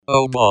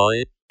Oh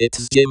boy,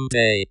 it's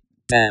Jimpei.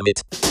 Damn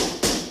it.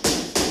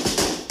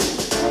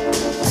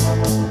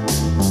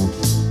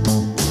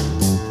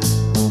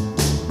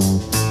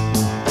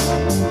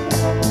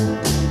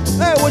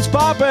 Hey, what's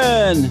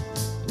poppin'?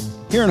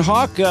 Hearing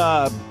Hawk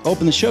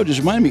open the show just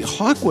reminded me,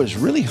 Hawk was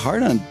really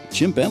hard on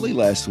Jim Bentley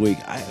last week.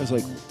 I was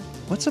like,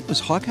 what's up? Does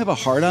Hawk have a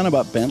hard-on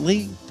about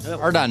Bentley?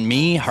 Hard on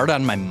me, hard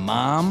on my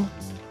mom.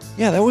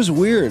 Yeah, that was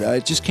weird.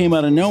 It just came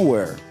out of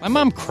nowhere. My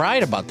mom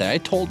cried about that. I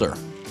told her.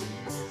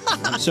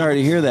 I'm sorry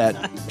to hear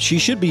that. She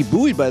should be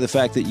buoyed by the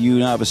fact that you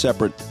now have a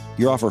separate,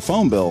 you're off her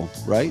phone bill,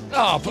 right?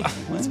 Oh,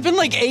 it's been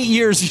like 8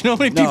 years. You know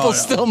how many people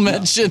still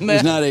mention that?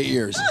 It's not 8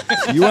 years.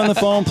 You were on the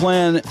phone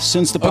plan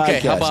since the podcast.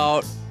 Okay, how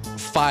about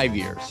 5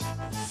 years?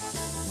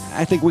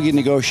 I think we can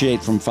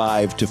negotiate from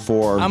 5 to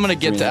 4. I'm gonna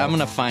get that. I'm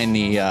gonna find the.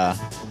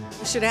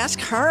 You should ask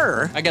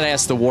her. I gotta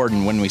ask the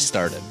warden when we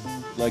started.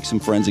 Like some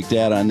forensic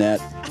data on that.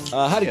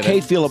 How did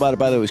Kate feel about it,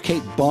 by the way? Was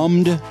Kate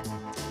bummed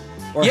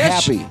or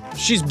happy?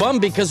 She's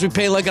bummed because we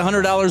pay like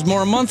 $100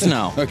 more a month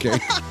now. Okay.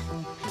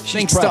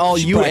 Thanks to all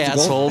you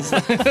assholes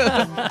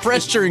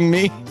pressuring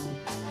me.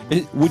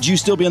 Would you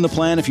still be on the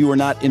plan if you were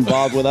not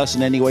involved with us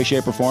in any way,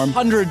 shape, or form?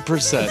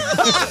 100%.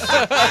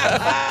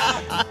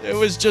 It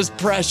was just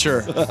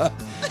pressure.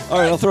 All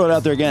right, I'll throw it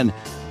out there again.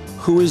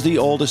 Who is the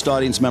oldest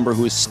audience member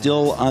who is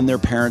still on their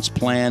parents'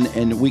 plan?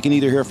 And we can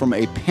either hear from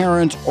a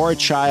parent or a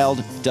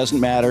child. Doesn't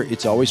matter.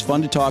 It's always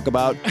fun to talk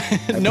about.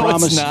 I No,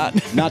 promise it's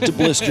not. not to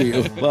blister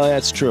you. Well,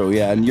 that's true.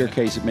 Yeah, in your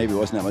case, it maybe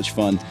wasn't that much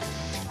fun.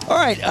 All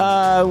right,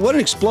 what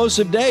an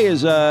explosive day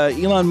is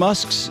Elon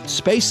Musk's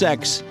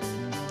SpaceX.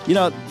 You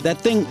know, that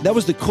thing, that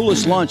was the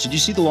coolest launch. Did you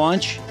see the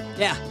launch?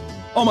 Yeah.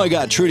 Oh, my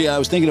God, Trudy, I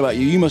was thinking about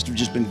you. You must have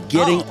just been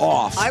getting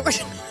off. I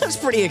was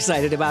pretty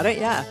excited about it,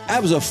 yeah.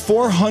 That was a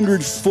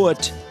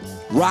 400-foot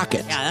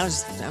rocket. Yeah,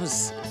 that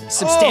was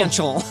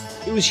substantial.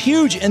 It was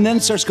huge, and then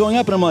it starts going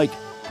up, and I'm like,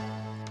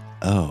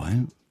 oh,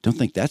 I don't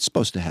think that's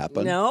supposed to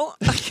happen. No?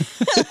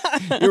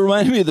 It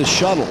reminded me of the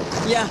shuttle.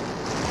 Yeah.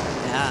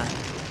 Yeah.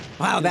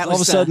 Wow, that All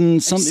was of a sudden,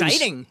 something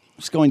exciting.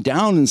 was going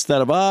down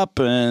instead of up,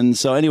 and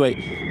so anyway,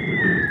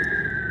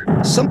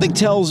 something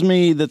tells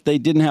me that they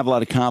didn't have a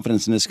lot of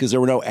confidence in this because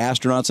there were no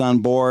astronauts on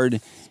board,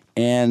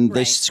 and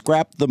they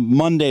scrapped the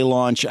Monday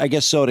launch. I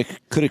guess so it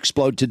could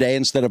explode today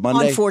instead of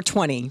Monday. On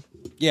 420.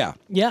 Yeah.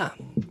 Yeah.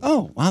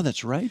 Oh, wow,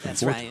 that's right.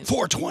 That's right.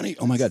 420.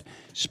 Oh, my God.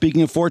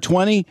 Speaking of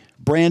 420,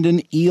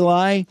 Brandon,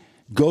 Eli,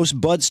 Ghost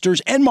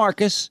Budsters, and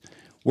Marcus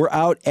were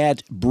out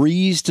at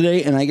Breeze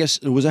today, and I guess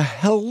it was a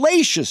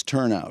hellacious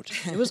turnout.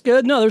 It was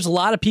good. No, there's a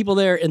lot of people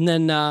there, and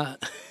then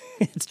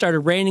it started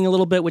raining a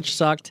little bit, which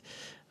sucked.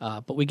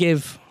 But we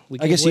gave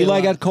I guess away a Eli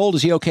lot. got cold.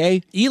 Is he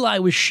okay? Eli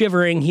was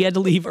shivering. He had to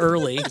leave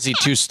early. Is he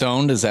too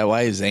stoned? Is that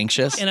why he's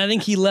anxious? And I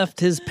think he left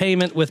his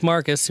payment with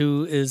Marcus,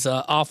 who is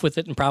off with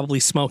it and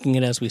probably smoking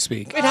it as we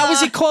speak. Wait, how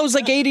was he closed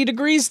like 80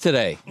 degrees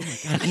today?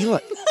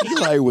 God,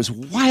 Eli was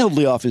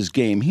wildly off his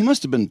game. He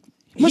must have been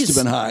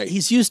high.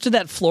 He's used to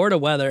that Florida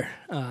weather,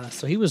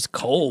 so he was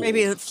cold.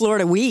 Maybe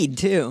Florida weed,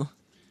 too.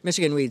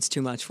 Michigan weed's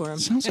too much for him.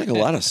 Sounds like a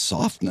lot of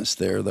softness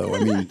there, though.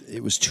 I mean,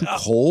 it was too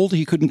cold.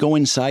 He couldn't go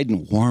inside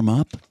and warm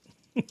up.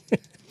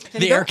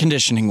 The air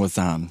conditioning was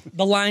on.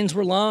 The lines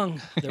were long.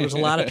 There was a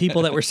lot of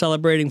people that were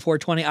celebrating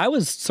 420. I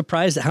was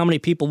surprised at how many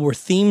people were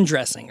theme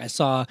dressing. I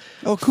saw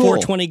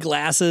 420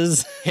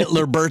 glasses.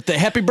 Hitler birthday.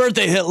 Happy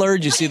birthday, Hitler.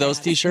 Did you see those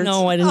t-shirts?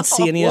 No, I didn't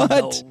see any of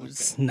What?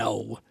 those.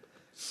 No.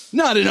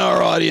 Not in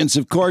our audience,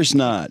 of course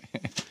not.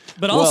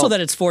 But also that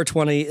it's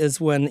 420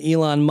 is when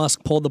Elon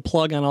Musk pulled the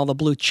plug on all the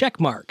blue check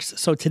marks.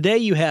 So today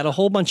you had a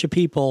whole bunch of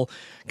people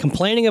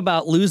complaining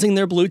about losing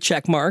their blue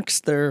check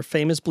marks, their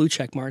famous blue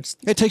check marks.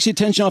 It takes the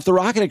attention off the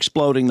rocket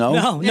exploding,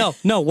 though.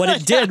 No. What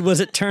it did was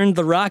it turned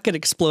the rocket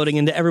exploding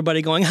into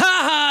everybody going, ha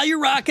ha, your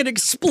rocket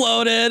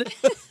exploded.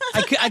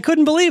 I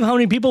couldn't believe how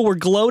many people were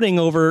gloating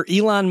over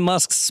Elon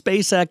Musk's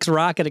SpaceX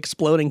rocket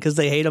exploding because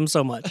they hate him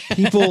so much.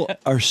 People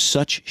are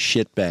such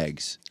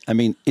shitbags. I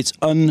mean, it's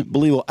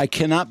unbelievable. I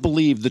cannot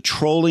believe the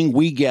trolling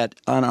we get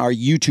on our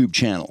YouTube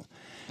channel.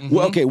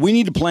 Well, okay, we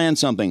need to plan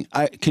something.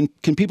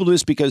 Can people do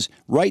this? Because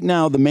right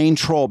now, the main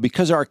troll,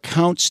 because our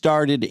account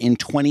started in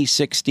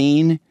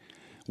 2016,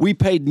 we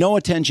paid no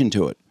attention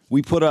to it.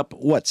 We put up,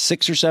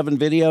 6 or 7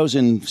 videos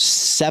in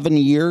 7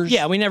 years?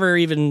 Yeah, we never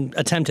even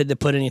attempted to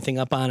put anything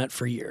up on it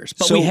for years.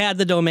 But So- we had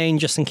the domain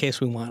just in case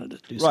we wanted to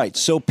do something. Right.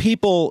 So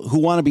people who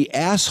want to be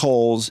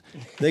assholes,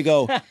 they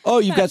go, oh,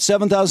 you've got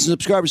 7,000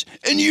 subscribers,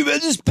 and you've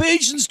had this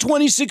page since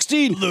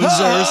 2016. Losers.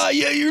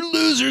 Yeah, you're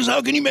losers.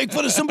 How can you make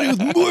fun of somebody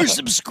with more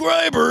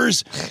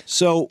subscribers?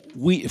 So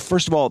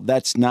first of all,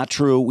 that's not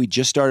true. We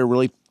just started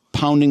really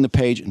pounding the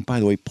page. And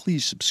by the way,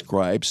 please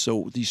subscribe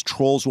so these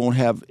trolls won't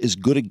have as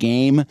good a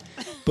game.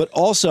 But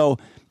also,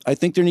 I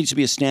think there needs to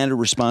be a standard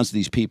response to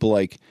these people,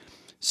 like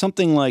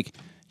something like,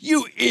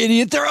 you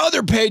idiot, their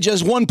other page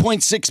has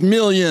 1.6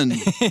 million.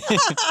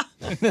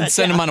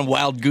 Send him on a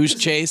wild goose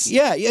chase.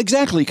 Yeah,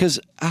 exactly, because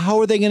how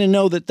are they going to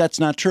know that that's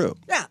not true?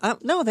 Yeah,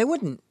 no, they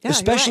wouldn't. Yeah,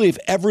 Especially if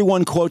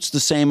everyone quotes the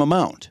same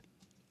amount.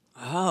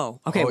 Oh,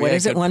 okay. Oh, What yeah,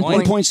 is it? good One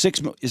point. point.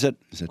 1.6. Is that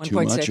too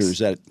much, 1.6. or is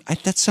that?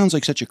 That sounds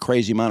like such a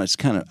crazy amount.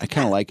 I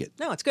kind of like it,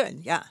 No, it's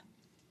good. Yeah,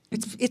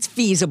 it's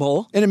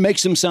feasible. and it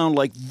makes him sound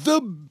like the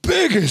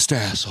biggest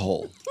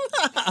asshole.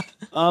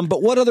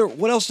 But what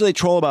else do they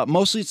troll about?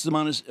 Mostly it's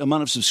the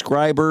amount of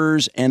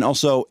subscribers and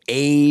also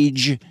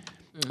age.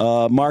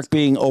 Mark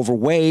being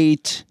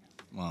overweight.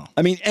 Wow.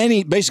 I mean,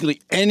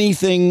 basically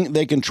anything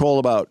they can troll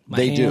about, My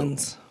they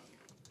hands. do.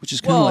 Which is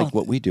kind of like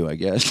what we do, I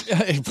guess.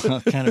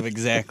 Well, kind of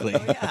exactly.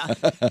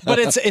 But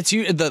it's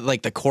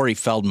like the Corey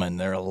Feldman.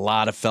 There are a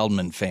lot of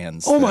Feldman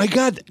fans. Oh my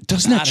God.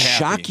 Doesn't that Not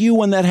shock happy. you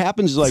when that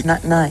happens? Like,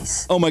 Not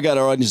nice. oh my God,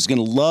 our audience is going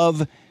to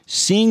love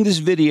seeing this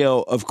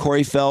video of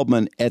Corey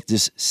Feldman at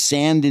this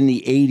Sand in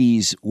the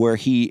 80s where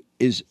he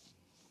is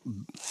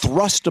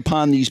thrust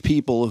upon these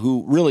people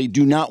who really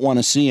do not want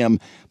to see him,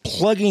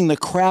 plugging the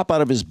crap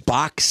out of his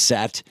box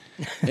set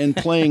and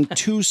playing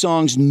two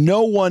songs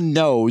no one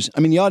knows. I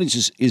mean, the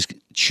audience is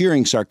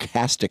cheering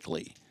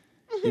sarcastically,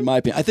 in my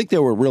opinion. I think they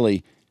were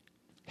really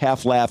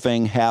half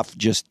laughing, half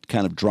just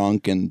kind of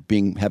drunk and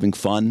having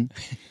fun.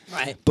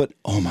 Right. But,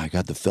 oh my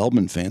God, the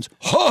Feldman fans,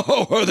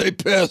 oh, are they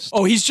pissed?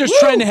 Oh, he's just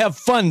trying to have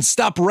fun.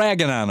 Stop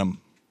ragging on him.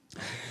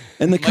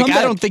 And the Like, comeback,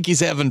 I don't think he's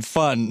having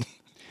fun.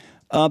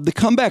 the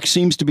comeback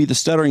seems to be the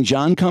Stuttering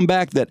John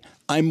comeback that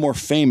I'm more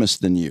famous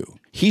than you.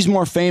 He's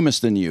more famous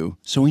than you,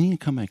 so we need to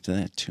come back to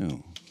that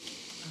too.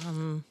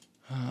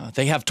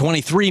 They have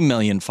 23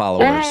 million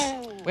followers.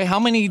 Wait, how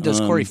many does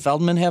Corey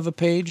Feldman have a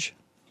page?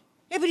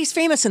 Yeah, but he's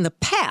famous in the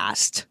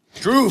past.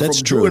 Drew That's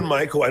from true. Drew and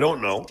Mike, who I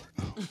don't know.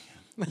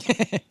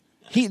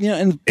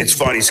 And It's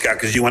funny, Scott,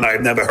 because you and I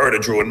have never heard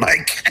of Drew and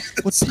Mike.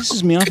 what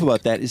pisses me off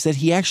about that is that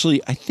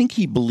I think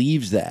he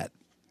believes that.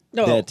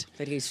 No, That-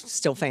 that he's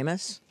still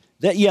famous.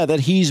 That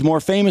he's more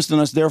famous than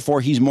us,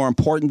 therefore he's more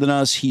important than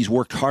us, he's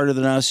worked harder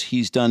than us,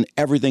 he's done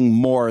everything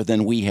more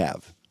than we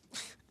have.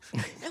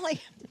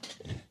 Really?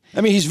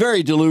 I mean, he's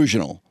very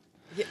delusional.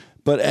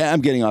 But I'm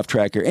getting off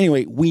track here.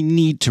 Anyway, we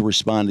need to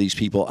respond to these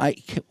people.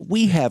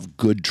 We have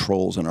good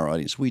trolls in our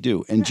audience. We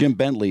do. And Jim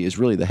Bentley is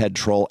really the head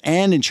troll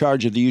and in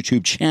charge of the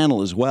YouTube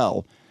channel as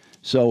well.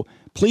 So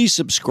please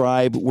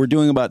subscribe. We're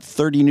doing about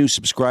 30 new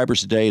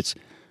subscribers a day. It's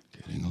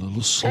getting a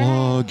little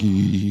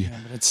sloggy.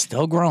 But it's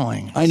still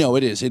growing. I know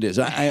it is. It is.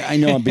 I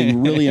know I'm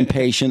being really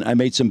impatient. I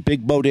made some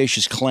big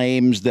bodacious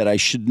claims that I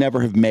should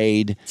never have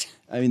made.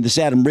 I mean, this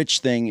Adam Rich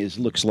thing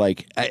looks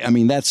like, I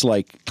mean, that's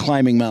like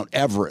climbing Mount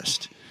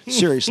Everest.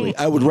 Seriously,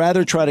 I would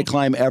rather try to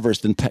climb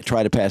Everest than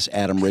try to pass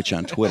Adam Rich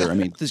on Twitter. I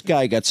mean, this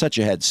guy got such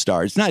a head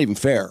start. It's not even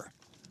fair.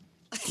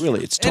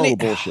 Really, it's total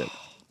bullshit.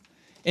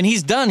 And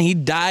he's done. He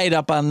died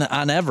up on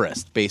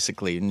Everest,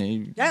 basically.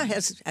 And Yeah,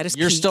 at his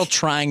you're peak. still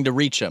trying to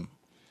reach him.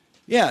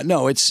 Yeah,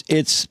 no,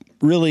 it's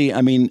really,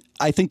 I mean,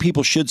 I think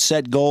people should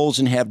set goals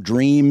and have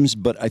dreams,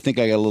 but I think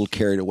I got a little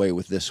carried away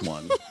with this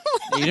one.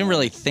 You didn't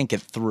really think it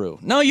through.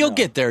 No, you'll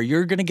get there.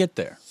 You're going to get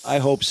there. I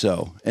hope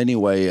so.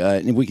 Anyway,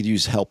 and we could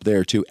use help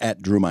there too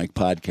at Drew Mike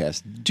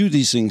Podcast. Do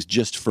these things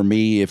just for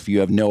me if you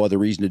have no other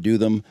reason to do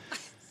them.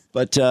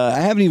 But I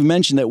haven't even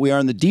mentioned that we are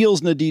in the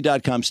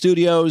DealsND.com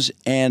studios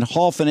and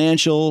Hall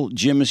Financial.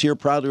 Jim is here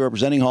proudly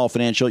representing Hall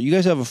Financial. You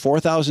guys have a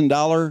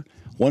 $4,000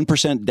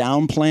 1%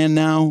 down plan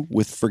now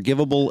with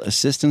forgivable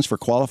assistance for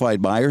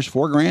qualified buyers,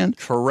 $4,000.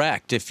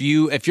 Correct. If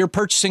you're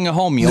purchasing a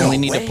home, you only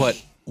need to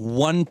put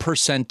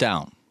 1%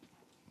 down.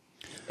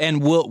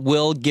 And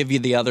we'll give you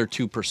the other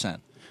 2%.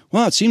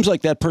 Well, it seems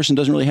like that person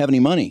doesn't really have any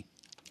money.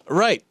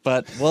 Right,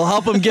 but we'll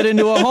help them get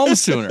into a home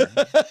sooner.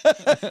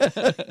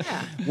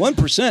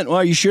 1%? Well,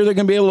 are you sure they're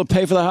going to be able to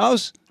pay for the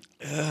house?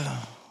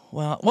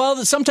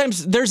 Well,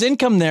 sometimes there's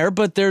income there,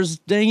 but they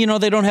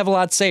don't have a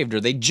lot saved, or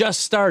they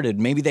just started.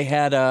 Maybe they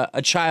had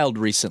a child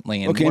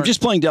recently. And Okay, I'm weren't-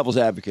 just playing devil's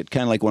advocate,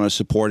 kind of like when I was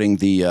supporting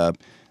the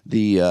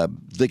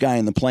guy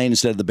in the plane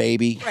instead of the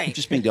baby. Right.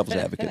 Just being devil's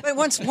advocate. But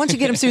once you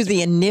get them through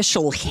the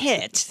initial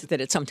hit that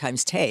it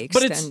sometimes takes,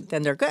 But it's-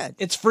 then they're good.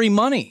 It's free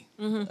money.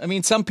 I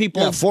mean, some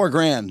people Yeah,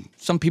 $4,000.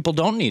 some people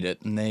don't need it,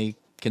 and they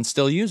can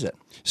still use it.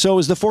 So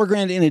is the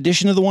 $4,000 in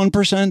addition to the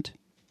 1%?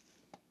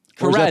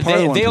 Or is that Correct. part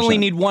of the They only 1%?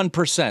 need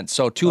 1%.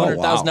 So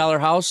 $200,000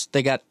 house,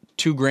 they got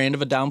 $2,000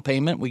 of a down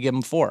payment. We give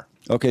them 4.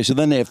 Okay, so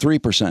then they have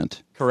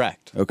 3%.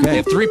 Correct. Okay. They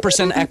have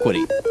 3%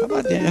 equity. How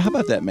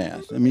about that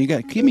math? I mean, you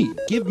got give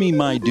me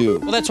my due.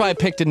 Well, that's why I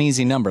picked an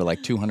easy number,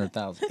 like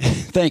 200,000.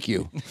 Thank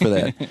you for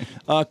that.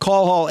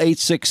 Call Hall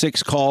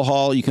 866 Call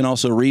Hall. You can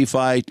also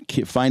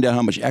refi, find out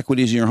how much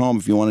equity is in your home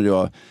if you want to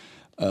do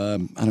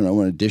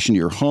an addition to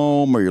your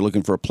home, or you're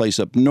looking for a place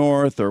up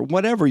north, or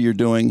whatever you're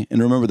doing.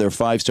 And remember, their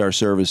 5-star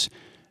service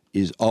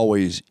is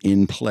always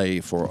in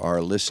play for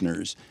our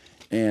listeners.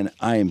 And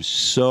I am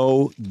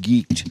so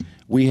geeked.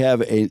 We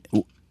have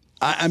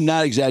I'm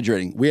not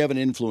exaggerating. We have an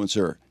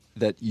influencer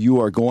that you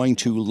are going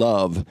to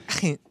love.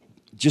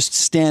 Just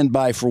stand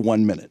by for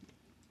 1 minute.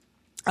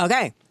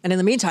 Okay. And in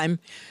the meantime,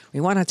 we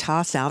want to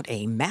toss out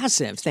a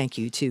massive thank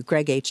you to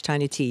Greg H.,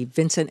 Tiny T,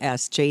 Vincent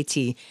S.,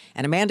 JT,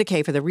 and Amanda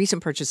K. for the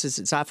recent purchases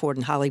at Zott Ford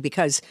and Holly,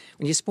 because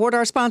when you support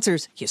our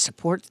sponsors, you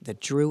support the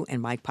Drew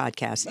and Mike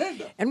podcast.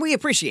 And we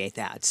appreciate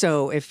that.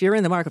 So if you're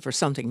in the market for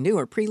something new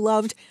or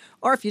pre-loved,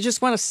 or if you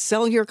just want to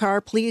sell your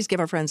car, please give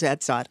our friends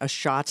at Zott a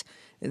shot.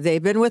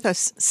 They've been with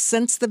us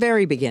since the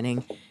very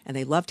beginning, and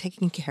they love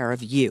taking care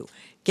of you.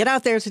 Get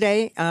out there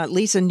today.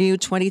 Lease a new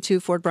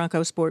 22 Ford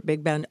Bronco Sport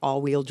Big Bend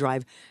all-wheel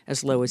drive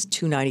as low as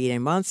 $298 a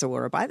month,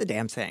 or buy the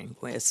damn thing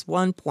with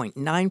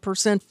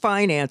 1.9%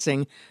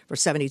 financing for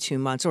 72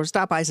 months. Or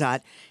stop by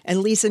Zott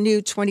and lease a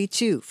new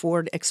 22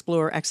 Ford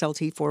Explorer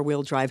XLT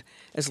four-wheel drive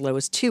as low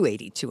as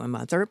 $282 a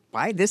month. Or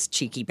buy this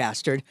cheeky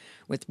bastard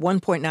with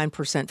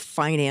 1.9%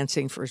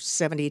 financing for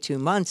 72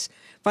 months.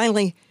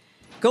 Finally,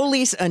 go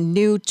lease a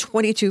new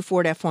 22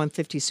 Ford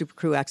F-150 Super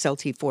Crew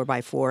XLT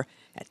 4x4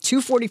 at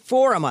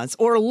 $244 a month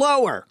or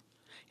lower.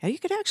 Now, you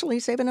could actually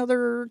save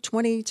another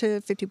 $20 to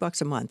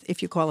 $50 a month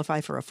if you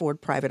qualify for a Ford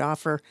private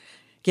offer.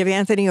 Give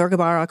Anthony or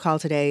Gabarra a call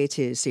today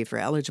to see if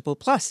you're eligible.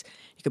 Plus,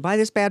 you can buy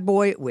this bad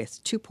boy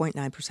with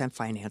 2.9%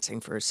 financing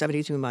for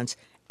 72 months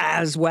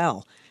as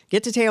well.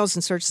 Get details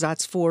and search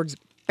Zott's Ford's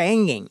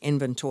banging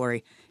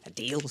inventory at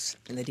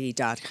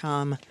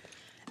dealsinthed.com.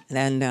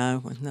 And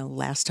then when the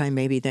last time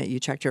maybe that you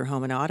checked your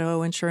home and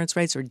auto insurance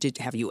rates, or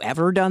have you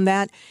ever done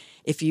that?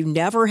 If you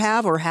never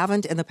have or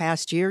haven't in the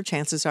past year,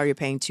 chances are you're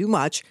paying too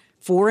much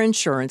for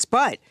insurance.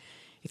 But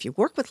if you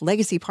work with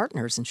Legacy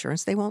Partners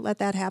Insurance, they won't let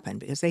that happen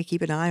because they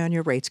keep an eye on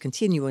your rates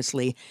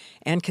continuously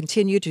and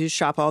continue to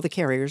shop all the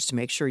carriers to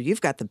make sure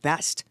you've got the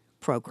best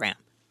program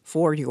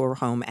for your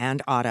home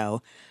and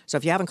auto. So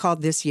if you haven't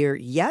called this year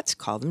yet,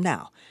 call them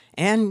now.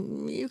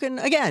 And you can,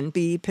 again,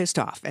 be pissed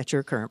off at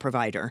your current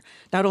provider.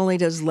 Not only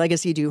does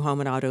Legacy do home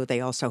and auto,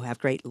 they also have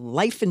great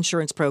life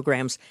insurance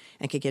programs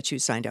and can get you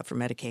signed up for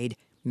Medicaid,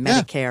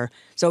 Medicare.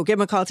 So give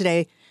them a call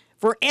today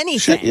for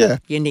anything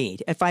you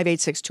need at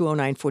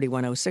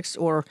 586-209-4106,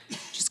 or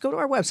just go to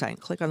our website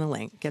and click on the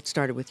link. Get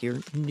started with your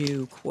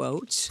new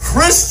quote.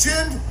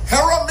 Christian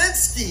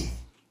Haraminski.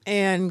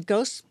 And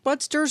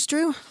Ghostbusters,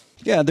 Drew?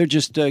 Yeah, they're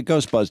just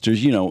Ghostbusters.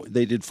 You know,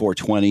 they did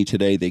 420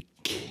 today. They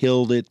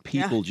killed it.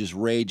 People just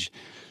raged.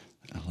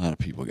 A lot of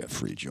people got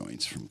free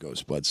joints from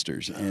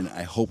Ghostbusters, and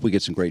I hope we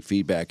get some great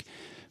feedback.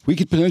 We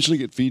could potentially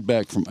get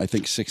feedback from, I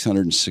think,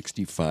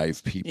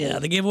 665 people. Yeah,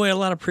 they gave away a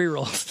lot of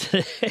pre-rolls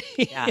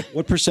today.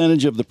 What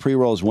percentage of the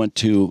pre-rolls went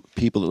to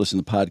people that listen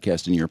to the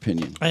podcast, in your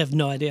opinion? I have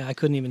no idea. I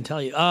couldn't even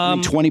tell you.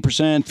 20%,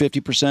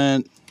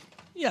 50%?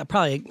 Yeah,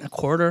 probably a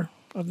quarter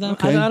of them.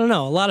 Okay. I don't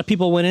know. A lot of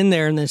people went in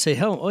there and they say,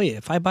 "Oh yeah,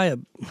 if I buy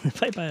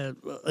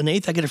an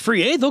eighth, I get a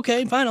free eighth.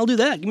 Okay, fine, I'll do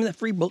that. Give me that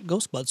free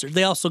Ghostbusters."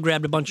 They also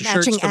grabbed a bunch of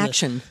Matching shirts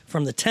action.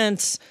 from the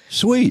tents.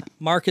 Sweet.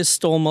 Marcus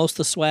stole most of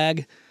the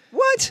swag.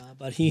 What?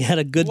 But he had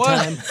a good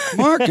time.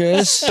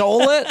 Marcus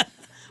Stole it?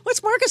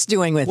 What's Marcus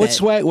doing with What it?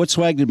 swag? What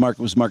swag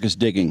was Marcus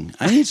digging?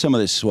 I need some of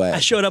this swag. I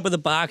showed up with a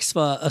box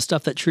of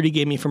stuff that Trudy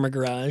gave me from her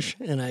garage,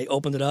 and I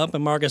opened it up,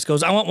 and Marcus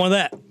goes, "I want one of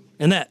that,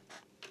 and that,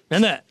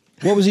 and that."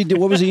 What was he?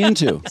 What was he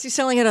into? Is he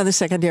selling it on the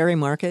secondary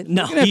market?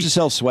 No, You're gonna have to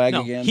sell swag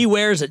no, again. He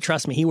wears it.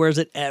 Trust me, he wears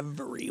it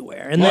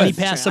everywhere. And then he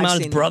passed Sure, them I've out.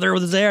 His seen brother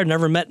was there.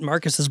 Never met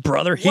Marcus's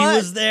brother. He What?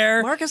 was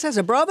there. Marcus has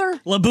a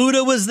brother?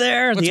 Labuda was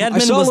there. The I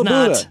Edmund saw was Labuda.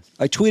 not.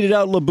 I tweeted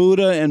out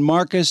Labuda and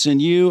Marcus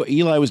and you.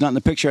 Eli was not in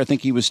the picture. I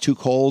think he was too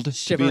cold to be in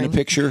Shivering. the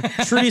picture.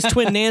 Trudy's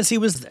twin Nancy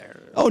was there.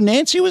 Oh,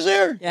 Nancy was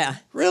there? Yeah.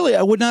 Really?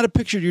 I would not have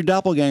pictured your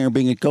doppelganger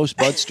being at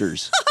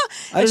Ghostbusters.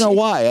 I don't know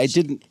why. I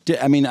didn't.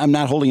 I mean, I'm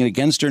not holding it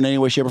against her in any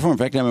way, shape, or form. In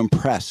fact, I'm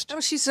impressed. Oh,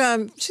 she's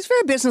a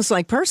very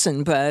businesslike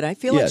person, but I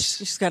feel like Yes.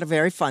 she's got a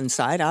very fun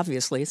side,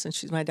 obviously, since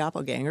she's my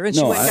doppelganger. And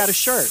she went and got a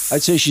shirt.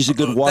 I'd say she's a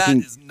good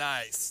walking. That is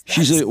nice.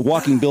 She's a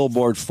walking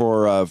billboard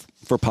for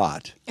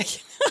pot.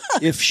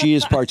 If she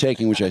is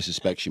partaking, which I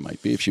suspect she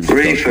might be, if she was.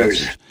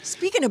 Ghostbusters.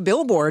 Speaking of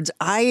billboards,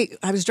 I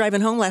was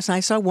driving home last night. I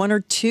saw one or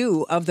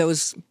two of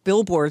those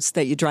billboards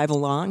that you drive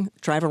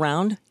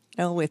around,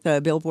 with a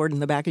billboard in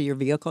the back of your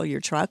vehicle,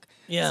 your truck.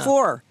 Yeah.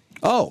 4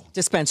 Oh,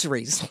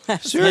 dispensaries.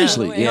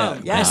 seriously? Yeah.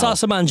 I saw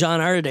some on John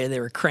R today. They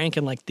were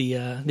cranking like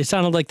they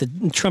sounded like the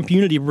Trump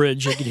Unity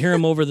Bridge. I could hear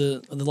them over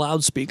the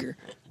loudspeaker.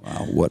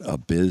 Wow, what a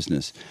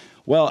business.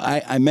 Well,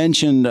 I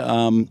mentioned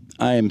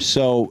I am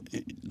so,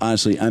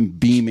 honestly, I'm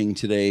beaming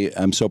today.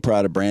 I'm so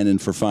proud of Brandon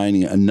for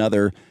finding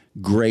another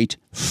great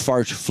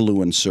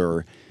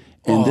fartfluencer.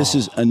 And this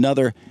is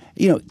another,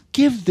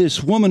 give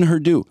this woman her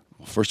due.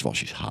 Well, first of all,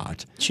 she's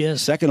hot. She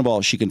is. Second of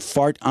all, she can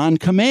fart on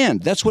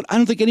command. That's what I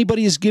don't think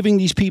anybody is giving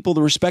these people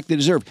the respect they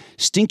deserve.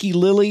 Stinky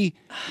Lily.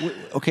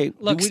 Okay,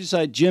 Look, did we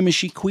decide, Jim, is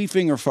she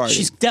queefing or farting?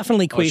 She's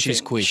definitely queefing.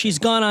 she's queefing. She's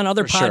gone on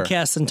other For sure.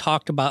 podcasts and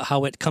talked about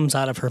how it comes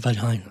out of her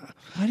vagina.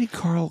 Why did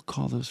Carl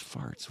call those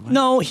farts? What?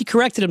 No, he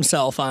corrected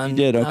himself on. He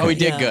did, okay. Oh, he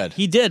did good.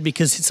 He did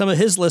because some of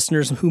his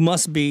listeners who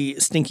must be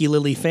Stinky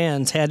Lily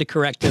fans had to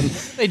correct him.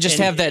 They just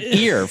have that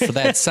ear for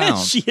that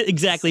sound.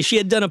 Exactly. She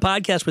had done a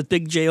podcast with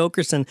Big J.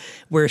 Okerson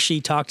where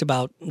she talked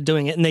about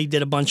doing it, and they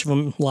did a bunch of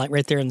them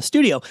right there in the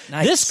studio.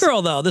 Nice. This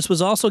girl, though, this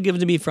was also given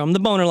to me from the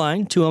Boner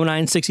Line,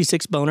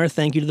 209-66-BONER.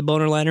 Thank you to the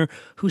Boner Liner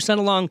who sent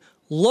along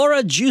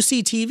Laura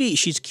Juicy TV.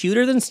 She's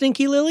cuter than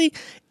Stinky Lily,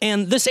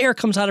 and this air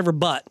comes out of her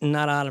butt and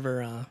not out of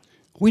her...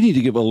 We need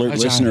to give alert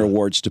Vagina. listener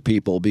awards to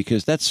people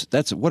because that's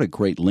what a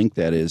great link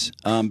that is.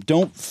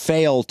 Don't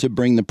fail to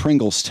bring the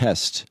Pringles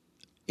test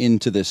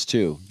into this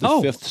too. The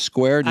fifth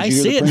square. Did I you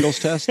hear see the it. Pringles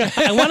test?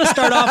 I want to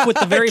start off with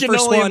the very can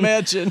first only one.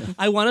 imagine.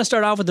 I want to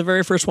start off with the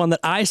very first one that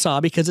I saw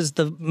because it's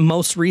the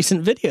most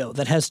recent video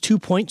that has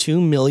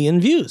 2.2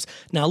 million views.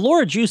 Now,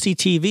 Laura Juicy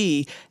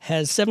TV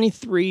has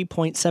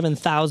 73.7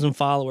 thousand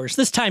followers.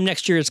 This time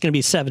next year, it's going to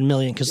be 7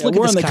 million because look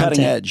we're at this on the content.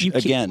 cutting edge You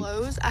can't- again.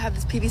 Clothes, I have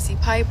this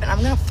PVC pipe and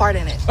I'm gonna fart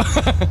in it.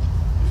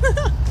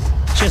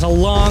 She has a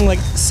long,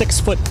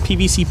 6-foot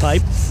PVC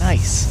pipe.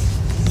 Nice.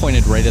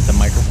 Pointed right at the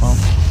microphone.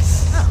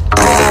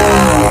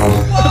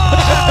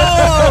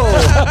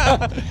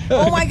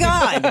 Oh my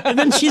God. And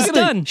then she's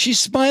done. She's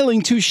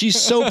smiling too. She's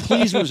so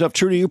pleased with herself.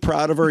 Trudy, are you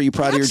proud of her? Are you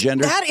proud of your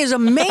gender? That is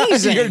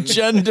amazing. Your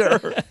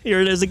gender. Here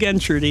it is again,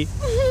 Trudy.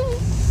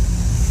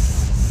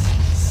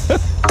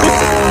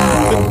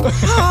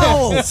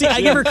 Oh. See,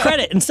 I give her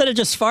credit. Instead of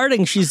just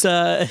farting, she's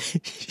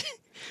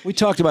We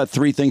talked about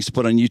 3 things to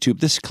put on YouTube.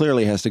 This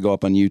clearly has to go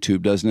up on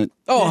YouTube, doesn't it?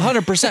 Oh,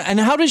 100%. And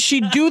how does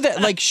she do that?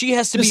 Like, she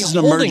has to This be is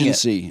an holding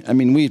emergency. I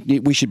mean,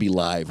 we should be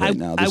live right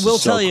now. I This will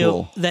is so tell you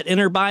cool. that in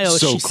her bio,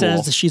 So she cool.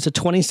 says that she's a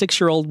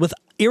 26-year-old with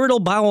irritable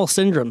bowel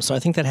syndrome. So I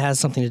think that has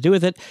something to do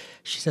with it.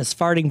 She says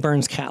farting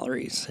burns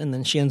calories. And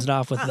then she ends it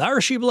off with,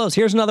 she blows.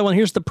 Here's another one.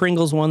 Here's the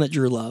Pringles one that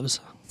Drew loves.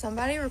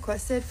 Somebody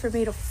requested for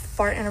me to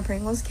fart in a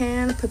Pringles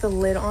can, put the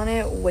lid on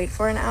it, wait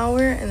for an hour,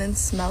 and then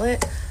smell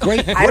it.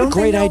 Great, I what a don't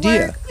great think it'll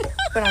idea. work,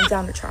 but I'm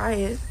down to try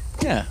it.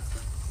 Yeah.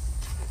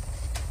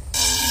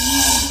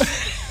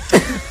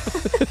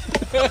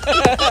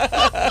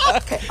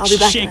 Okay, I'll be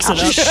back. Shakes in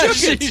an it hour. up.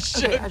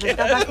 Okay, I just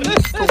got back from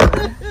the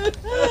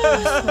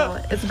store. Smell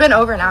it. It's been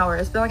over an hour.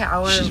 It's been like an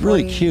hour. She's and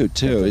really 40, cute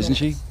too, 50 isn't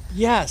she? minutes.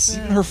 Yes.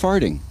 Even her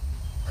farting.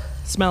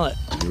 Smell it.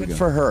 Good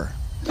for her.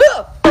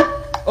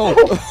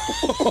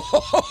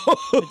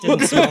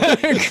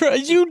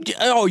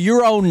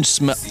 Your own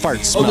fart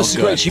Oh, smells this is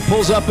good. great. She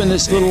pulls up in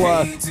this little,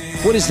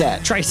 what is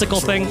that? Tricycle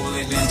thing.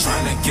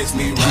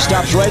 She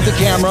stops right at the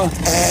camera.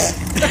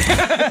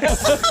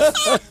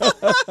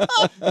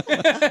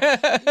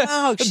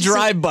 Oh, she's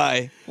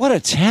Drive-by. What a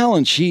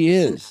talent she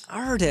is. an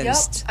Yep,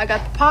 artist. I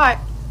got the pot.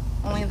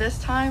 Only this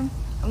time,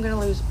 I'm gonna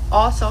lose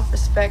all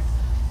self-respect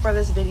for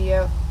this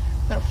video.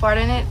 I'm gonna fart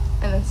in it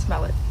and then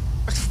smell it.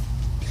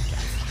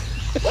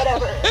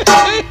 Whatever.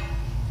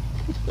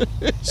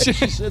 She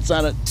sits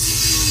on it.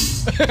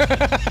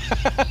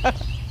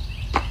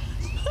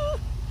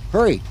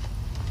 Hurry.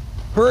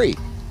 Hurry.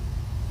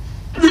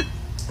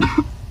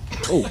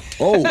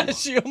 Oh,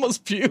 She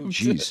almost puked.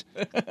 jeez.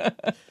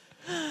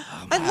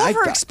 I love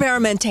her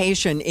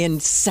experimentation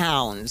in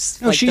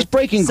sounds. No, she's the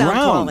breaking sound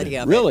ground, quality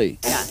of it. really.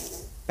 Yeah.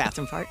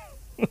 Bathroom fart.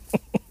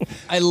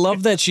 I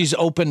love that she's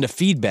open to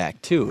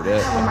feedback, too. I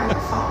have a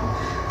microphone.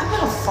 I'm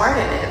gonna fart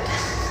in it.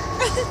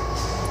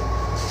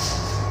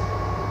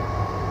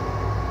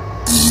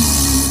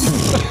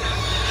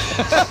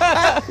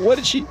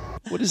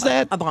 What is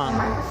that? A bomb.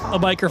 A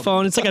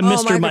microphone. It's like a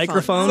Mr. microphone.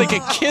 Microphone. Like a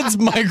kid's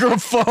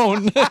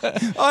microphone.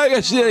 Oh, I got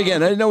to see that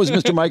again. I didn't know it was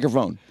Mr.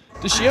 Microphone.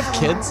 Does she have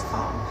kids?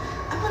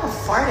 I'm gonna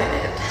fart in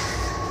it.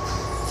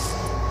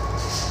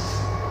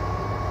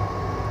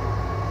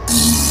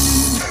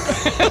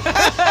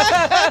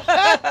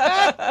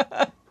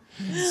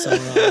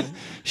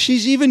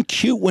 She's even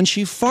cute when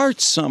she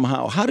farts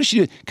somehow. How does she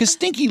do it? Because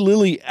Stinky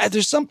Lily,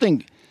 there's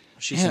something.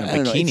 She's in a I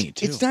don't know. bikini, It's-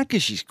 too. It's not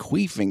because she's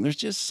queefing. There's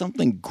just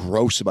something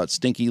gross about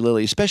Stinky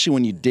Lily, especially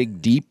when you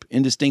dig deep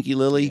into Stinky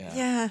Lily.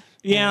 Yeah.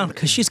 Yeah,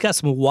 because she's got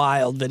some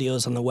wild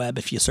videos on the web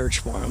if you search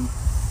for them.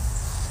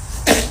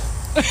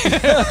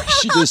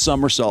 She did a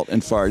somersault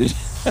and farted.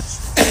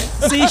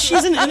 See,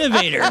 she's an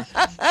innovator.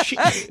 She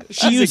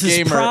a uses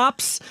gamer.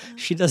 props.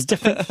 She does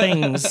different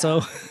things.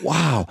 So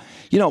Wow.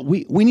 You know,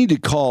 we need to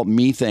call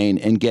Methane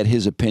and get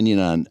his opinion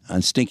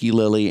on Stinky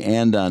Lily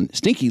and on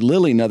Stinky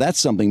Lily. Now, that's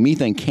something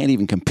Methane can't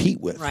even compete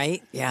with.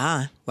 Right?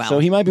 Yeah. Wow. So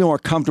he might be more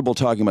comfortable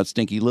talking about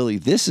Stinky Lily.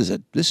 This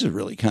is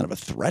really kind of a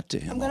threat to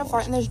him. I'm gonna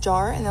fart in this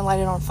jar and then light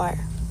it on fire.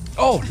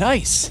 Oh,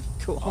 nice.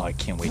 Cool. Oh, I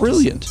can't wait.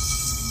 Brilliant.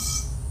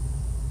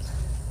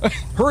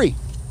 Hurry.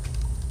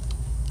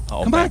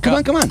 Oh, Come on, back come up.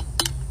 on, come on.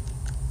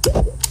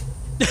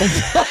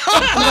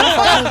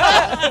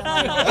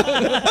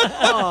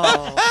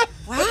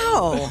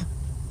 wow.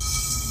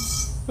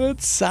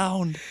 Good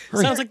sound.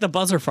 sounds like the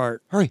buzzer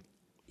fart. Hurry.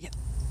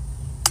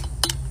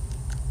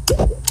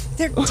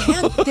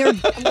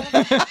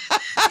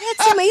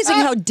 It's amazing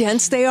how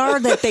dense they are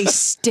that they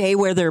stay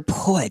where they're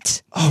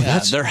put.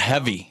 Oh, they're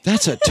heavy.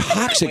 That's a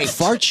toxic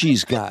fart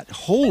she's got.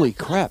 Holy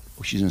crap.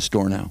 Oh, she's in a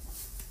store now.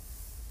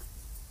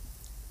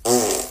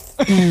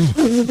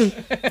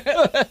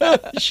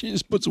 She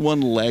just puts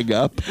one leg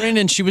up.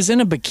 Brandon, she was in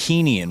a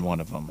bikini in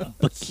one of them.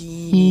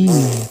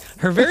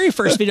 Her very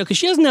first video, because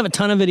she doesn't have a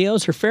ton of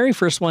videos, her very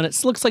first one,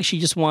 it looks like she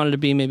just wanted to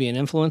be maybe an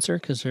influencer,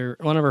 because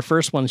one of her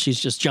first ones, she's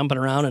just jumping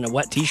around in a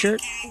wet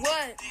t-shirt.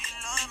 What?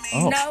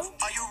 Oh. No?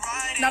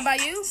 Not by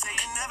you?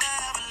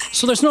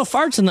 So there's no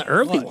farts in the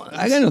early ones.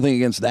 I got nothing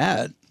against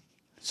that.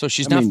 So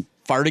she's not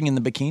farting in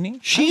the bikini?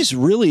 She's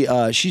really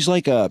she's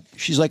like a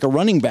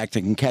running back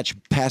that can catch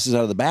passes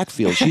out of the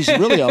backfield. She's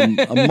really a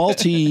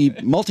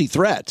multi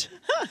threat.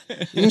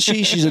 Isn't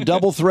she? She's a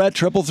double threat,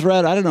 triple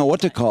threat. I don't know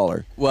what to call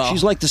her. Well,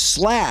 she's like the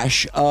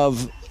Slash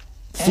of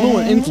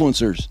fluent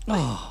influencers.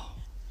 Oh.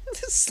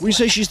 We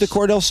say she's the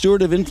Cordell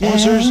Stewart of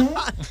influencers.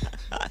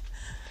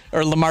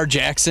 Or Lamar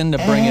Jackson to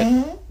bring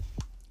it.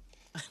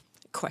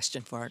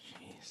 Question fart.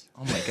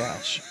 Oh my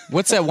gosh.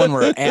 What's that one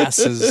where ass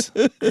is?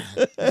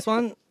 This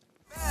one?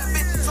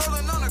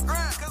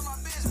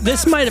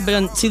 This might have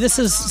been, this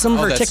is some of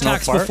her that's no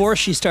TikToks fart? before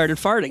she started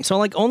farting. So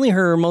like only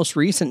her most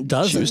recent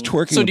dozen. She was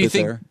twerking So a do you bit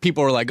think there.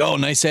 people were like, oh,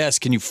 nice ass,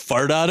 can you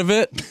fart out of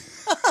it?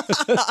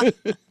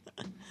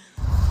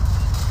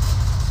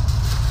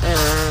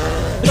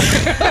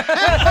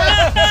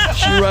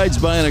 She rides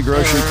by in a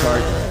grocery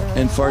cart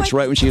and farts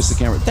right when she gets the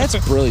camera. That's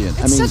brilliant.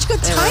 It's such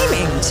good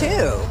timing,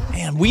 too.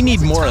 Man, we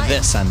need more of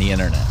this on the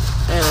internet.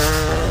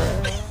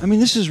 I mean,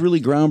 this is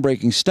really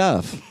groundbreaking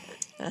stuff.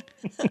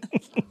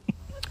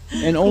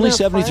 And only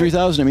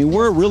 73,000. I mean,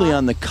 we're really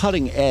on the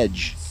cutting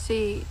edge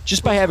See.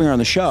 just by having her on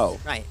the show.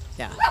 Right,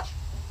 yeah.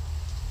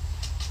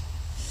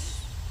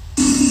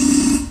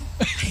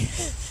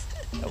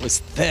 That was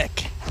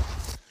thick.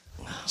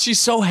 She's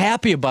so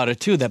happy about it,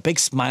 too. That big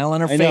smile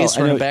on her I know, face I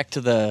know. running back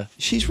to the...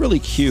 She's really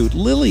cute.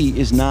 Lily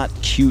is not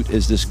cute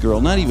as this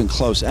girl, not even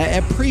close. I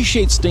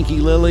appreciate Stinky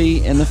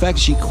Lily and the fact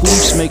she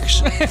queefs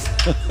makes...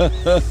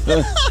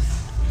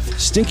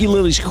 Stinky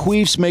Lily's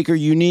queefs make her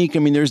unique. I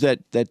mean, there's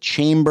that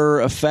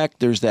chamber effect.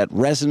 There's that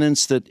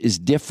resonance that is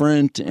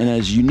different and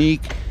is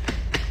unique.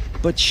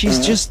 But she's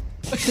just...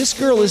 This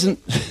girl isn't...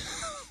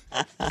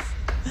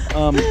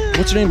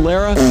 what's her name,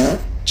 Lara?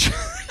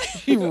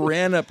 She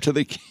ran up to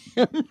the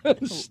camera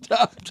and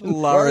stopped.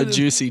 Laura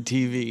Juicy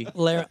TV.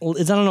 I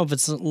don't know if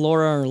it's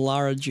Laura or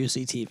Lara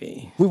Juicy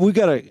TV. We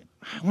got to...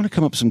 I want to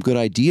come up with some good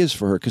ideas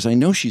for her because I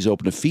know she's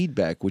open to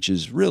feedback, which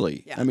is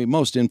really... I mean,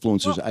 most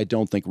influencers, I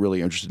don't think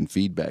really interested in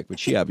feedback, but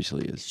she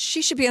obviously is.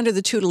 She should be under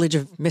the tutelage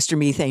of Mr.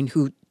 Methane,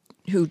 who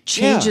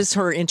changes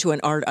her into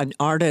an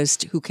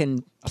artist who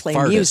can play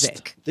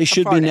music. They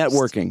should be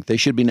networking. They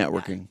should be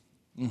networking.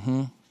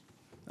 Mm-hmm.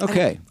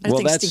 Okay. I don't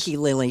think Stinky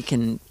Lily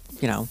can,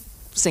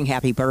 sing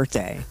Happy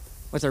Birthday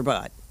with her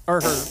butt.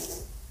 Or her...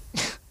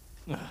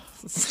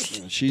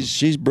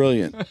 She's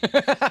brilliant.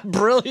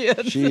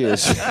 Brilliant. She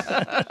is.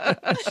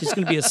 She's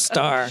going to be a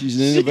star. She's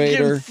an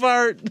innovator. She can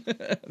fart.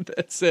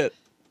 That's it.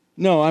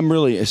 No, I'm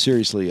really...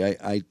 seriously,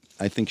 I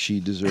think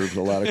she deserves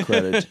a lot of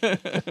credit.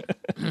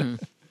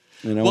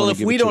 Well,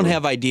 if we don't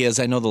have ideas,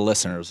 I know the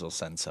listeners will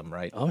send some,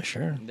 right? Oh,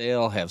 sure.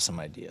 They'll have some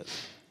ideas.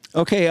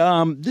 Okay,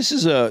 this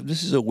is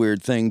a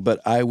weird thing, but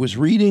I was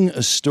reading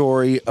a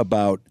story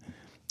about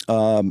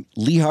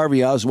Lee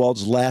Harvey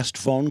Oswald's last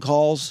phone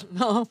calls.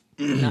 Oh,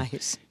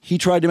 nice. He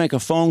tried to make a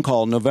phone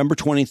call November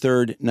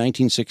 23rd,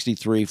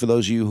 1963. For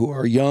those of you who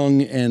are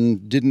young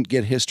and didn't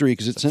get history,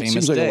 because it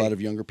seems like a lot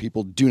of younger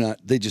people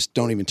they just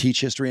don't even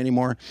teach history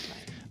anymore.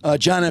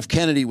 John F.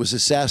 Kennedy was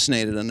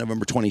assassinated on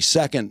November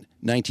 22nd,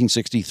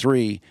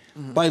 1963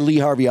 by Lee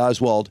Harvey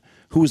Oswald,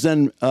 who was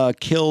then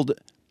killed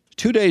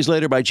 2 days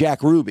later by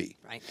Jack Ruby,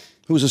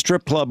 who was a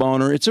strip club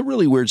owner. It's a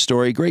really weird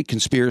story, great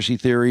conspiracy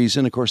theories,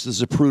 and of course the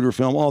Zapruder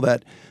film, all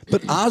that.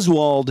 But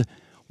Oswald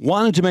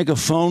wanted to make a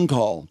phone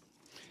call,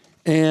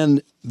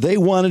 and they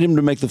wanted him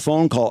to make the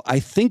phone call, I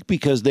think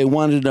because they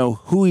wanted to know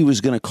who he was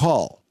going to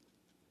call,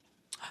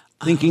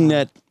 thinking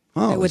that,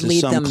 It would is this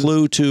lead some them-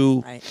 clue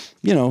to,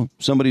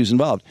 somebody who's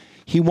involved.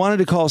 He wanted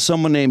to call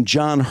someone named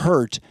John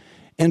Hurt,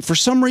 and for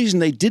some reason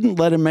they didn't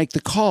let him make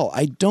the call.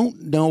 I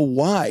don't know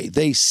why.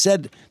 They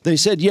said,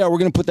 yeah, we're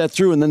going to put that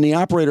through, and then the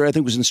operator, I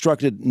think, was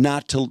instructed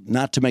not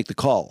to make the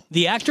call.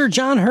 The actor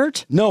John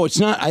Hurt? No, it's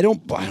not. I don't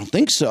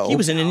think so. He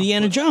was in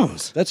Indiana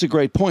Jones. That's a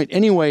great point.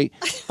 Anyway,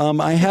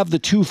 I have the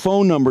two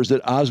phone numbers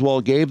that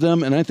Oswald gave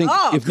them, and I think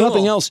if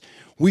nothing else,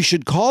 we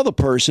should call the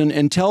person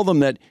and tell them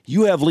that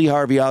you have Lee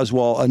Harvey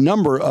Oswald, a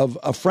number of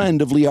a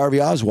friend of Lee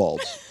Harvey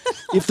Oswald's,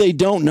 if they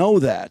don't know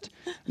that.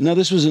 Now,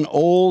 this was an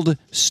old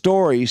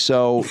story,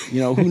 so,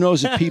 who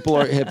knows if people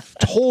have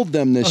told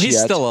them this yet.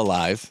 He's still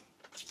alive.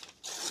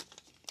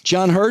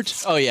 John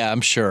Hurt? Oh, yeah,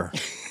 I'm sure.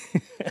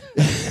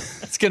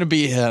 It's going to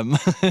be him.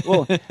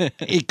 Well,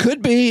 it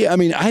could be. I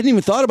mean, I hadn't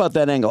even thought about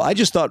that angle. I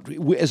just thought,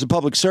 as a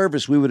public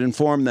service, we would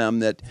inform them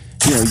that,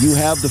 you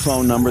have the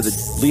phone number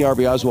that Lee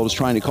Harvey Oswald is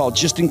trying to call,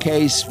 just in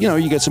case,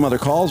 you get some other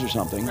calls or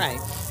something. Right.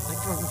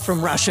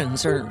 from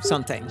Russians or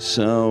something,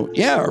 So,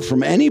 yeah, or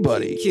from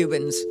anybody.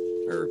 Cubans,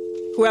 or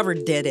whoever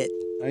did it.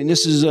 I mean,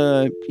 this is,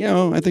 I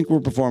think we're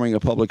performing a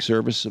public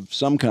service of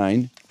some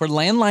kind. Were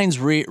landlines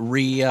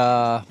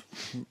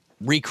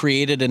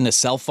recreated into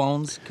cell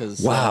phones?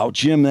 Wow,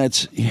 Jim,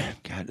 that's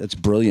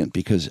brilliant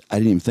because I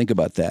didn't even think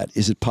about that.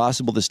 Is it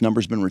possible this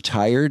number's been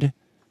retired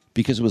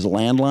because it was a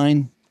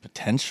landline?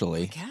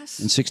 Potentially. Yes.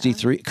 In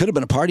 63? It could have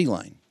been a party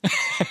line.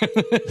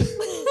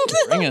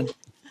 Ringing.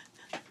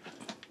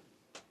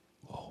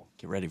 Whoa,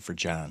 get ready for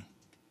John.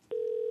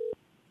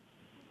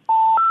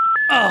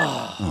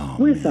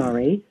 We're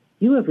sorry.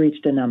 You have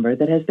reached a number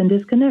that has been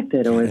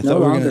disconnected or is no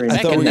longer in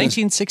Back in we were gonna-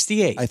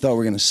 1968. I thought we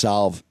were going to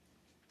solve.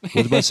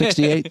 What about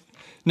 68?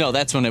 No,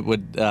 that's when it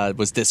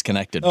was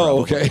disconnected.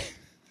 Oh, probably.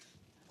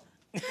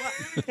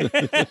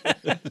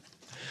 okay.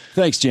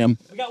 Thanks, Jim.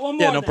 We got one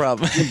more. Yeah, no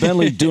problem.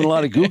 Bentley doing a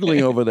lot of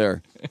Googling over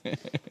there.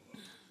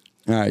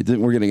 All right,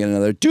 then we're going to get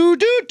another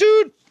doot.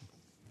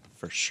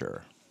 For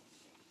sure.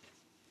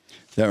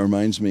 That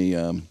reminds me,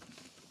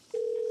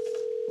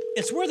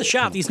 It's worth a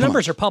shot. These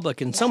numbers are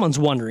public, and someone's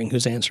wondering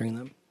who's answering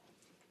them.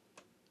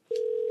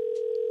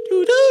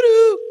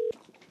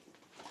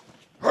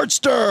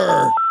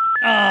 Heartster.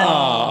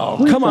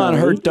 We're Come on, sorry.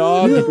 hurt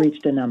dog. You have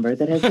reached a number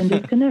that has been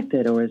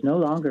disconnected or is no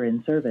longer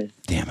in service.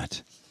 Damn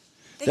it.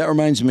 That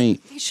reminds me.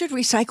 They should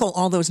recycle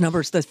all those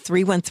numbers. The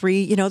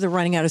 313, they're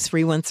running out of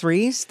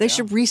 313s. They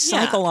should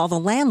recycle all the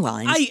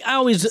landlines. I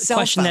always Cell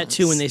question that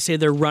too phones. when they say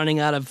they're running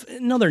out of.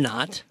 No, they're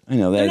not. I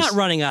know They're that's not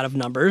running out of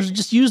numbers.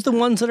 Just use the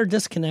ones that are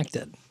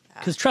disconnected.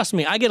 Because trust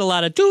me, I get a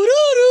lot of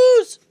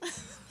doo-doo-doos.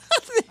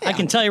 I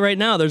can tell you right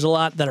now, there's a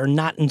lot that are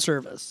not in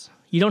service.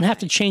 You don't have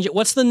to change it.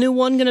 What's the new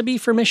one going to be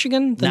for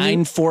Michigan? The new-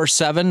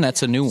 947.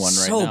 That's a new one right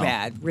so now.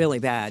 bad, really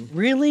bad.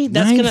 Really?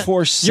 That's gonna.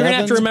 947? You're gonna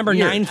have to remember Weird.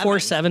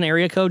 947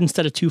 area code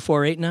instead of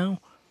 248 now.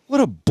 what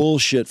a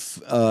bullshit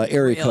area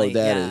Really, code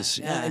that yeah, is.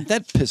 yeah.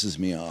 That pisses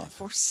me off.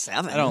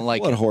 47. I don't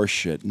like What it. horse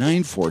shit.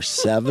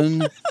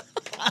 947.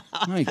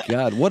 My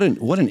God, what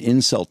an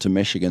insult to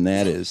Michigan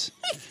that is.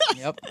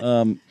 Yep.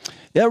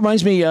 That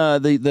reminds me,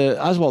 the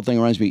Oswald thing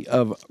reminds me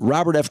of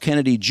Robert F.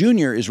 Kennedy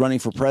Jr. is running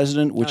for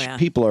president, which yeah.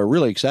 people are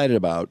really excited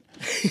about,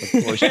 of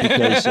course,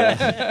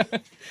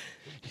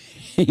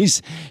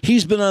 because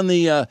he's been on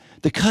the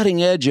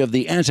cutting edge of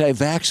the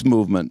anti-vax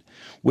movement,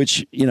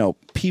 which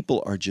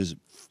people are just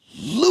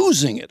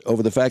losing it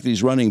over the fact that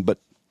he's running. But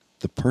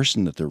the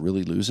person that they're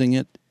really losing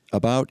it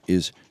about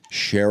is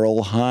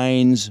Cheryl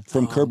Hines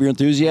from Curb Your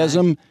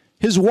Enthusiasm,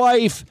 his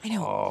wife. I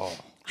know.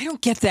 I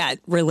don't get that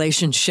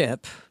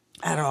relationship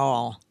at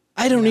all.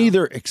 I don't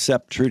either,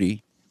 except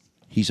Trudy.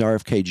 He's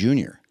RFK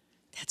Jr.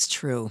 That's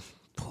true.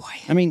 Boy.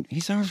 I mean,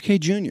 he's RFK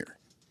Jr.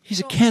 He's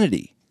a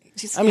Kennedy.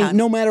 He's- I mean, yeah.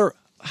 no matter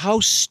how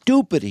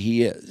stupid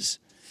he is,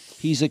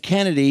 he's a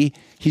Kennedy.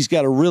 He's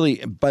got a really,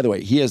 by the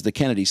way, he has the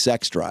Kennedy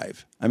sex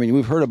drive. I mean,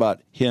 we've heard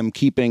about him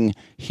keeping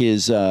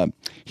his, he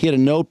had a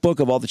notebook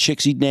of all the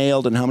chicks he'd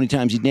nailed and how many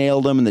times he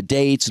nailed them and the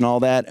dates and all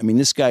that. I mean,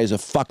 this guy is a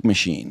fuck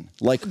machine,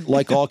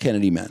 like all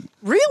Kennedy men.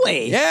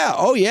 Really? Yeah.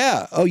 Oh,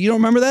 yeah. Oh, you don't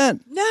remember that? I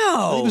think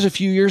No. it was a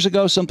few years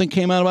ago. Something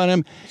came out about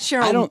him.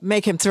 Cheryl I don't.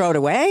 make him throw it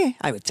away,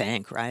 I would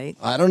think, right?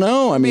 I don't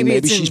know. I mean, Maybe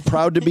maybe it's she's in-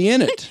 proud to be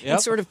in it.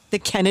 It's sort of the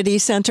Kennedy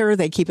Center.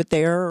 They keep it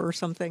there or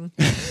something.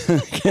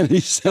 Kennedy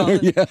Center.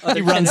 Yeah.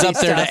 He runs up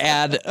there stuff.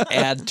 to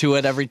add to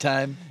it every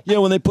time. Yeah,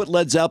 when they put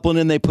Led Zeppelin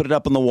in, they put it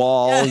up on the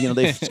wall.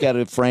 They've got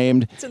it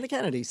framed. It's in the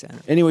Kennedy Center.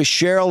 Anyway,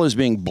 Cheryl is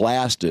being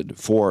blasted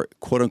for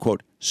quote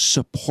unquote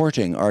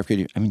supporting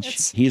RFK. I mean,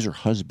 he's her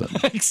husband.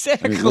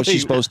 Exactly. I mean, what's she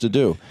supposed to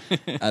do?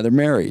 They're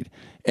married.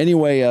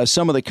 Anyway,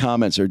 some of the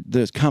comments are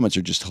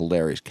just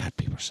hilarious. God,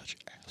 people are such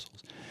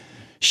assholes.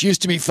 She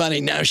used to be funny.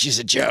 Now she's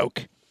a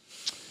joke.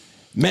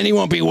 Many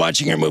won't be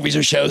watching her movies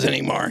or shows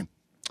anymore.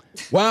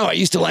 Wow, I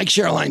used to like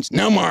Cheryl Hines.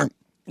 No more.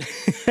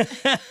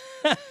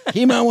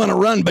 He might want to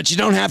run, but you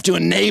don't have to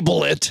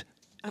enable it.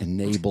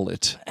 Enable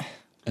it.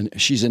 And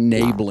she's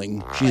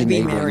enabling. She's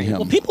enabling him.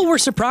 Well, people were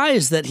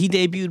surprised that he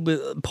debuted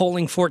with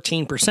polling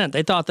 14%.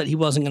 They thought that he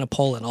wasn't going to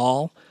poll at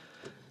all.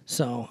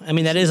 So, I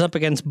mean, that is up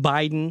against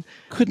Biden.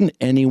 Couldn't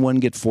anyone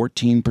get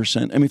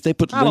 14%? I mean, if they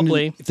put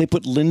Probably.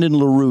 Lyndon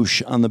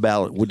LaRouche on the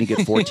ballot, wouldn't he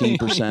get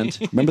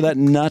 14%? Remember that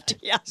nut?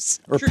 Yes.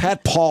 Or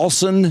Pat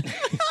Paulson?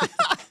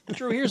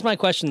 Drew, here's my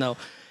question, though.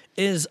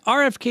 Is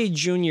RFK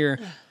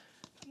Jr.,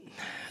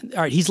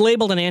 all right, he's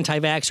labeled an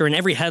anti-vaxxer in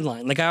every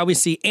headline. Like I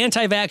always see,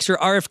 anti-vaxxer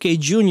RFK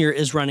Jr.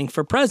 is running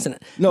for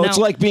president. No, Now- it's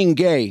like being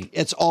gay.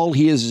 It's all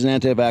he is an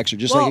anti-vaxxer.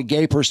 Just Well- like a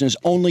gay person is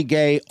only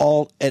gay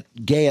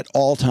at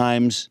all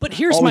times. But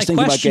here's Always my thinking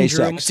about question, gay Drew.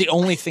 sex. It's the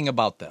only thing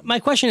about them. My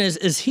question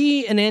is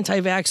he an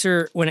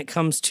anti-vaxxer when it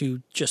comes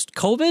to just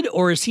COVID,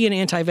 or is he an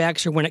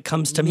anti-vaxxer when it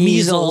comes to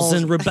measles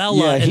and rubella?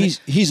 Yeah, and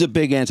he's a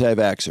big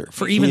anti-vaxxer.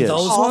 for even He is.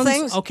 those All ones?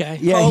 things? Okay.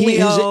 Yeah,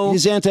 Polio.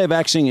 his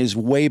anti-vaxxing is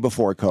way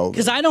before COVID.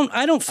 Because I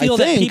don't feel I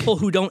that think- people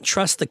who don't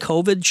trust the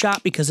COVID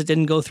shot because it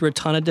didn't go through a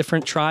ton of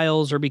different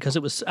trials or because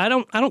it was I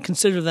don't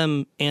consider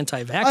them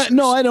anti-vaxxers.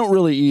 No, I don't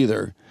really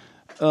either.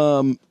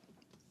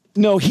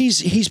 No,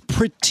 he's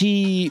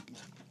pretty.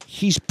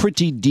 he's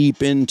pretty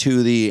deep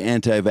into the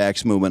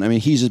anti-vax movement. I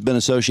mean, he's been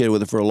associated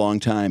with it for a long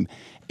time.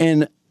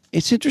 And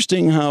it's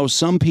interesting how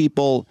some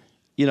people,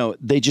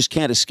 they just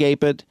can't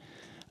escape it.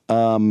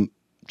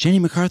 Jenny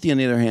McCarthy, on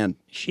the other hand,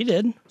 she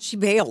did. She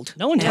bailed.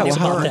 No one talks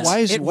about that. Why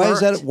is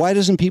that? Why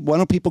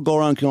don't people go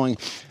around going,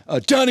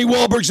 Donnie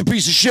Wahlberg's a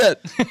piece of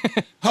shit?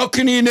 How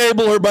can he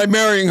enable her by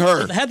marrying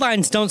her? The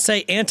headlines don't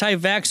say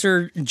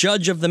anti-vaxxer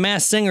judge of The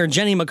Masked Singer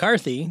Jenny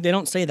McCarthy. They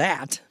don't say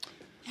that.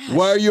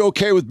 Why are you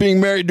okay with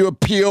being married to a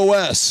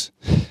POS?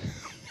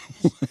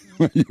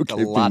 Why are you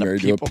okay A lot being of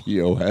married people. to a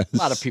POS? A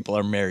lot of people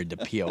are married to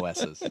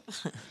POSs.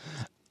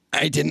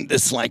 I didn't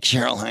dislike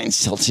Cheryl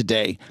Hines till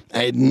today.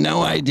 I had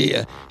no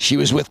idea she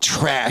was with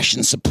trash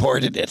and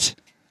supported it.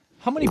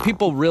 How many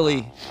people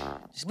really?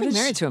 She's been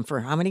married to him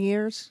for how many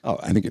years? Oh,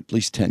 I think at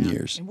least 10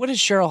 years. What has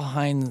Cheryl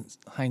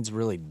Hines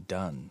really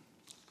done?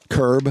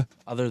 Curb.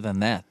 Other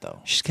than that, though.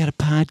 She's got a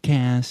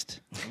podcast.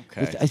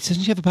 Okay.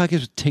 Doesn't she have a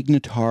podcast with Tig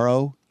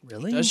Notaro?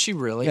 Really? Does she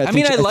really? Yeah, I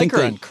mean, I like think her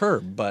they- on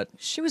Curb, but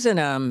She was in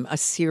a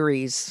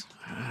series.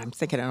 I'm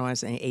thinking, I don't know,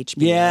 it's an HBO.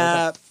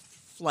 Yeah. but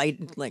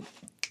Flight, like,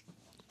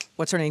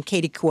 what's her name?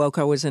 Katie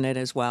Cuoco was in it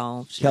as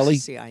well. She Kelly? was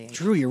a CIA.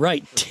 Drew, you're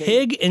right.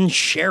 Tig and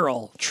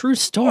Cheryl. True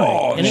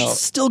story. And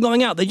it's still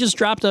going out. They just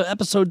dropped an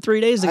episode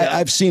 3 days ago.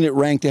 I've seen it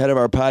ranked ahead of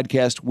our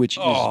podcast, which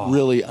is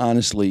really,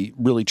 honestly,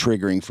 really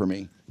triggering for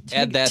me.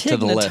 add that Tig to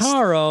the list.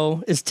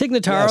 Notaro. Is Tig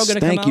Notaro Yes, going to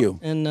come thank out? you.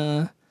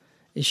 And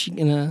is she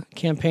going to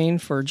campaign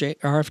for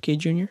RFK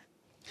Jr.?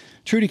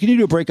 Trudy, can you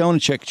do a break? I want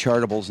to check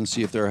Chartables and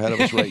see if they're ahead of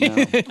us right now.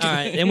 All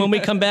right. And when we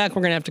come back,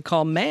 we're going to have to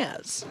call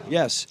Maz.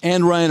 Yes,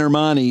 and Ryan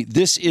Armani.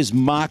 This is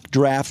mock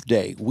draft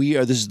day.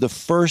 This is the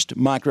first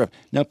mock draft.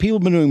 Now, people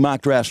have been doing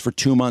mock drafts for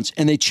 2 months,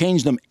 and they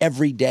change them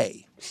every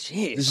day.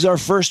 Jeez. This is our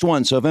first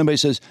one. So if anybody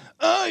says,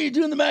 "Oh, you're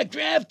doing the mock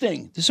draft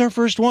thing," this is our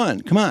first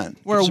one. Come on,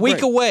 We're a Give us week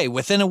break. away.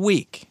 Within a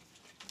week.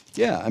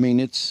 Yeah, I mean,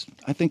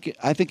 I think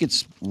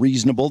it's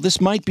reasonable.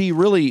 This might be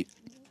really.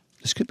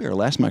 This could be our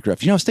last mock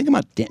draft. I was thinking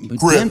about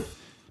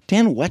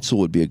Dan Wetzel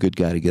would be a good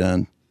guy to get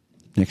on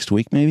next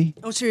week, maybe.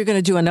 Oh, so you're going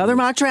to do another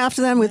mock draft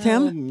then with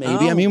him? Maybe.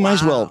 Oh, I mean, might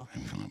as wow.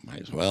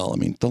 well. I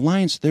mean, the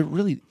Lions, they're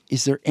really,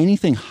 is there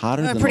anything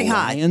hotter They're than pretty the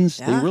hot. Lions?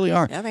 Yeah. They really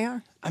are. Yeah, they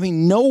are. I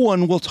mean, no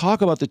one will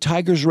talk about the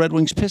Tigers, Red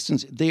Wings,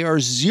 Pistons. They are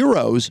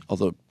zeros,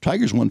 although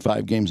Tigers won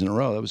 5 games in a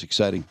row. That was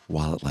exciting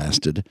while it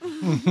lasted.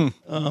 And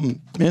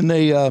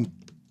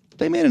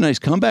they made a nice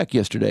comeback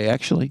yesterday,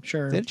 actually.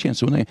 Sure. They had a chance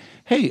to win.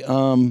 Hey,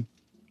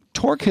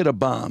 Torque hit a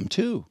bomb,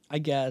 too. I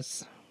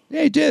guess.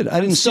 Yeah, he did.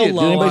 I didn't still see it.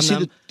 low on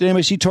them. Did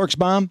anybody see Torque's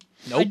bomb?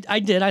 I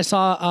did. I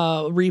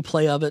saw a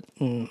replay of it.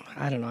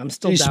 I don't know. I'm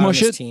still Did he down on smush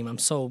this it? team. I'm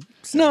so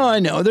No, I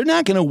know. They're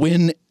not going to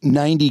win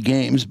 90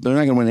 games. They're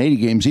not going to win 80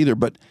 games either.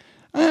 But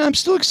I'm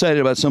still excited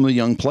about some of the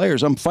young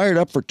players. I'm fired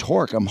up for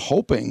Torque. I'm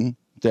hoping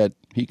that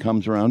he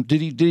comes around.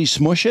 Did he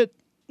smush it?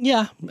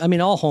 Yeah, I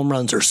mean, all home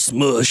runs are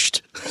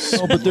smushed.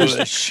 Oh, but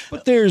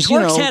there's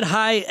Torque's had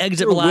high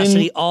exit win-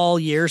 velocity all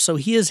year, so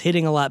he is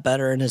hitting a lot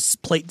better, and his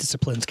plate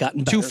discipline's gotten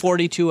better.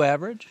 242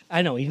 average.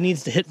 I know he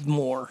needs to hit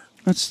more.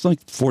 That's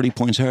like 40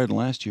 points higher than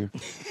last year.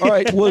 All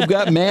right, we've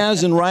got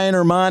Maz and Ryan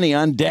Armani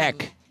on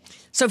deck.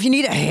 So if you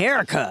need a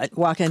haircut,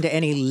 walk into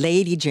any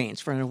Lady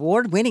Jane's for an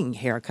award-winning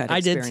haircut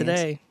I did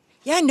experience. today.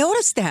 Yeah, I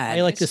noticed that.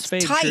 I like this It's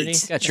fade, tight. Trudy.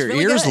 It's Got your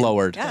really ears good.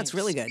 lowered. Yeah, it's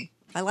really good.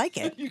 I like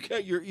it. You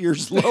got your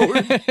ears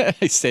lowered.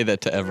 I say that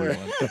to everyone.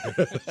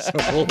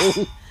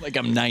 Like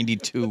I'm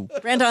 92.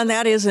 Brandon,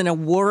 that is an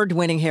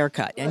award-winning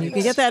haircut, and you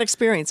can get that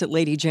experience at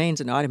Lady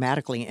Jane's and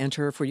automatically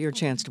enter for your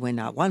chance to win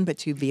not one but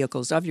 2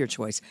 vehicles of your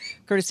choice,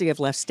 courtesy of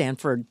Les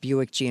Stanford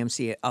Buick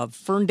GMC of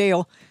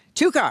Ferndale.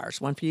 2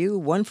 cars, one for you,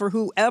 one for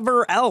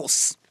whoever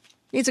else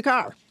needs a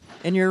car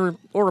in your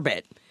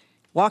orbit.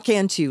 Walk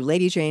into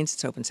Lady Jane's.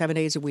 It's open 7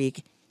 days a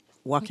week.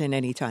 Walk in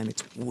anytime.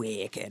 It's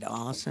wicked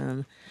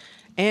awesome.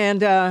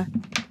 And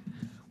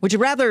would you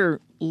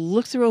rather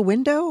look through a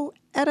window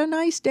at a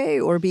nice day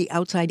or be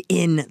outside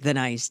in the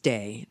nice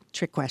day?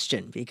 Trick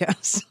question,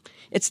 because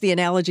it's the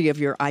analogy of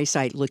your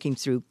eyesight looking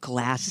through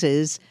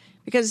glasses,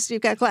 because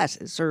you've got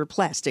glasses or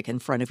plastic in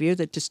front of you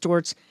that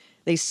distorts,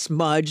 they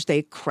smudge,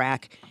 they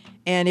crack.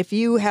 And if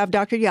you have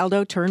Dr.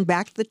 Yaldo turn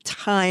back the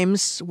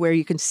times where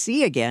you can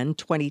see again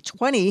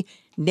 20/20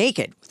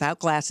 naked without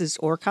glasses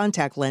or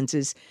contact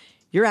lenses,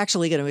 you're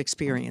actually going to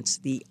experience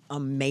the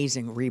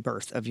amazing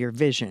rebirth of your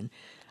vision.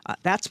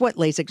 That's what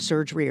LASIK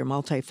surgery or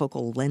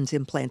multifocal lens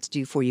implants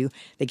do for you.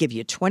 They give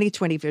you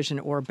 20/20 vision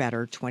or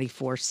better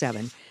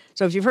 24/7.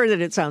 So if you've heard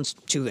that it sounds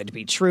too good to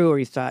be true, or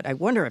you thought, I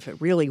wonder if it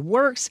really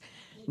works,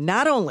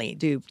 not only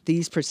do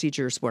these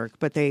procedures work,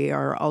 but they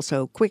are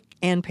also quick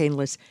and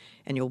painless,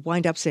 and you'll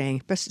wind up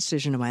saying, best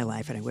decision of my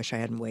life, and I wish I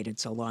hadn't waited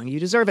so long. You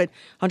deserve it.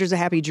 Hundreds of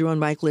happy Drew and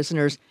Mike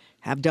listeners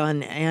have done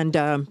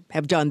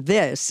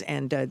this,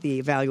 and the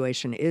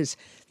evaluation is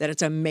that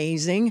it's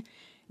amazing.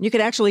 You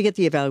can actually get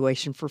the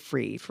evaluation for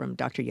free from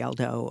Dr.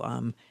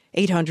 Yaldo.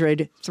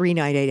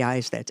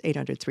 800-398-EYES. That's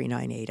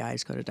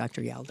 800-398-EYES. Go to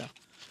Dr. Yaldo.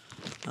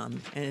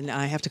 And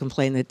I have to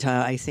complain that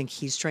I think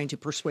he's trying to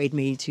persuade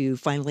me to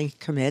finally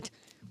commit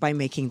by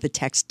making the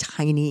text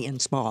tiny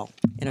and small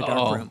in a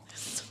dark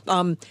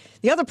room.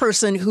 The other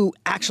person who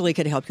actually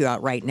could help you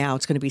out right now,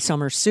 it's going to be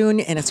summer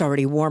soon, and it's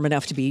already warm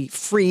enough to be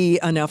free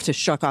enough to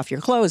shuck off your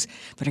clothes.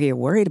 But are you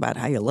worried about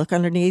how you look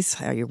underneath,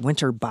 how your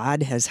winter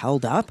bod has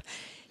held up?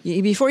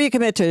 Before you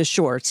commit to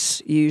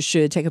shorts, you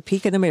should take a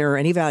peek in the mirror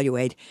and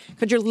evaluate.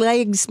 Could your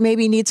legs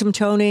maybe need some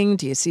toning?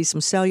 Do you see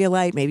some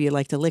cellulite? Maybe you'd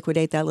like to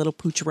liquidate that little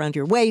pooch around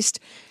your waist.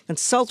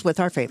 Consult with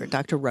our favorite,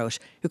 Dr. Roche,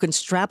 who can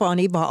strap on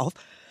Evolve.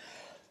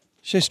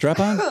 Should I strap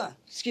on?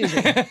 Excuse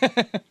me.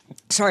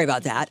 Sorry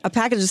about that. A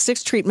package of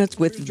 6 treatments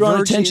with Drawing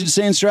Virtue. attention to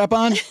saying strap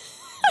on?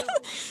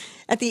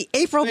 At the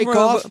April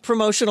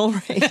promotional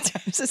rate.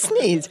 There's a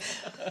sneeze.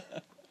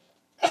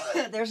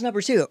 There's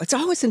number 2. It's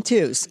always in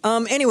twos.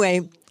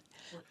 Anyway,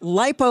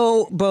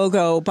 Lipo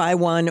BOGO, buy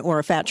one or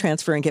a fat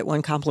transfer and get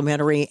one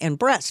complimentary, and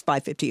breast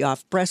 $5.50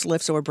 off. Breast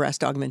lifts or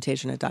breast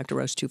augmentation at Dr.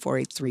 Roche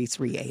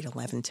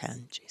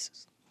 248-338-1110.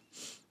 Jesus.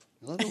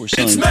 We're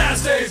selling. It's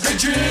Mass Day,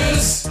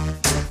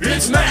 bitches!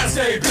 It's Mass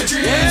Day,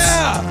 bitches!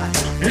 Yeah!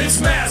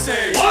 It's Mass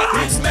Day!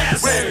 What? It's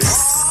Mass Day!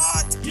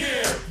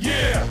 Yeah,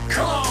 yeah,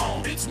 come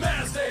on! It's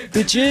Mass Day,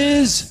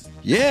 Bitches!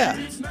 Yeah.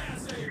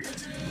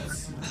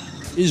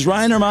 Is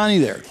Ryan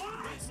Armani there?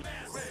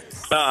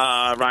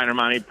 Ryan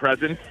Armani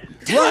present.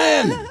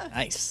 Ryan!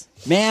 Nice.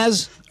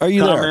 Maz, are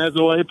you Tom there?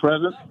 Mazaway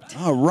present.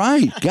 All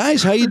right.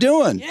 Guys, how you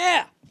doing?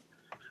 Yeah.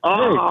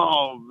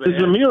 Oh, man. This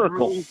is a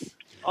miracle.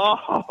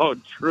 Oh,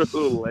 Drew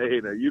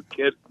Lane. Are you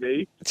kidding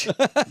me?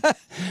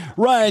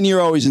 Ryan,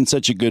 you're always in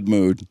such a good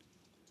mood.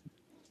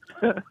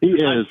 He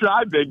is. I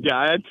try, big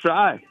guy. I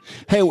try.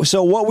 Hey,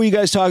 so what were you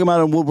guys talking about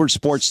on Woodward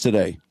Sports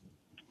today?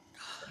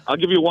 I'll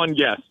give you one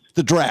guess.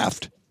 The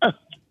draft.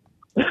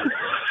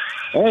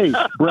 Hey,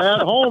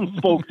 Brad Holmes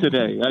spoke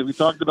today. We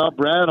talked about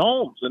Brad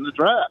Holmes in the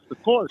draft,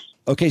 of course.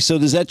 Okay, so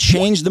does that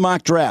change the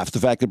mock draft, the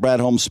fact that Brad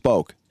Holmes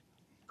spoke?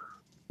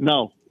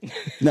 No.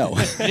 No.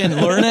 You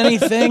didn't learn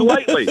anything?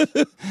 Slightly.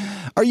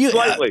 Are you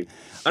Slightly.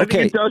 I okay.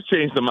 think it does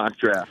change the mock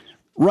draft.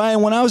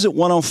 Ryan, when I was at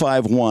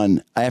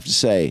 105.1, I have to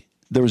say,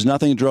 there was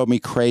nothing that drove me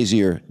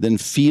crazier than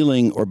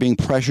feeling or being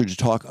pressured to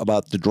talk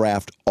about the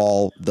draft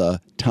all the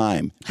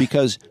time.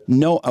 Because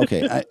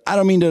I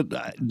don't mean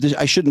to,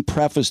 I shouldn't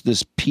preface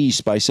this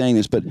piece by saying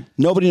this, but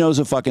nobody knows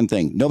a fucking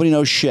thing. Nobody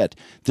knows shit.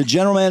 The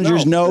general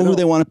managers know who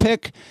they want to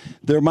pick.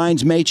 Their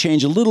minds may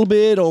change a little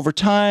bit over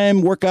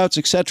time, workouts,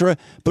 etc.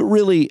 But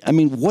really, I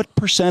mean, what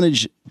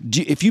percentage,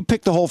 if you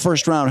pick the whole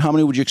first round, how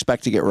many would you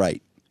expect to get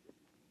right?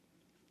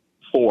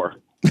 4.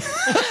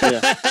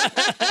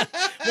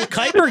 Well,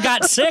 Kuiper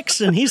got 6,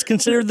 and he's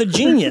considered the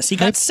genius. He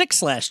got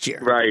 6 last year.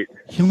 Right.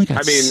 He only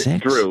got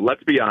 6? Drew,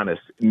 let's be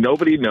honest.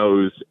 Nobody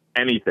knows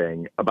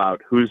anything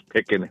about who's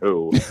picking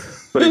who,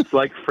 but it's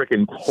like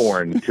freaking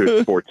porn to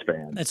a sports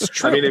fan. That's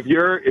true. I mean, if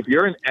you're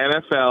an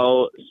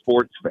NFL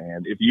sports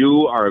fan, if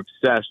you are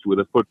obsessed with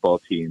a football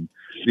team,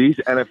 these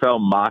NFL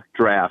mock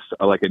drafts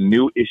are like a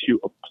new issue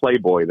of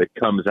Playboy that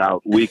comes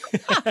out weekly.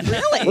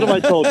 Really? What have I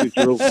told you,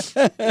 Drew?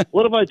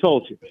 What have I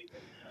told you?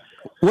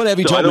 What have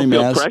you So I told don't me,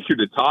 feel Maz? pressure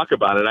to talk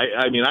about it.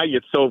 I mean, I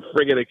get so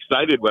friggin'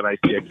 excited when I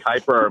see a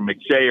Kuiper or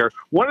McShay or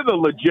one of the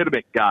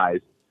legitimate guys.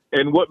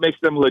 And what makes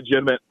them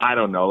legitimate, I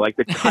don't know. Like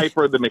the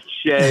Kuiper, the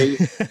McShay.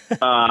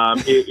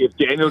 If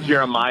Daniel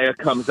Jeremiah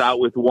comes out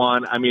with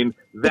one, I mean,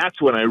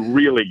 that's when I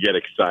really get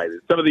excited.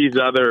 Some of these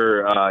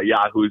other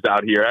yahoos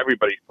out here,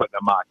 everybody's putting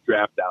a mock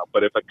draft out.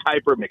 But if a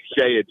Kuiper,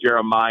 McShay, a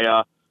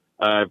Jeremiah,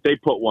 if they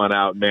put one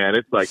out, man,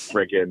 it's like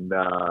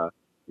friggin'...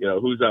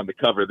 who's on the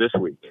cover this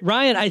week?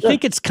 Ryan, I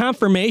think it's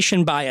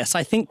confirmation bias.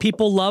 I think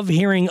people love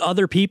hearing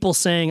other people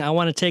saying, I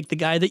want to take the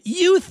guy that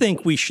you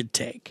think we should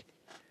take.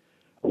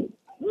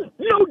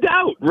 No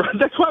doubt.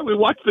 That's why we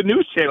watch the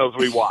news channels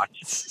we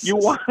watch. You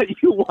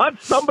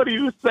want somebody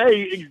to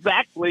say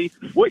exactly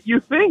what you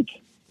think.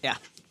 Yeah.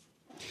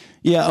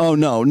 Yeah, oh,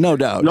 no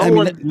doubt. No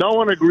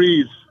one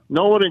agrees.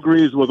 No one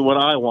agrees with what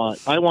I want.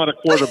 I want a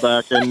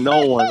quarterback, and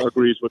no one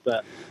agrees with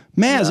that.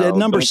 Maz, at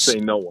number don't say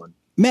no one.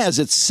 Maz,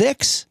 at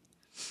 6?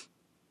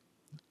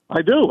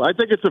 I do. I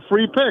think it's a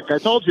free pick. I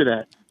told you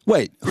that.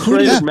 Wait, You who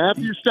traded did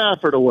Matthew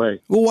Stafford away.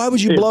 Well, why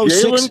would you If blow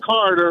Jalen 6?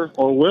 Carter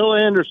or Will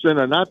Anderson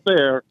are not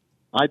there,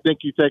 I think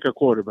you take a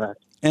quarterback.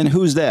 And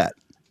who's that?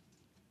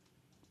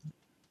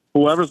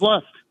 Whoever's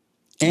left.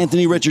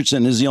 Anthony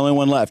Richardson is the only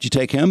one left. You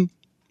take him?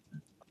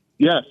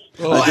 Yes.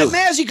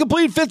 Maz, he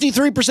completed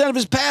 53% of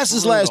his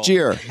passes last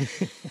year.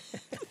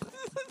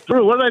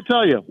 Drew, what did I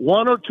tell you?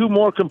 1 or 2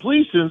 more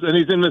completions, and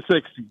he's in the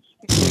 60s.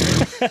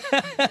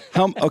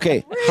 How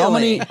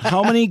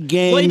many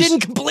games? Well, he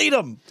didn't complete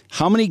them.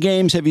 How many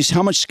games have you?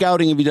 How much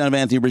scouting have you done of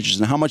Anthony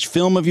Richardson? How much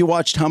film have you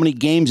watched? How many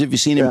games have you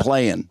seen him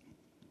play in?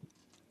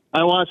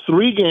 I watched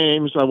 3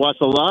 games. I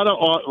watched a lot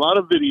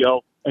of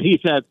video, and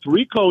he's had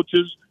 3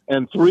 coaches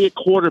and 3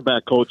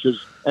 quarterback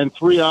coaches and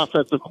 3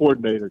 offensive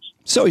coordinators.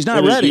 So he's not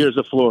in ready. His years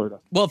of Florida.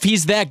 Well, if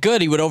he's that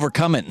good, he would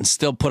overcome it and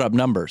still put up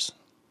numbers.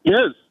 He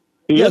is.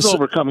 He is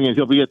overcoming it.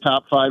 He'll be a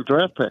top 5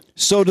 draft pick.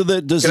 So does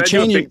Can the I do a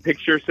change? big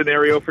picture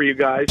scenario for you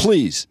guys?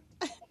 Please.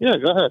 Yeah,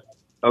 go ahead.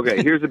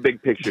 Okay, here's a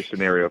big picture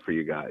scenario for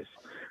you guys.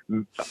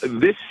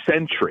 This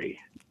century,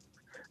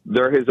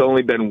 there has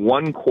only been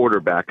one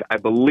quarterback, I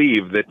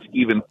believe, that's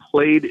even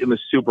played in the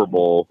Super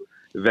Bowl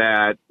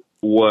that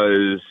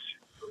was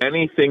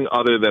anything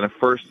other than a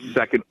first,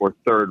 second, or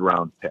third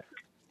round pick.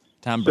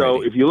 Tom Brady.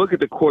 So if you look at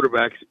the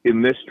quarterbacks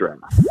in this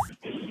draft,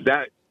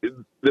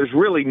 there's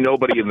really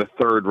nobody in the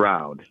third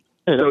round.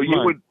 So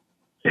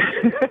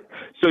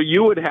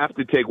you would have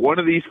to take one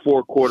of these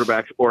four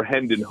quarterbacks or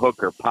Hendon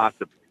Hooker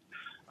possibly.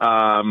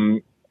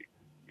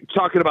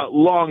 Talking about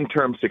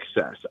long-term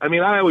success. I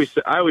mean, I always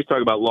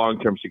talk about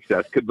long-term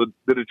success. Could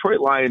the Detroit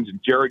Lions and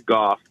Jared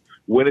Goff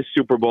win a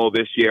Super Bowl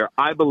this year?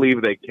 I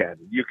believe they can.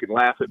 You can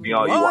laugh at me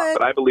all you want,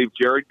 but I believe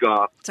Jared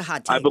Goff. It's a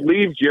hot take. I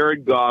believe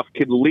Jared Goff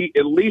can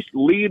at least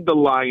lead the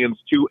Lions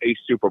to a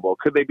Super Bowl.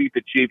 Could they beat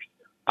the Chiefs?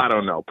 I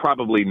don't know.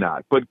 Probably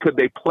not. But could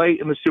they play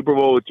in the Super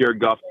Bowl with Jared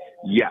Goff?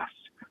 Yes.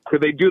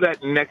 Could they do that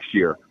next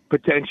year?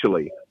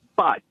 Potentially.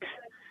 But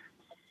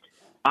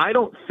I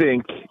don't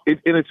think, and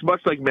it's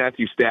much like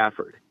Matthew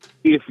Stafford.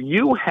 If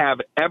you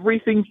have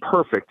everything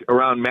perfect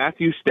around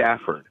Matthew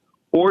Stafford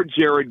or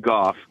Jared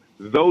Goff,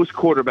 those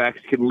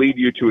quarterbacks can lead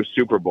you to a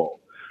Super Bowl.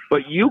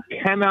 But you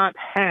cannot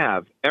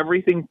have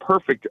everything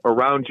perfect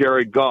around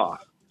Jared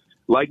Goff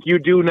like you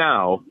do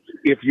now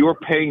if you're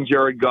paying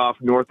Jared Goff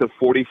north of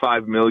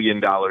 $45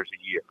 million a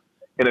year.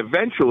 And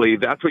eventually,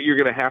 that's what you're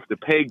going to have to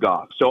pay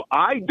Goff. So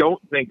I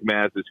don't think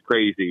Maz is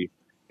crazy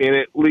in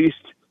at least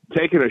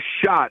taking a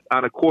shot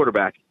on a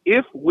quarterback.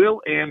 If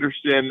Will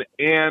Anderson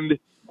and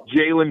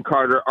Jalen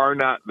Carter are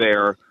not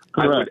there,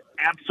 I would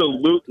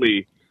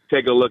absolutely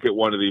take a look at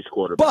one of these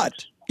quarterbacks.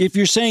 But if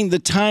you're saying the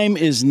time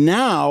is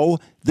now,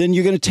 then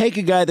you're going to take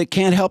a guy that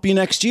can't help you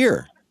next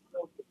year.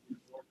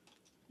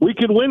 We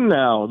can win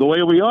now the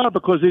way we are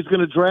because he's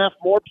going to draft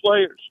more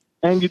players.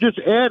 And you just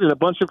added a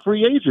bunch of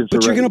free agents.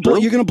 But you're going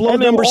to blow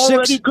and number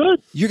 6.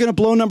 Good. You're going to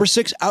blow number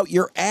 6 out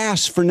your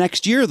ass for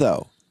next year,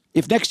 though.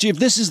 If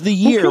this is the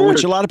year,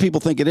 which a lot of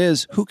people think it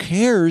is, who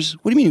cares?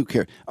 What do you mean who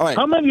cares? All right.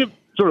 How many of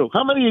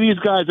these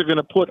guys are going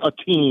to put a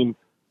team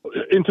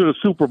into the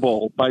Super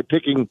Bowl by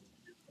being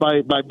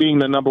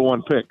the number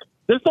one pick?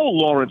 There's no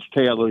Lawrence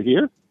Taylor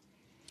here.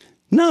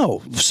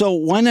 No. So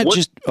why not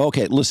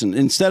okay, listen,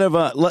 instead of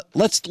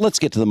let's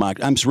get to the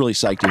mock. I'm really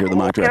psyched to hear the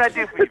mock draft. What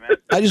can I do for you, man?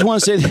 I just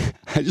want to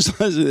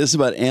say this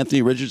about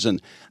Anthony Richardson.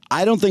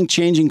 I don't think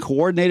changing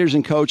coordinators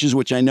and coaches,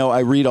 which I know I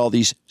read all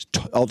these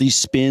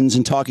spins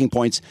and talking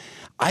points,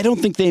 I don't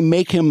think they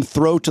make him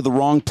throw to the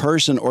wrong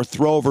person or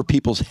throw over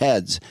people's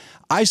heads.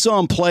 I saw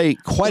him play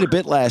quite a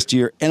bit last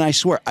year, and I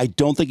swear, I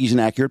don't think he's an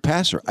accurate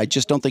passer. I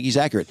just don't think he's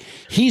accurate.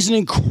 He's an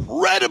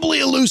incredibly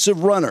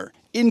elusive runner.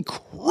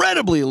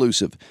 Incredibly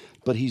elusive.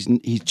 But he's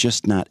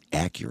just not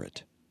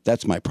accurate.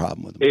 That's my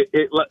problem with him.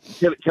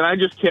 Can I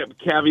just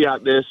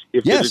caveat this?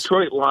 If the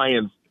Detroit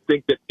Lions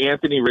think that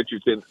Anthony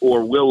Richardson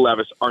or Will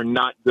Levis are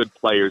not good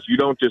players, you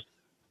don't just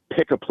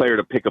pick a player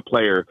to pick a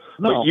player.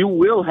 No. But you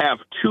will have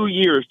 2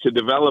 years to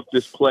develop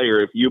this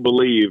player if you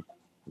believe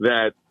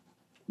that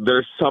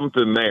there's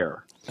something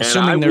there.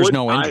 Assuming there's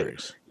no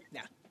injuries.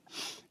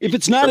 If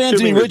it's not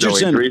Anthony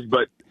Richardson,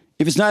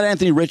 if it's not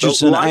Anthony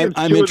Richardson,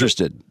 I'm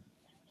interested.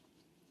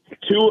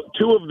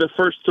 Two of the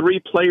first 3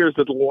 players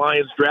that the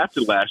Lions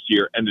drafted last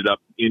year ended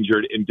up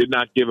injured and did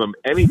not give them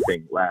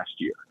anything last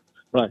year.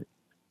 Right.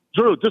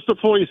 Drew, just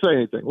before you say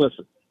anything,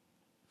 listen.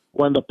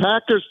 When the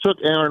Packers took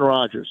Aaron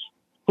Rodgers,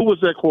 who was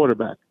their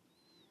quarterback?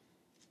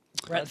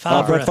 Brett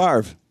Favre. Brett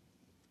Favre.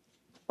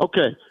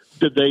 Okay.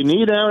 Did they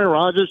need Aaron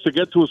Rodgers to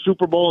get to a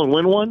Super Bowl and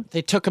win one?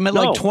 They took him at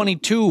like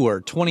 22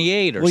 or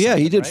 28 or something. Well, yeah,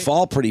 he did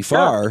fall pretty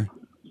far. Yeah.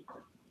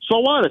 So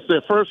what? It's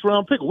their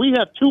first-round pick. We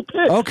have 2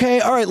 picks. Okay,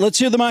 all right, let's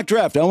hear the mock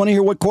draft. I want to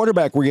hear what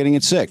quarterback we're getting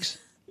at 6.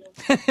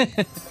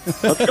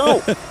 Let's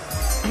go.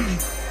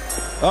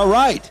 All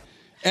right.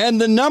 And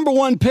the number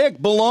 1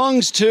 pick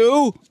belongs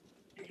to...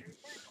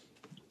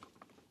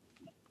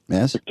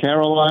 Yes? The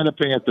Carolina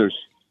Panthers.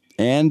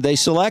 And they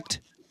select?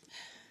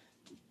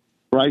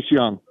 Bryce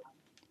Young.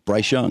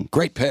 Bryce Young.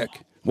 Great pick.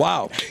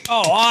 Wow.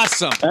 Oh,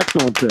 awesome.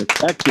 Excellent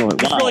pick.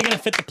 Excellent. It's Wow. really going to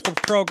fit the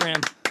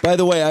program. By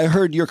the way, I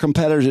heard your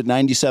competitors at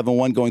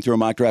 97.1 going through a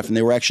mock draft, and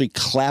they were actually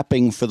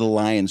clapping for the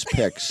Lions'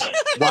 picks.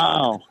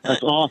 Wow.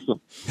 That's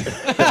awesome.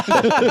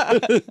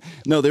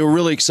 No, they were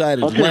really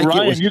excited. Okay,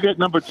 Ryan, you get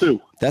number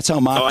 2. That's how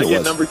mocked it was. I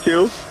get number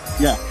 2?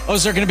 Yeah. Oh,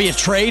 is there going to be a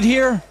trade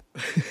here?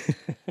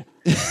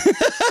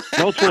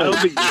 No trade. I don't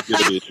think there's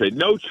going to be a trade.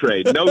 No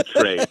trade. No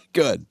trade.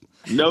 Good.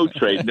 No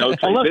trade. No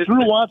trade. Unless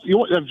Drew wants,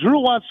 if Drew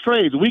wants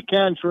trades, we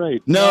can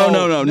trade. No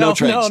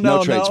trades.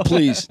 No trades.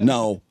 Please,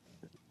 no.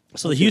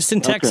 So the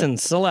Houston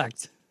Texans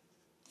select.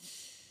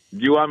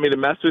 Do you want me to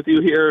mess with you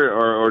here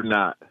or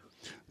not?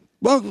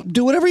 Well,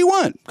 do whatever you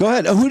want. Go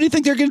ahead. Who do you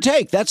think they're going to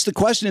take? That's the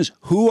question is,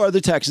 who are the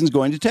Texans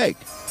going to take?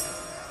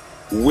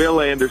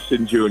 Will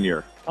Anderson Jr.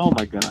 Oh,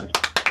 my God.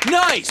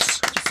 Nice.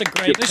 It's a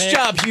great Nice pick.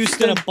 job,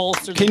 Houston. Gonna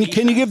bolster the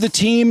Can you give the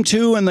team,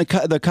 too, and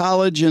the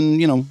college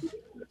and,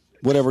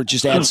 whatever,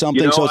 just add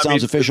something so it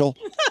sounds official?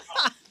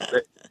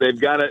 They've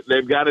got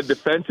a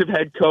defensive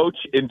head coach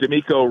in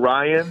DeMeco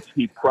Ryans.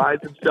 He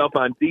prides himself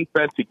on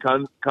defense. He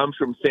comes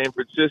from San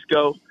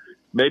Francisco.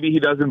 Maybe he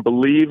doesn't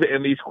believe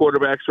in these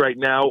quarterbacks right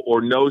now,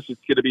 or knows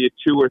it's going to be a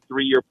 2 or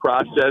 3 year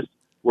process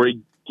where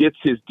he gets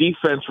his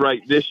defense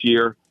right this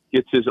year,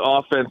 gets his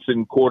offense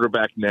and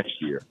quarterback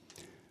next year.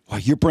 Wow,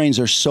 your brains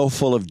are so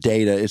full of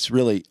data. It's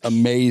really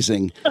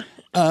amazing.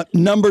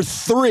 Number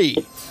 3.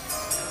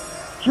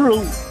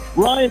 Drew,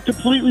 Ryan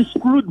completely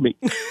screwed me.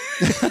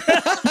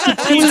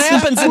 What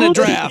happens in a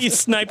draft? He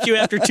sniped you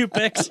after 2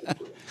 picks.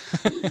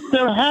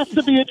 There has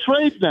to be a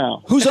trade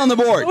now. Who's on the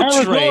board?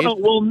 Arizona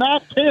will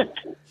not pick.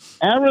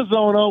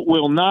 Arizona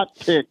will not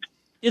pick.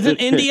 Isn't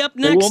this Indy pick. up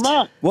They next? will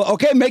not. Well,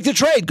 okay, make the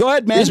trade. Go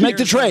ahead, Maz. Make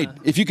the trade.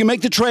 If you can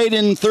make the trade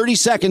in 30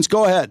 seconds,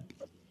 go ahead.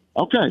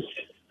 Okay.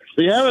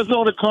 The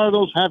Arizona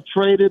Cardinals have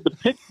traded the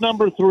pick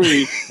number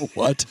 3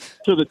 What?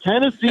 to the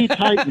Tennessee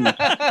Titans.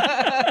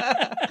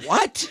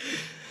 What?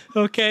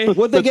 Okay.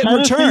 What'd they get in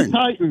Tennessee return?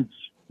 Titans.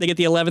 They get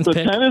the 11th The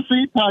pick.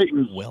 Tennessee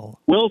Titans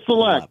will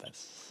select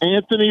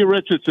Anthony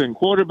Richardson,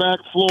 quarterback,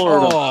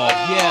 Florida. Oh,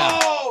 yeah.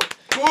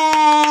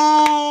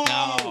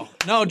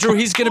 No, Drew,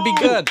 he's going to be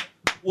good.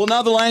 Well,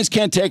 now the Lions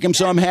can't take him,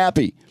 so I'm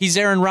happy. He's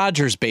Aaron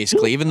Rodgers,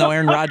 basically, even though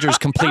Aaron Rodgers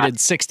completed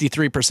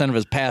 63% of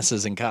his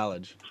passes in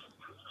college.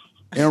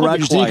 Aaron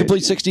Rodgers, did he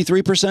complete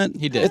 63%?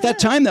 He did. At that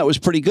time, that was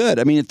pretty good.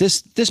 I mean, at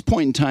this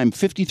point in time,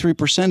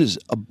 53% is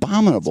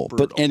abominable.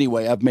 But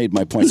anyway, I've made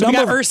my point. So we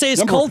got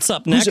Irsay's Colts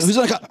up next. Who's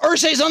on the clock?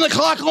 Irsay's on the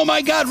clock. Oh,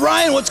 my God.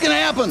 Ryan, what's going to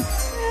happen?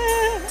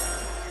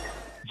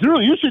 Drew,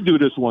 you should do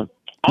this one.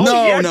 Oh,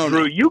 No, yeah, no, Drew,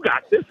 no. you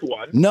got this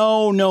one.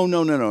 No.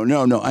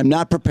 I'm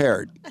not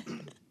prepared.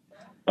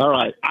 All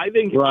right. I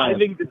think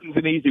this is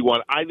an easy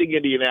one. I think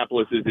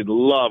Indianapolis is in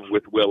love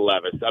with Will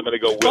Levis. I'm going to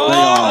go Will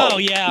Levis. Oh,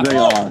 yeah. They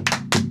are.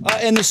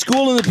 And the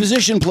school and the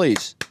position,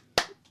 please.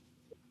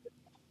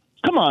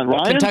 Come on,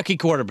 Ryan. Kentucky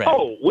quarterback.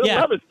 Oh, Will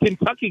Levis,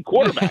 Kentucky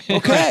quarterback.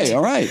 Okay,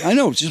 all right. I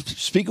know. Just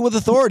speaking with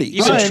authority.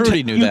 Even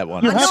Trudy knew that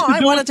one. You have to I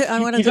do wanted it- to. I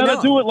wanted you to gotta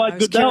know. do it like I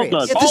was Goodell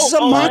curious. does. This is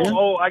a mock.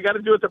 I got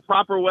to do it the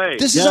proper way.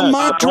 This is a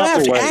mock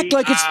draft. Act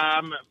like it's.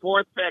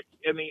 Fourth pick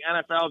in the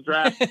NFL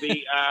draft,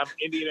 the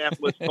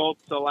Indianapolis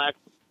Colts select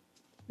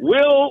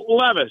Will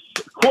Levis,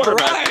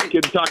 quarterback,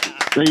 Kentucky.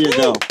 There you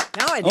go.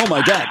 Now I Oh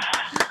my God!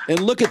 And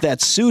look at that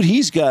suit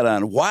he's got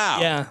on. Wow.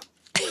 Yeah.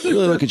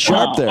 Really looking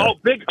sharp there. Oh,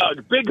 big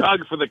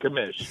hug for the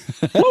commish.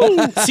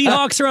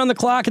 Seahawks are on the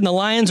clock and the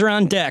Lions are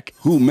on deck.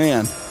 Ooh,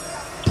 man.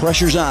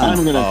 Pressure's on.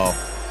 I'm gonna.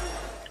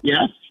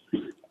 Yes,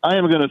 I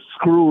am gonna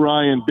screw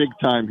Ryan big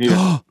time here.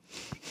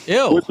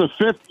 Ew. With the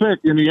 5th pick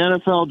in the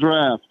NFL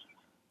draft,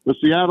 the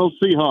Seattle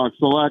Seahawks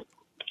select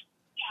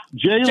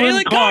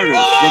Jalen Carter,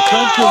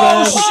 defensive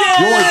end,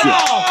 Georgia.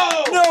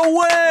 No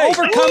way.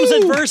 Overcomes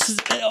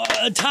adversity,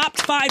 a top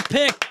 5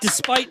 pick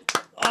despite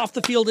off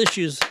the field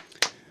issues.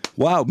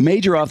 Wow,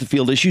 major off the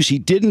field issues. He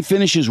didn't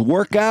finish his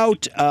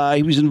workout.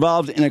 He was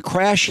involved in a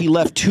crash. He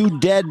left 2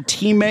 dead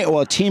teammates,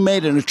 well, a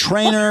teammate and a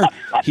trainer.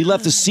 He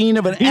left the scene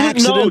of an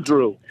accident. No,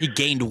 Drew. He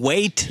gained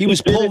weight. He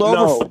was pulled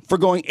over for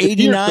going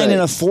 89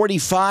 and a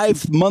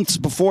 45 months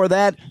before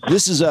that.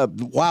 This is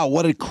wow,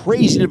 what a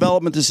crazy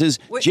development this is.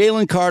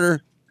 Jalen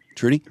Carter.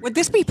 Trudy? Would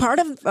this be part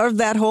of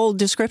that whole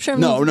description?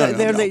 No, They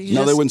they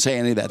wouldn't say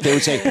any of that. They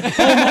would say,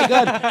 oh my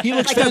God, he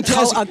looks like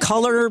fantastic. a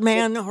color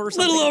man or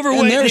something. Little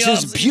overweight. And there's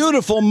his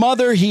beautiful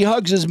mother. He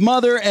hugs his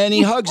mother and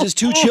he hugs his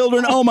 2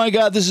 children. Oh my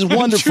God, this is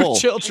wonderful. 2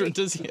 children.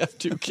 Does he have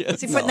 2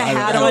 kids? Is he putting a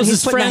hat That on? was He's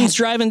his putting a friends hat-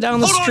 driving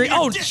down the street.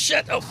 Oh,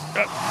 shit. Oh.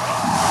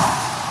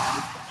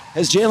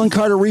 Has Jalen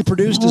Carter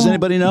reproduced? Does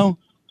anybody know?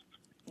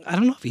 I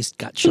don't know if he's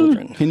got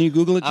children. Can you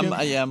Google it, Jim?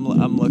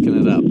 I'm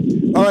looking it up.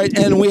 All right,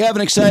 and we have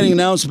an exciting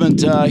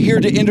announcement. Here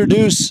to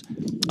introduce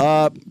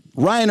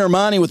Ryan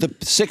Armani with the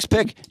 6th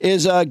pick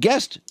is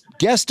guest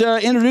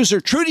introducer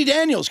Trudy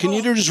Daniels. Can you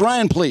introduce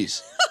Ryan,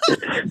 please?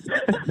 Ryan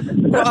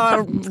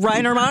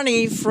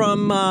Armani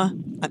from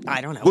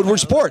I don't know. Woodward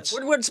Sports.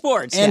 Woodward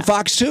Sports. And yeah.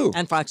 Fox 2.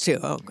 And Fox 2.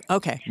 Oh,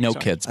 okay. No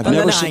Sorry. kids.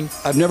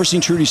 I've never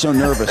seen Trudy so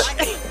nervous.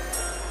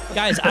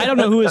 Guys, I don't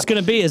know who it's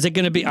going to be. Is it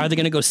going to be? Are they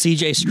going to go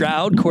C.J.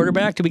 Stroud,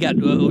 quarterback? Do we got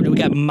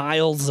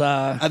Miles?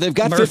 They've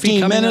got Murphy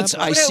 15 coming minutes.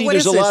 up? I What see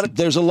is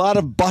there's a lot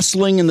of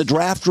bustling in the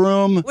draft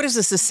room. What is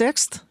this, the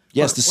 6th?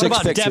 Yes, the 6th What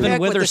about pick. Devin Trudy.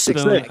 Witherspoon?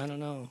 With the 6th pick. I don't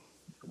know.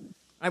 All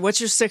right,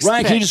 what's your 6th Ryan,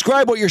 pick? can you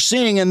describe what you're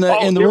seeing in the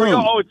Here we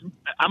room? go.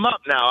 I'm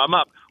up now. I'm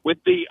up with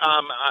the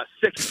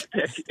 6th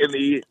pick in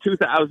the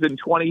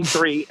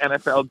 2023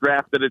 NFL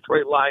Draft. The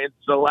Detroit Lions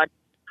select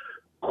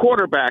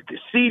quarterback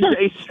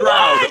C.J.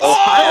 Stroud,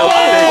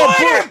 Ohio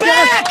State.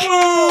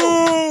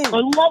 I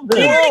love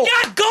He him. already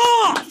got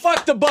Goff.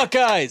 Fuck the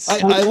Buckeyes.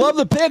 I love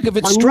the pick. If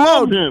it's I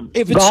Stroud, love him.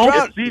 if it's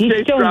Stroud, If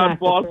C.J. Stroud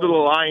falls to the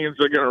Lions,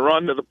 they're going to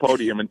run to the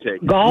podium and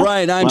take him.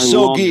 Ryan, I'm I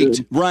so love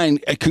geeked. him. Ryan,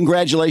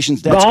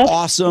 congratulations. That's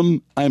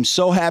awesome. I'm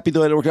so happy the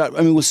way it worked out.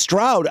 I mean, with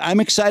Stroud, I'm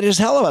excited as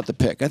hell about the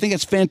pick. I think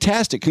it's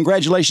fantastic.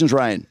 Congratulations,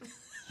 Ryan.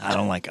 I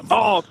don't like him.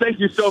 Oh, thank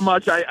you so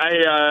much.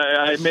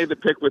 I made the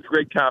pick with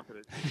great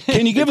confidence.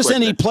 Can you give us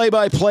any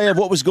play-by-play of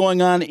what was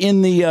going on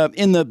in the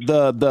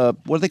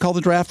what do they call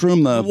the draft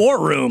room? The War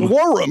room. The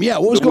war room. Yeah,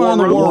 what was going on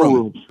in the war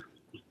room?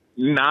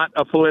 not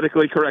a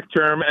politically correct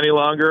term any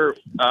longer.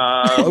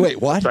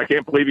 Wait, what? So I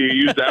can't believe you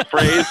used that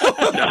phrase.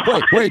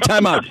 Wait,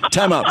 time out.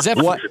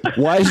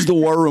 Why is the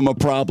war room a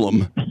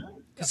problem?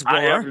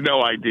 I have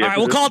no idea. All right,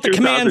 we'll call it the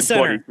command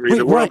center.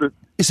 The world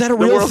is that a the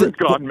real world thing? has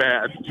gone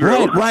mad.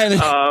 Right,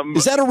 Ryan,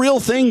 is that a real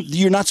thing?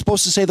 You're not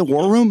supposed to say the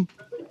war room?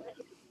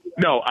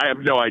 No, I have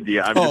no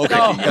idea. I'm just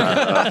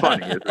making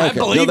funny.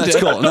 Okay, no, that's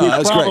cool. No,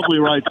 that's Probably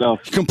right, though.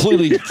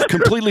 Completely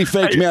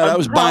faked me out. I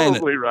was buying it.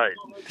 Probably right.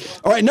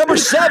 All right, number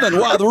 7.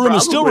 Wow, the room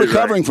is still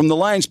recovering from the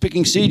Lions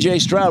picking C.J.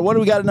 Stroud. What do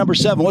we got at number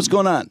 7? What's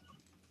going on?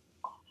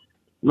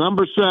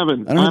 Number 7. I don't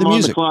have the I'm on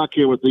music. the clock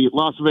here with the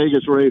Las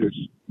Vegas Raiders.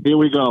 Here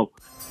we go.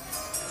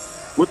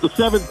 With the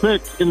 7th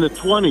pick in the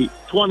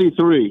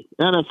 2023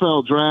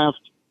 NFL Draft,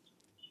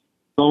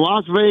 the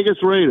Las Vegas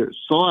Raiders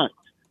select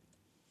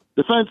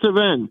defensive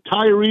end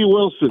Tyree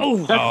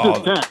Wilson,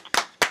 Texas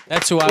Tech.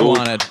 That's who I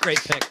wanted. Great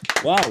pick.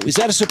 Wow, is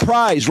that a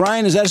surprise?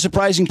 Ryan, is that a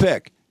surprising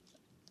pick?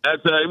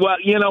 That's well,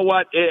 you know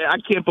what? I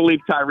can't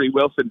believe Tyree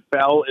Wilson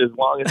fell as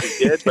long as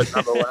he did, but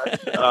nonetheless,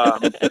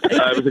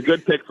 it was a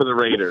good pick for the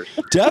Raiders.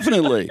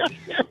 Definitely.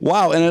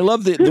 Wow, and I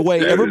love the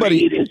way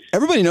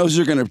everybody knows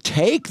they're going to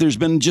take. There's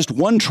been just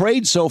one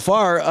trade so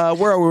far.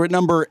 Where are we at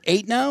number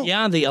 8 now?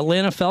 Yeah, the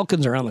Atlanta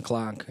Falcons are on the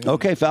clock.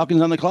 Okay,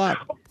 Falcons on the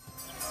clock.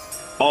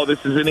 Oh,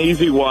 this is an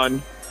easy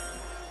one.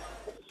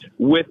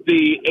 With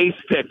the 8th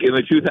pick in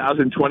the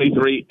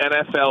 2023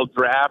 NFL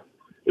Draft,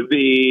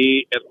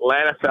 the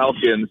Atlanta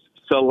Falcons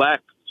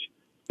select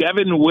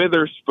Devin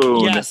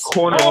Witherspoon,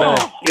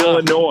 cornerback,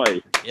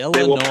 Illinois.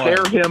 They will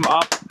pair him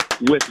up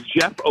with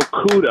Jeff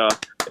Okuda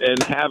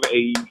and have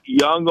a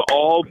young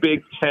all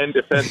Big Ten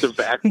defensive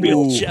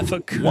backfield. Jeff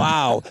Okuda.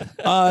 Wow.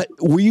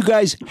 Were you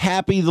guys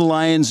happy the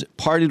Lions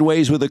parted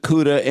ways with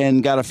Okuda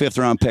and got a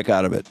 5th-round pick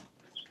out of it?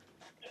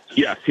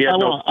 Yes, he had I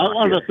no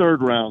wanted a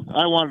third round.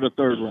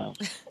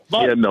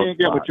 But you can't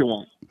get what you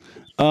want.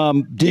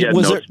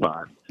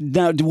 Spot.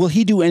 Now, will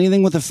he do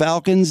anything with the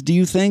Falcons, do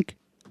you think?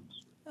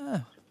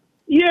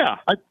 Yeah,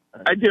 I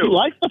do. He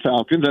liked the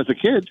Falcons as a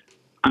kid.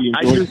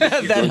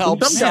 That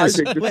helps. Some guys,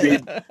 they just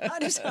need,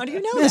 How do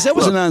you know Yes, that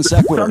was a non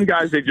sequitur. some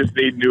guys, they just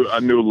need a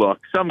new look.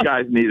 Some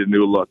guys need a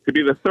new look. To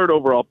be the 3rd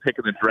overall pick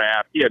in the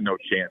draft, he had no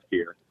chance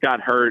here.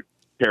 Got hurt.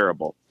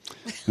 Terrible.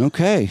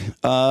 Okay.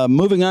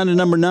 Moving on to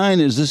number 9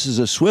 this is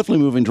a swiftly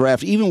moving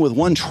draft. Even with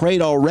one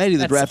trade already,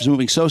 the draft is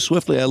moving so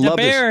swiftly. I love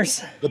Bears.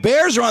 this. The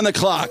Bears are on the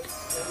clock.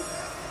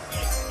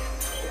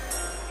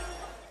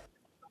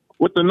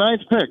 With the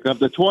 9th pick of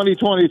the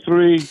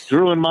 2023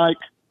 Drew and Mike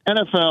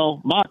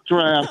NFL mock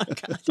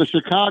draft, the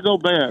Chicago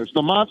Bears,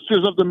 the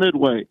Monsters of the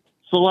Midway,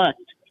 select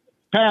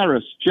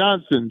Paris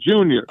Johnson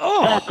Jr.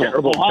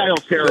 Terrible Ohio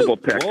pick. Terrible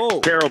pick. Whoa.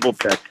 Terrible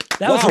pick.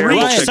 That was a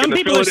Terrible reach. pick. Some And the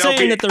people are saying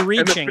Philadelphia- that they're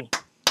reaching.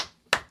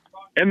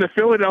 And the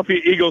Philadelphia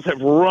Eagles have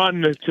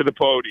run to the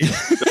podium.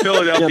 The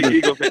Philadelphia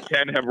Eagles at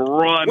 10 have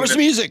run Where's the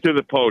music? to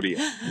the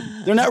podium.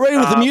 They're not ready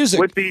with the music.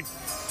 With the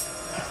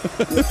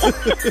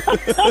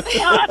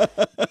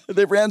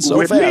They ran so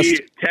with fast.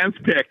 the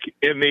 10th pick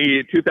in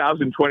the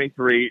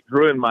 2023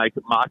 Drew and Mike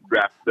mock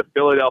draft, the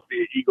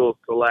Philadelphia Eagles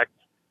select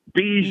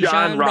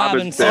Bijan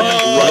Robinson,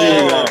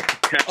 running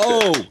back,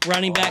 Texas.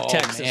 Running back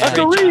Texas. That's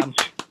a Great job.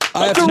 reach.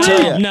 I have to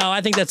tell you, No,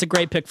 I think that's a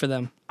great pick for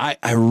them. I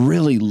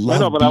really love I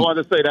know, but I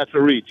wanted to say that's a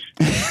reach.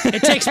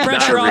 It takes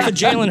pressure off of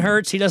Jalen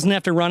Hurts. He doesn't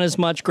have to run as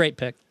much. Great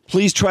pick.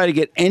 Please try to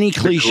get any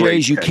cliches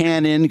great you pick.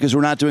 can in because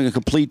we're not doing a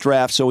complete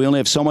draft, so we only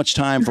have so much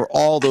time for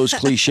all those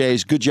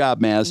cliches. Good job,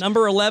 Maz.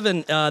 Number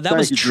 11, that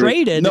was you, Drew.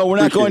 traded. No, we're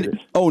not Appreciate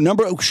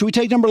going. Should we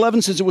take number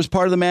 11 since it was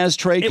part of the Maz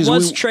trade? It 'Cause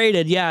was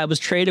traded. Yeah, it was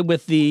traded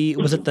with the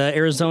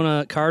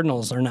Arizona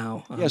Cardinals are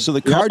now. Yeah, so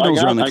the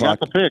Cardinals are on the I clock.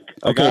 got the pick.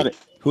 I got it.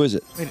 Who is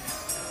it?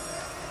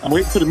 I'm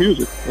waiting for the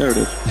music. There it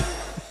is.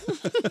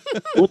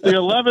 With the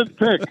 11th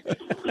pick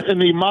in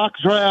the mock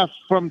draft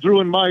from Drew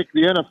and Mike,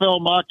 the NFL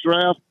mock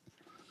draft,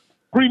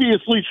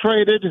 previously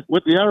traded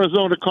with the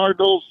Arizona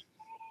Cardinals,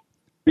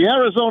 the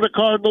Arizona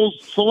Cardinals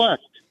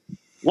select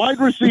wide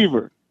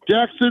receiver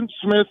Jackson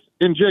Smith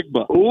and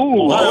Jigba.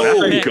 Ooh, that's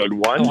a pick. good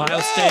one. Ohio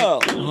State.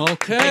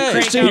 Okay.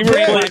 Crank out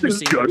great wide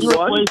receivers. He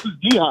replaces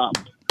D-Hop.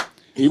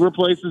 He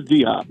replaces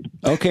D-Hop.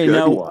 Okay, Good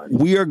now one.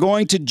 we are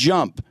going to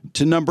jump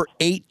to number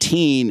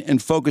 18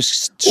 and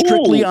focus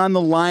strictly on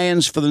the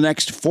Lions for the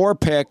next 4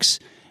 picks,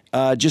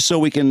 just so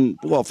we can,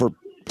 we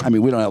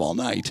don't have all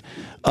night.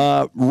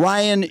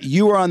 Ryan,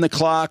 you are on the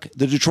clock.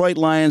 The Detroit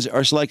Lions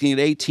are selecting at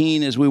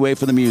 18 as we wait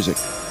for the music.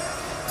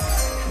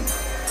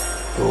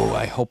 Oh,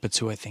 I hope it's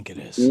who I think it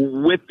is.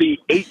 With the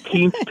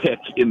 18th pick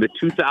in the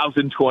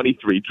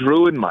 2023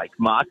 Drew and Mike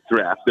mock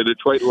draft, the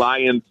Detroit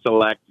Lions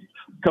select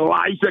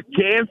Kalijah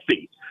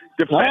Cansey,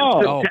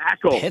 defensive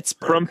tackle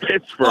Pittsburgh. from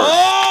Pittsburgh.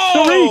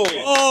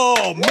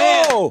 Oh,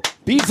 man. Whoa!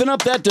 Beefing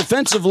up that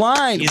defensive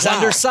line. He's Wow.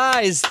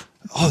 undersized.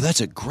 Oh,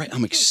 that's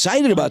I'm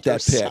excited about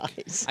that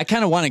pick. I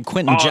kind of wanted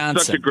Quentin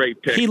Johnson. Such a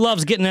great pick. He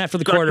loves getting after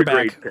the Such a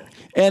quarterback. great pick.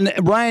 And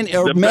Ryan,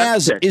 or The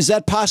best Maz, pick. is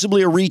that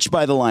possibly a reach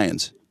by the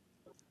Lions?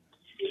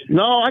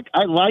 No,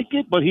 I like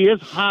it, but he is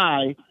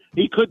high.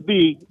 He could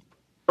be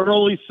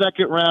early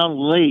second round,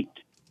 late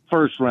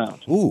first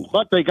round. Ooh.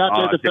 But they got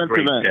their It's a defensive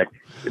great end. pick.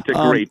 It's a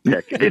great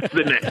pick. It's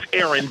the next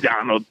Aaron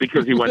Donald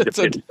because he went to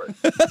Pittsburgh.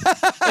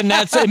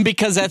 and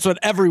because that's what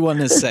everyone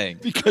is saying.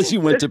 Because he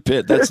went to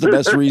Pitt. That's the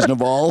best reason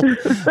of all.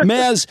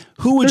 Maz,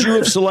 who would you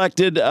have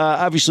selected?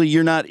 Obviously,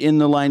 you're not in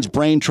the Lions'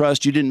 brain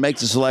trust. You didn't make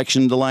the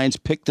selection. The Lions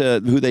picked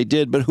who they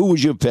did, but who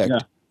would you have picked? Yeah.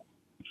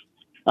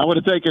 I would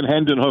have taken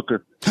Hendon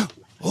Hooker.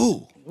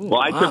 Oh.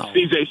 Well, I took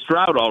C.J.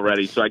 Stroud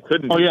already, so I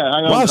couldn't. Oh, yeah.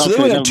 Wow, so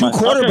they would have two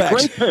quarterbacks.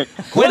 Okay, great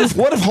pick. What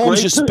if Holmes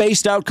Great just pick.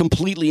 spaced out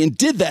completely and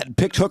did that and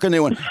picked Hooker and they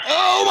went,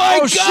 oh my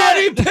God,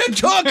 he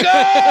picked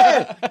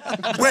Hooker!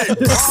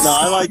 No,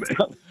 I like.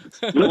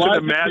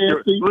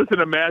 Listen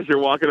to Maz, you're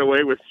walking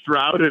away with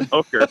Stroud and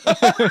Hooker.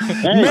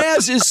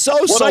 Maz is so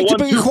What a psyched to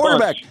pick a 1-2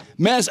 quarterback. punch.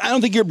 Maz, I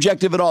don't think you're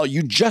objective at all.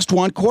 You just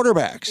want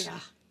quarterbacks.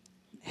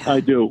 I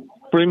do.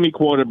 Bring me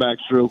quarterbacks,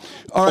 Drew.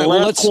 All right, the well,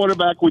 last let's-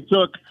 quarterback we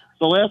took.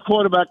 The last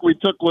quarterback we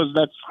took was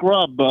that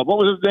scrub. What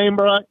was his name,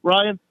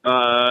 Ryan?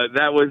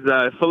 That was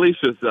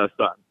Felicia's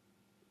son.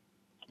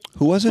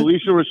 Who was it?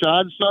 Felicia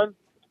Rashad's son?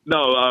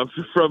 No,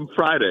 from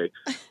Friday.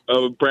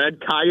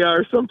 Brad Kaya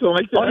or something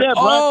like that. Oh, yeah,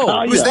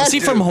 Brad Kaya. Is he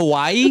from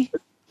Hawaii?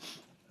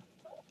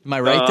 Am I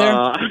right there?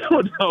 I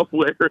don't know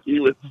where he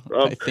was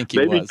from. I think he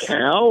Maybe was.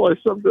 Cal or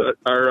something,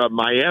 or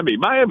Miami.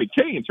 Miami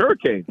Canes,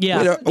 Hurricanes.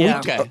 Yeah.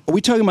 Wait, are we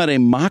talking about a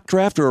mock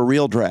draft or a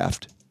real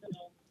draft?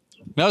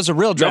 That was a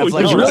real No, draft. it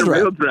was a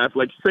real draft,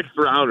 like 6th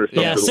round or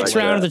something. Yeah, sixth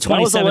like round of that. the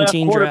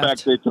 2017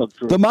 draft. They took,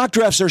 Drew. The mock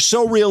drafts are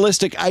so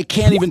realistic, I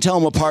can't even tell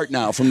them apart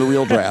now from the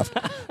real draft.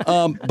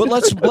 But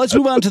let's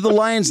move on to the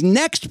Lions'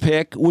 next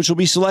pick, which will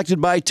be selected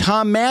by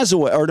Tom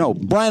Mazaway, or no,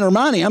 Brian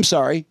Armani. I'm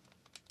sorry.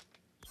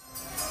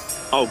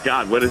 Oh,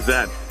 God, what is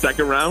that?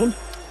 Second round?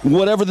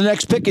 Whatever the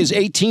next pick is,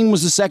 18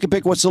 was the second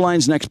pick. What's the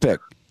Lions' next pick?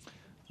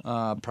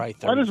 Probably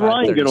 35, Why does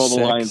Ryan get all the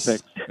 36. Lion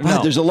picks?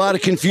 God, there's a lot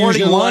of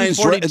confusion. 41, Lions,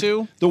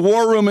 42. The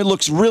war room, it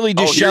looks really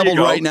Oh, here you disheveled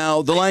go. right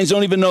now. The Lions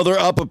don't even know they're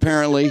up,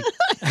 apparently.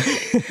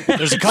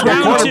 There's a couple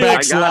Round two.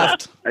 quarterbacks I got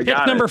left. it. I Pick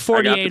got number it.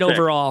 I got the 48 pick.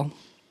 overall.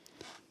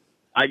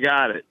 I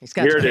got it.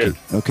 got Here it the is.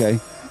 Okay.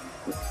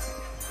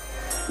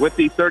 With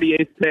the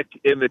 38th pick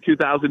in the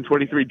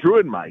 2023 Drew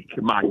and Mike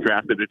mock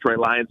draft, the Detroit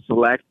Lions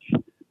select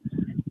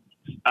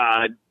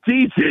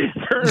DJ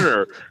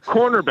Turner,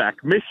 cornerback,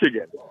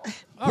 Michigan.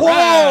 Whoa!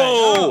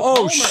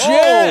 Oh,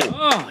 shit!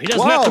 Oh, he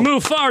doesn't have to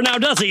move far now,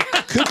 does he?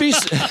 Could be.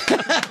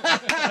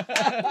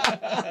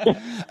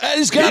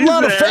 He's got a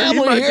lot of there. family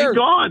he might here. Be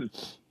gone. He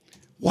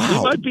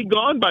Wow. might be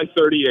gone by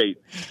 38.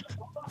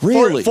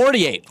 Really?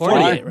 48.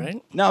 48,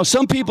 right? Now,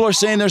 some people are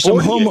saying there's some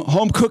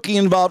home cooking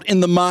involved in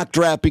the mock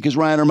draft because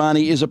Ryan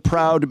Armani is a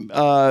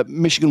proud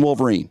Michigan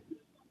Wolverine.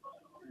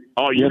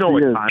 Oh, you Yes, know he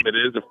what is. time it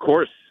is, of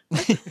course.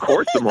 Of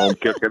course, I'm home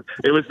cooking.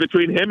 It was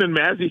between him and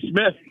Mazzie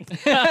Smith.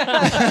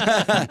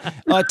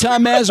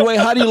 Tom Mazaway,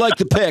 how do you like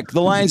the pick?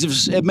 The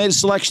Lions have made a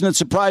selection that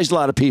surprised a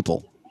lot of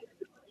people.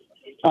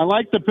 I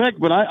like the pick,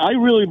 but I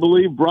really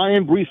believe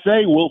Brian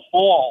Brisset will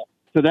fall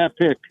to that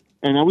pick,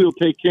 and I will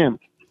take him.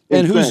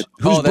 And who's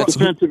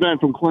defensive end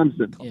from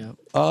Clemson? Yeah.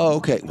 Oh,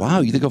 okay.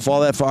 Wow, you think he'll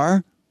fall that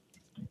far?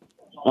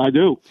 I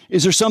do.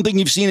 Is there something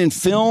you've seen in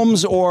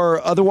films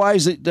or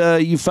otherwise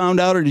that you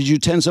found out, or did you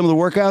attend some of the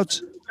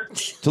workouts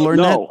to learn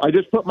that? No, I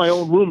just put my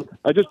own room.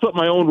 I just put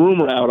my own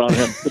rumor out on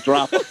him to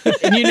drop him.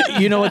 And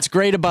you know what's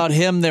great about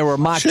him? There were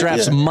mock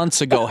drafts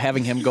months ago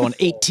having him going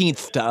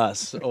 18th to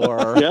us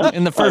or Yeah?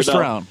 in the first I know.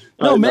 round.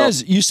 No, I know.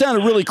 Mez, you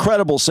sounded really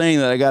credible saying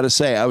that. I got to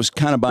say, I was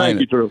kind of buying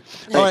Thank you, it.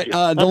 Drew. All right, the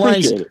I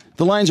Lions. appreciate it.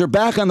 The Lions are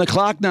back on the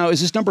clock now.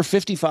 Is this number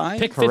 55?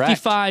 Pick Correct.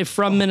 55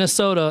 from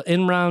Minnesota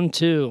in round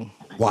 2.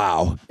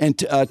 Wow. And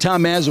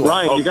Tom Mazaway.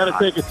 Ryan, you got to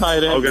take a tight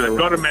end. Okay,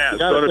 go to Maz.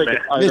 Go to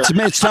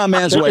Maz. It's Tom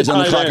Mazaway's on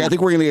the clock. I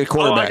think we're going to get a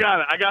Oh, I quarterback. got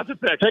it. I got the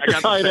pick. Take I got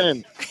a tight the pick.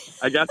 end.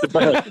 I got the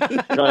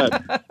pick. Go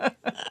ahead.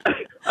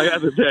 I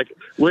got the pick.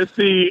 With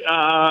the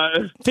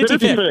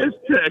 55th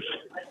pick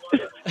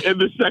in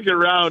the second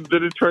round, the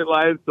Detroit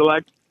Lions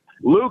select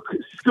Luke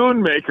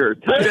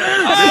Schoonmaker, tight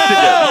end,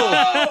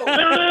 Michigan.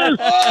 There it is.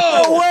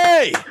 Oh,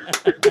 way.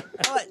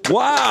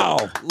 Wow.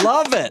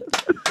 Love it.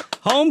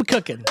 Home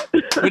cooking.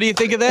 What do you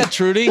think of that,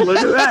 Trudy? Look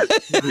at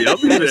that. He'll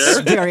be It's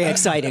there. very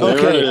exciting. There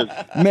it Okay. is.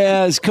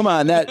 Maz, come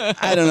on.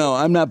 I don't know.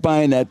 I'm not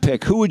buying that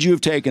pick. Who would you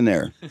have taken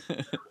there?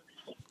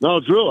 No,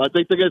 Drew, I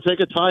think they're going to take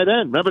a tight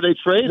end. Remember, they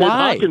traded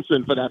Why?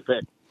 Hawkinson for that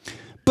pick.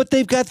 But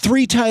they've got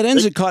 3 tight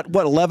ends that caught,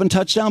 11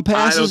 touchdown I don't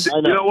passes?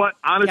 think, you know what?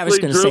 Honestly, I was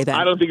gonna Drew, say that.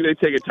 I don't think they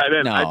take a tight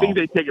end. No. I think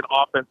they take an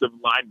offensive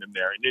lineman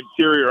there, an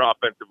interior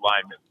offensive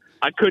lineman.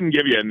 I couldn't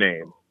give you a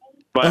name,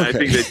 but I Okay.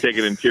 think they take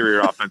an interior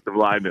offensive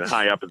lineman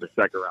high up in the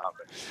second round.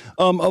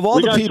 Of all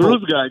We the got people,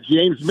 Drew's guy,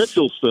 James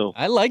Mitchell, still.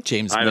 I like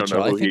James I don't Mitchell.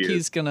 know I who think he is.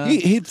 he's going to.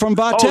 he from Oh,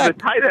 Vautech. the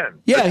tight end.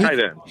 Yeah, the tight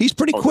end. he's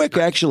pretty Oh, quick, the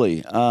tight end.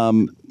 actually.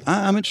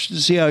 I'm interested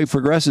to see how he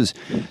progresses.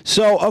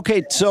 So,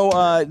 okay,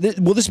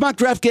 will this mock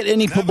draft get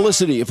any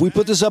publicity? If we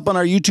put this up on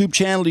our YouTube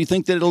channel, do you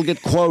think that it'll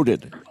get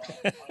quoted?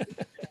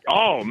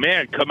 Oh,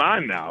 man, come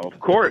on now. Of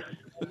course.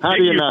 How Big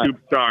do you not?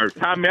 YouTube star.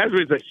 Tom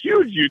Mazur is a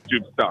huge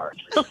YouTube star.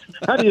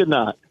 How do you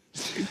not?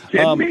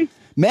 Kidding me?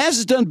 Maz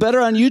has done better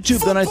on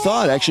YouTube than I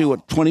thought. Actually,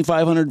 what,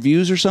 2,500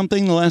 views or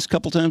something the last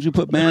couple times we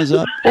put Maz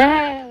up?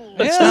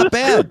 It's not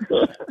bad.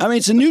 I mean,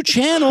 it's a new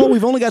channel.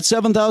 We've only got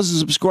 7,000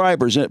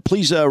 subscribers.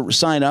 Please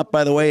sign up,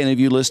 by the way, any of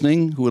you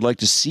listening who would like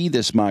to see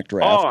this mock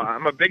draft. Oh,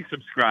 I'm a big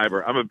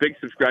subscriber.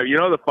 You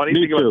know, the funny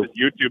thing about this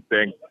YouTube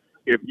thing,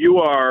 if you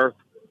are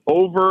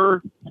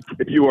over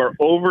 50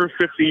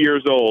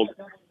 years old,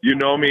 you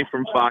know me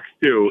from Fox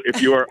 2.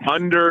 If you are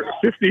under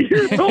 50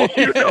 years old,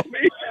 you know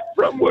me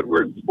from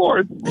Woodward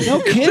Sports.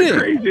 No kidding. It's the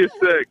craziest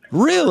thing.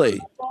 Really?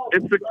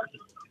 It's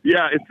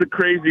the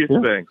craziest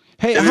thing.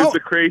 Hey, it is the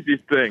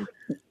craziest thing.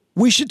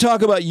 We should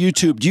talk about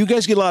YouTube. Do you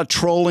guys get a lot of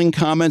trolling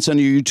comments on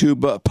your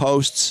YouTube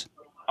posts?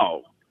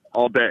 Oh,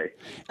 all day.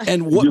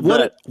 And what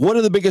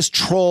are the biggest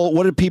troll?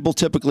 What do people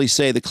typically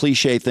say? The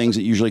cliche things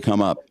that usually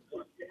come up.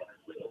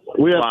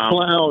 We have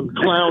clown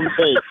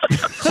face.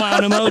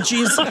 Clown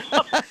emojis.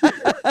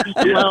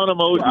 Clown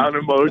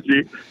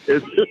emoji.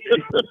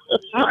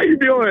 How you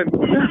doing?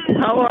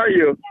 How are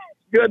you?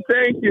 Good,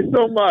 thank you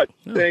so much.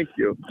 Thank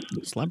you.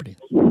 Celebrity.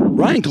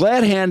 Ryan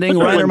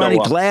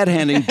Armani glad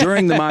handing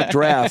during the mock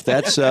draft.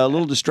 That's a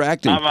little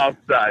distracting. I'm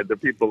outside. The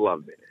people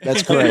love me.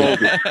 That's great.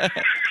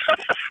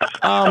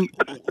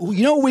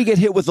 You know what we get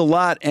hit with a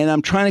lot, and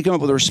I'm trying to come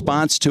up with a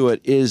response to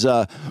it, is,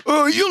 you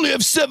only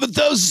have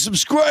 7,000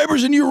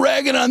 subscribers and you're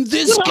ragging on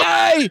this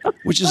guy?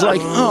 Which is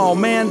like, oh,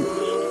 man.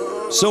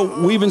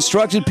 So we've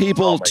instructed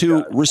people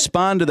to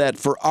respond to that,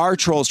 for our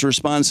trolls to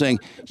respond saying,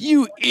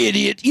 you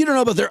idiot, you don't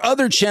know about their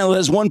other channel that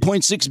has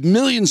 1.6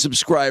 million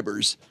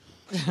subscribers.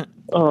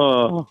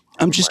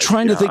 I'm just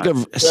trying to think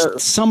of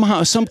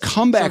somehow some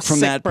comeback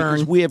from that,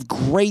 because we have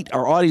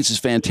our audience is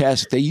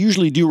fantastic. They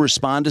usually do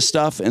respond to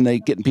stuff and they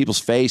get in people's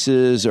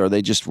faces or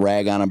they just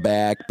rag on them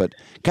back. But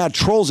God,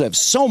 trolls have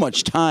so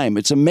much time.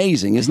 It's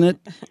amazing, isn't it?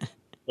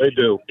 They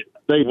do.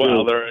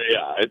 Well,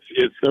 it's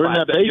they're in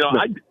that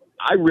basement.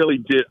 I really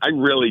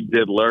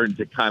did learn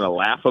to kind of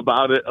laugh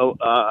about it,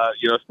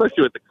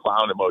 especially with the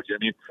clown emoji. I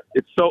mean,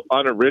 it's so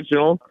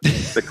unoriginal,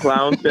 the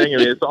clown thing. I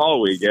mean, it's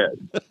all we get.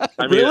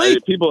 I mean, Really?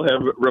 people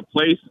have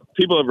replaced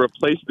the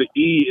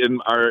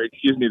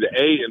the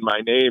A in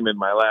my name and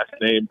my last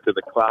name to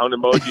the clown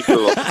emoji, so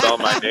they'll spell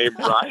my name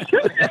right.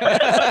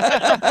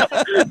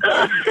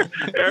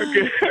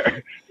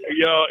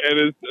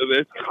 And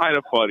it's kind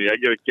of funny. I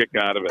get a kick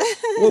out of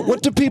it.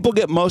 What do people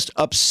get most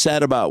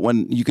upset about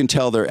when you can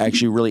tell they're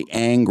actually really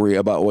angry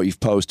about what you've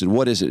posted?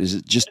 What is it? Is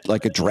it just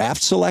like a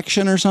draft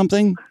selection or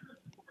something?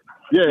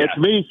 Yeah, it's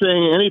me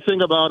saying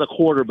anything about a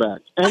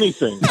quarterback.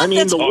 Anything. I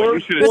mean, the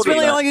word That's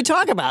really all you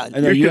talk about.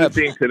 I know you should have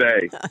seen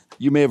today.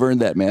 You may have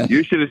earned that, man.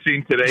 You should have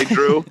seen today,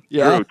 Drew.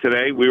 Yeah. Drew,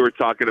 today we were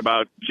talking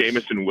about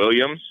Jameson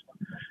Williams,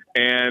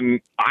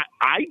 and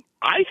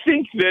I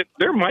think that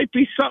there might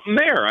be something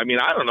there. I mean,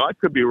 I don't know. I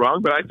could be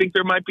wrong, but I think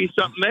there might be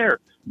something there.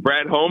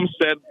 Brad Holmes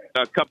said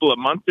a couple of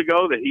months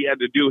ago that he had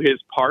to do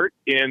his part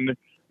in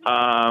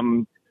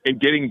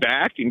getting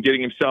back and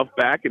getting himself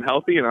back and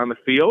healthy and on the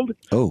field.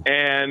 Oh.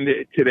 And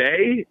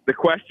today, the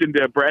question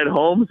to Brad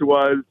Holmes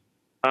was,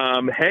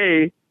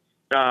 hey,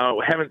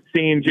 haven't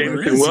seen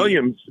Jameson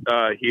Williams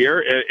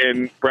here.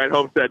 And Brad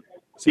Holmes said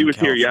he was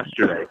here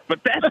yesterday.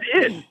 But that's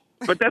it.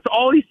 But that's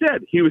all he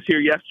said. He was here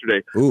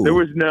yesterday. Ooh. There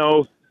was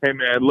no, hey,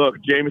 man,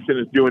 look, Jameson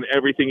is doing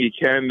everything he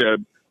can to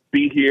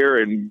be here,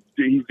 and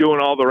he's doing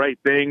all the right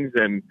things,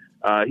 and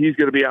he's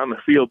going to be on the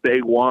field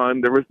day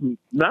one. There was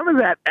none of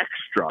that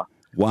extra.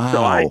 Wow.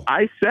 So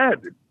I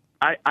said,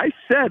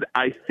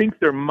 I think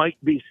there might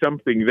be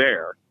something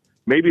there.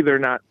 Maybe they're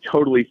not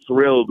totally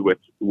thrilled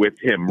with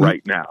him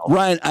right now.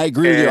 Ryan, I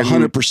agree with you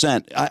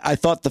 100%. I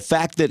thought the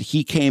fact that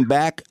he came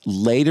back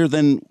later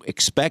than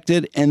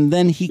expected, and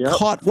then he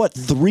caught,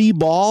 3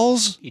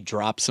 balls? He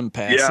dropped some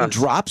passes. Yeah.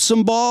 Dropped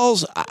some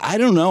balls? I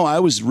don't know. I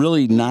was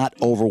really not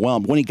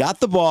overwhelmed. When he got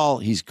the ball,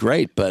 he's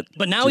great, but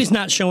now he's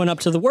not showing up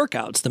to the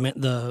workouts.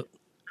 They're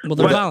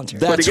voluntary.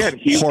 But again,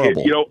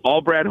 horrible.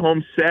 All Brad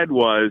Holmes said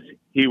was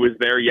he was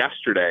there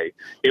yesterday.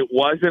 It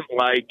wasn't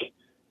like,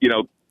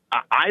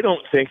 I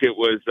don't think it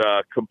was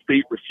a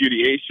complete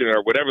refutation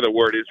or whatever the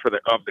word is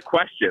of the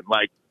question.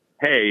 Like,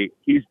 hey,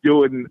 he's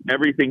doing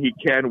everything he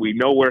can. We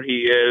know where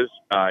he is.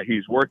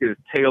 He's working his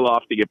tail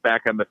off to get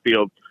back on the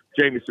field.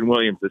 Jameson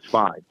Williams is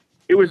fine.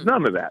 It was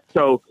none of that.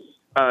 So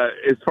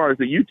as far as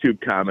the YouTube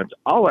comments,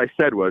 all I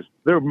said was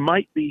there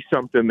might be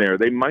something there.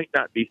 They might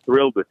not be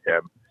thrilled with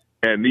him.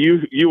 And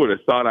you would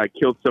have thought I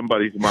killed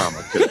somebody's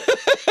mama today.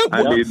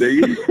 I mean, they're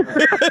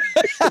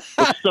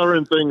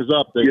stirring things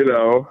up.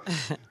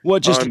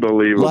 What? Just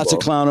unbelievable. Lots of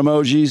clown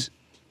emojis.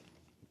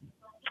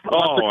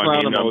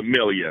 A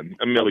million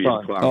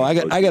clown. Oh, I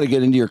got to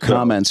get into your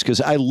comments, because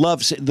I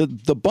love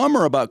the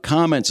bummer about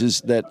comments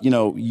is that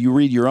you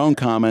read your own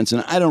comments,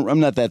 and I'm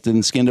not that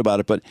thin-skinned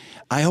about it, but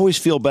I always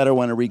feel better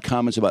when I read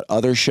comments about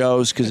other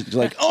shows, because it's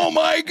like, oh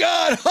my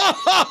God,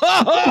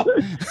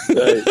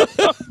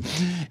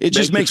 It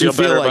just makes you me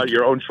feel better like about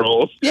your own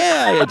trolls.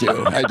 Yeah,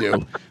 I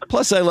do.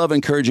 Plus, I love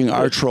encouraging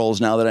our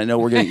trolls now that I know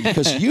we're getting,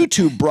 because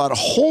YouTube brought a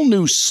whole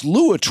new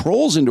slew of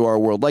trolls into our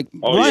world. Like,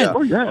 Ryan,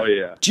 Oh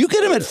yeah. do you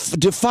get them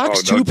do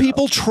Fox 2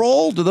 people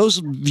troll? Do those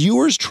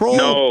viewers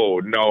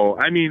troll? No.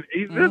 I mean,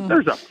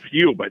 there's a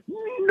few, but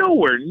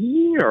nowhere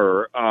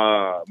near.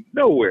 I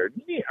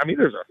mean,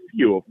 there's a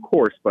few, of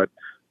course, but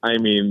I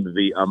mean,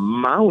 the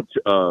amount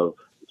of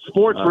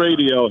sports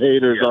radio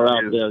haters are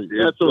out there.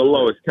 That's the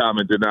lowest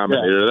common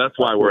denominator. That's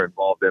why we're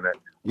involved in it.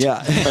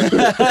 Yeah.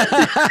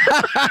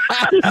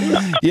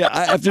 Yeah,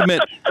 I have to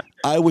admit,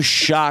 I was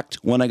shocked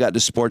when I got to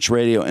sports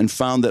radio and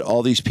found that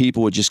all these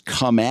people would just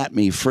come at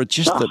me for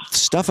just the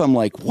stuff. I'm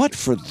like, what,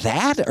 for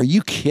that? Are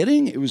you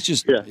kidding? It was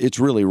just, it's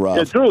really rough.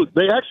 Yeah, Drew,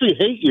 they actually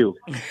hate you.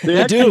 They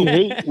actually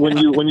hate when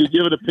you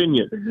give an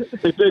opinion.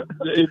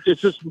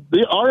 It's just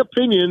our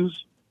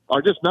opinions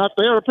are just not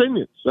their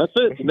opinions. That's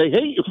it. And they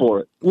hate you for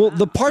it. Well,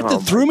 the part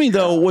that threw me,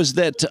 though, was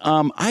that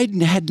I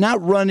had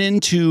not run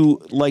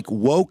into, like,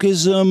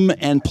 wokeism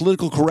and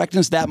political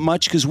correctness that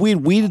much because we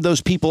had weeded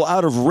those people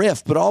out of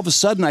Riff. But all of a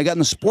sudden, I got in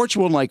the sports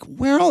world and, like,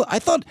 I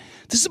thought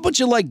this is a bunch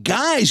of, like,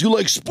 guys who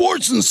like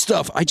sports and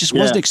stuff. I just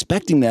wasn't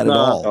expecting that at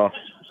all.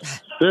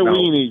 They're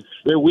weenies.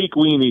 They're weak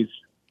weenies.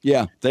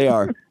 Yeah, they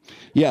are.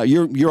 Yeah,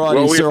 your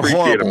audience are horrible. Well,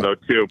 we appreciate them, though,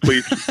 too.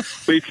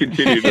 Please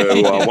continue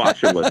to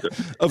watch and listen.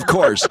 Of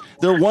course.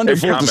 They're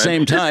wonderful at the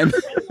same time.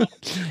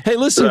 Hey,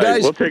 listen,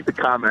 guys. We'll take the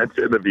comments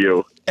and the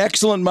view.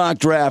 Excellent mock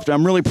draft.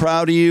 I'm really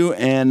proud of you,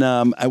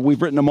 and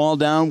we've written them all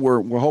down.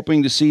 We're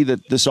hoping to see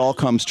that this all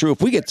comes true.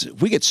 If we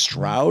get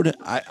Stroud,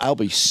 I'll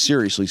be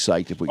seriously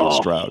psyched if we get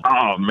Stroud.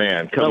 Oh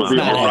man, come on!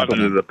 Running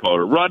to the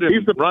podium.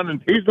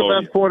 He's the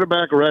best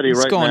quarterback ready right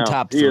now. He's going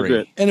top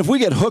 3. And if we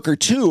get Hooker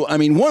too, I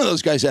mean, one of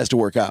those guys has to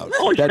work out.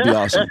 That'd be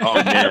awesome. Oh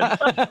man,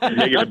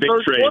 making a big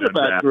trade on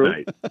that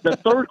night. The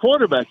third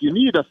quarterback. You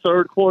need a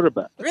third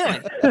quarterback. Really?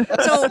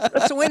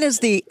 So when is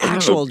the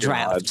actual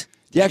draft?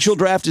 The actual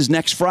draft is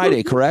next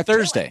Friday, correct?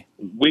 Thursday.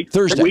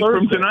 Thursday. A week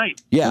from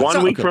tonight. Yeah.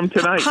 One week from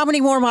tonight. How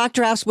many more mock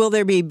drafts will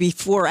there be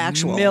before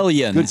actual?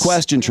 Millions. Good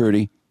question,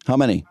 Trudy. How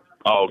many?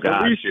 Oh,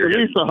 gosh. At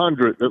least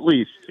 100, at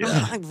least.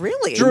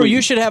 Really? Drew,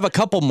 you should have a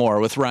couple more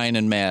with Ryan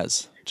and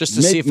Maz, just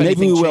to see if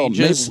anything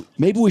changes.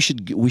 Maybe we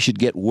should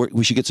get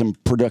some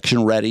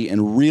production ready,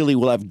 and really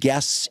we'll have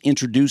guests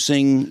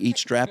introducing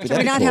each draft. Do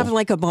we not have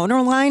like a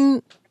boner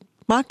line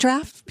mock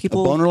draft?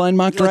 People a boner line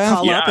mock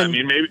draft? Yeah, I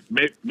mean,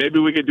 maybe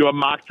we could do a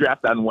mock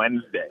draft on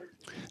Wednesday.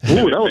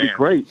 Ooh, that would be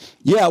great.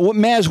 Yeah, well,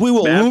 Maz,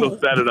 will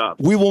set it up.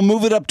 We will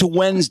move it up to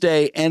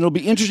Wednesday, and it'll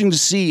be interesting to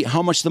see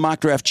how much the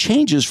mock draft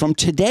changes from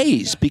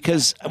today's,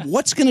 because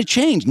what's going to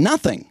change?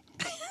 Nothing.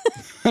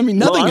 I mean,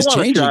 nothing is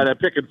changing. I want a guy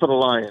picking for the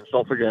Lions.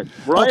 Don't forget,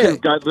 Ryan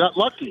got that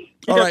lucky.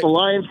 He got the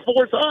Lions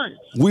 4 times.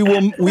 We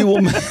will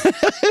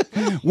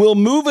we'll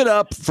move it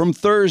up from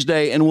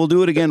Thursday, and we'll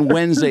do it again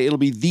Wednesday. It'll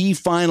be the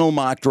final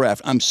mock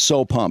draft. I'm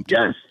so pumped.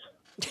 Yes.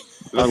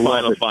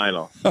 The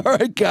final. All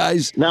right,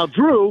 guys. Now,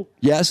 Drew.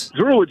 Yes?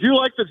 Drew, would you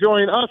like to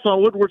join us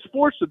on Woodward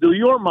Sports to do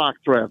your mock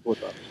draft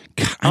with us?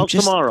 How's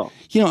tomorrow?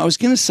 You know, I was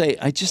going to say,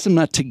 I just am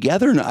not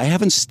together. I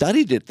haven't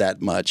studied it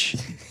that much.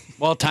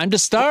 Well, time to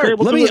start. Okay,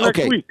 we'll do it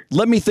next week.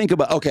 Let me think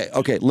about.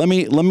 Okay. Let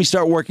me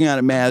start working on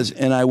it, Maz,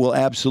 and I will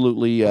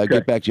absolutely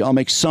get back to you. I'll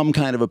make some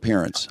kind of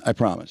appearance. I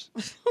promise.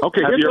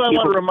 Okay. Here's what I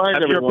want to remind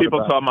everyone your people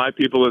about. saw my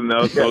people, and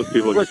those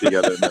people get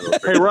together.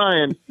 Hey,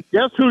 Ryan,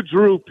 guess who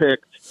Drew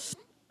picked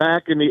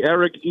back in the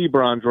Eric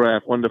Ebron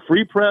draft when the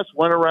Free Press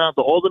went around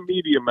to all the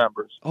media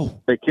members? Oh,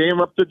 they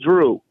came up to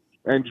Drew,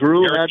 and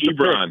Drew Eric had to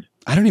Ebron. pick.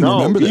 I don't even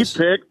remember this.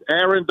 He picked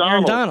Aaron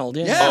Donald. Aaron Donald,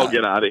 yeah. Oh,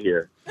 get out of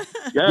here.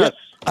 Yes. Yeah.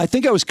 I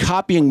think I was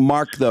copying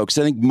Mark, though, because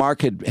I think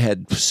Mark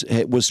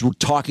was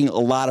talking a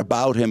lot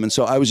about him, and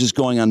so I was just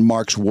going on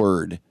Mark's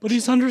word. But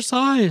he's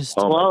undersized.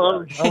 Oh,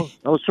 well,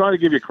 I was trying to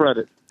give you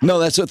credit. No,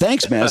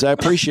 thanks, Maz. I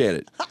appreciate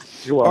it.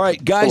 You're welcome. All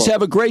right, guys,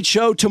 have a great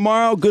show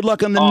tomorrow. Good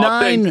luck on the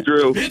 9. Thanks,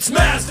 Drew. It's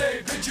Maz Day,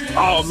 bitches.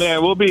 Oh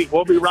man, we'll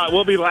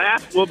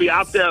be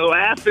out there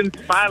laughing,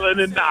 smiling,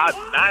 and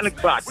 9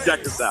 o'clock.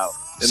 Check us out.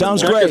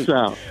 Sounds great.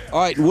 All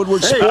right,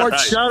 Woodward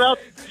Sports.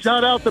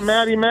 Shout out to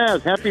Maddie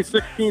Maz. Happy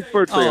 16th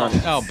birthday on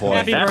it. Oh boy!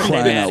 Happy birthday,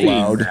 Crying out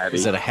loud.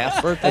 Is it a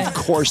half birthday? Of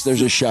course,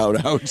 there's a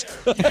shout out.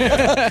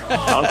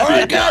 All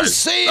right, guys,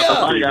 see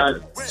ya. Bye,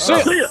 guys.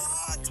 See ya.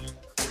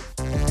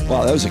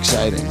 Wow, that was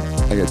exciting.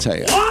 I got to tell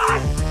you.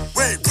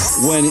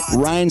 When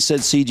Ryan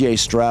said C.J.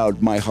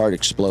 Stroud, my heart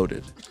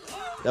exploded.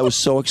 That was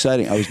so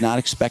exciting. I was not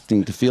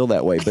expecting to feel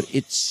that way, but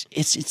it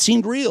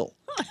seemed real.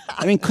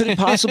 I mean, could it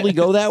possibly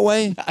go that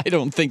way? I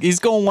don't think he's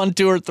going 1,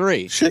 2, or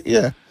 3. Shit,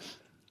 yeah.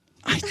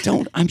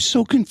 I'm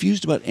so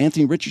confused about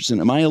Anthony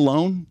Richardson. Am I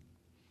alone?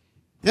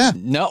 Yeah.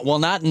 No, well,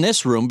 not in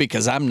this room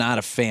because I'm not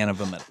a fan of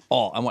him at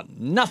all. I want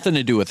nothing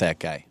to do with that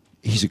guy.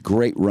 He's a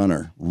great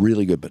runner,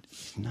 really good, but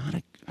not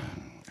a...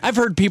 I've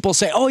heard people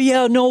say, "Oh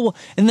yeah, no,"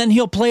 and then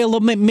he'll play a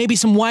little, maybe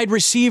some wide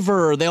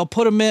receiver, or they'll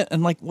put him in.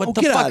 And like, what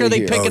the fuck are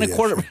they picking a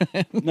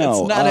quarterback? No,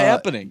 it's not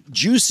happening.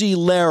 Juicy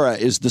Lara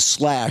is the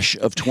Slash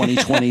of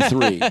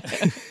 2023.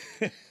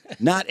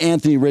 Not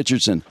Anthony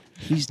Richardson.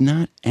 He's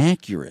not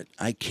accurate.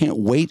 I can't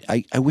wait.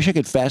 I wish I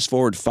could fast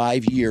forward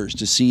 5 years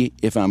to see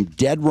if I'm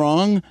dead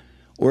wrong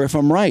or if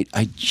I'm right.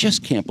 I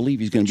just can't believe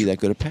he's going to be that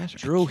good a passer.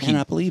 Drew, I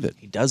cannot believe it.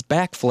 He does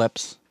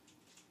backflips.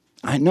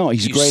 I know.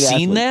 He's a great athlete. You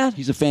seen that?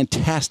 He's a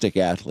fantastic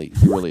athlete.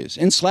 He really is.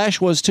 And Slash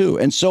was too.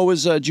 And so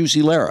was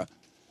Juicy Lara.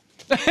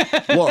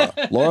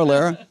 Laura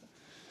Lara.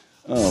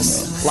 Oh,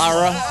 man.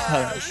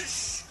 Lara.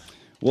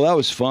 Well, that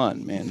was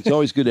fun, man. It's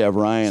always good to have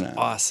Ryan on.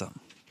 Awesome.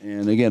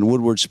 And again,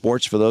 Woodward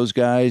Sports for those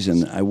guys.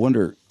 And I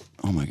wonder,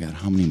 oh my God,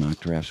 how many mock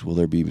drafts will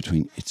there be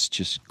between? It's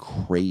just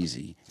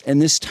crazy.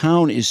 And this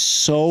town is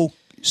so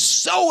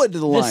into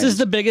the Lions. This is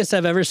the biggest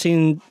I've ever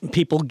seen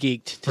people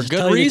geeked. For to good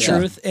tell you the reason.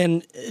 truth.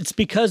 And it's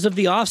because of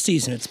the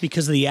offseason. It's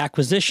because of the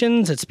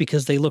acquisitions. It's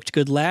because they looked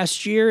good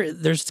last year.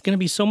 There's going to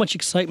be so much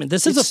excitement.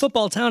 This is a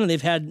football town, and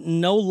they've had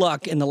no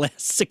luck in the last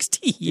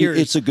 60 years.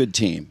 It's a good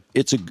team.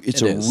 It's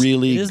a is.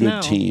 really It is good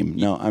now. team.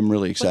 No, I'm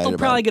really excited But they'll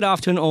about probably it. get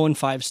off to an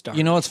 0-5 start.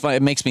 You know what's funny?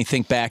 It makes me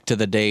think back to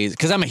the days,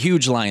 because I'm a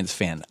huge Lions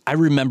fan. I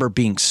remember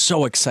being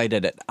so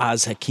excited at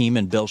Oz Hakeem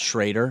and Bill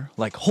Schrader.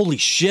 Like, holy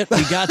shit,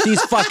 we got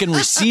these fucking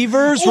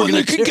receivers. Oh,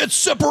 they can get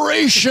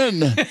separation.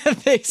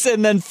 They said,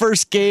 and then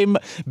first game,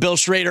 Bill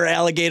Schrader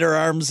alligator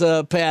arms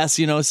pass,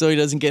 so he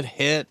doesn't get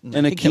hit. And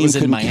I think he Hakeem was in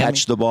couldn't Miami.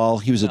 catch the ball.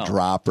 He was a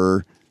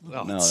dropper.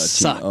 Oh, No, it that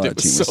sucked. team, It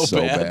was was so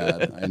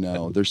bad. I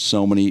know. There's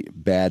so many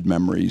bad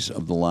memories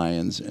of the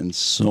Lions and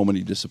so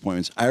many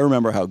disappointments. I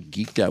remember how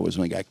geeked I was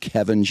when I got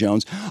Kevin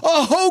Jones.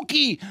 A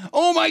Hokie!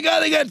 Oh my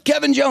God, they got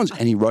Kevin Jones!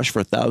 And he rushed for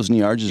 1,000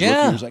 yards. His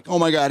rookie was like, oh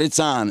my God, it's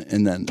on.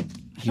 And then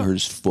he hurt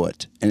his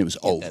foot, and it was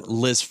over. That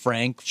Liz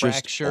Frank Just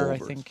fracture, I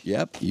over. think.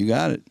 Yep, you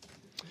got it.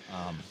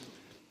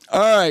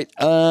 All right.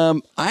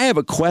 I have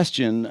a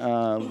question.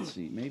 Let's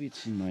see. Maybe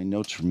it's in my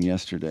notes from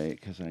yesterday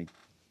because I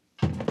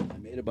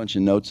made a bunch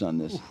of notes on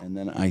this, and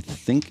then I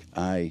think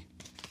I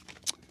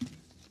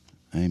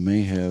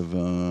may have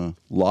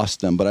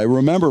lost them. But I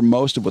remember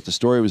most of what the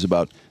story was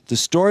about. The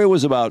story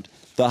was about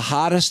the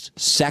hottest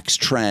sex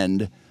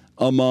trend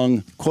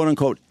among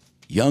quote-unquote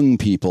young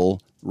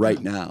people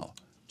right now.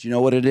 Do you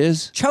know what it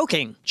is?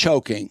 Choking.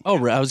 Choking. Oh,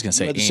 I was going to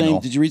say You read the anal.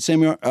 Did you read the same?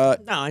 No,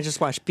 I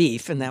just watched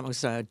Beef, and that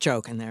was a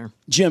joke in there.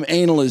 Jim,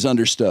 anal is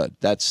understood.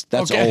 That's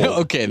Okay, old.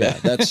 okay, Yeah,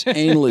 that's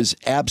anal is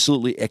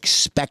absolutely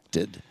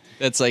expected.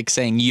 That's like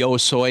saying yo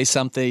soy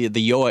something.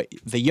 The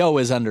yo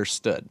is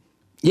understood.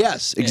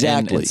 Yes,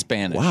 exactly. In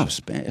Spanish. Wow,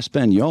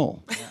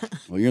 Espanol.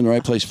 Well, you're in the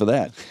right place for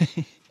that.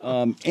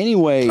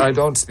 Anyway, I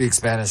don't speak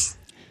Spanish.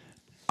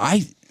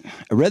 I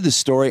read this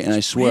story, and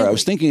I swear, I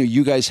was thinking of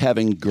you guys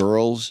having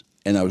girls,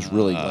 and I was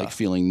really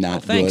feeling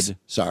not thanks. good.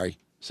 Sorry,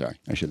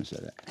 I shouldn't have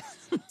said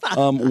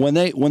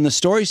that. When the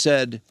story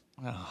said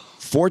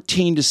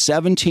 14 to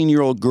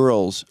 17-year-old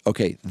girls,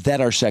 okay, that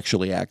are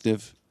sexually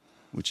active,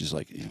 which is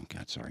like, oh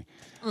God, sorry.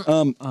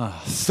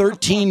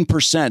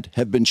 13%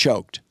 have been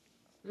choked.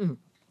 What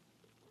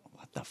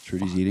the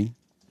Trudy's eating.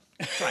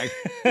 Sorry.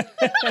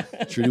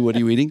 Trudy, what are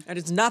you eating? That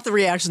is not the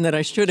reaction that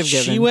I should have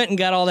given. She went and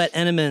got all that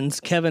Entenmann's,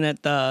 Kevin,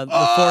 at the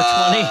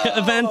 420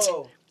 event.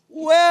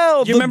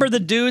 Well, do you remember the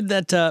dude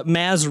that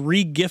Maz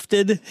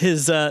re-gifted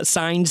his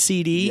signed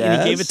CD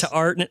and he gave it to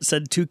Art and it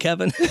said to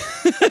Kevin?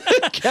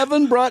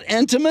 Kevin brought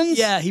Entenmann's?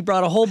 Yeah, he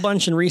brought a whole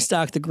bunch and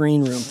restocked the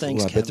green room.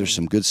 Thanks, I Kevin. bet there's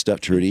some good stuff,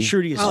 Trudy.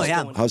 Trudy is Oh, just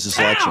yeah. going- How's the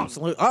selection?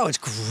 Absolutely. Oh, it's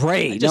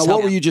great. Now,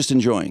 what were you just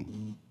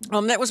enjoying?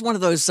 That was one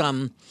of those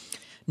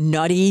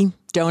nutty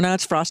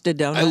donuts, frosted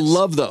donuts. I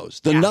love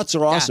those. The nuts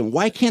are awesome.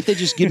 Why can't they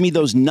just give me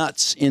those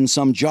nuts in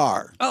some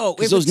jar? Oh,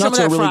 'Cause if those some nuts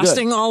of are that really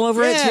frosting good. all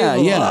over it,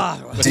 too.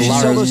 Yeah. They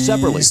sell those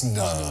separately.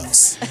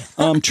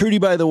 Trudy,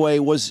 by the way,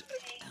 was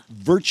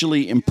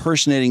virtually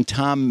impersonating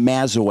Tom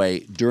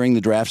Mazaway during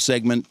the draft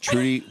segment.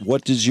 Trudy,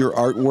 what does your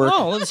artwork?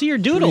 Oh, let's see your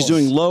doodles.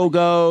 Trudy's doing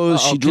logos.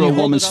 Uh-oh, She can drew you a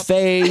hold woman's it up?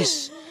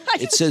 face.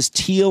 It says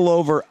teal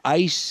over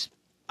ice.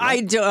 I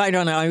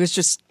don't know. I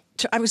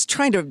was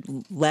trying to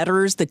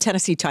letters. The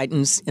Tennessee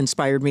Titans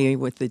inspired me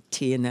with the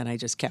T, and then I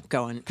just kept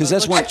going. Because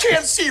that's I when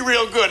can't see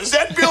real good. Is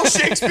that Bill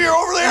Shakespeare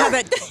over there?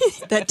 Yeah,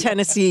 that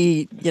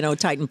Tennessee,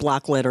 Titan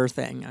block letter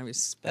thing. I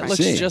was. That looks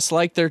just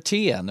like their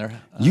tea on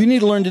there. you need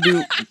to learn to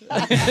do.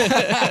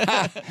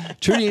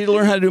 Trudy, you need to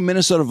learn how to do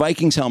Minnesota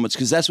Vikings helmets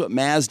because that's what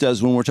Maz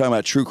does when we're talking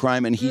about true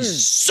crime, and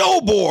he's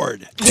so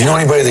bored. Do you know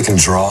anybody that can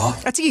draw?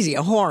 That's easy.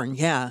 A horn.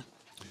 Yeah.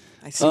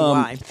 I see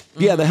why.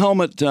 Yeah, the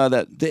helmet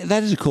that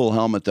is a cool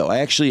helmet though.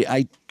 I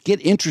get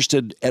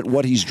interested at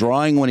what he's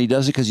drawing when he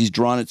does it because he's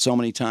drawn it so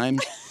many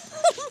times.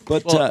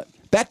 But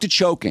back to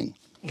choking.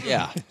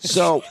 Yeah.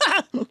 So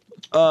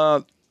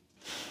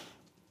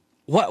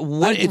What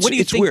do you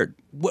think? It's weird.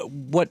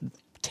 What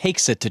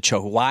takes it to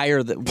choke? Why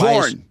are the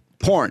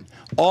Porn.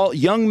 All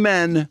young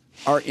men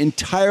are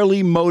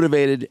entirely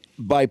motivated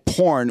by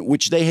porn,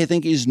 which they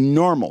think is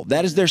normal.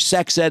 That is their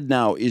sex ed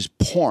now, is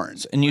porn.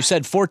 And you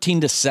said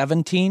 14 to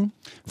 17?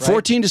 Right?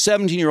 14 to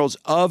 17-year-olds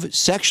of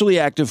sexually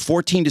active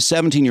 14 to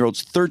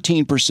 17-year-olds,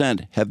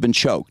 13% have been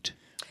choked.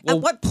 At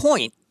what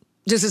point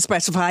does it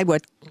specify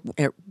what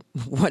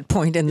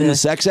point in In the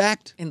sex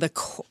act? in the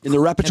In the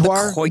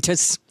repertoire? in the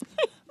coitus?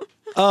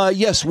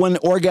 Yes, when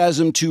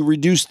orgasm, to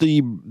reduce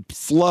the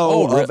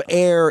flow of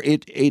air,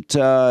 it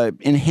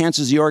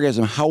enhances the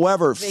orgasm.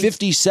 However,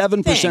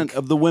 57%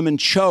 of the women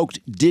choked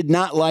did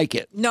not like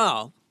it.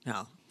 No.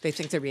 They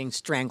think they're being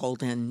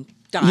strangled and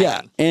dying.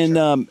 Yeah,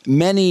 and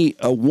many,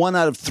 1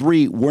 out of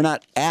 3, were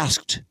not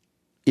asked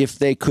if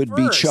they could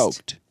be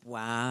choked.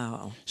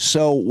 Wow.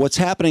 So what's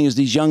happening is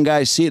these young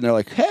guys see it and they're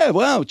like, hey,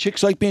 wow,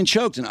 chicks like being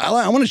choked, and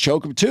I want to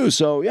choke them too,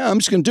 so yeah, I'm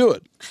just going to do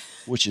it.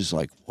 Which is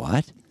like,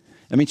 what?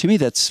 I mean, to me,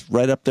 that's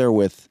right up there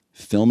with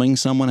filming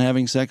someone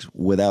having sex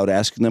without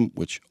asking them,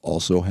 which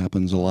also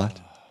happens a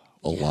lot.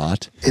 A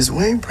lot. Is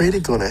Wayne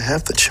Brady going to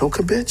have to choke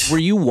a bitch? Were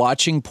you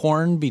watching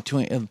porn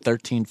between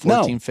 13,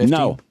 14, 15?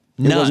 No,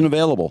 it wasn't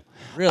available.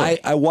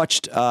 Really? I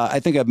watched, I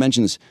think I've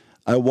mentioned this,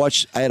 I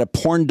had a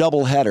porn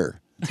double header.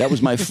 That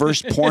was my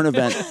first porn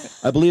event.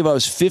 I believe I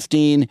was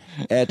 15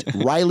 at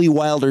Riley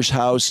Wilder's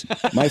house.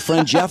 My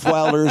friend Jeff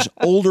Wilder's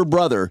older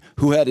brother,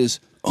 who had his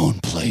own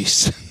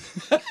place.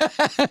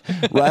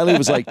 Riley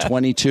was like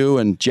 22,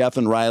 and Jeff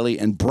and Riley,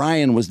 and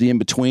Brian was the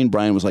in-between.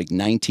 Brian was like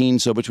 19.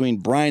 So between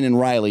Brian and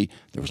Riley,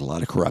 there was a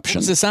lot of corruption.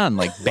 What's this on?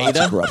 Like beta? Lots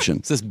of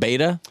corruption. Is this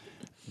beta?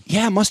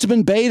 Yeah, it must have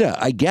been beta,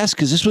 I guess,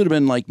 because this would have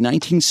been like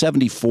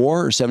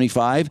 1974 or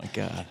 75. Oh, my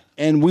God.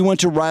 And we went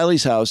to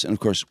Riley's house, and of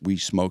course, we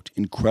smoked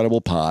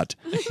incredible pot.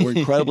 We're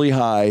incredibly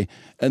high.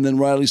 And then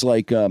Riley's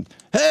like,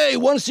 hey,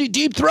 want to see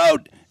Deep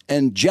Throat?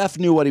 And Jeff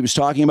knew what he was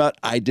talking about.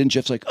 I didn't.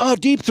 Jeff's like, oh,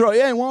 Deep Throat,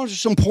 yeah, want to see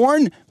some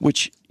porn?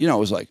 Which,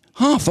 was like,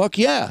 huh, fuck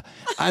yeah.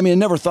 I mean, I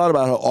never thought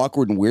about how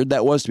awkward and weird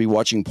that was to be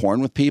watching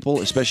porn with people,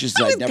 especially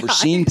since I'd never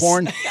seen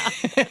porn.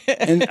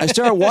 And I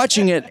started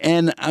watching it,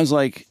 and I was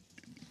like,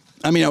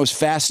 I was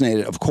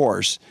fascinated, of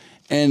course.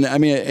 And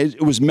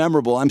it was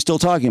memorable. I'm still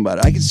talking about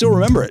it. I can still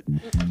remember it.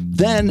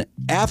 Then,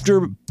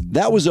 after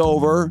that was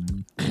over,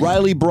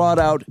 Riley brought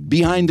out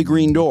Behind the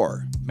Green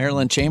Door.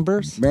 Marilyn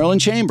Chambers? Marilyn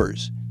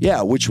Chambers.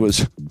 Yeah, which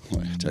was,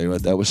 I tell you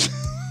what, that was,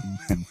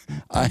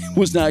 I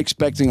was not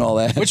expecting all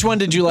that. Which one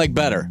did you like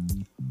better?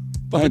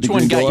 Behind Which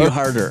one got you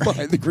harder?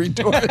 Behind the Green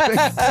Door, I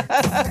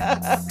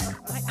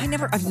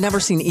think. I've never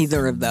seen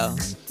either of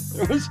those.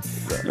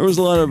 There was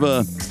a lot of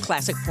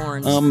classic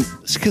porn.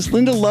 Because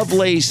Linda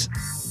Lovelace,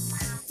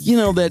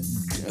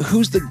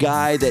 who's the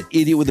guy, that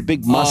idiot with the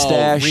big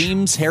mustache?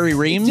 Reams, Harry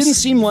Reams. It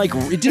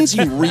didn't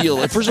seem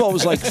real. First of all, it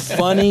was like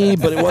funny,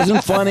 but it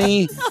wasn't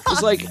funny. It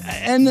was like,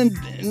 and then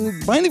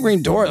Behind the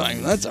Green Door, like,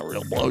 that's a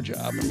real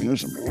blowjob.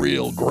 There's some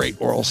real great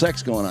oral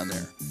sex going on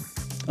there.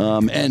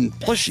 And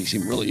plus, she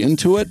seemed really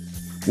into it.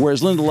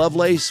 Whereas Linda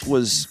Lovelace it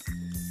was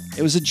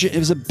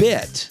a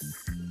bit.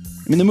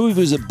 The movie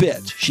was a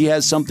bit. She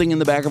has something in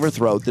the back of her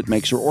throat that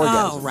makes her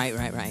orgasm. Oh, right.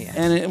 Yeah.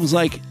 And it was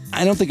like,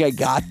 I don't think I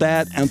got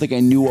that. I don't think I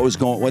knew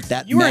what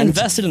that You were meant.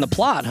 invested in the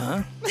plot,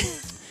 huh?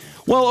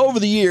 Well, over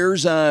the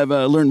years, I've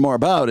learned more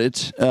about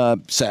it,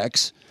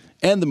 sex,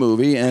 and the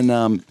movie. And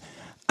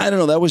I don't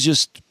know, that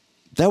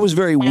was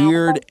very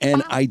weird.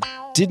 And I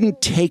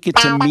didn't take it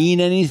to mean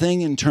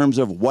anything in terms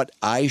of what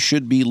I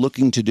should be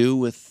looking to do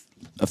with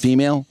a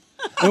female.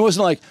 It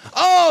wasn't like,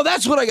 oh,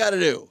 that's what I got to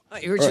do.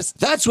 You were just...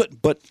 That's what...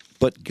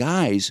 But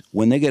guys,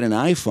 when they get an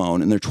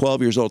iPhone and they're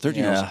 12 years old,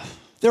 13 years old,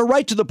 they're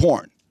right to the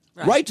porn.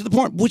 Right to the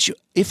porn. Which,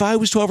 if I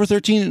was 12 or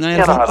 13 and I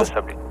had a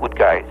phone, with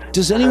guys.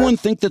 Does anyone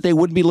think that they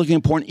wouldn't be looking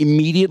at porn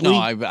immediately? No,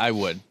 I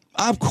would.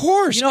 Of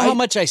course. You know how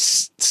much I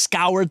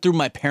scoured through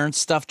my parents'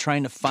 stuff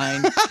trying to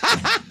find...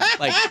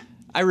 like,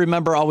 I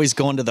remember always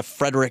going to the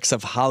Fredericks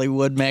of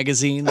Hollywood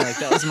magazine. Like,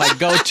 that was my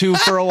go-to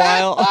for a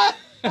while.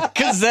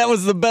 Because that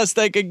was the best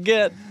I could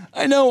get.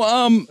 I know.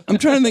 I'm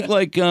trying to think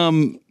like...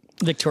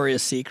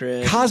 Victoria's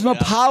Secret.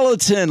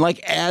 Cosmopolitan,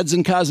 like ads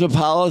in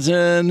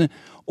Cosmopolitan.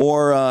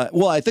 Or,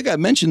 I think I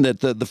mentioned that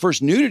the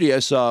first nudity I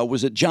saw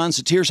was at John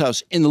Satir's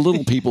house in the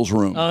Little People's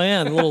Room. Oh,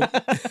 yeah, the little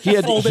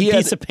folded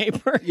piece of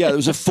paper. Yeah, there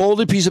was a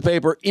folded piece of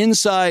paper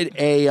inside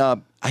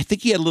I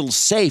think he had a little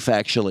safe,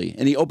 actually.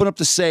 And he opened up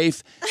the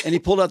safe, and he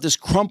pulled out this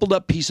crumpled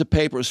up piece of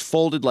paper. It was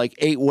folded like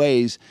 8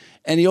 ways.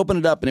 And he opened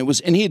it up,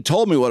 and he had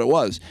told me what it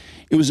was.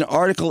 It was an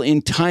article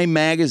in Time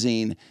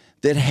Magazine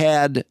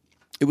that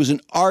it was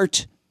an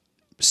art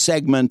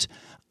segment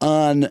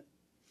on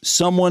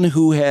someone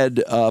who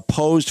had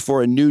posed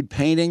for a nude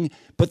painting,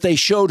 but they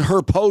showed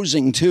her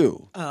posing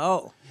too.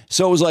 Oh.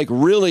 So it was like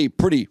really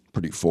pretty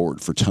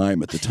forward for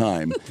Time at the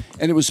time.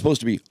 And it was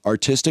supposed to be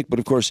artistic, but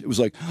of course it was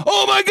like,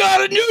 oh my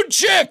God, a nude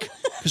chick!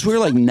 Because we were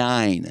like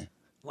 9.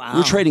 Wow. We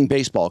were trading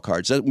baseball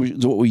cards. That's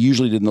what we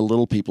usually did in the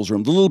Little People's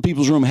Room. The Little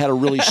People's Room had a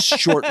really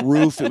short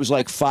roof. It was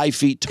like 5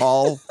 feet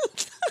tall.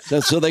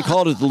 So they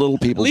called it the Little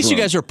People's Room. At least you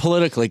guys were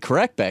politically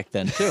correct back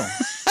then, too.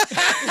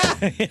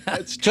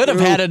 Could have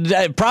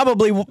had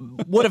probably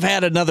would have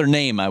had another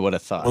name, I would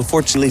have thought. Well,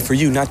 fortunately for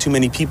you, not too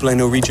many people I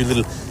know read your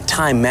little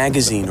Time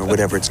magazine or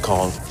whatever it's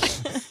called.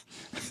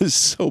 It's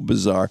so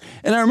bizarre.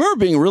 And I remember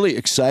being really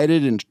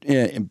excited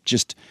and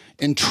just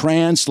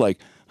entranced, like,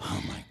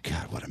 oh my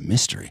God, what a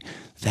mystery.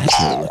 That's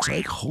what it looks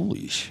like.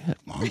 Holy shit,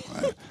 Mom.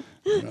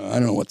 I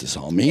don't know what this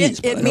all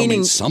means, but I know it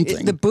means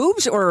something. The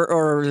boobs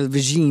or the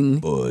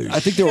vagine? I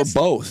think they were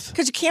both.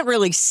 Because you can't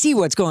really see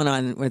what's going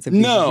on with the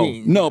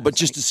vagine. No, but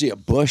just to see a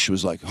bush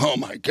was like, oh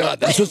my God,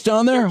 that's what's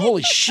down there?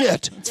 Holy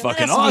shit. It's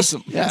fucking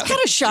awesome. Yeah. It's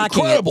kind of shocking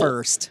Incredible. at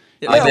first.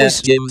 I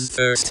bet Jim's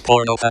first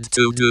porno had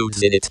 2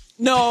 dudes in it.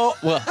 No.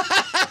 Well,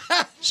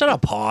 shut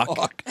up,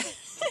 Hawk.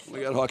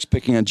 We got Hawks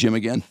picking on Jim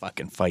again.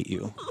 Fucking fight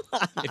you.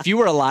 If you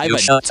were alive, You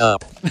shut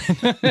up.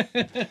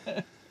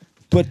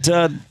 But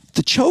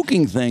the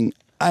choking thing,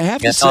 I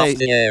have Get to say, off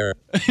the air.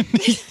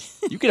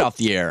 You get off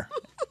the air.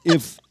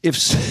 if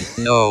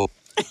No.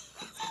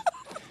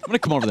 I'm gonna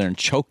come over there and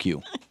choke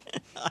you.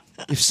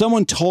 if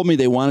someone told me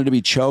they wanted to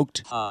be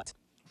choked, Hot.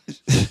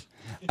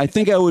 I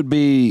think I would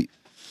be.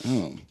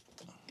 Oh,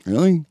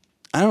 really?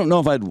 I don't know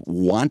if I'd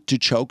want to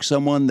choke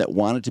someone that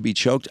wanted to be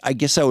choked. I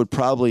guess I would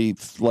probably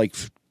like.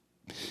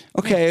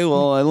 Okay,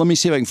 well, let me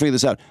see if I can figure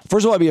this out.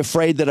 First of all, I'd be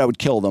afraid that I would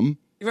kill them.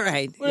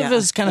 Right. What if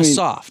it's kind of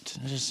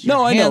soft? Just No,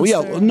 your I know. hands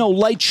Yeah, there. no.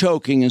 Light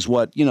choking is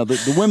what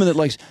the women that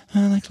likes.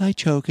 I like light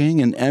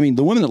choking, and I mean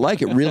the women that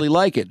like it really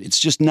like it. It's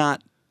just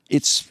not.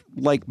 It's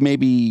like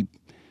maybe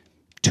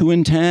 2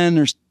 in 10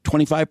 or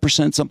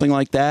 25%, something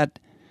like that.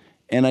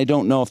 And I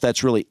don't know if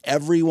that's really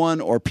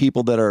everyone or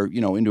people that are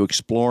into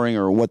exploring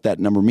or what that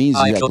number means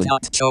I exactly. could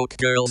not choke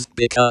girls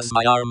because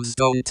my arms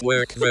don't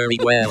work very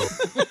well.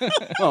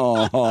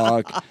 Oh,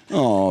 Hawk.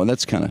 Oh,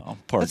 that's kind of.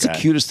 poor That's guy. the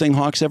cutest thing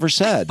Hawk's ever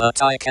said.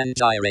 But I can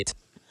gyrate.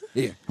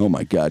 Yeah. Oh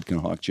my God, can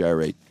Hawk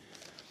gyrate?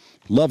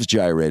 Loves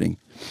gyrating.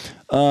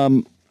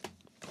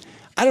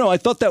 I don't know. I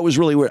thought that was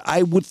really weird.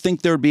 I would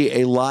think there would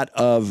be a lot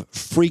of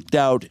freaked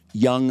out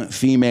young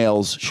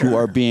females who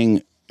are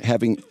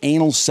having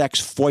anal sex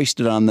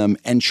foisted on them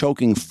and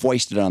choking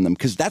foisted on them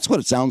because that's what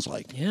it sounds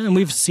like. Yeah, and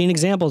we've seen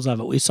examples of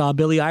it. We saw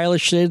Billie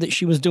Eilish say that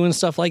she was doing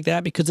stuff like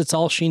that because it's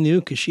all she knew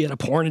because she had a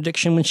porn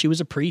addiction when she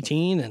was a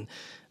preteen, and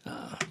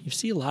you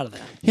see a lot of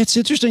that. Yeah, it's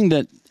interesting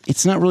that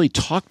it's not really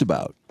talked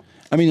about.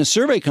 I mean, a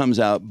survey comes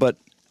out, but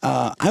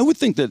I would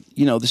think that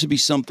this would be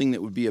something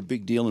that would be a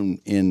big deal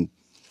in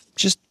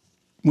just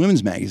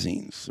women's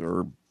magazines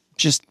or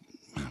just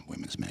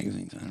women's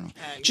magazines. I don't know.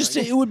 Just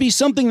it would be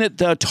something that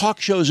talk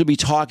shows would be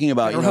talking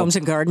about. Or Homes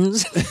and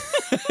Gardens.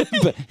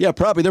 But yeah,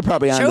 probably they're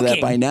probably onto that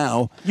Choking. by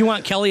now. You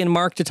want Kelly and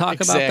Mark to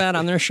talk about that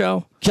on their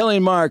show? Kelly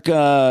and Mark.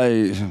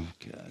 Oh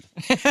God.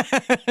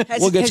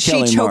 We'll get to Has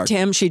Kelly she and Mark. choked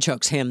him? She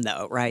chokes him,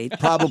 though, right?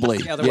 Probably.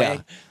 The other Yeah.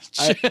 way.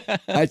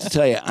 I have to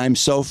tell you, I'm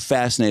so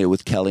fascinated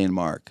with Kelly and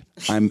Mark.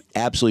 I'm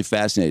absolutely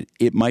fascinated.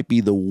 It might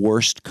be the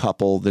worst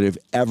couple that have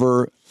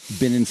ever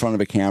been in front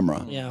of a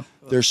camera. Yeah.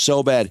 They're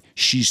so bad.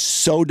 She's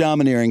so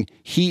domineering.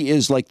 He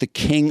is like the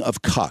king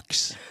of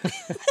cucks.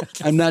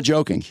 I'm not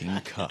joking.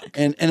 King cuck.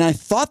 And I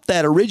thought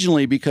that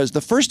originally because the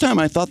first time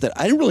I thought that,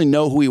 I didn't really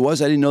know who he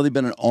was. I didn't know they'd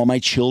been in All My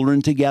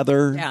Children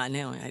together. Yeah,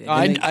 no.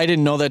 I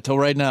didn't know that till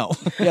right now.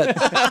 Yeah.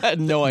 I had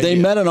no idea.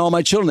 They met on All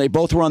My Children. They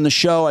both were on the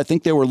show. I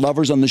think they were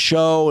lovers on the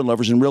show and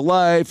lovers in real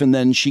life. And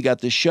then she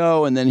got the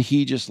show, and then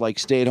he just like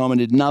stayed home and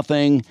did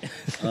nothing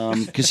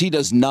because he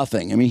does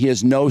nothing. I mean, he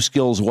has no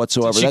skills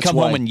whatsoever. Did she That's come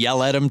why. home and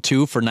yell at him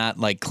too for not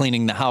like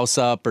cleaning the house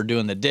up or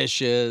doing the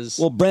dishes?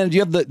 Well, Brandon, do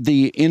you have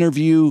the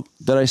interview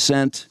that I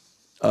sent?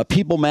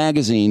 People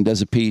Magazine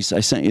does a piece. I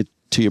sent it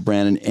to you,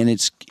 Brandon, and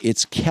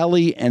it's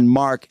Kelly and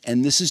Mark,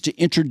 and this is to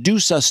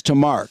introduce us to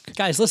Mark.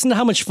 Guys, listen to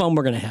how much fun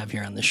we're going to have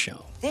here on this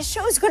show. This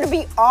show is going to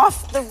be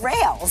off the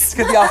rails. It's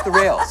going to be off the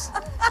rails.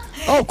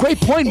 Oh, great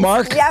point,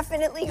 Mark. It's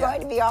definitely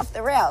going to be off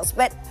the rails.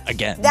 But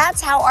again,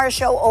 that's how our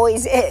show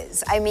always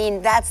is. I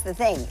mean, that's the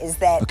thing, is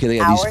that Okay, they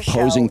got our these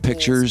posing show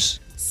pictures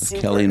of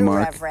super Kelly and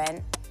Mark.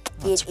 irreverent.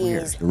 It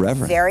is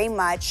Irreverent. very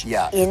much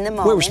in the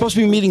moment. Wait, we're supposed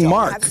to be meeting We don't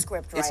Mark. have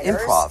script It's writers.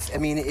 improv. I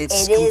mean,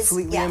 it's It is,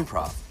 completely yeah.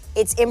 improv.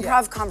 It's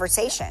improv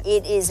conversation.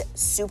 It is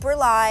super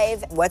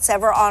live. What's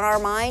ever on our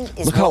mind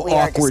is Look how what we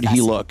are awkward he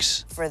discussing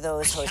looks. for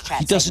those host chat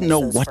He doesn't know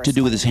segments, those what to first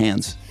do with his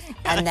hands.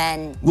 And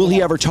then Will he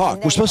ever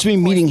talk? We're supposed to be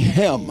meeting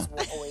him.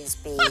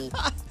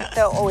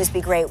 they'll always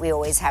be great. We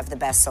always have the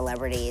best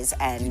celebrities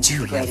and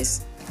the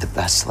greatest. The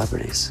best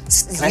celebrities.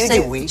 You Can I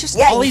say do. we?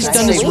 Yeah, All you he's can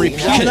done say is we. repeat.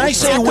 Can I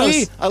say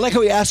we? I like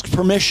how he asked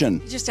permission.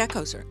 He just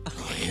echoes her.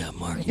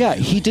 Yeah,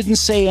 he didn't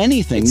say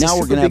anything. It's a Now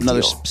we're super going to have big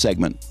another deal.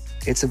 segment.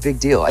 It's a big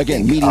deal. I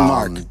Again, think, meeting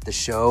Mark. The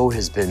show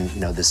has been,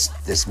 this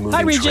Hi,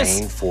 moving Regis.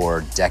 train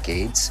for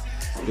decades.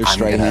 There's I'm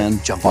straight gonna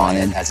hand, jump on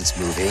Brian. it as it's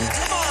moving.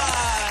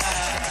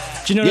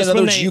 Did you notice in other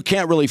when words, they, you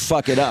can't really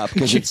fuck it up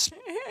because it's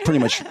pretty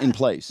much in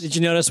place. Did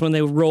you notice when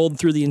they rolled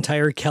through the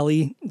entire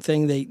Kelly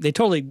thing, they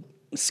totally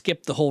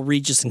skipped the whole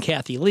Regis and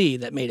Kathy Lee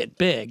that made it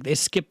big. They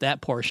skipped that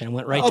portion and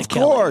went right to Of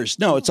Kelly. course.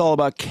 No, it's all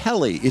about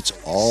Kelly. It's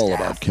all Staff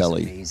about is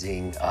Kelly.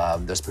 Amazing.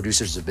 Those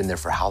producers have been there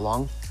for how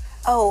long?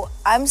 Oh,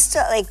 I'm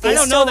still like they I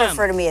don't still know them.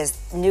 refer to me as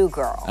new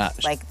girl,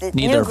 like the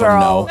neither new of them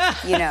girl. know.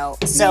 You know,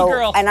 so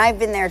girl. and I've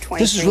been there 23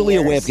 This is really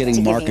a way years of getting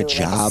to Mark give a you,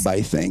 job,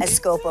 I think. A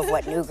scope of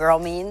what new girl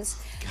means.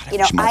 I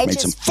wish Mark made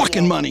some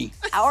fucking feel money.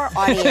 Our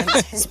audience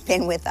has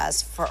been with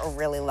us for a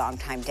really long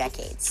time,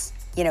 decades.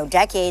 You know,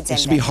 decades and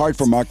This would be hard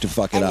for Mark to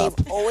fuck it and up.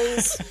 they've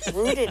always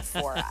rooted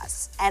for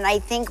us. And I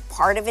think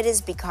part of it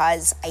is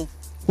because I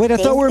Wait, I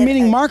thought think we were that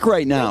meeting a Mark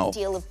right now. great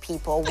deal of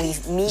people we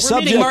meet.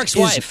 Subject Mark's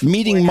is wife.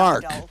 meeting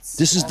Mark. Adults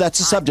That's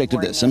the subject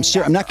of this. I'm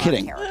not named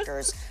kidding. after our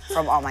characters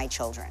from All My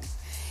Children.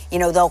 You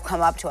know, they'll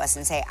come up to us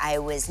and say, "I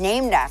was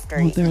named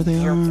after there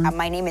they are.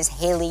 my name is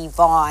Haley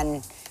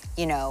Vaughn,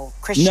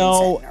 Christensen."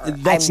 No, or that's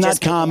I'm not just making up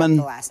common.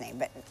 the last name,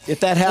 but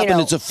If that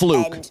happened, it's a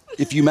fluke. and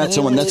If you met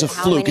someone, that's a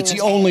how fluke. many It's the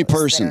only Mateos that are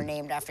person.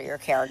 named after your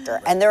character,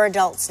 and they're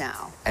adults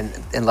now.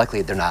 And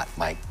luckily, they're not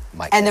my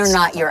And they're kids.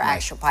 not your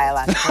actual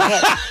biological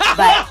kids.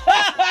 But,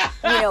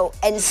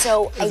 and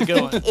so I a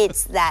good think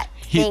it's that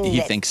thing He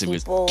that thinks it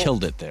was people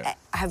killed it there.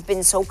 have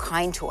been so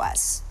kind to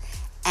us.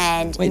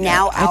 And Wait,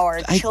 now I-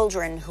 our I-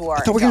 children who are I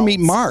thought we were going to meet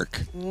adults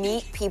Mark.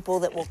 meet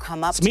people that will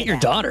come up Let's meet to your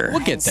them daughter. We'll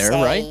get and there,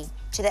 say right?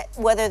 To that,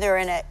 whether they're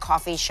in a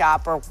coffee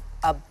shop or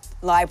a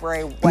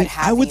library, what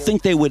have I would you,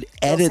 think they would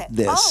they'll edit say,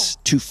 this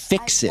to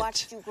fix I it.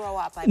 watched you grow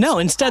up. I'm No, so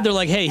instead they're proud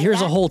like, of you." hey, And here's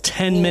a that whole means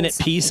 10-minute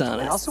something piece to on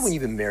it. And us. also, when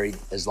you've been married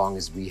as long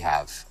as we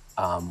have,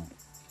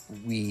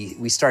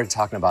 we started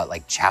talking about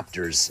like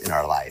chapters in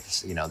our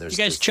lives. You know, there's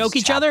You guys there's choke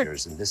these each other?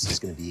 chapters, and this is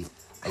going to be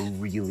a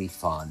really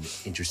fun,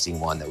 interesting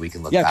one that we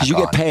can look Yeah, back because you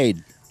get on.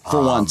 paid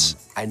for once.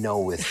 I know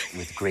with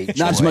great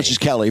Not as joy. much as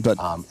Kelly, but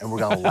and we're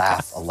going to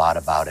laugh a lot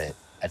about it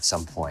at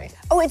some point.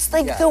 Oh, it's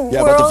like the Yeah, but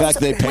the world's fact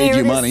they paid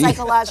you weirdest money.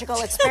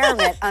 psychological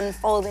experiment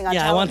unfolding on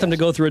Yeah, I television. want them to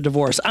go through a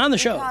divorce on the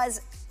show. Because,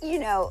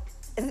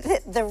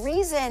 the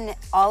reason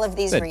all of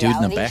these That dude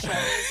in the reality back.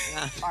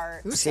 shows are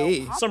Who's so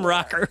he? Some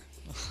rocker.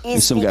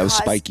 is some guy with because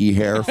spiky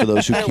hair, for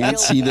those who they're can't really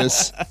see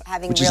this,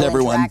 having which real is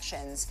everyone.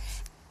 interactions,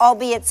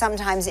 albeit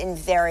sometimes in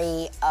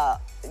very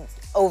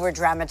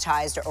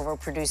over-dramatized or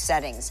overproduced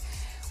settings.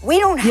 We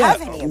don't Yeah,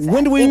 have any of that.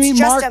 when do we it's meet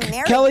just Mark, a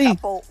married Kelly?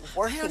 couple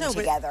working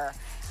together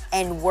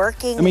and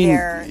working I mean,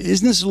 their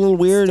isn't this a little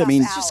weird? I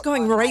mean, stuff Just out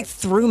going on, right like,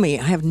 through me.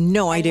 I have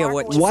no idea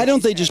what. why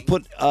don't they just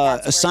put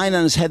a sign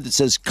on his head that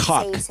says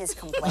 "cock"? saves his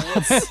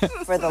complaints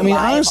for the I mean,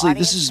 live honestly,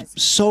 this audience.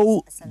 is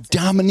so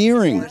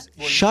domineering.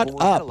 Shut When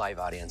we had a up. live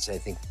audience, I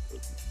think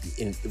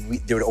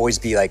there would always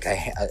be like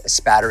a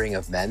spattering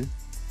of men,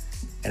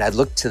 and I'd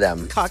look to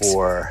them Cucks.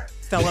 for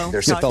Fellow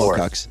their cucks. support.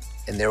 Fellow cucks.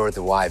 And there were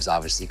the wives,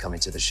 obviously, coming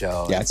to the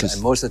show. Yeah, And 'cause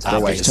and most of the time,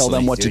 their wives I tell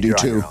them what to dude,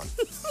 do, you're on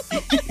too.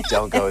 your own.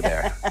 Don't go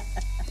there.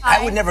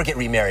 I would never get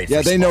remarried. Yeah,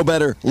 first they of know all.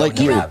 better, No, like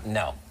no,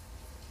 you.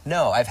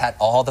 No, I've had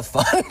all the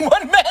fun.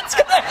 One man's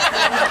gonna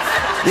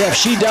have. Yeah, if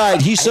she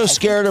died, he's so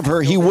scared of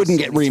her, he wouldn't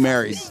get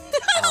remarried.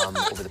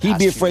 Over the He'd past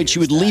be few afraid she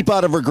years would that- leap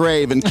out of her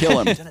grave and kill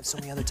him. I've done it so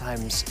many other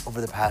times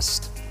over the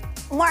past.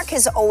 Mark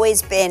has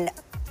always been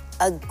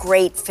a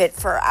great fit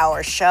for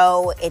our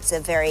show. It's a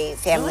very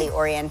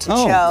family-oriented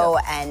Oh. show,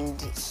 and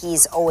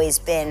he's always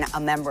been a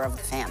member of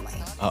the family,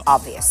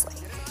 obviously.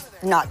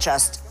 Not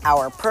just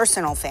our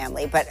personal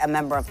family, but a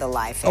member of the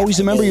live family. Oh, he's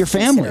a member of They your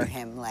family. consider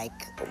him like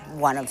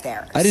one of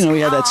theirs. I didn't know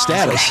he had that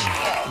status.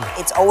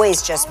 It's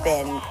always just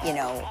been,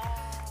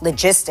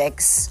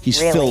 logistics. He's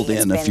really. filled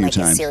It's in a been few like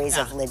times. a series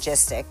of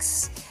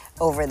logistics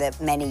over the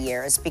many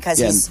years because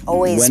Yeah, he's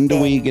always when do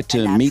we been get a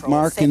to meet natural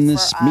Mark fit in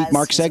this for Meet us.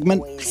 Mark He's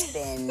segment? always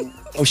been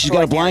Oh, she's got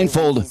a extraordinary when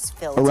blindfold he's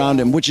filled around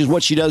in, him, which is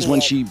what she does be when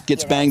it, she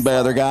gets banged by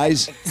other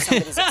guys.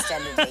 somebody's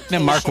extended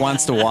Then Mark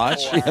wants to vacation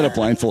watch. She had a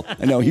blindfold.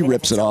 I know, he even if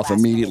rips it's it a off last-minute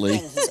immediately.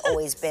 thing, He's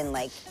always been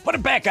like Put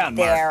it back on,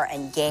 Mark. there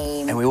and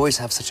game. And we always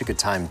have such a good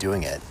time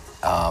doing it.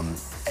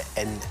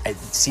 And it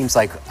seems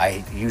like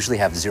I usually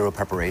have zero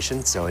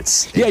preparation, so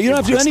it's. Yeah, you don't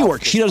have to do works any out work.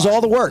 just She does fine.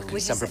 all the work.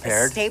 Which I'm is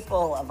prepared. a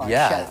staple of our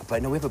Yeah, show.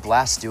 but no, we have a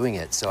blast doing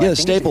it. So Yeah, I the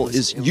think staple it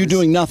is was you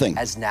doing nothing.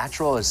 As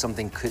natural as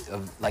something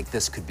like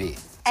this could be.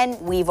 And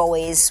we've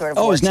always sort of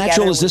Oh, worked as natural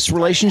together. as this We've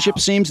relationship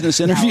started seems in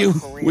this out interview, our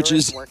which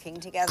careers is working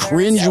together, so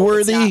cringeworthy.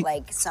 it's not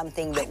like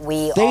something that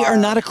we They are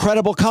not a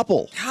credible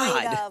couple.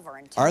 afraid of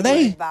or Are they?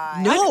 intimidated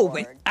by No, or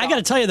but I got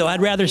to tell you though,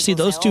 I'd rather see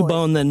those two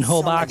bone than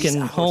Hobach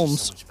and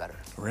Holmes.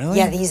 Really?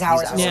 Yeah, these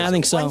hours. Yeah, I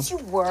think so. Once you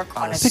work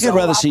on a I think I'd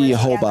rather see soap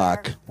opera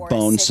Hobach together or a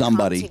bone sitcom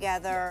somebody.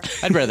 together,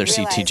 I'd rather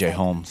see realize T.J. that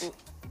Holmes.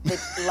 the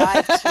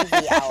live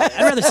TV hours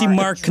I'd rather see are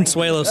Mark dream.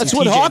 Consuelos. That's and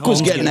what TJ Hawk was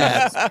Holmes getting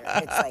get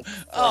at. It's like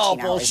 14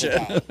 hours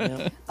a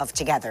day of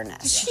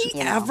togetherness. He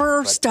you know?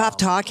 ever stop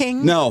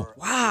talking? No.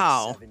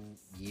 Wow.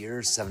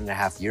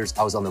 7.5 years,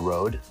 I was on the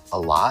road a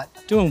lot.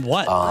 Doing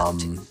what?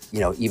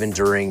 Even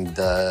during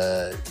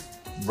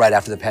right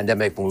after the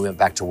pandemic, when we went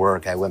back to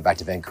work, I went back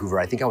to Vancouver.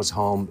 I think I was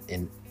home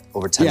in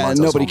over 10 Yeah, months.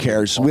 and I was nobody home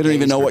cares. 12 We don't even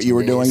days, know what you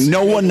were 13 days. doing.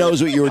 No one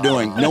knows what you were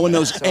doing. No one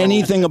knows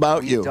anything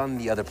about We've you. done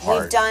the other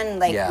part. We've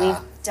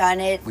done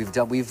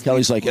it.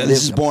 Kelly's like,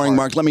 this is boring,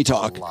 Mark. Let me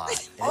talk.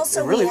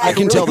 Also, really- we I have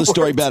can tell really the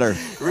story worked. better.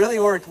 It really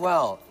worked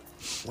well.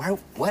 Why?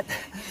 What?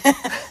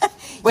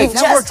 You've Wait,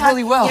 that just worked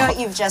really well. You know,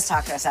 you've just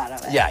talked us out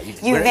of it. Yeah,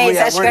 You've made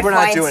such good we're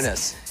not points. doing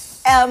this.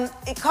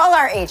 Call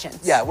our agents.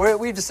 Yeah,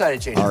 we've decided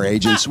to change Our it.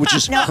 agents, which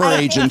is No, her I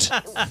think agent.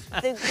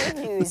 The good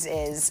news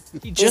is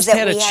He just that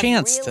had a we have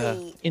chance to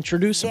really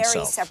introduce very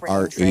himself. separate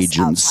Our interests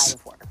agents. outside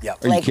of work.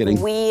 Yep. Are you Like,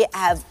 kidding? we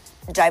have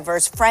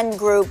diverse friend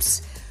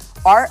groups.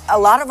 A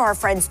lot of our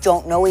friends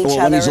don't know each Well,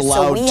 when other, he's so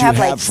allowed we to have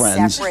have like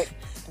friends. separate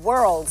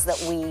worlds that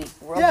we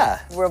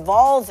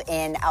revolve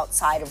in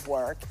outside of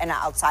work and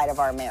outside of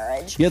our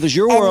marriage. Yeah, there's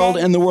your world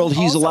and the world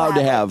he's allowed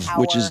to have,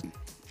 which is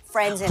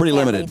friends and pretty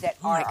family limited. that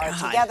are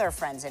together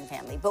friends and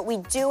family. But we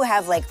do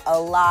have like a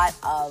lot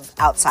of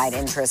outside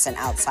interests and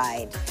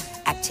outside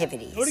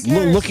activities.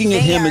 Looking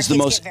at him is the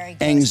most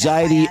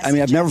anxiety. I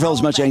mean, I've never felt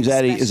as much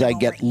anxiety as I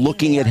get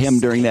looking at him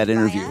during that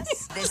interview.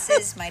 This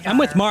is my I'm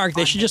with Mark.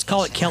 They should just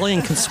call it Kelly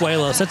and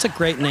Consuelos. That's a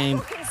great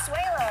name.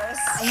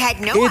 I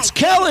had no It's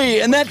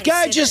Kelly and that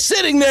guy just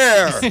sitting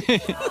there. We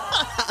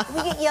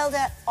get yelled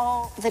at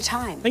all the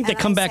time. I think they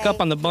come back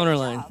up on the boner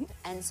line.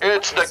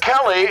 It's the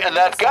Kelly and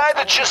that guy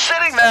that's just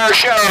sitting there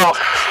show.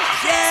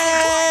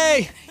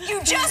 Yay!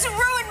 You just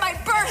ruined my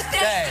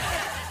birthday.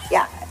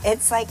 Yeah,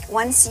 it's like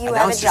once you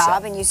have a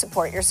job and you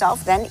support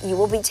yourself, then you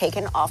will be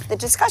taken off the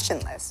discussion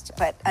list.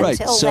 But Right,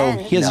 until so then,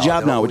 he has a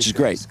job now, which is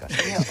great.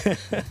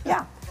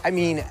 yeah. I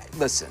mean,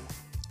 listen.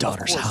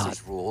 Daughter's of course hot.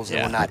 There's rules, Yeah,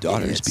 and we're not my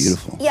daughter's idiots.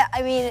 beautiful. Yeah,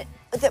 I mean,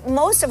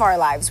 most of our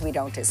lives we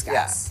don't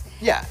discuss.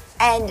 Yeah.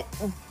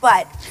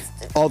 But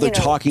All they're you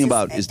know, talking just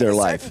about is their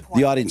life.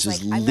 The audience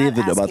is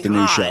livid about the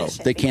new show.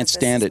 They can't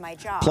stand it.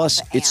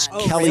 Plus, it's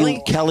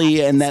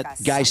Kelly and that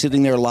guy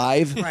sitting there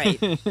live. Right.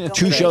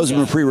 2 shows have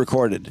been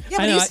pre-recorded.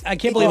 I know. I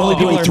can't believe only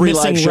people doing are 3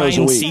 live missing shows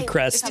a Ryan week.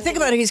 Seacrest. Think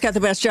about it. He's got the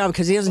best job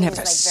because he doesn't have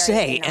to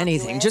say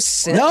anything. Just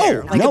sit No,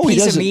 there like no, a he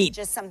piece of doesn't. meat.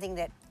 just something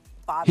that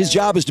His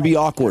job is to be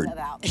awkward.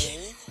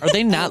 Are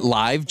they not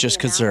live just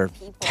because they're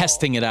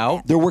testing it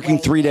out? They're working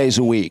 3 days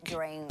a week.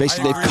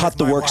 Basically, they've cut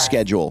the work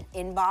schedule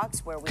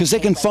because they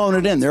can phone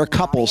it in. They're a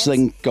couple, so they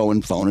can go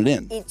and phone it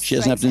in. She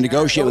doesn't have to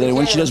negotiate with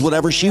anyone. She does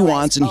whatever she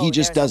wants, and he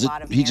just does it.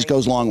 He just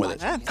goes along with it.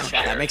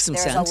 That makes some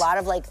There's sense. a lot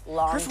of like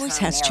long. Her voice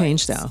has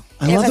changed, though.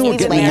 I love that we're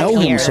getting to know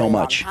him so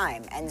much.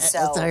 And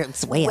so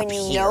It's way when up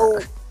you here. know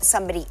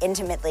somebody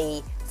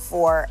intimately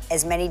for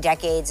as many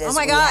decades as Oh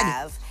my we God.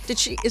 have. Did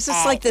she? Is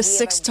this like the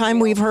 6th time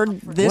we've heard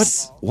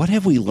this? What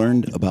have we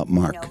learned about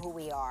Mark?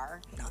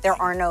 There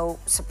are no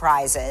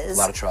surprises. A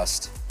lot of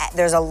trust.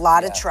 There's a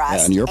lot of trust.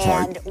 Yeah, on your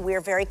part. And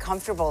we're very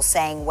comfortable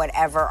saying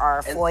whatever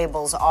our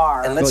foibles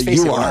are. And let's Well, face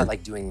you it, we're are. not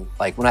like doing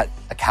we're not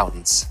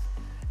accountants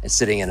and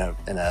sitting in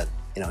a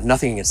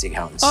nothing against the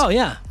accountants. Oh,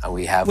 yeah.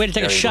 We have Way to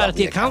take a very shot at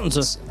the lovely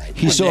accountants.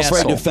 He's so afraid to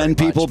asshole offend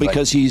very people much, but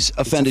because he's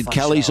offended fun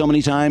Kelly so show.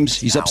 many times.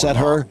 He's An upset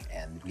hour her. long,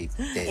 and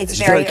It's He's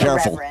very very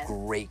careful. irreverent.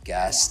 Great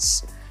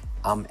guests,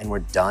 and we're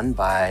done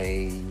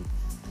by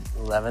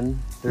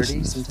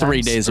 11:30 sometimes.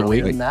 3 days a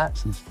earlier week. than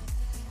that.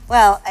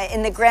 Well,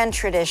 in the grand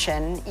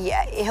tradition,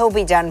 yeah, he'll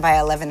be done by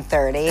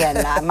 11:30,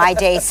 and my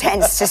day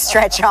tends to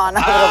stretch on a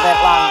little bit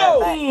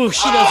longer. Ooh,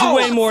 she does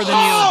way more than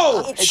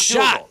you. It's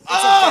shot. It's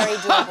a very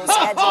doable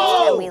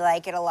schedule, and we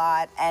like it a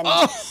lot. And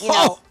you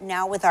know,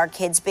 now with our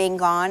kids being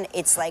gone,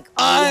 it's like we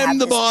I'm have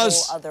the this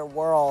boss. whole other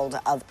world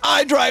of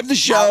I drive the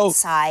show.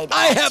 outside.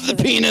 I have the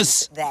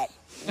activities penis. that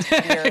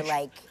we're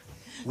like.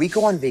 We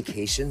go on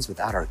vacations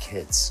without our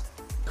kids.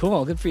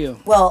 Cool. Good for you.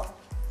 Well,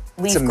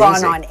 we've gone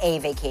amazing. on a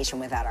vacation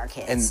without our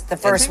kids. And- the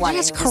first and- one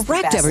Yes, it was the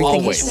correct best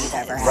everything vacation he we've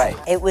ever says. had.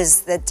 Right. It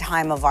was the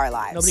time of our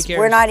lives. Nobody cares.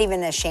 We're not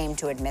even ashamed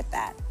to admit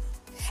that.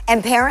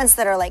 And parents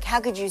that are like, "How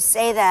could you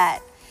say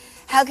that?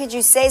 How could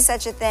you say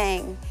such a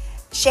thing?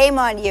 Shame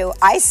on you."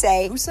 I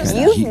say,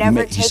 "You've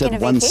never He taken said a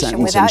one vacation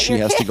sentence without and she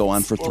your has to kids." go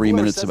on for Well, 3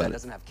 whoever minutes says about that it.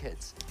 doesn't have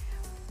kids.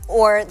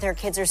 Or their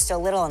kids are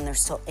still little and they're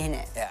still in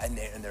it. Yeah, and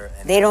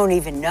They don't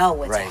even know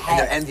what's right, and ahead.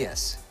 they're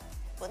envious.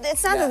 Well,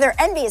 it's not that they're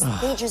envious;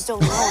 they just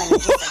don't know any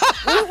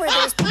different. We were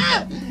those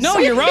people. No,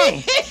 you're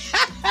wrong.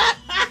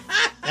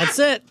 That's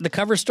it. The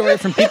cover story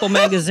from People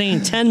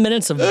Magazine. 10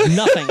 minutes of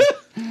nothing.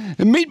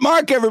 And meet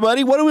Mark,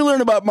 everybody. What do we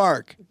learn about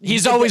Mark?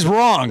 He's always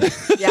wrong.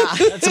 Yeah.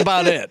 That's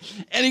about it.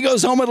 And he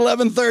goes home at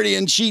 11:30,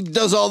 and she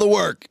does all the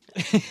work.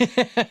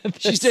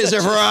 She stays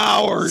there for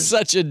hours.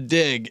 Such a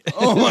dig.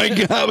 Oh my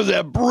God, was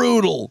that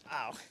brutal?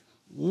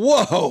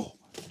 Whoa,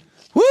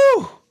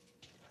 woo!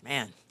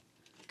 Man,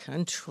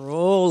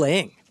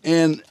 controlling.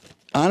 And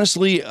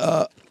honestly,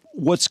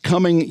 what's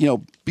coming,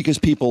 because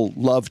people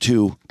love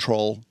to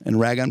troll and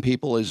rag on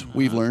people, as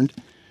we've learned,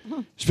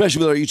 especially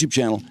with our YouTube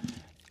channel,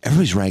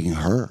 everybody's ragging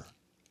her.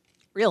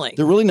 Really?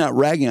 They're really not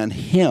ragging on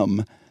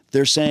him.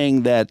 They're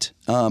saying that,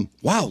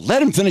 wow,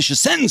 let him finish his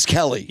sentence,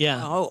 Kelly.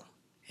 Yeah. Oh,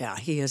 yeah.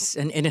 He is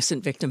an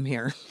innocent victim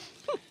here.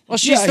 Well,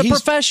 she's the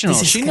professional.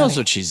 he's a She knows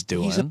Scully. what she's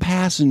doing. He's a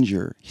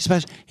passenger.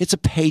 It's a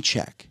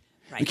paycheck.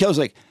 And Kelly's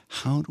like,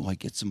 how do I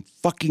get some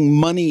fucking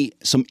money,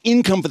 some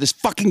income for this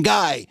fucking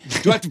guy?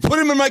 Do I have to put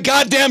him in my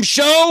goddamn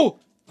show?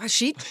 Well,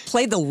 she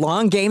played the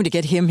long game to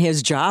get him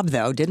his job,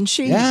 though, didn't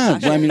she? Yeah,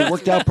 I mean, it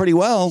worked out pretty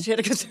well. She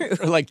had to go through.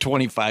 For like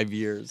 25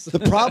 years. The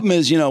problem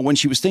is, when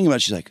she was thinking about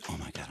it, she's like, oh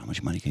my God, how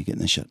much money can I get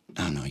in this shit?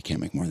 I don't know, he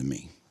can't make more than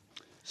me.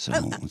 So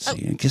let's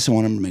see. I guess I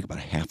want him to make about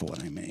half of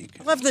what I make.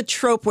 I love the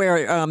trope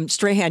where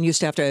Strahan used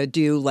to have to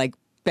do like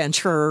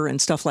bench her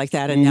and stuff like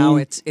that, and now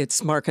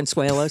it's Mark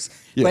Consuelos.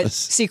 But Yes.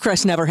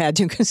 Seacrest never had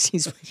to because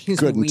he's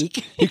Couldn't.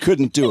 weak. He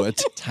couldn't do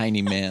it.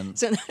 Tiny man.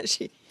 So now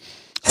she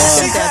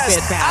sent that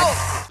bit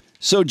back.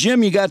 So,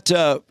 Jim, you got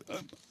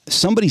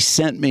somebody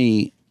sent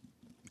me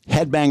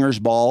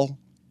Headbangers Ball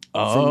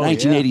from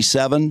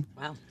 1987.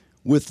 Wow.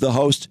 with the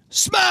host,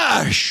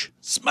 Smash!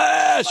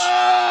 Smash!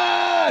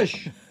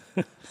 Smash!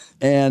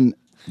 And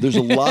there's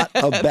a lot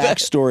of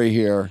backstory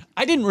here.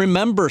 I didn't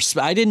remember.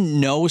 I didn't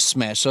know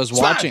Smash, so I was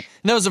watching.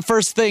 And that was the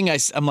first thing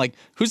I'm like,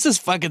 who's this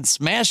fucking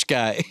Smash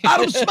guy?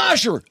 Adam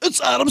Smasher! It's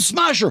Adam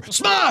Smasher!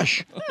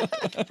 Smash!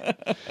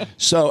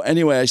 So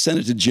anyway, I sent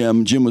it to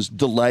Jim. Jim was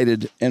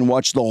delighted and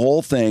watched the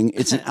whole thing.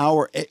 It's an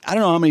hour. I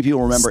don't know how many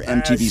people remember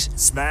MTV's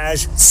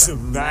Smash.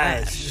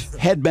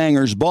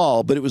 Headbangers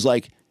Ball, but it was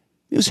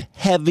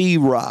heavy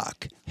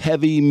rock,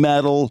 heavy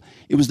metal.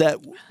 Was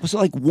it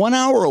like 1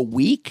 hour a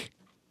week?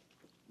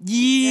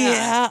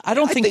 Yeah, I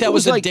don't think that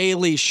was a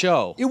daily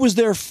show. It was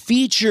their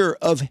feature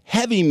of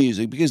heavy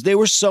music because they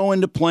were so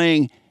into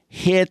playing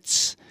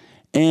hits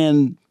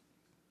and,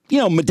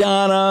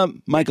 Madonna,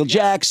 Michael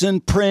Jackson,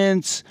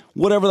 Prince,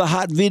 whatever the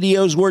hot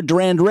videos were,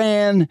 Duran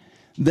Duran,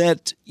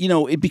 that,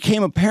 it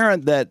became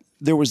apparent that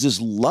there was this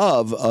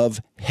love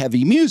of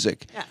heavy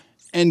music. Yeah.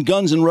 And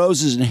Guns N'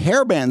 Roses and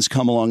hair bands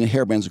come along, and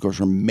hair bands, of course,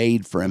 were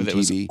made for MTV. It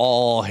was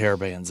all hair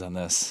bands on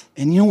this.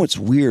 And what's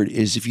weird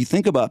is if you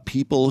think about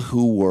people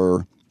who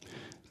were...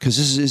 Because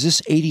is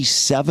this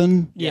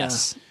 87?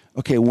 Yes.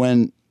 Okay,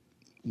 when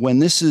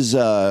this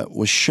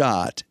was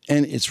shot,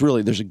 and it's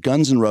really, there's a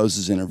Guns N'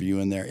 Roses interview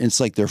in there.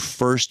 It's like their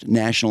first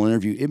national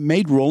interview. It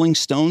made Rolling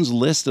Stone's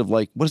list of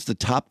what is the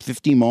top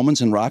 50 moments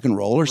in rock and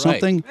roll or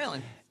something?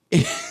 Really?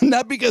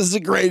 Not because it's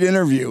a great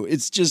interview.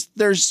 It's just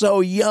they're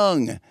so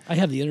young. I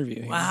have the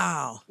interview.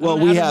 Wow. Well,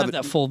 we have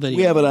that full video.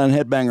 We have it on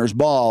Headbangers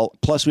Ball.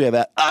 Plus, we have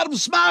Adam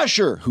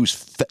Smasher,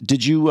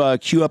 did you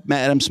cue up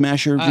Adam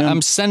Smasher, Jim?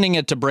 I'm sending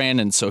it to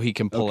Brandon so he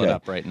can pull it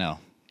up right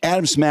now.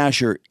 Adam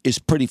Smasher is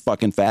pretty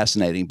fucking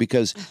fascinating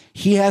because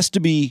he has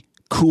to be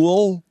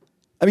cool.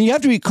 I mean, you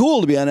have to be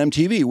cool to be on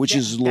MTV, which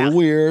is a little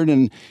weird.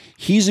 And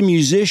he's a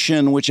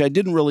musician, which I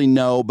didn't really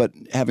know, but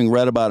having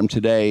read about him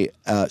today,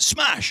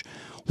 Smash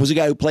was a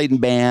guy who played in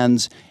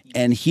bands,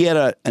 and he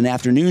had an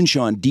afternoon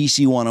show on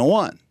DC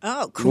 101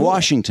 in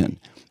Washington.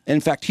 And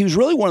in fact, he was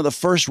really one of the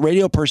first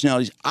radio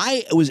personalities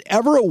I was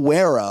ever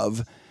aware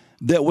of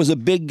that was a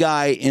big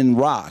guy in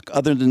rock,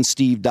 other than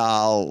Steve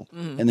Dahl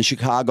and the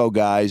Chicago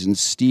guys. And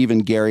Steve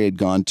and Gary had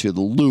gone to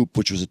The Loop,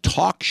 which was a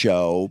talk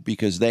show,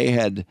 because they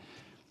had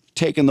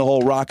taken the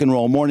whole rock and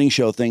roll morning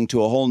show thing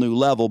to a whole new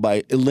level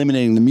by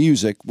eliminating the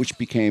music, which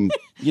became,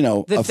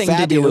 a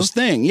fabulous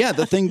thing. Yeah,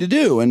 the thing to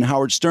do. And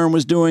Howard Stern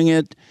was doing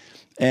it.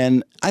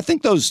 And I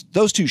think those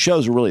two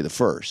shows were really the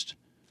first.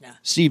 Yeah.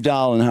 Steve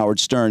Dahl and Howard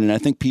Stern. And I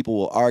think people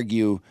will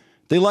argue,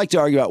 they like to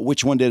argue about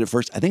which one did it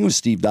first. I think it was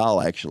Steve Dahl,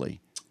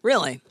 actually.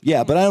 Really?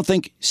 Yeah, but I don't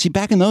think,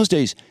 back in those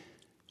days,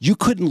 you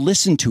couldn't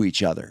listen to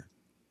each other.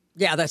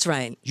 Yeah, that's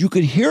right. You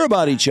could hear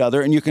about each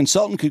other, and your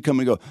consultant could come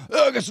and go,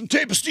 I got some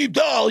tape of Steve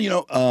Dahl,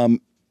 You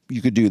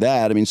could do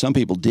that. I mean, some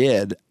people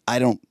did. I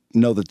don't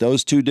know that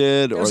those two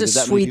did. It was a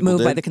sweet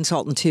move by the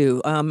consultant,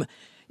 too.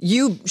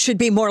 You should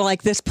be more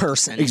like this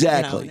person.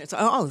 Exactly. That's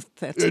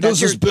does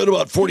this bit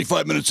about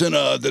 45 minutes in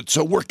that's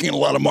working in a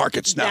lot of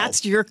markets now.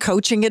 That's your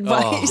coaching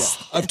advice.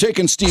 Oh. I've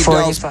taken Steve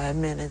Dahl's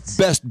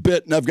best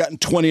bit, and I've gotten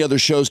 20 other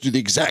shows do the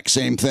exact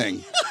same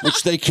thing,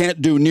 which they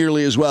can't do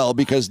nearly as well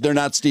because they're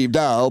not Steve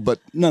Dahl, but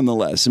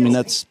nonetheless, I mean,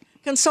 that's...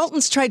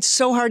 Consultants tried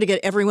so hard to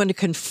get everyone to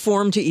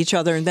conform to each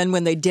other, and then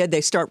when they did,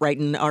 they start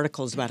writing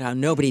articles about how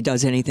nobody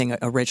does anything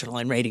original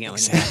in radio.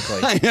 Exactly.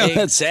 I know,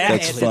 that's funny.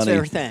 It's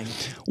their thing.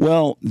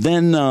 Well,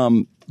 then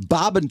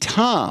Bob and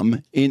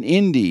Tom in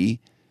Indy,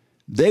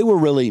 they were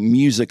really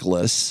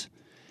musicless,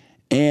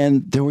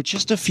 and there were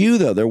just a few,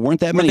 though. There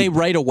weren't that many. Were they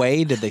right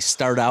away? Did they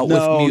start out with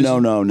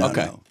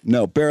music?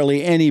 No,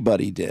 barely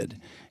anybody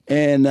did.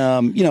 And,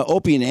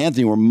 Opie and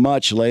Anthony were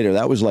much later.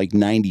 That was like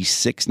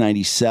 96,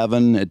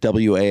 97 at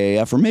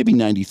WAAF, or maybe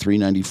 93,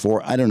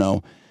 94. I don't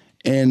know.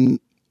 And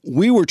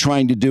we were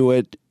trying to do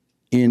it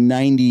in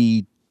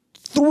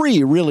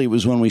 93, really,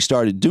 was when we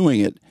started doing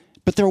it.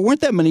 But there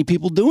weren't that many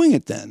people doing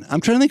it then.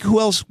 I'm trying to think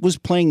who else was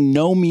playing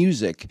no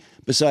music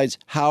besides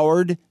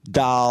Howard,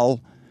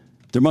 Dahl.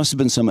 There must have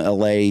been some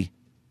L.A.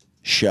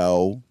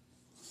 show,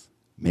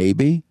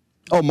 maybe.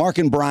 Oh, Mark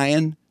and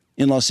Brian.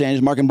 In Los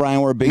Angeles, Mark and Brian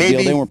were a big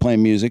deal. They weren't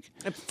playing music.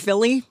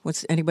 Philly?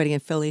 What's anybody in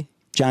Philly?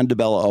 John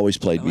DeBella always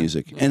played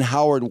music. And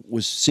Howard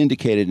was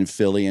syndicated in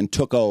Philly and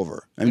took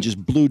over. I mean,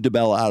 just blew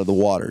DeBella out of the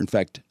water. In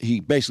fact,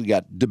 he basically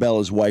got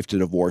DeBella's wife to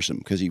divorce him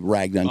because he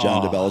ragged on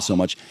John DeBella so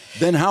much.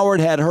 Then Howard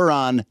had her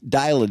on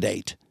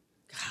Dial-A-Date.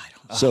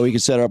 So he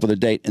could set her up with a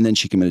date, and then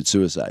she committed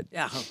suicide.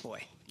 Yeah, oh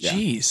boy. Yeah.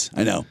 Jeez.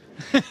 I know.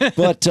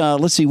 But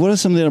let's see, what are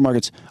some of the other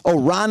markets?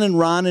 Oh, Ron and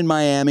Ron in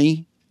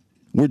Miami.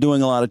 We're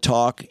doing a lot of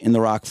talk in the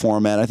rock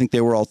format. I think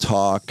they were all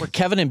talk. Were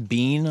Kevin and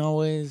Bean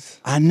always?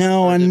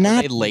 No, I'm not.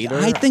 Were they later?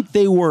 I think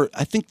they were.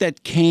 I think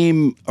that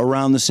came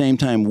around the same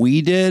time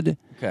we did.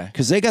 Okay.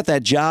 Because they got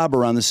that job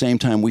around the same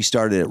time we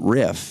started at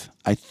Riff.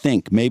 I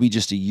think maybe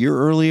just a year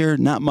earlier.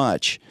 Not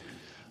much.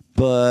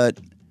 But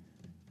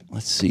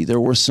let's see. There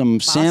were some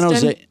Boston? San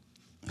Jose.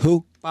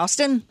 Who?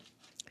 Boston?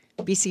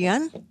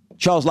 BCN?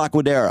 Charles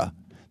Laquadera.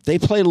 They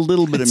played a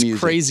little bit of music. It's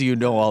crazy you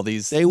know all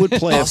these. They would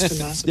play.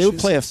 They would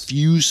play a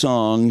few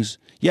songs.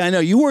 Yeah, I know.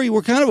 You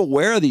were kind of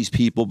aware of these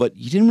people, but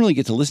you didn't really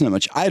get to listen that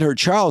much. I'd heard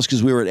Charles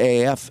because we were at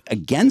AAF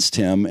against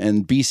him,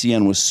 and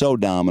BCN was so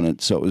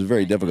dominant, so it was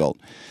very difficult.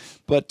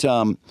 But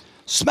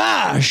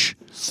Smash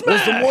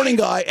was the morning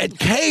guy at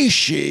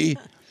KSHE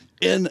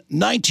in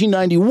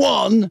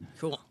 1991.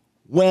 Cool.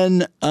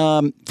 When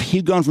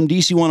he'd gone from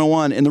DC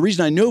 101, and the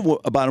reason I knew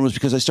about him was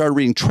because I started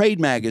reading trade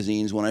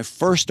magazines when I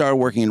first started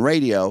working in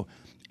radio,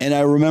 and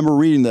I remember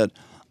reading that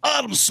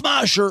Adam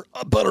Smasher,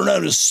 better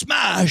known as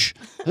Smash,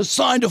 has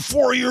signed a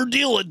 4-year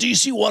deal at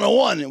DC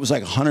 101. It was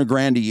like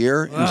 $100,000 a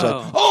year. It was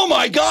like, oh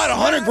my God,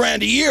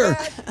 $100,000 a year.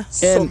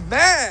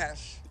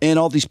 Smash. And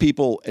all these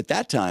people at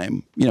that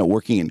time,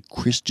 working in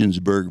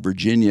Christiansburg,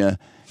 Virginia,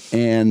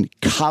 and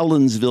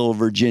Collinsville,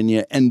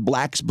 Virginia, and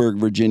Blacksburg,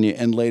 Virginia,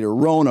 and later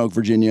Roanoke,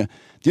 Virginia.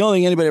 The only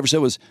thing anybody ever said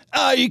was,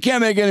 you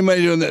can't make any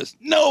money doing this.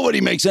 Nobody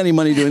makes any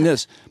money doing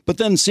this. But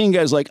then seeing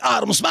guys like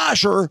Adam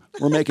Smasher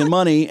were making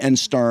money, and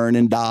Stern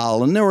and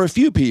Dahl, and there were a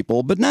few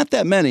people, but not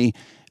that many.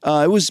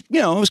 It was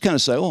kind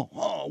of say,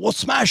 what's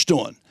Smash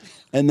doing?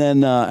 And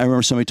then I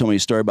remember somebody told me a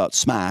story about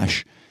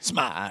Smash.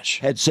 Smash.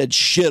 Had said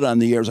shit on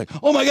the air. I was like,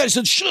 oh my God, he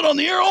said shit on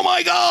the air. Oh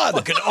my God.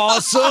 Fucking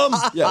awesome.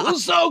 Yeah, it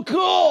was so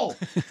cool.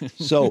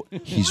 So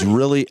he's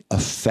really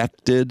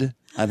affected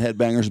on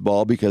Headbangers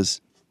Ball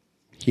because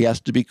he has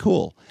to be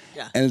cool.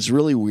 Yeah. And it's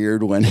really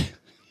weird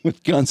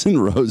with Guns N'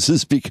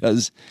 Roses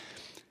because,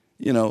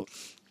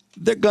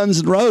 they're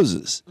Guns N'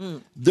 Roses.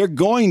 They're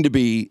going to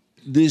be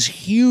this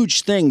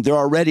huge thing. They're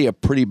already a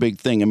pretty big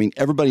thing. I mean,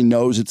 everybody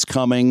knows it's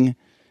coming.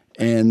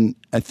 And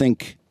I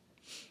think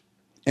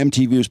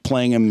MTV was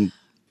playing him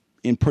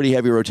in pretty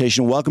heavy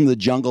rotation. Welcome to the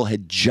Jungle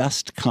had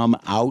just come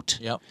out.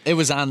 Yep. It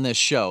was on this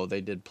show.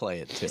 They did play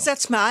it, too. Is that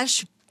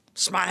Smash?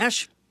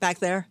 Smash back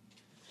there?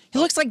 He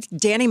looks like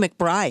Danny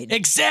McBride.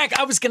 Exact.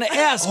 I was going to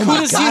ask, Oh who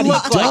my does God, he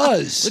look he like?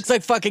 does. Looks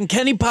like fucking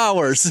Kenny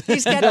Powers.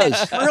 He's got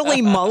that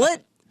curly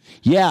mullet.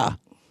 Yeah.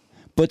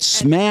 But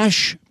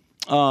Smash,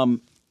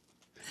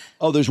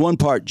 there's one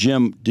part,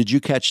 Jim, did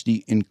you catch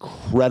the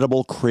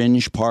incredible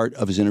cringe part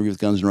of his interview with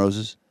Guns N'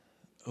 Roses?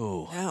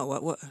 Oh. No,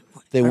 what?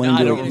 They went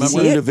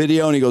into a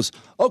video and he goes,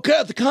 okay,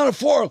 at the count of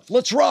 4,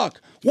 let's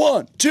rock.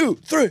 1, 2,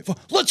 3, 4,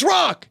 let's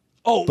rock.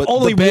 Oh, but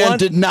only the band one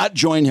did not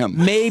join him.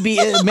 Maybe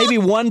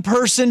one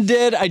person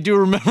did. I do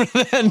remember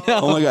that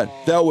now. Oh my God,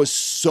 that was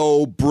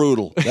so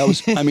brutal. That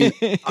was,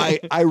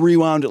 I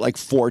rewound it like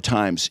 4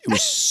 times. It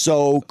was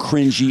so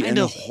cringy and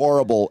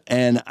horrible.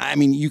 And I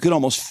mean, you could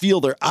almost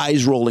feel their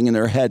eyes rolling in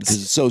their head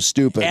because it's so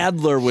stupid.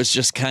 Adler was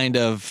just kind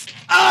of...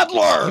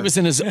 Adler! He was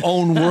in his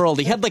own world.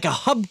 He had like a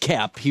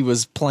hubcap he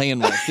was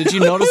playing with. Did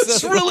you notice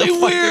this? It's really What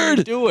the fuck are weird.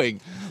 you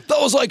doing? That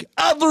was like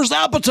Adler's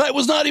appetite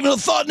was not even a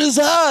thought in his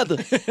head.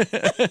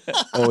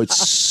 Oh,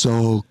 it's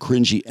so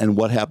cringy. And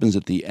what happens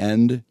at the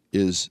end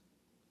is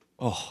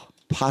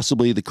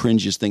possibly the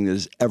cringiest thing that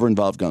has ever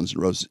involved Guns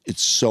N' Roses.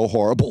 It's so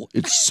horrible.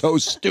 It's so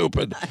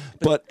stupid.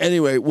 But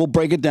anyway, we'll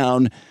break it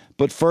down.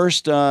 But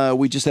first,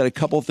 we just had a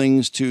couple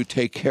things to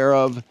take care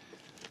of.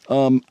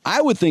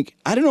 I would think,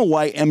 I don't know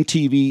why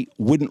MTV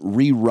wouldn't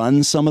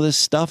rerun some of this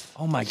stuff.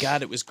 Oh my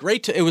God, it was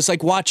great. It was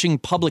like watching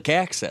public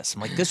access.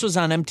 I'm like, this was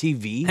on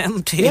MTV?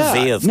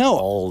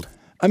 Old.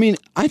 I mean,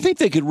 I think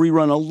they could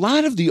rerun a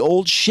lot of the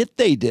old shit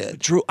they did.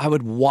 Drew, I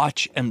would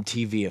watch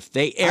MTV if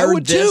they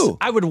aired this. Too.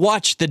 I would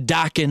watch the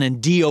Dokken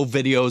and Dio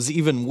videos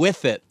even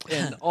with it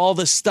and all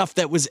the stuff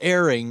that was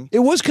airing.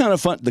 It was kind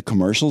of fun. The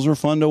commercials were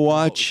fun to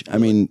watch. I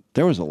mean,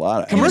 there was a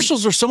lot of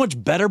commercials were so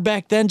much better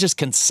back then, just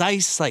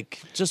concise, they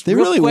real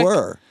really quick,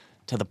 were.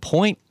 To the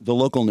point. The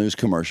local news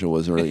commercial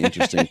was really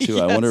interesting too.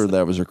 I wonder if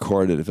that was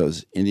recorded, if it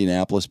was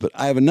Indianapolis. But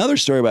I have another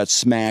story about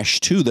Smash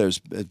too. There's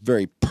a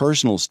very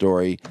personal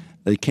story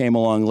that came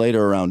along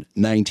later around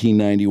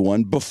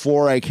 1991,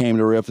 before I came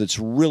to Riff. That's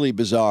really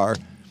bizarre.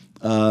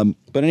 But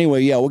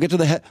anyway, yeah, we'll get to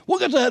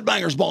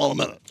Headbangers Ball in a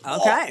minute.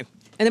 Okay.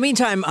 In the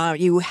meantime,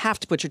 you have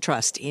to put your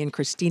trust in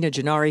Christina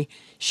Gennari.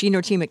 She and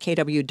her team at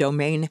KW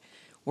Domain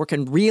work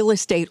in real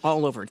estate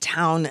all over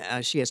town.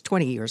 She has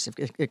 20 years of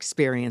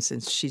experience,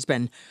 and she's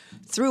been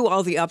through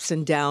all the ups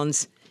and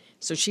downs.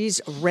 So she's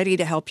ready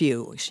to help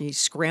you. She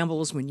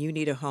scrambles when you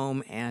need a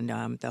home, and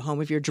the home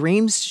of your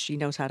dreams, she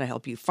knows how to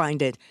help you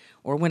find it.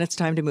 Or when it's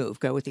time to move,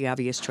 go with the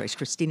obvious choice.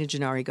 Christina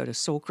Gennari, go to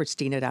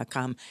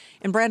soulchristina.com.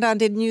 And Brandon,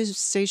 didn't you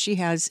say she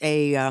has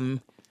a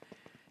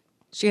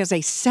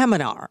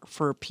seminar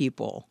for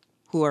people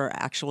who are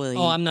actually...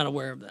 Oh, I'm not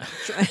aware of that.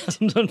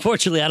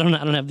 Unfortunately, I don't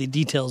have the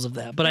details of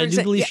that. But I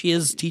do believe she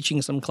is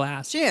teaching some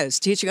class. She is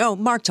teaching. Oh,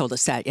 Mark told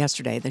us that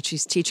yesterday, that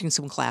she's teaching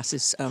some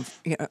classes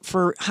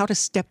for how to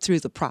step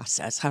through the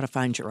process, how to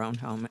find your own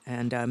home.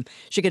 And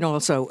she can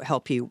also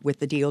help you with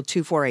the deal,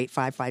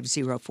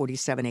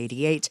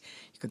 248-550-4788.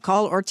 You can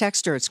call or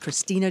text her. It's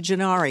Christina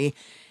Gennari.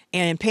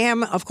 And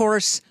Pam, of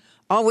course,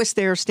 always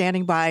there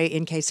standing by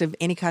in case of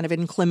any kind of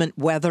inclement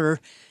weather,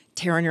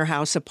 tearing your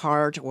house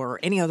apart, or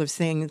any other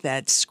thing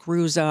that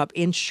screws up.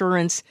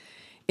 Insurance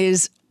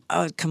is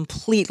a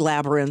complete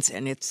labyrinth,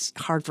 and it's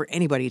hard for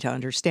anybody to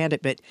understand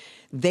it, but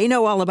they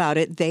know all about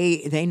it.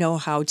 They know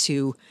how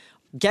to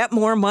get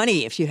more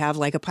money if you have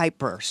like a pipe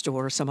burst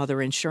or some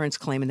other insurance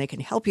claim, and they can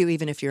help you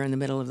even if you're in the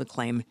middle of the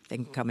claim. They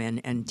can come in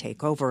and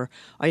take over.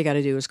 All you got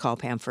to do is call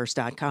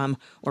PamFirst.com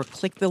or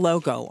click the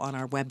logo on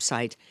our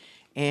website.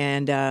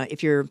 And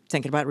if you're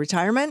thinking about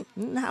retirement,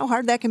 how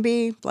hard that can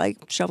be, like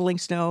shoveling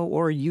snow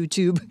or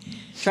YouTube,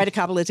 try to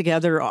cobble it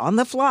together on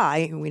the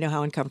fly. We know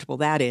how uncomfortable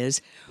that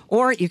is.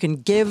 Or you can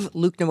give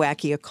Luke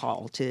Nowacki a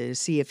call to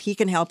see if he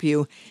can help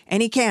you.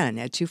 And he can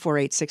at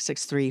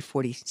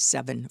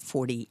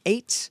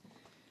 248-663-4748.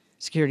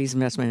 Securities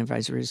Investment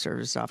Advisory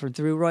Service offered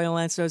through Royal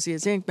Land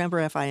Associates, Inc.,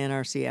 member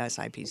FINRC,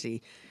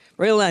 SIPC.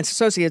 Royal Land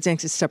Associates,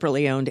 Inc. is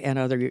separately owned, and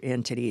other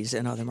entities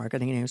and other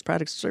marketing names,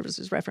 products,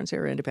 services referenced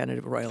here are independent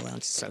of Royal Land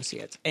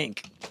Associates,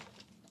 Inc.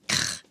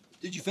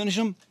 Did you finish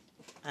them?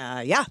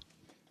 Yeah.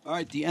 All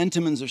right, the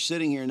Entenmann's are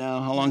sitting here now.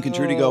 How long can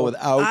Trudy go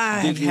without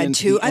I've digging had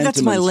into two. the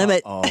That's my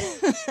Entenmann's? limit.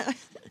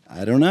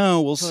 I don't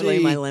know. We'll Totally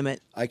see. my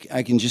limit. I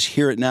can just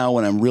hear it now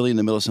when I'm really in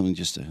the middle of something.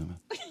 Just to be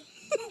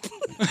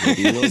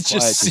really quiet.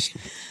 Just,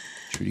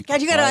 Trudy,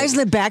 God, you got eyes in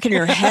the back of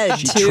your head,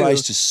 she too.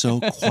 tries to so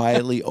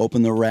quietly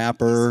open the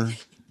wrapper.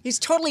 He's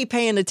totally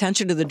paying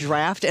attention to the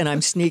draft, and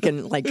I'm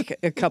sneaking like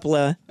a couple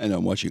of... I know,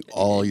 I'm watching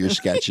all your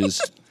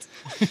sketches.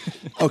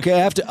 Okay, I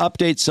have to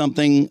update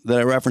something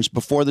that I referenced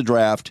before the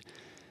draft.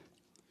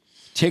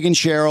 Tig and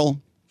Cheryl.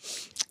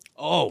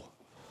 Oh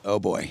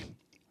boy.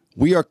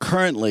 We are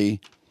currently,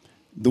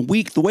 the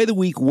way the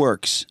week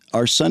works,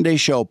 our Sunday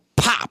show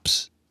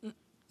pops.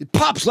 It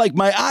pops like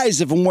my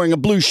eyes if I'm wearing a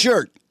blue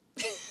shirt.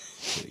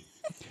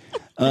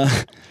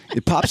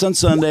 It pops on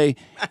Sunday,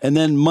 and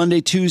then Monday,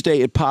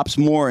 Tuesday, it pops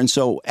more. And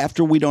so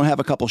after we don't have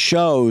a couple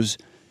shows,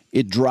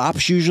 it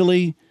drops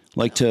usually,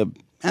 like to,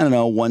 I don't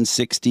know,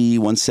 160,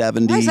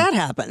 170. Why does that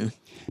happen?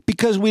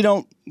 Because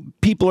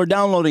people are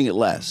downloading it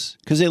less.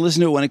 Because they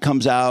listen to it when it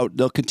comes out.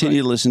 They'll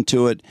continue to listen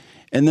to it.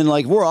 And then,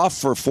 like, we're off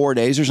for 4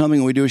 days or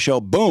something, and we do a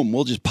show, boom,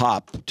 we'll just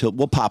pop.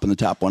 We'll pop in the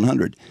top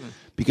 100.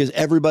 Because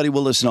everybody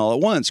will listen all at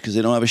once because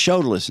they don't have a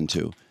show to listen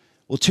to.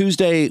 Well,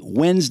 Tuesday,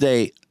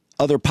 Wednesday,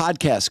 other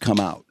podcasts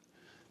come out.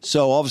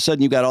 So all of a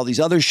sudden you've got all these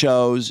other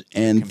shows,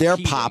 and they're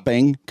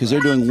popping because they're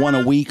doing one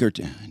a week or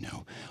two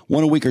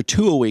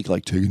a week,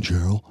 like Tig and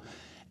Cheryl.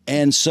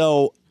 And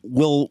so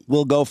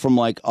we'll go from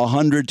like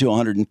 100 to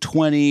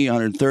 120,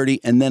 130,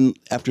 and then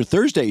after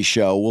Thursday's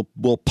show,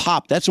 we'll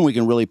pop. That's when we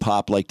can really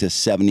pop like to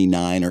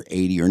 79 or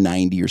 80 or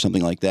 90 or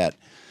something like that.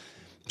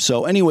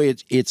 So anyway,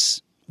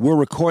 we're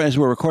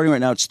recording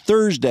right now. It's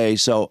Thursday,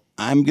 so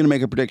I'm going to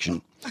make a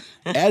prediction.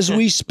 As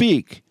we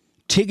speak,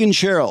 Tig and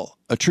Cheryl,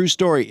 A True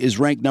Story, is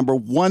ranked number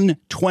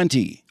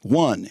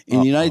 121 in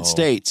the United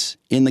States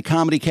in the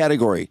comedy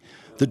category.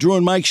 The Drew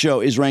and Mike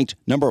Show is ranked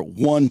number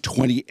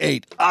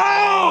 128.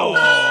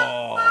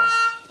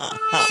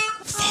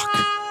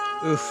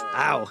 Fuck. Oof.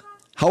 Ow.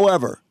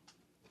 However,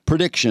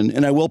 prediction,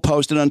 and I will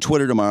post it on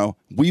Twitter tomorrow,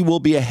 we will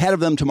be ahead of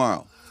them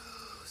tomorrow.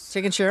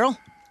 Tig and Cheryl?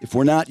 If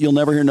we're not, you'll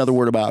never hear another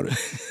word about it.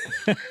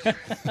 I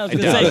was going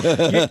to say,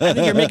 I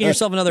think you're making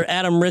yourself another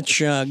Adam Rich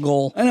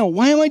goal. I know.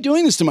 Why am I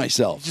doing this to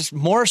myself? Just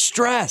more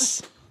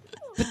stress.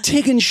 But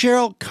Tig and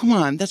Cheryl, come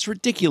on, that's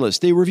ridiculous.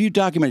 They review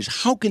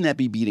documentaries. How can that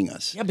be beating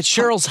us? Yeah, but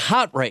Cheryl's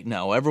hot right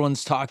now.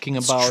 Everyone's talking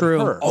about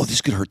her. Oh, this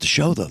could hurt the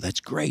show, though.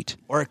 That's great.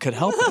 Or it could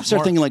help.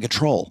 Start thinking like a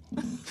troll.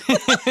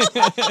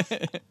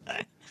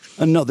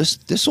 No,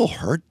 this will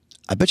hurt.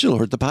 I bet you it'll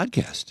hurt the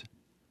podcast.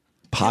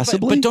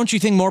 Possibly. But don't you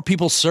think more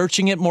people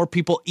searching it, more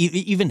people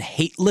even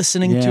hate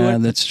listening to it? Yeah,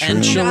 that's true.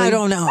 I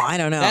don't know.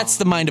 That's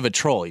the mind of a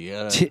troll.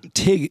 Yeah.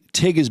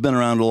 Tig has been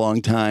around a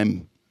long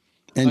time.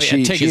 And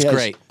Tig is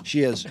great.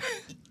 She has.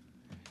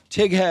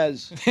 Tig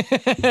has.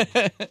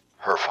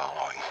 Her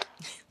following.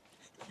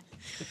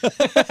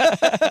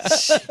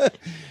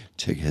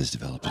 Tig has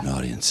developed an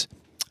audience,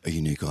 a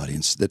unique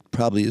audience that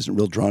probably isn't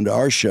real drawn to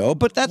our show,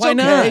 but that's Why okay.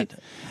 not?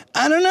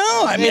 I don't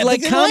know. I mean,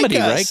 like they comedy,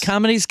 us. right?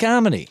 Comedy's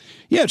comedy.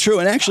 Yeah, true.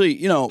 And actually,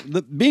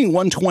 being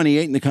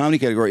 128 in the comedy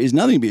category is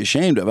nothing to be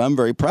ashamed of. I'm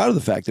very proud of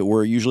the fact that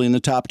we're usually in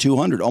the top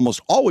 200, almost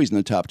always in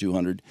the top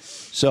 200.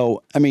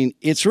 So, I mean,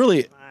 it's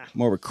really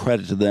more of a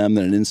credit to them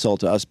than an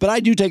insult to us. But I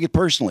do take it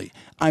personally.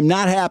 I'm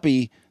not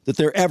happy that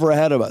they're ever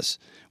ahead of us.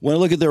 When I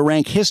look at their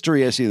rank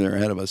history, I see they're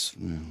ahead of us.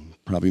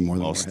 Probably more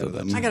than most of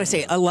them. I got to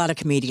say, a lot of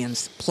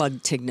comedians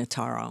plug Tig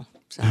Notaro.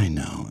 So. I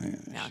know.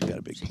 She's got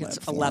a big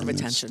platform. A lot of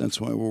attention. That's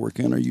why we're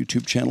working on our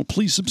YouTube channel.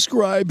 Please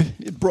subscribe.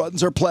 It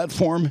broadens our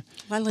platform.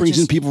 Lila brings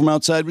in just- people from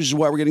outside, which is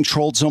why we're getting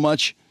trolled so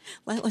much.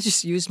 Lila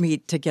just used me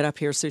to get up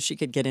here so she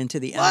could get into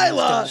the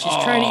Lila! She's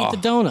trying to eat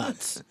the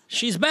donuts.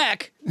 She's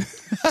back.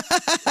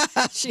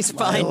 She's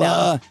fine Lila.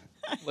 now.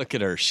 Look at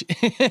her.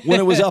 When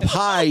it was up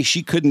high,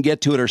 she couldn't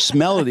get to it or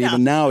smell it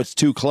even. Now it's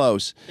too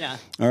close. Yeah.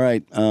 All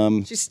right.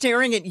 She's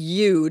staring at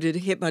you to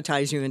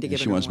hypnotize you into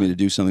giving She her wants one. me to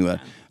do something with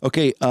that.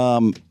 Okay.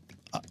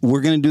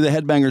 We're going to do the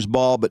Headbangers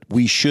Ball, but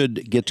we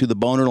should get to the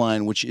Boner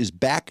Line, which is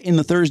back in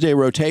the Thursday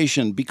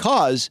rotation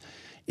because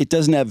it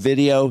doesn't have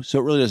video, so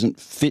it really doesn't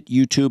fit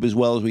YouTube as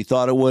well as we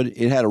thought it would.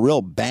 It had a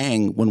real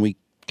bang when we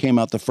came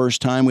out the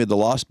first time. We had the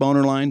Lost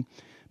Boner Line,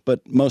 but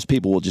most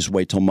people will just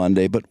wait till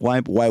Monday. But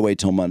why wait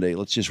till Monday?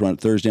 Let's just run it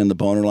Thursday on the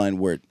Boner Line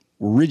where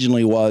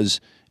originally was.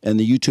 And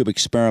the YouTube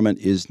experiment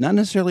is not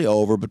necessarily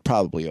over, but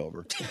probably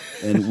over.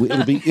 And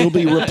it'll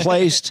be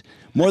replaced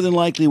more than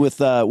likely with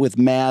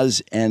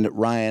Maz and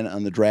Ryan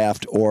on the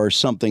draft or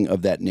something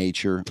of that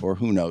nature, or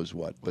who knows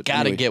what. But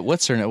Gotta get,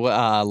 what's her name?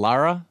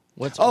 Lara?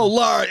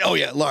 Lara. Oh,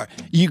 yeah, Lara.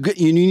 You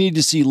need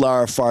to see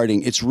Lara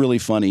farting. It's really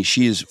funny.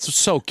 She is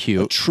so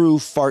cute. A true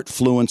fart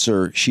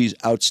fluencer. She's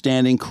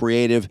outstanding,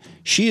 creative.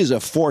 She is a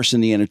force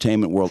in the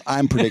entertainment world.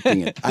 I'm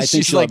predicting it. I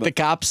think she's like the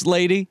cops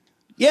lady?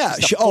 Yeah.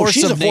 She's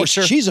a force.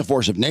 She's a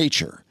force of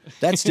nature.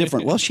 That's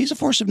different. Well, she's a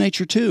force of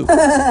nature, too.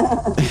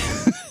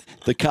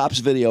 The cops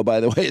video, by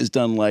the way, is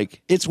done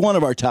it's one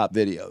of our top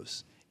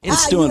videos.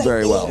 It's doing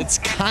very well. It's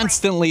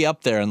constantly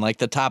up there in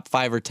the top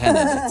 5 or 10.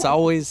 And it's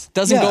always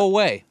doesn't go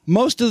away.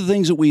 Most of the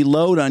things that we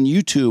load on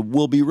YouTube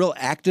will be real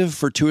active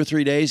for 2 or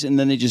 3 days, and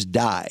then they just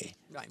die.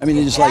 I mean,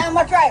 they just I'm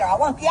a traitor. I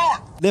want the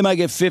app. They might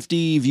get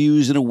 50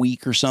 views in a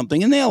week or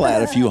something, and they'll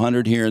add a few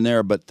hundred here and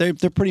there, but they're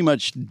pretty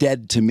much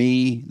dead to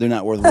me. They're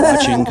not worth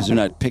watching because they're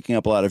not picking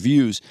up a lot of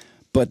views.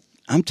 But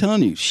I'm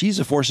telling you, she's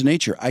a force of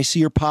nature. I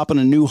see her popping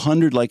a new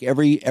 100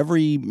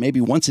 every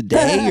maybe once a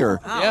day or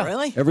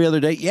really? Every other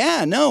day.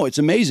 Yeah, no, it's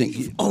amazing.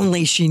 If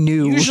only she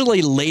knew.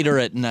 Usually later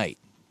at night.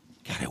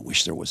 God, I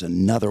wish there was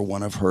another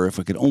one of her. If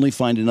I could only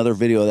find another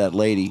video of that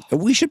lady.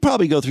 We should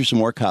probably go through some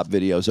more cop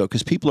videos, though,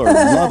 because people are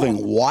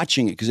loving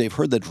watching it because they've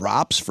heard the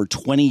drops for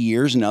 20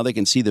 years, and now they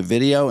can see the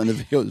video, and the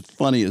video is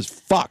funny as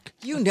fuck.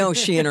 You know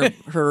she and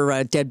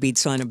her deadbeat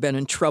son have been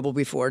in trouble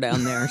before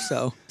down there,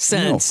 so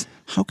since.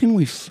 How can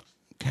we...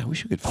 God, I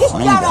wish we could find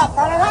Shut that. up,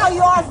 Vernon. How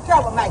you are a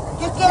troublemaker?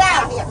 Just get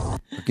out of here.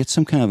 Or get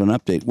some kind of an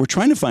update. We're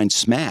trying to find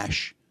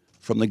Smash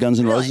from the Guns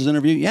N' Roses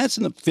interview. Yeah, it's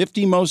in the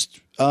 50 most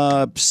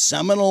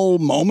seminal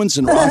moments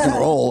in rock and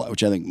roll,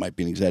 which I think might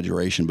be an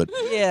exaggeration, but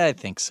yeah, I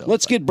think so.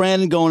 Let's get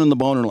Brandon going in the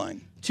boner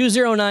line.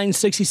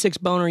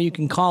 209-66-BONER. You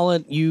can call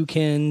it. You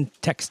can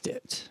text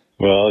it.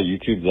 Well,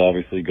 YouTube's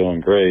obviously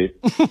going great.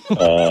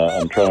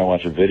 I'm trying to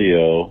watch a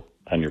video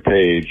on your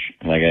page,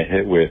 and I got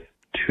hit with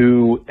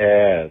 2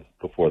 ads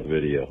before the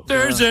video.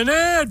 There's an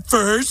ad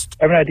first.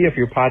 I have an idea for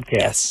your podcast.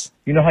 Yes.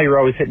 You know how you're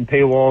always hitting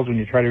paywalls when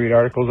you try to read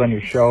articles on your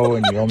show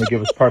and you only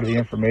give us part of the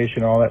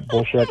information, all that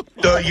bullshit?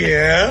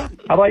 Yeah?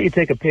 How about you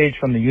take a page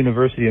from the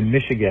University of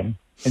Michigan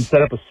and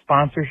set up a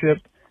sponsorship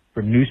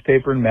for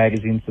newspaper and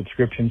magazine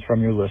subscriptions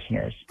from your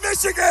listeners?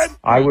 Michigan!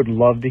 I would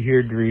love to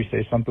hear Drew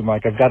say something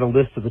like, I've got a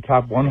list of the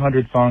top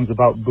 100 songs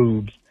about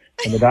boobs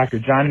and the Dr.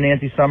 John and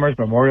Nancy Summers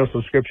memorial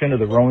subscription to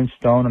the Rolling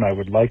Stone, and I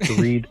would like to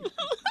read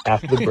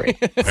after the break.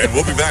 And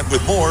we'll be back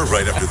with more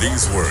right after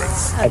these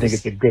words. I think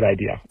it's a good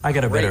idea. I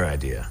got a better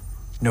idea.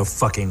 No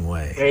fucking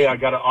way. Hey, I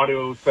got an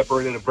audio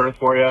separated at birth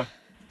for you.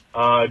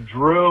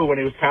 Drew, when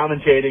he was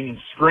commentating and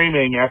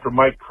screaming after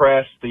Mike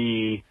crashed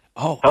the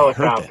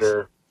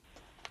helicopter,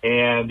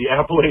 and the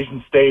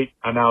Appalachian State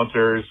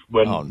announcers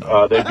when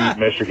they beat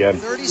Michigan.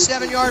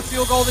 37-yard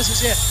field goal. This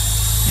is it.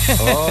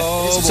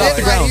 Oh, it's boy. off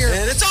the ground. Right Here.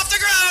 And it's off the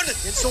ground.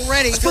 It's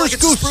already. Spruce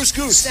goose. Spruce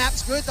goose.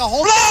 Snaps good. The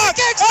whole Block!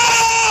 kick. The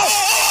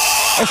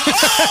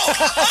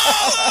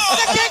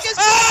kick is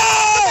good.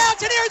 The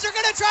Mountaineers are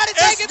going to try to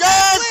take it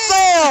back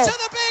to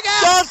the big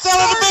house. John Sell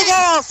in the big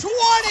house. 20.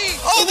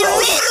 Oh, the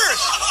rotor.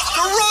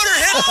 The rotor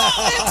hit.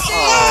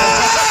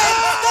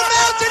 The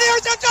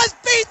Mountaineers have just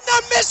beaten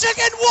the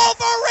Michigan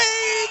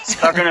Wolverines.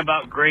 Talking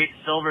about great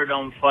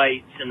Silverdome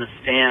fights in the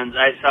stands,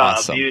 I saw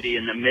Awesome. a beauty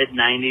in the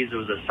mid-'90s. It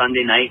was a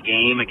Sunday night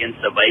game against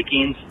the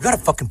Vikings. You got a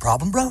fucking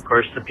problem, bro? Of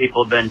course, the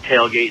people have been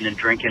tailgating and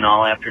drinking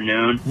all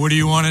afternoon. What do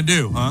you want to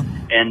do, huh?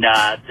 And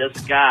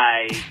this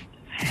guy's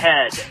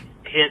head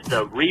hit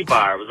the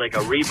rebar. It was like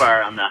a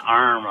rebar on the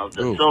arm of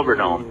the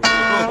Silverdome.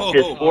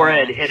 His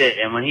forehead hit it,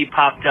 and when he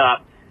popped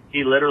up,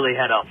 he literally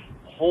had a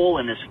hole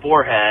in his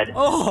forehead,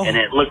 and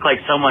it looked like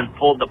someone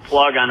pulled the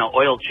plug on an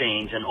oil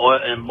change, and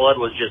blood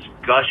was just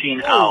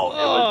gushing out.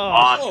 It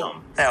was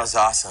awesome. That was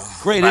awesome.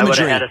 Great If I would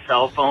imagery. have had a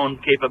cell phone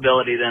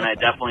capability, then I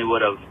definitely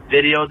would have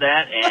videoed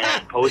that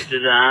and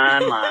posted it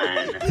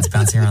online. It's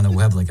bouncing around the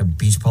web like a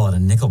beach ball at a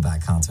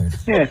Nickelback concert.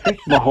 Yeah, I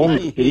think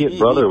Mahomes' idiot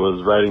brother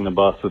was riding the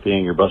bus with the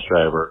angry bus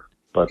driver,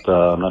 but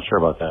I'm not sure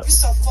about that. You're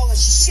so full of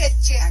shit,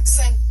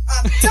 Jackson.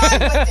 I'm done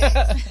with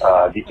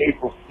it. The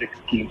April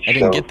 16th I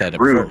didn't get that at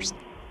Drew first.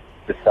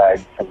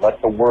 decides to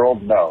let the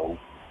world know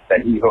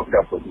that he hooked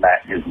up with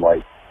Matt, his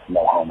wife.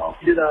 No homo.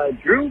 Did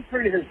Drew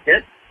turn his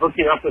hit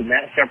hooking up with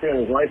Matt Shepard and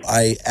his wife?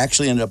 I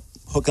actually ended up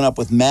hooking up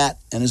with Matt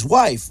and his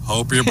wife.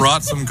 Hope you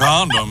brought some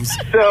condoms.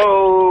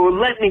 So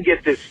let me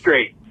get this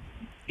straight.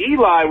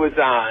 Eli was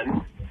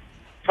on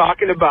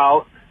talking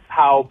about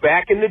how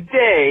back in the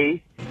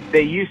day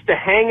they used to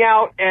hang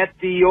out at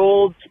the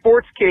old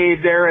sports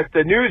cave there at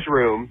the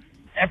newsroom.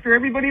 After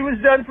everybody was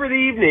done for the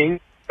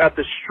evening, at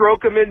the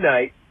stroke of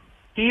midnight,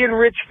 he and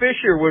Rich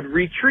Fisher would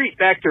retreat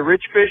back to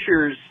Rich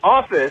Fisher's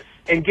office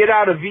and get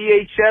out a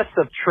VHS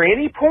of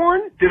tranny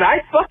porn? Did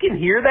I fucking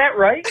hear that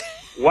right?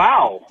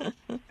 Wow.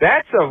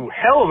 That's a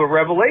hell of a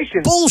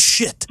revelation.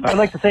 Bullshit. I'd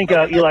like to thank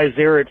Eli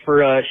Zaret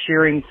for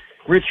sharing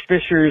Rich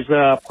Fisher's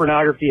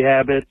pornography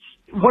habits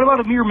What about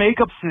Amir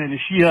Makeup-Sin? Is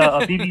she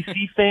a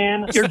BBC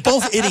fan? You're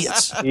both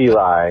idiots.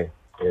 Eli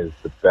is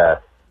the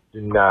best.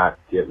 Do not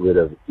get rid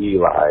of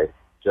Eli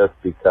just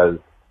because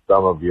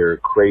some of your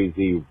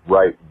crazy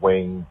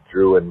right-wing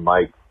Drew and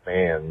Mike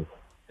fans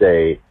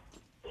say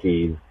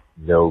he's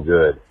no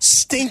good.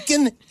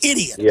 Stinking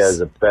idiots. He has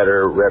a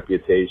better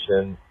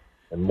reputation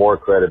and more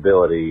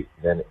credibility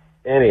than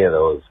any of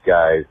those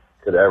guys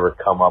could ever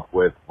come up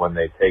with when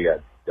they take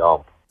a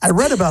dump. I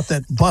read about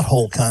that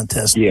butthole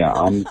contest. Yeah,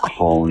 I'm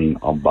calling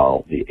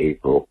about the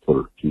April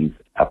 13th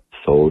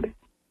episode.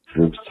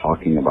 Drew's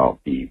talking about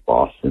the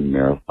Boston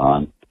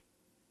Marathon.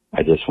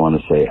 I just want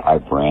to say I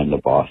ran the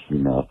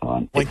Boston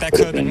Marathon. Like that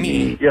could have been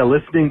me. Yeah,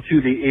 listening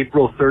to the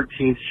April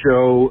 13th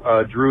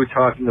show, Drew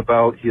talking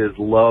about his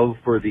love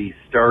for the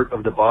start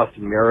of the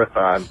Boston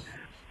Marathon.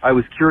 I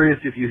was curious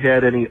if you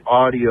had any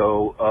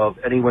audio of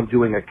anyone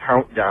doing a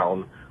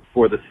countdown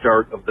for the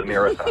start of the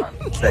marathon.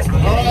 Thanks. All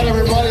right,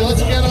 everybody,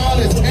 let's get on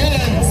it. 10,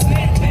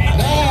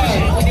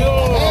 9, 8,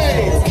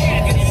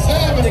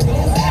 7,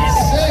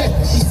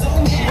 6,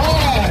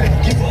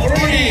 5, 3,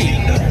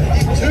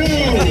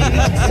 2,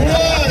 1.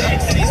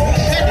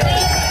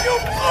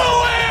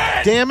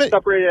 Damn it.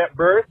 Separated at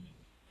birth,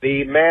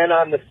 the man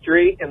on the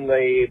street in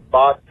the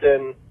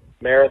Boston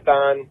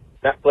Marathon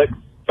Netflix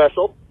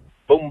special.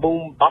 Boom,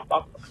 boom, bop,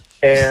 bop.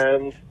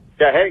 And,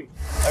 yeah, hey.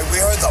 We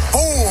heard the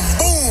boom,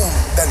 boom,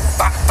 then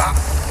bop, bop,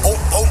 boom,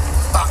 boom,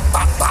 bop,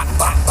 bop, bop,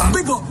 bop, bop.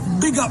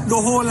 Big up the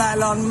whole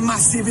island,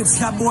 massive. It's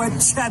that boy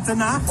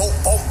Chatana. Boom,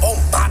 boom, boom,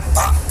 bop,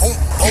 bop, boom,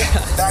 boom.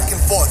 Back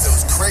and forth, it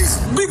was crazy.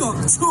 Big up,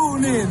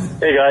 tune in.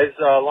 Hey, guys,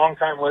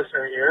 long-time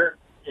listener here.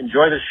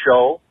 Enjoy the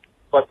show.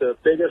 But the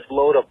biggest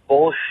load of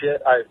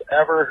bullshit I've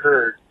ever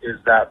heard is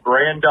that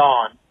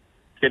Brandon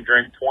can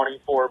drink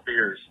 24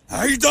 beers.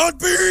 I don't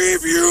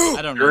believe you.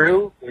 I don't know.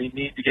 Drew, we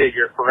need to get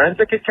your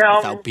forensic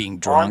accountant Without being on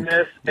drunk.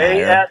 this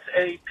Liar.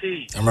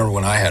 ASAP. I remember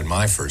when I had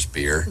my first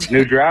beer.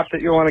 New draft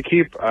that you want to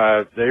keep,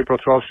 the April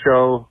 12th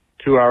show,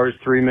 2 hours,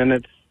 3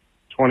 minutes,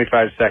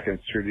 25 seconds,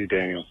 Trudy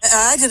Daniels.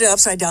 I did an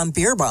upside-down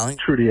beer bong.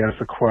 Trudy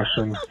asked a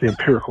question, the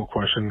empirical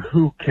question,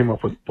 who came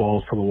up with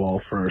balls to the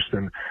wall first?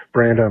 And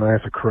Brandon, I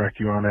have to correct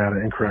you on that,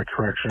 an incorrect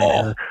correction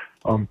here.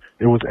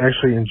 It was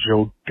actually in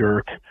Joe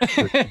Dirt,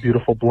 this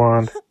beautiful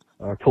blonde,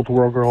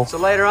 Tilt-A-Whirl girl. So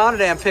later on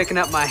today, I'm picking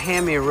up my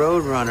Hammy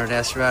Roadrunner.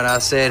 That's right, I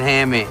said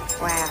Hammy.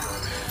 Wow.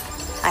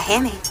 A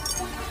hammy.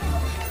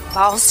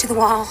 Balls to the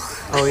wall.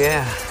 Oh,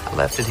 yeah, I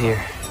left it here.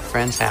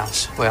 Friend's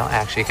house. Well,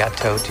 actually, it got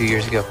towed 2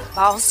 years ago.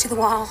 Balls to the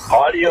wall.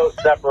 Audio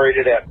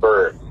separated at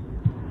birth.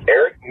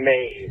 Eric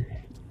Mays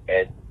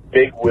and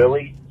Big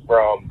Willie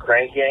from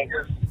Crank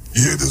Yankers.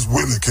 Yeah, this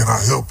Willie, can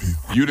I help you?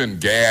 You done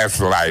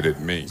gaslighted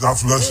me. I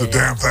flushed the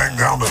damn thing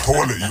down the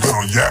toilet. You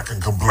gonna yak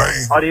and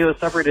complain? Audio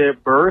separated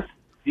at birth,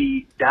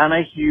 the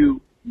Donahue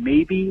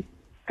Maybe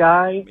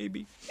guy,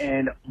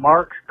 and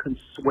Mark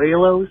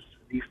Consuelos,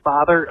 the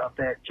father of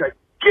that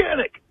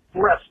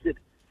gigantic-breasted,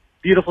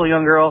 beautiful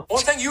young girl.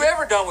 One thing you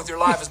ever done with your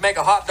life is make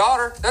a hot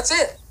daughter. That's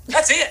it.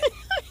 That's it.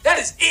 That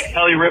is it.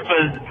 Kelly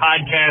Ripa's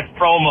podcast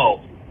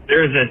promo.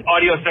 There's an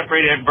audio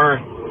separated at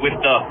birth with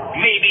the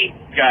Maybe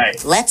guy.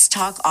 Let's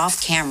talk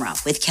off camera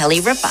with Kelly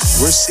Ripa.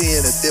 We're seeing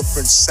a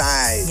different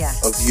side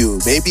of you.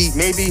 Maybe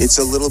it's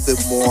a little bit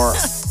more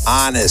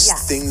honest.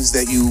 Things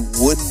that you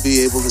wouldn't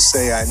be able to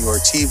say on your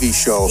TV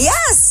show.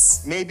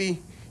 Yes.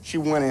 Maybe she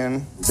went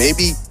in,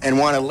 and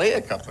wanted to lay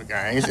a couple of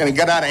guys, and it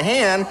got out of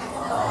hand.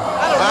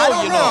 I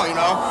don't know, you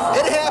know.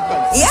 It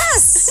happened.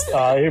 Yes.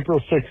 April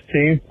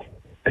 16th,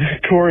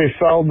 Corey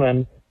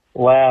Feldman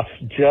laughs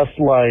just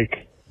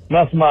like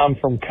Meth Mom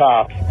from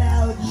Cops.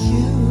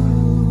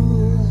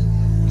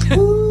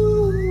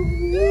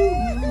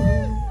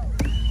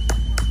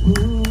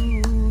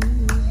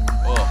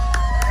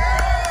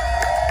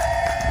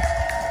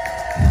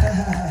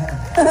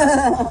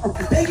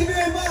 Thank you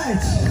very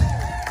much.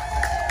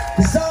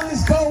 The song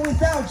is called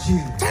Without You.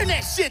 Turn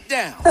that shit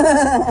down.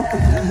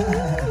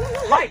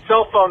 My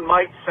cell phone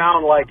might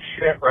sound like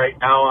shit right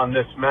now on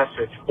this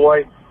message,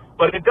 boy,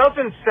 but it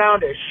doesn't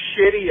sound as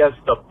shitty as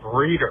the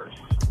Breeders.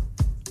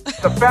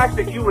 The fact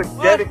that you would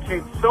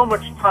dedicate so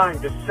much time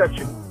to such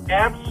an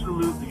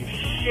absolutely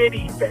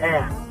shitty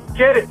band.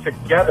 Get it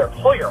together.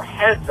 Pull your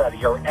heads out of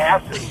your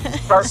asses and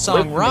start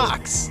listening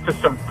rocks. to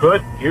some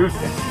good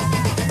music.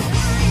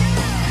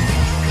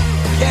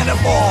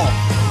 Cannonball.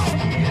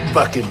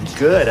 Fucking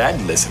good.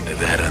 I'd listen to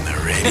that on the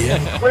radio.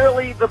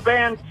 Clearly, the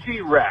band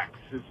T-Rex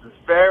is a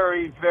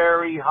very,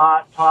 very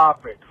hot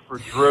topic for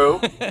Drew.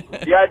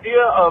 The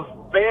idea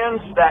of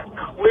bands that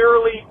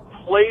clearly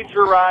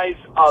plagiarize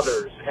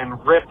others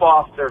and rip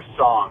off their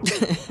songs.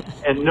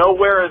 And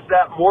nowhere is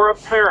that more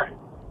apparent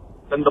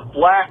than the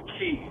Black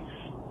Keys.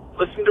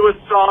 Listen to a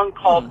song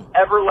called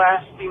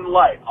Everlasting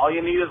Light. All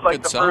you need is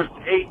like the first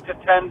 8 to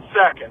 10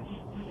 seconds,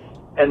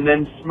 and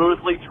then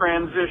smoothly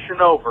transition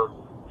over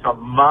to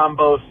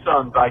Mambo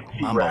Sun by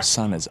T-Rex. Mambo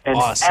Sun is An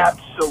awesome.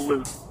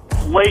 absolute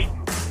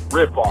blatant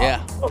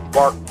ripoff of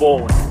Mark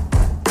Bolan.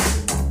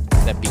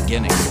 That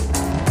beginning.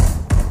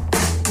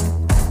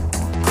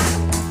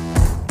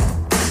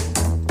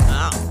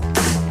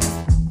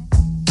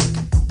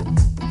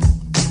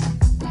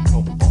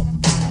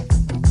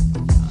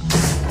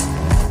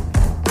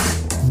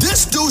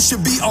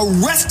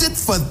 arrested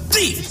for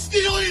theft.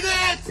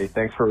 Hey,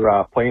 thanks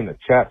for playing the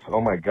chats.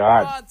 Oh my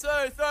God.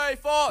 1, 2, 3,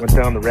 4. Went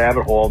down the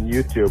rabbit hole on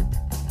YouTube.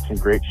 Some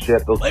great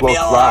shit. Those Leave me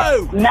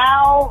close rock.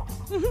 Now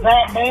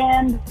that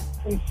band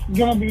is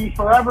gonna be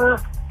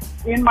forever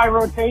in my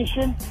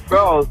rotation.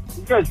 Bro,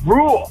 you guys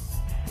rule.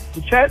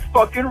 The chats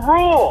fucking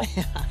rule.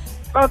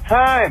 About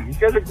time. You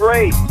guys are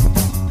great.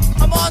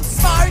 I'm on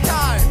smoke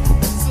time.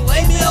 So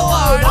leave me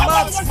alone. I'm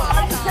on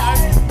smoke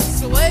time.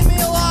 So leave me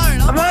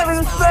alone. I'm having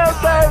a smoke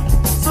time.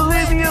 So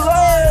leave me alone.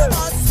 I'm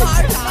on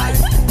smoke time.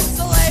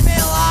 So leave me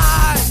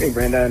alone. Hey,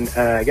 Brandon,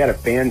 I got a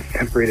band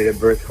separated at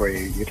birth for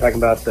you. You're talking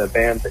about the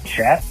band The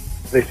Chat?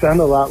 They sound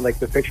a lot like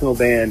the fictional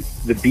band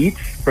The Beats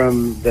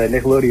from the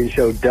Nickelodeon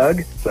show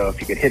Doug. So if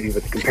you could hit me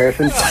with the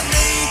comparison.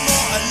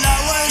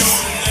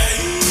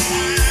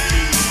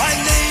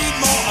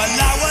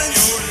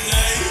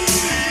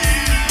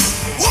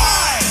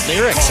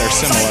 Lyrics are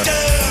similar.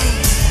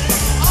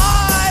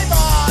 I'm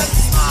on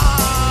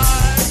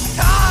smoke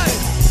time.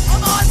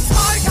 I'm on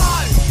smoke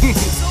time.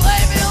 So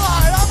leave me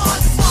alone. I'm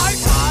on smoke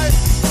time.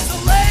 So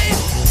leave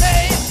me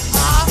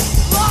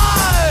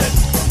alone.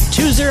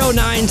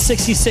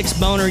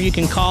 209-66-BONER. You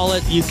can call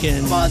it. You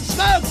can Come on,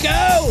 smoke,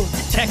 go!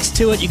 text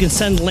to it. You can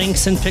send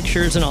links and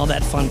pictures and all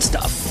that fun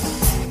stuff.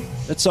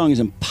 That song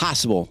is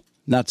impossible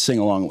not to sing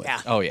along with.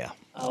 Yeah. Oh, yeah.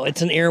 Oh,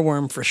 it's an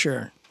earworm for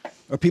sure.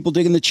 Are people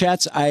digging the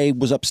chats? I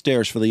was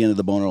upstairs for the end of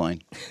the boner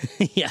line.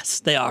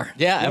 Yes, they are.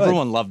 Yeah, Good.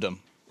 everyone loved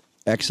him.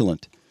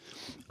 Excellent.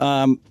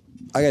 I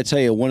got to tell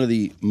you, one of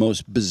the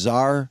most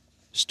bizarre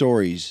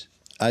stories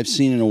I've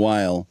seen in a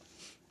while.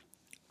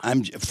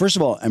 First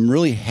of all, I'm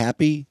really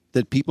happy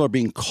that people are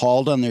being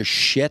called on their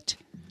shit,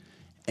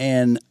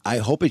 and I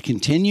hope it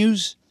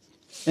continues.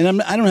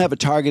 And I don't have a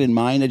target in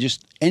mind.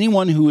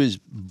 Anyone who is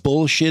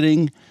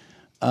bullshitting,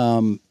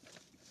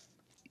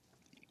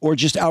 or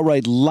just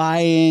outright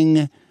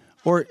lying,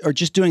 or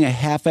just doing a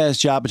half-ass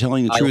job of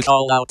telling the truth.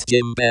 I'll call out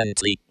Jim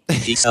Bentley.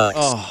 He sucks.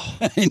 Oh,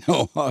 I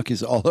know Hawk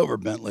is all over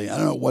Bentley. I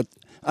don't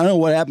know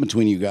what happened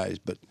between you guys,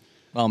 but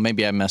Well,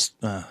 maybe I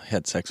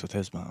had sex with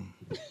his mom.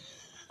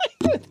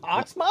 With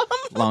Hawk's mom?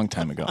 Long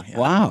time ago. Yeah.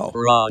 Wow.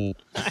 Wrong.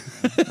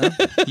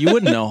 You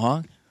wouldn't know,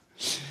 Hawk.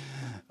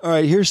 All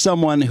right, here's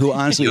someone who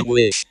honestly You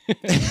wish.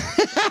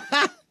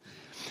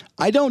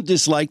 I don't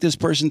dislike this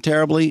person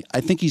terribly.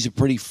 I think he's a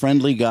pretty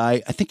friendly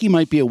guy. I think he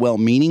might be a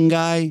well-meaning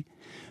guy,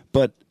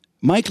 but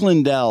Mike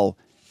Lindell,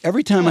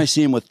 every time I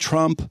see him with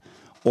Trump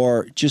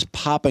or just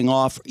popping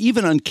off,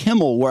 even on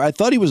Kimmel, where I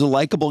thought he was a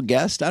likable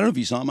guest. I don't know if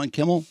you saw him on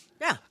Kimmel.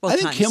 Yeah, I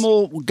think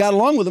Kimmel got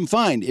along with him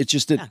fine. It's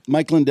just that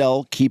Mike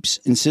Lindell keeps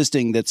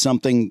insisting that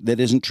something that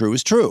isn't true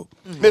is true.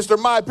 Mr.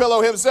 My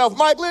Pillow himself,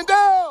 Mike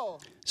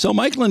Lindell. So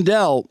Mike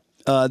Lindell,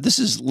 this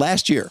is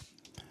last year,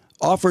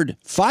 offered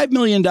 $5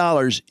 million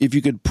if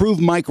you could prove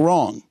Mike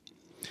wrong.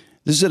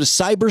 This is at a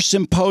cyber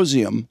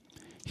symposium.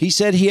 He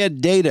said he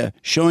had data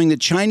showing that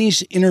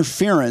Chinese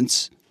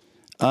interference,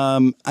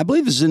 I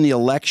believe this is in the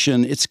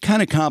election. It's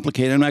kind of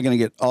complicated. I'm not going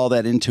to get all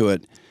that into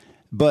it.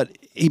 But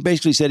he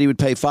basically said he would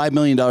pay $5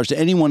 million to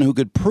anyone who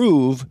could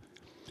prove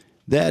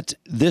that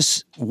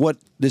this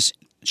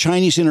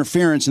Chinese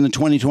interference in the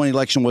 2020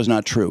 election was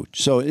not true.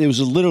 So it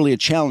was literally a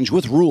challenge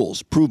with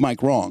rules, prove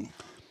Mike wrong.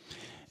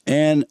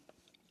 And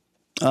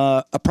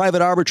a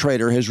private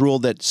arbitrator has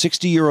ruled that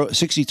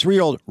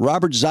 63-year-old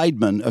Robert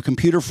Zeidman, a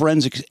computer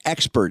forensics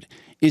expert,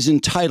 is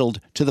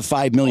entitled to the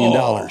 $5 million.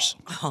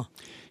 Oh.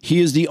 He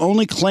is the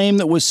only claim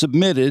that was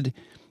submitted,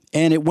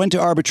 and it went to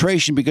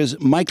arbitration because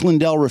Mike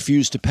Lindell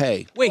refused to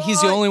pay. Wait,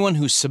 he's the only one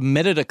who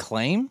submitted a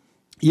claim?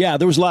 Yeah,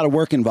 there was a lot of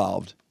work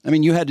involved. I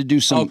mean, you had to do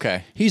some.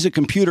 Okay. He's a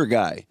computer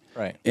guy.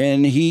 Right.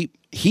 And he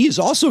is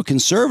also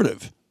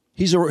conservative.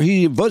 He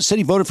said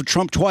he voted for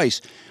Trump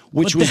twice,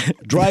 which was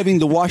driving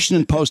the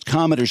Washington Post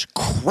commenters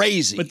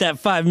crazy. With that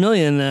 $5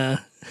 million.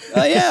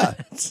 Yeah.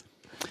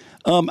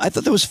 I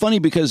thought that was funny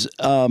because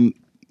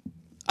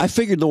I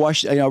figured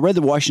I read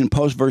the Washington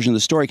Post version of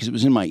the story because it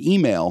was in my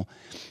email.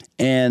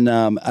 And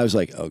I was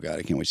like, oh, God,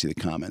 I can't wait to see the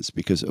comments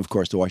because, of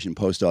course, the Washington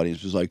Post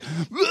audience was like,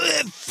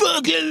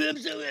 fuck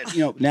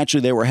it.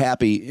 Naturally, they were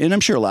happy. And I'm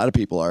sure a lot of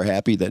people are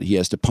happy that he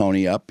has to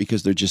pony up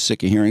because they're just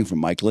sick of hearing from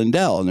Mike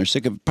Lindell and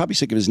they're probably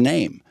sick of his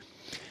name.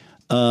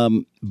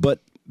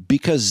 But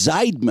because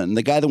Zeidman,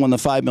 the guy that won the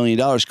 $5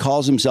 million,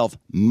 calls himself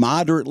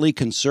moderately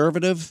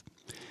conservative,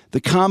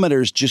 the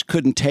commenters just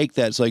couldn't take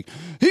that. It's like,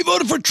 he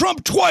voted for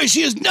Trump twice.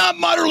 He is not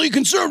moderately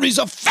conservative. He's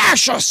a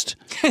fascist.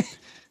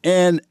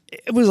 And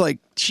it was like,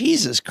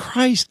 Jesus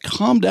Christ,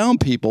 calm down,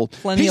 people.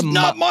 He's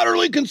not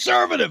moderately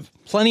conservative.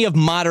 Plenty of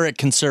moderate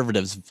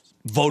conservatives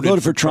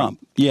voted for Trump.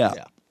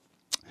 Yeah.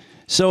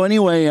 So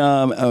anyway,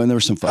 and there were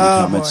some funny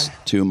comments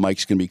too.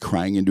 Mike's going to be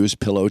crying into his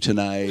pillow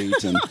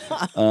tonight. And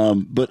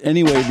but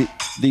anyway,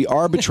 the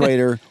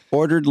arbitrator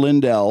ordered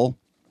Lindell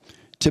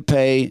to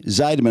pay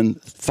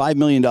Zeidman $5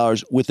 million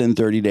within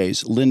 30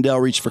 days. Lindell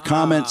reached for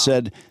comment,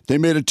 said, they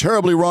made a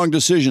terribly wrong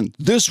decision.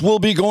 This will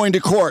be going to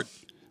court.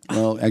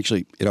 Well,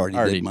 actually, it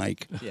already did,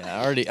 Mike.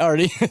 Yeah, already,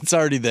 it's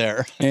already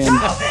there. And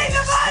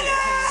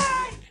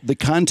the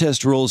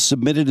contest rules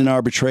submitted in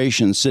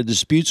arbitration said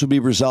disputes will be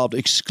resolved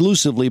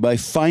exclusively by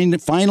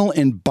final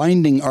and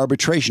binding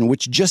arbitration,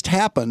 which just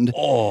happened.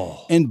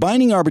 Oh. And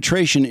binding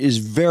arbitration is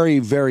very,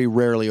 very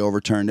rarely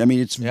overturned. I mean,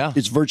 it's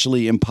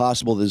virtually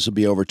impossible that this will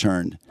be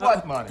overturned.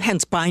 What money?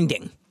 Hence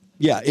binding.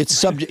 Yeah, it's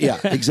subject. Yeah,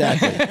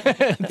 exactly.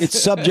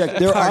 It's subject.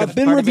 There have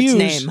been part of its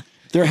reviews. name.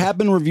 There have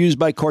been reviews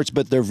by courts,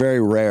 but they're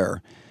very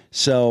rare.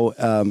 So,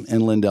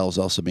 and Lindell is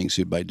also being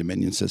sued by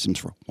Dominion Systems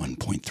for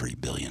 $1.3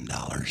 billion.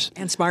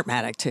 And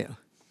Smartmatic, too.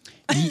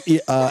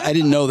 I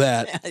didn't know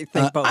that. I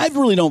think both. I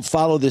really don't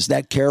follow this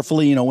that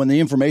carefully. You know, when the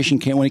information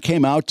when it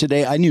came out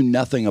today, I knew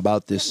nothing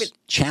about this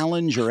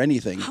challenge or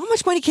anything. How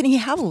much money can he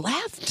have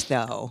left,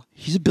 though?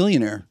 He's a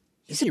billionaire.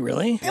 Is he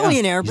really?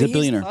 Billionaire. He's a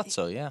billionaire. I thought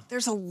so, yeah.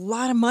 There's a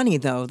lot of money,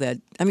 though, that,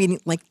 I mean,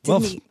 like,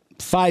 didn't he?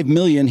 $5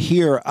 million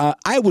here.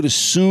 I would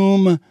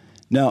assume,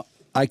 now,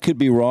 I could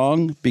be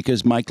wrong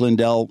because Mike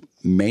Lindell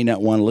may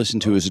not want to listen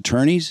to his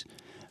attorneys.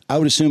 I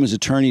would assume his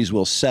attorneys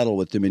will settle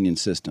with Dominion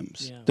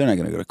Systems. They're not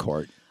going to go to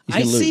court.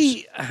 He's gonna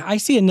lose. I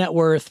see a net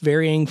worth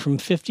varying from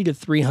 50 to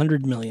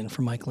 300 million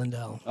for Mike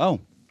Lindell. Oh,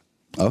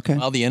 okay.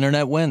 Well, the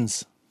internet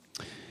wins.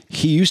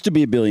 He used to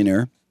be a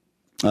billionaire.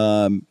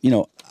 You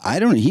know, I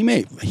don't know. He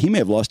may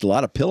have lost a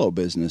lot of pillow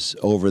business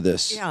over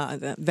this. Yeah,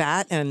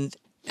 that and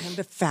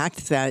the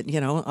fact that, you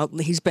know,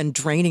 he's been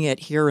draining it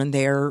here and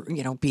there,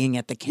 you know, being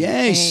at the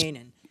campaign.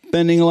 Yeah,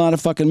 spending a lot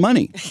of fucking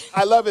money.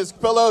 I love his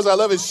pillows. I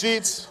love his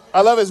sheets.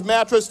 I love his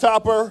mattress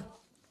topper.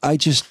 I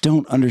just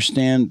don't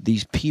understand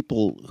these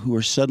people who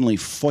are suddenly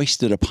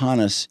foisted upon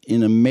us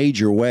in a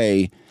major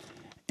way.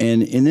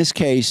 And in this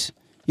case,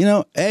 you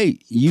know, hey,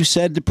 you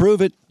said to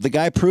prove it. The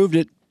guy proved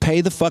it.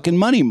 Pay the fucking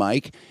money,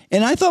 Mike.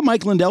 And I thought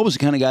Mike Lindell was the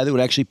kind of guy that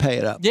would actually pay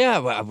it up. Yeah,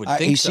 well, I would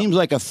think he so. seems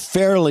like a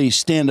fairly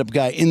stand-up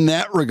guy in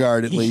that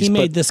regard, at least. He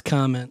made this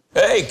comment.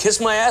 Hey, kiss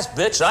my ass,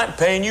 bitch. I ain't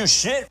paying you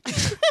shit.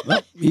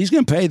 Well, he's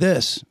going to pay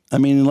this. I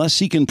mean, unless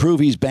he can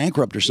prove he's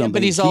bankrupt or something,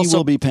 but he's he also,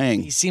 will be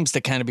paying. He seems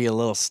to kind of be a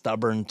little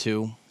stubborn,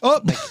 too.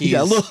 Oh,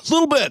 yeah, a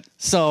little bit.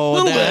 So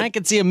Little bit. I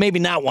could see him maybe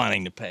not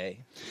wanting to pay.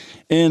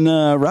 And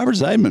Robert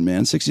Zeidman,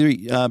 man, 63.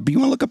 Do you want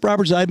to look up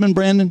Robert Zeidman,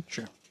 Brandon?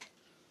 Sure.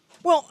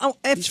 Well,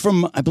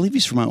 I believe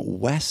he's from out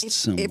west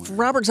somewhere. If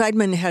Robert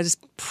Zeidman has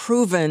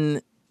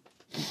proven,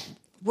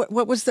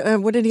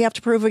 what did he have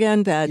to prove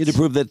again? That He had to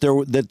prove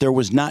that there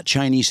was not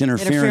Chinese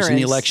interference in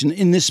the election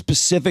in this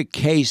specific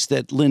case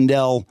that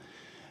Lindell,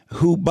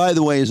 who, by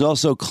the way, is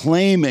also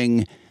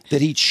claiming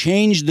that he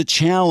changed the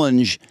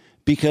challenge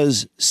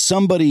because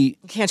somebody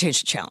you can't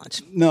change the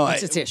challenge. No,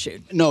 once it's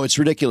issued. No, it's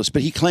ridiculous.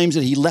 But he claims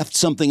that he left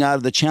something out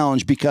of the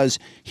challenge because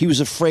he was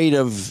afraid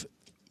of.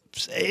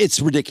 It's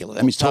ridiculous.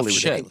 I mean, it's totally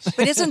ridiculous.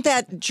 But isn't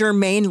that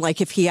germane?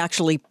 Like if he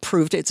actually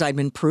proved it,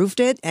 Zeidman proved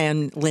it,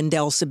 and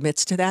Lindell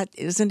submits to that,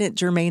 isn't it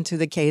germane to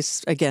the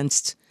case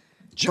against?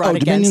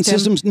 Dominion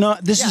Systems? No,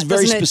 this is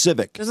very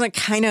specific. Doesn't it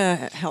kind of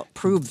help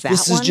prove that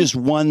This is just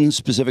one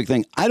specific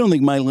thing. I don't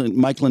think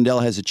Mike Lindell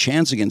has a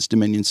chance against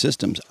Dominion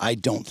Systems. I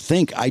don't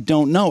think. I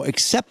don't know.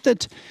 Except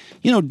that,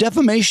 you know,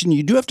 defamation,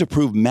 you do have to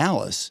prove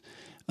malice.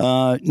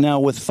 Now,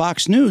 with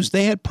Fox News,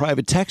 they had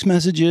private text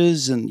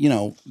messages and, you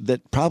know,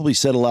 that probably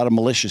said a lot of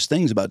malicious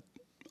things about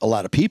a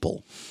lot of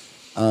people.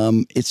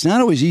 It's not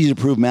always easy to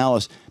prove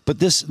malice. But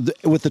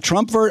with the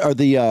Trump verdict or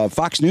the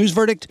Fox News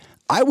verdict,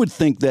 I would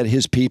think that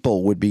his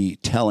people would be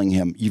telling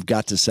him, you've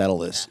got to settle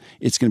this.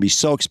 It's going to be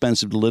so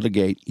expensive to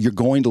litigate. You're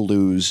going to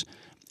lose,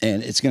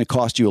 and it's going to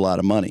cost you a lot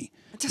of money.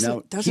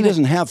 Now, he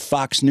doesn't have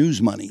Fox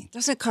News money.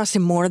 Doesn't it cost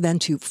him more than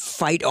to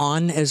fight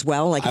on as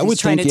well? Like if I would he's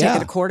trying think, to take yeah.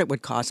 it to court, it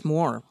would cost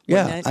more.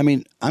 Yeah, wouldn't it? I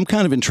mean, I'm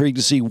kind of intrigued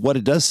to see what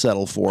it does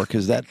settle for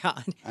because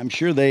I'm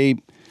sure they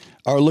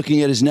are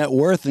looking at his net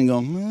worth and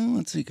going, well,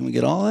 let's see, can we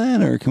get all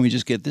that or can we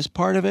just get this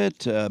part of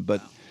it?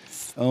 But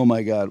oh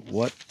my God,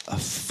 what a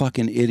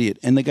fucking idiot.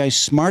 And the guy's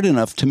smart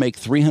enough to make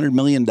 $300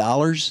 million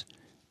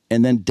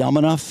and then dumb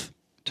enough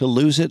to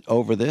lose it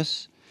over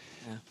this.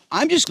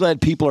 I'm just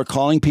glad people are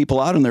calling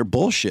people out on their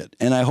bullshit,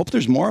 and I hope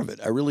there's more of it.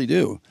 I really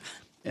do.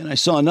 And I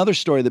saw another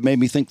story that made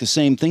me think the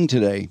same thing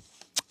today.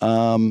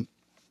 Maybe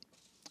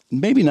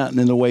not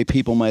in the way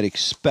people might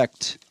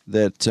expect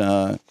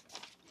that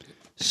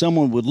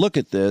someone would look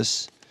at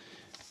this,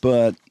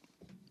 but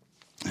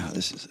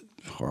this is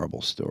a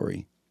horrible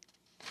story.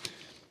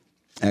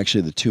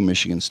 Actually, the two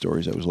Michigan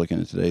stories I was looking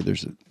at today,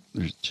 there's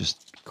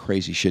just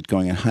crazy shit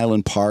going on.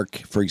 Highland Park,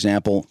 for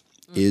example,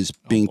 is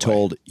being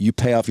told you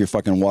pay off your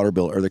fucking water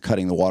bill or they're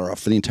cutting the water off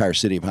for the entire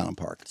city of Highland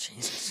Park.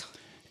 Jesus.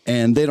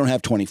 And they don't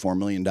have $24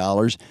 million.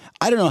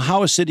 I don't know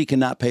how a city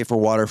cannot pay for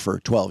water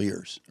for 12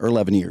 years or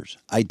 11 years.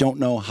 I don't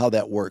know how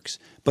that works.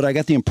 But I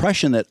got the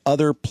impression that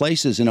other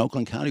places in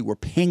Oakland County were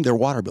paying their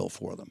water bill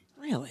for them.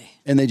 Really?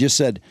 And they just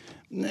said,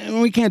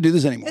 we can't do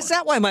this anymore. Is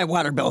that why my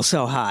water bill's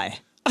so high?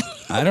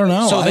 I don't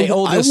know. So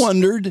I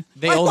wondered.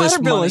 They my owe water this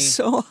bill money is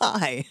so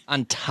high.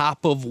 on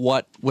top of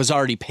what was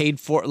already paid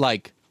for.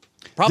 Like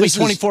probably This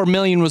is- $24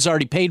 million was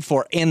already paid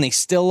for, and they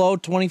still owe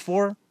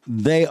 24.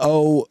 they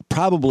owe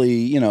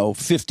probably,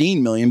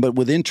 $15 million, but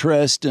with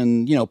interest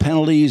and,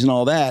 penalties and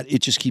all that,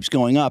 it just keeps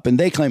going up. And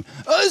they claim,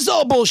 oh, this is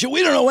all bullshit.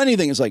 We don't know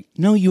anything. It's like,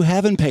 no, you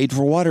haven't paid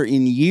for water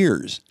in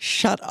years.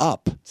 Shut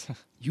up.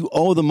 You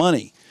owe the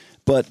money.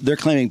 But they're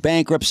claiming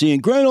bankruptcy,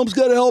 and Granholm's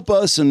got to help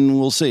us, and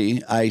we'll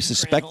see. I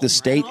suspect the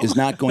state is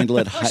not going to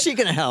let... How's she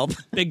going to help?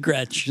 Big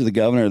Gretch. She's the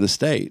governor of the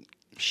state.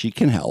 She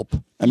can help.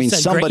 I mean,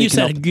 somebody can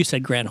help. You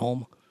said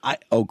Granholm.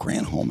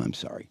 Granholm, I'm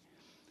sorry.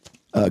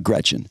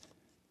 Gretchen.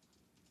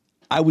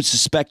 I would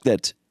suspect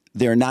that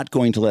they're not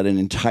going to let an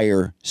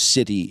entire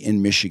city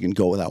in Michigan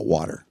go without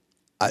water.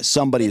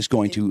 Somebody is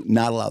going to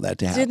not allow that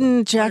to happen.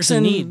 Didn't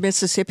Jackson,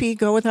 Mississippi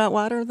go without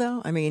water,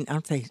 though? I mean,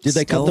 aren't they Did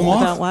they cut still them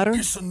off? without water?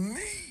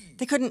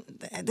 They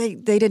couldn't. They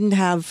didn't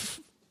have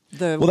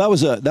the. Well,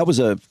 that was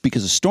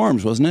because of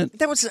storms, wasn't it?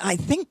 That was, I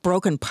think,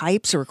 broken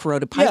pipes or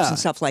corroded pipes and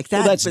stuff like that.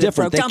 Well, that's but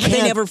different. It broke down, but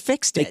they never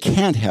fixed it. They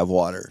can't have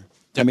water.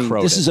 I mean,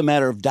 this is a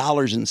matter of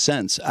dollars and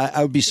cents.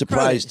 I would be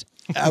surprised.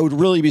 I would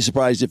really be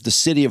surprised if the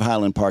city of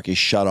Highland Park is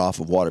shut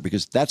off of water,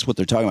 because that's what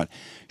they're talking about.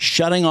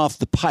 Shutting off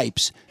the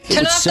pipes that Turn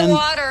would off the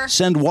water.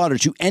 Send water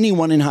to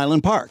anyone in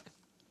Highland Park.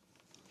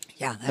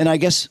 Yeah. And I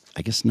guess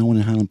no one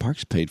in Highland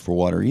Park's paid for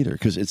water either,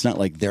 because it's not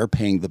like they're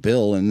paying the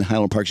bill and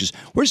Highland Park's just,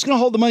 we're just going to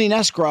hold the money in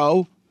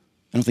escrow.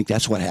 I don't think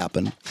that's what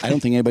happened. I don't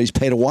think anybody's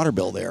paid a water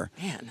bill there.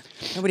 Man,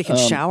 nobody can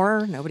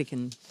shower. Nobody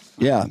can.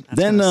 Yeah.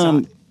 Then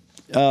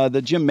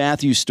the Jim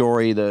Matthews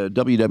story, the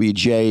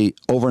WWJ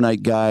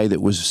overnight guy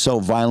that was so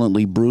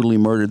violently, brutally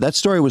murdered. That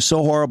story was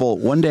so horrible.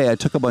 One day I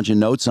took a bunch of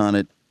notes on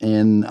it,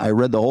 and I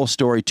read the whole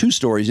story, 2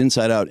 stories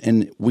inside out.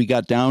 And we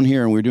got down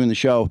here and we were doing the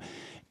show,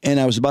 and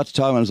I was about to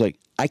talk about it. I was like,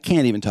 I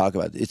can't even talk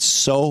about it. It's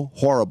so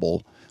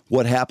horrible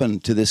what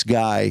happened to this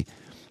guy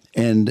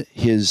and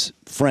his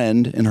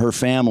friend and her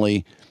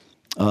family.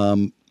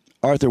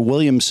 Arthur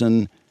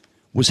Williamson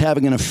was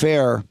having an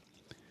affair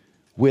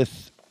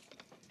with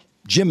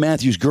Jim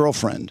Matthews'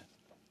 girlfriend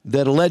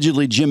that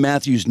allegedly Jim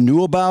Matthews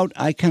knew about.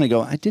 I kind of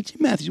go, did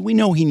Jim Matthews? We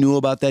know he knew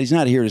about that. He's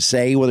not here to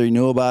say whether he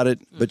knew about it,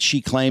 but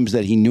she claims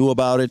that he knew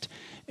about it.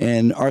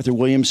 And Arthur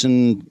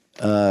Williamson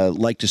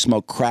liked to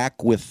smoke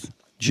crack with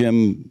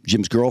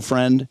Jim's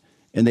girlfriend,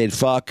 and they'd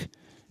fuck,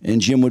 and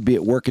Jim would be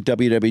at work at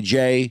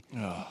WWJ.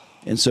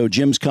 And so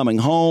Jim's coming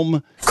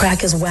home.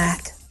 Crack is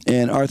whack.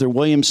 And Arthur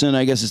Williamson,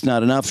 I guess it's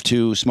not enough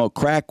to smoke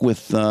crack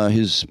with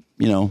his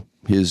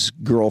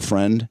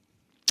girlfriend.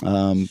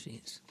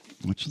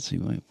 Let's see,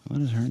 what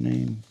is her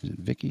name? Is it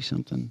Vicky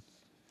something?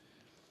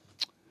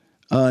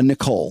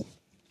 Nicole.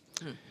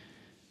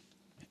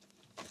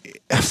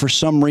 For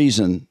some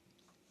reason,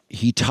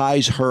 he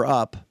ties her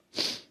up,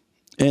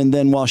 and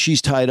then while she's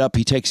tied up,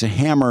 he takes a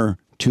hammer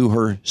to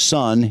her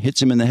son,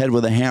 hits him in the head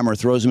with a hammer,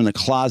 throws him in a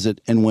closet,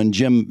 and when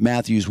Jim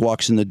Matthews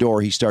walks in the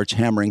door, he starts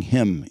hammering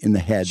him in the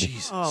head.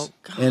 Jesus. Oh,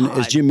 God. And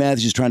as Jim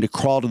Matthews is trying to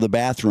crawl to the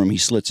bathroom, he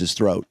slits his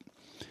throat.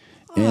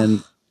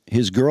 And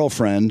his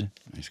girlfriend,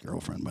 nice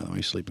girlfriend, by the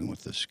way, sleeping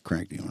with this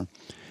crack dealer,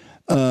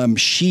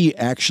 she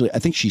actually, I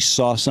think she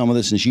saw some of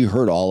this and she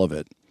heard all of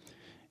it.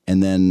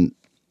 And then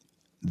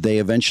they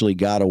eventually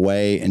got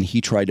away, and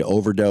he tried to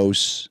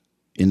overdose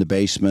in the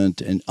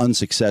basement, and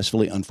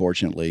unsuccessfully,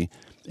 unfortunately.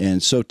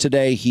 And so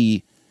today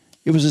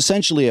it was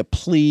essentially a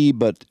plea,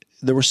 but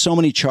there were so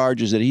many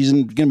charges that he's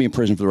going to be in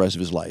prison for the rest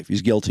of his life.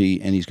 He's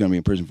guilty, and he's going to be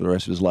in prison for the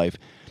rest of his life.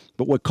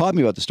 But what caught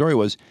me about the story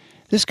was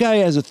this guy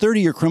has a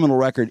 30-year criminal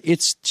record.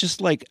 It's just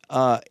like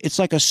it's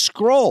like a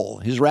scroll,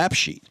 his rap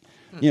sheet,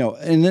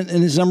 And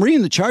as I'm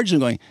reading the charges, I'm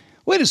going,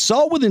 wait,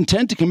 assault with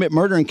intent to commit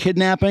murder and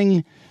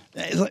kidnapping.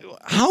 It's like,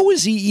 how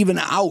is he even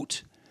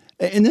out?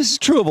 And this is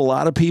true of a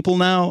lot of people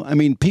now. I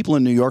mean, people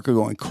in New York are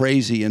going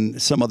crazy,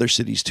 and some other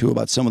cities too,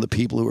 about some of the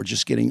people who are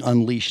just getting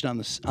unleashed on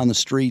the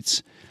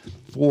streets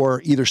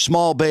for either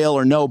small bail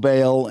or no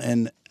bail.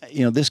 And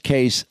this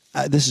case,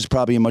 this is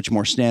probably a much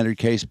more standard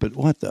case. But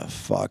what the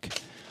fuck?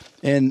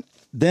 And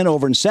then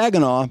over in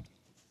Saginaw,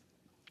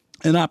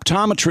 an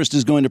optometrist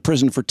is going to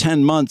prison for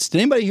 10 months.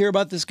 Did anybody hear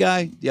about this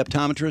guy, the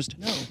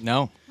optometrist?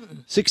 No.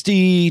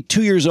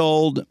 62 years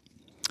old.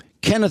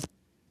 Kenneth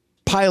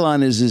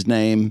Pylon is his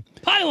name.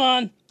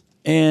 Pylon.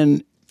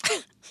 And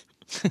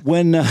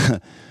when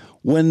the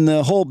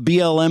whole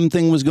BLM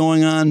thing was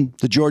going on,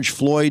 the George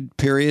Floyd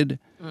period,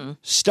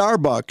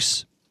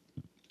 Starbucks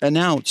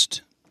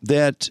announced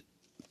that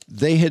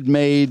they had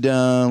made,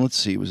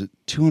 was it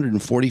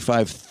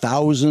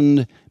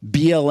 245,000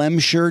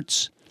 BLM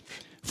shirts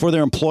for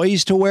their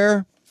employees to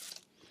wear?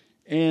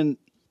 And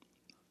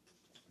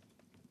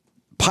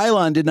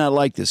Pylon did not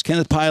like this.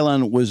 Kenneth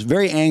Pylon was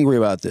very angry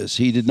about this.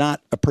 He did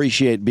not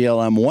appreciate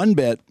BLM one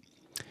bit.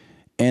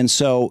 And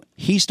so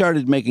he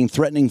started making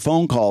threatening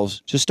phone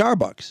calls to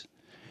Starbucks.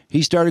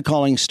 He started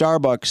calling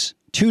Starbucks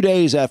 2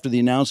 days after the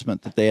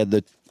announcement that they had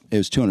it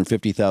was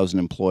 250,000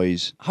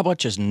 employees. How about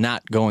just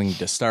not going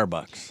to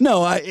Starbucks?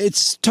 No,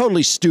 it's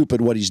totally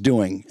stupid what he's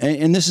doing.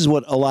 And this is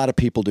what a lot of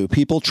people do.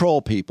 People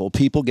troll people.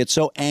 People get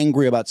so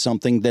angry about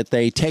something that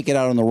they take it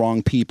out on the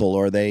wrong people,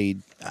 or they,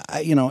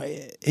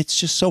 it's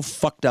just so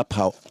fucked up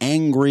how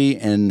angry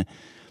and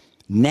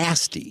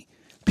nasty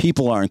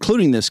people are,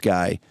 including this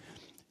guy.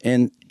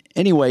 And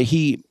anyway,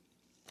 he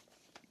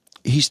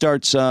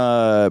starts.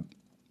 Let's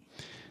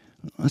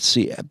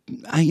see.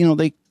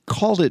 They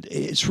called it.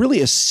 It's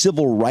really a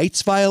civil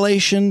rights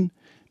violation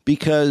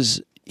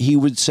because he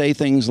would say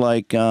things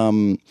like,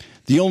 "The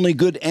only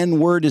good N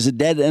word is a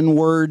dead N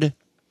word."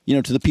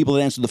 To the people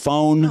that answer the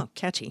phone. Oh,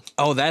 catchy.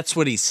 Oh, that's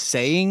what he's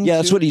saying? Yeah,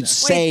 that's what he'd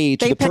say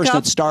to the person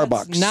at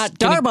Starbucks. Not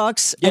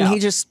Starbucks, and he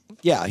just...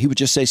 Yeah, he would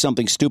just say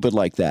something stupid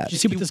like that. Do you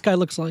see what this guy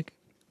looks like?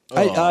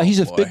 He's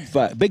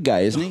a big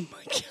guy, isn't he? Oh,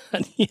 my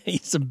God. Yeah,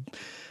 he's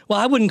well,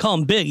 I wouldn't call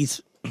him big.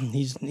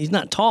 He's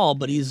not tall,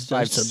 but he's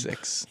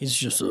 5'6". He's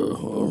just a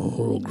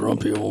little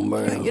grumpy old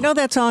man. You know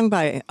that song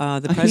by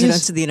the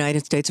presidents of the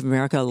United States of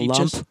America,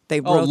 Lump?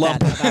 They wrote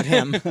that about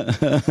him.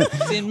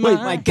 Wait,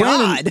 my God.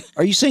 Brandon,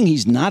 are you saying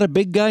he's not a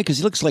big guy? Because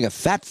he looks like a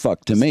fat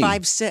fuck to me.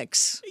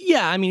 5'6".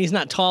 Yeah, I mean, he's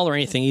not tall or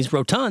anything. He's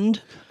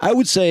rotund. I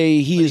would say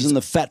he is in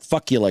the fat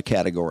fuckula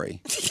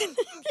category.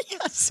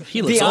 Yes.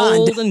 He looks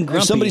old and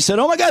grumpy. If somebody said,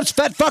 "Oh my God, it's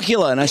fat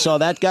fuckula," and I saw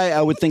that guy,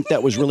 I would think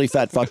that was really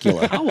fat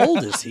fuckula. How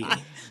old is he?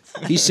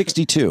 He's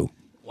 62.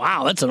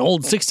 Wow, that's an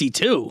old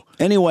 62.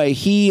 Anyway,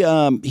 he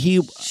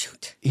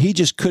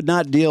just could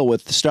not deal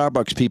with the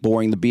Starbucks people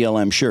wearing the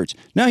BLM shirts.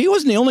 Now, he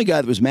wasn't the only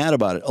guy that was mad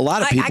about it. A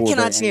lot of people I were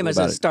cannot see him as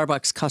a about it.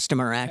 Starbucks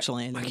customer,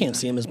 actually. I can't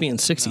see him as being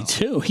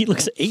 62. He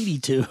looks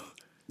 82.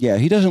 Yeah,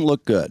 he doesn't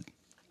look good.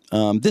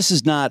 This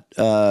is not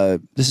going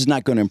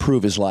to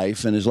improve his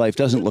life, and his life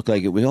doesn't look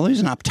like it. Well, he's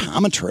an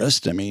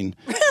optometrist. I mean,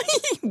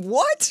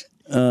 what?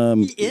 He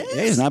is?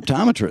 Yeah, he's an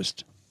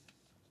optometrist.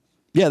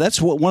 Yeah,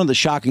 that's what one of the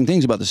shocking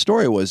things about the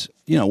story was,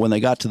 when they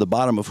got to the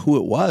bottom of who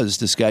it was,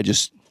 this guy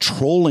just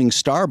trolling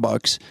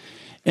Starbucks.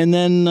 And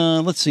then,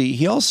 let's see,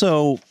 he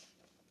also,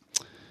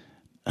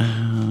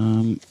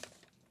 let's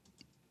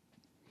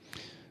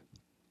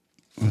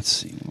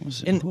see, what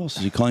was it? Who else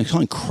is he calling? He's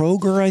calling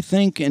Kroger, I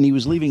think, and he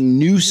was leaving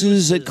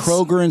nooses at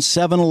Kroger and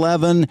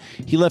 7-Eleven.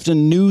 He left a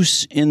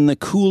noose in the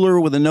cooler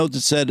with a note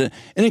that said,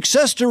 an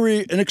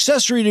accessory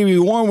to be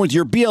worn with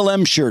your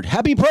BLM shirt.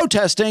 Happy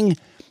protesting.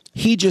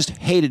 He just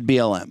hated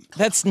BLM.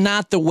 That's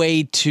not the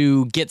way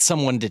to get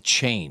someone to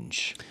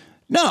change.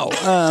 No.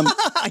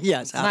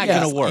 Yes. It's not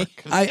going to work.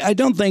 I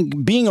don't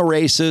think being a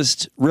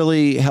racist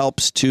really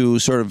helps to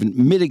sort of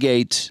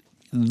mitigate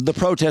the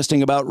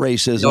protesting about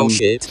racism. No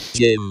shit,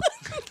 Jim.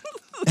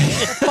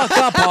 Fuck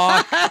up,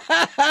 Hawk.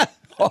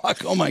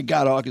 Hawk. Oh, my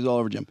God. Hawk is all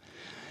over Jim.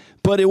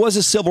 But it was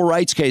a civil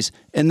rights case,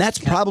 and that's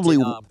probably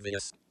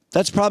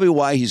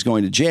why he's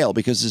going to jail,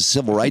 because it's a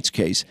civil rights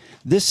case.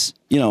 This,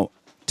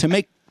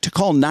 to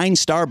call 9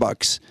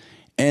 Starbucks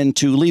and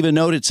to leave a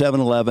note at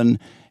 7-Eleven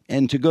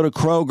and to go to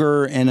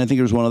Kroger and I think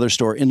there was one other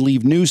store and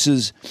leave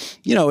nooses,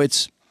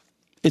 it's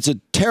a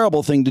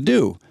terrible thing to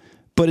do,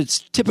 but it's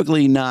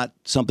typically not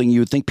something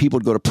you would think people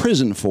would go to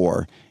prison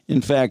for.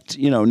 In fact,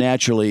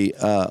 naturally,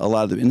 a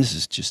lot of them, and this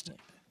is just,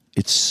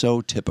 it's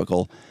so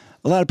typical.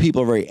 A lot of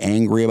people are very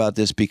angry about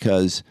this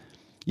because,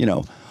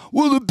 well,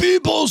 the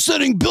people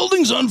setting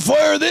buildings on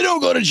fire, they don't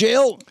go to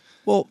jail.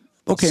 Well,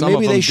 okay, Some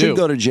maybe of them they should do.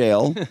 go to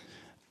jail.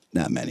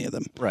 Not many of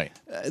them. Right.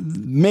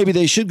 Maybe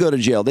they should go to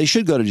jail. They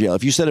should go to jail.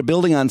 If you set a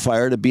building on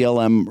fire at a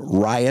BLM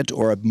riot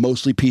or a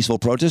mostly peaceful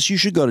protest, you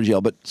should go to jail.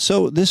 But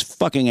so this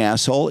fucking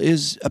asshole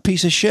is a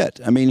piece of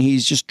shit. I mean,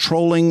 he's just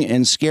trolling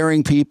and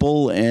scaring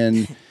people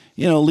and,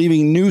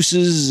 leaving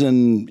nooses,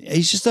 and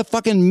he's just a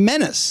fucking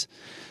menace.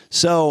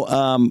 So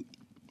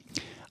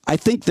I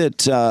think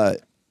that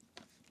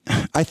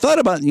I thought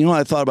about, what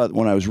I thought about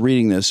when I was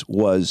reading this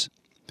was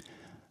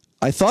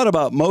I thought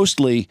about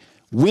mostly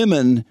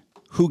women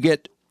who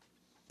get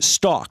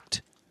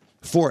stalked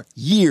for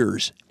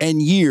years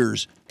and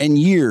years and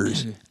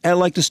years. And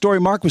like the story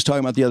Mark was talking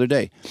about the other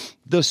day,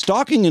 the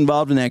stalking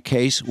involved in that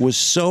case was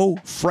so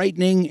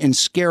frightening and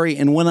scary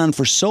and went on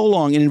for so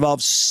long. It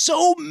involved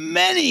so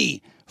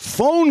many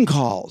phone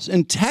calls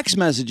and text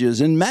messages.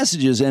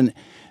 And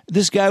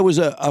this guy was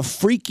a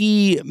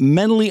freaky,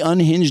 mentally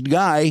unhinged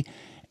guy,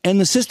 and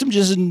the system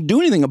just didn't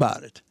do anything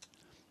about it.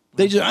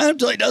 They just,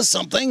 until he does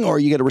something, or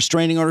you get a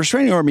restraining order.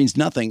 Restraining order means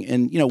nothing.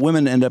 And,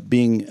 women end up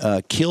being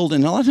killed.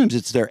 And a lot of times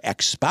it's their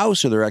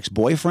ex-spouse or their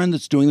ex-boyfriend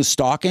that's doing the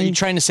stalking. Are you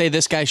trying to say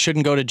this guy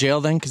shouldn't go to jail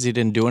then because he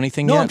didn't do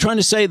anything No, yet? I'm trying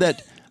to say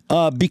that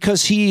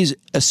because he's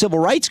a civil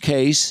rights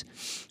case,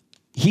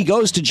 he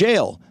goes to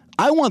jail.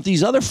 I want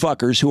these other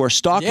fuckers who are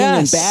stalking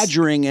and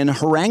badgering and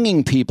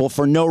haranguing people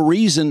for no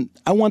reason.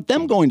 I want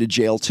them going to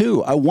jail,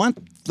 too. I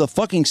want the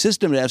fucking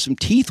system to have some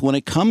teeth when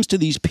it comes to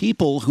these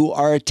people who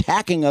are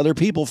attacking other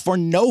people for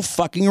no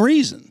fucking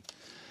reason.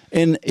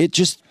 And it's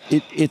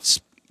because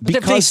But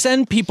if they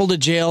send people to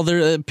jail,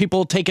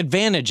 people take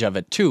advantage of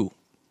it too.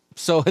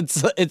 So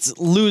it's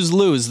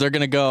lose-lose. They're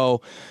going to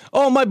go,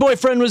 oh, my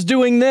boyfriend was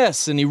doing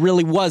this, and he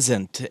really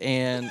wasn't.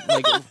 And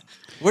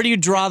where do you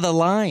draw the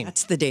line?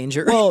 That's the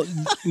danger. Well,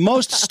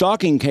 most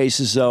stalking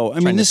cases, though,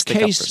 this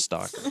case,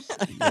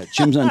 yeah,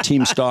 Jim's on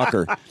Team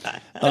Stalker.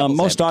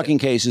 Most stalking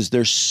cases,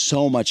 there's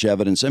so much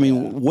evidence.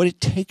 What it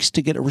takes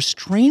to get a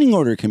restraining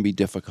order can be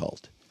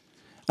difficult.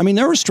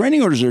 There are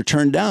restraining orders that are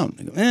turned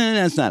down.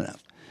 That's not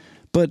enough.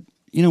 But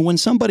when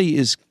somebody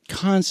is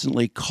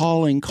constantly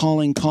calling,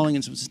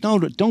 and says, no,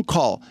 don't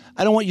call.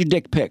 I don't want your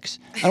dick pics.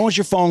 I don't want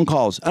your phone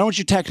calls. I don't want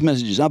your text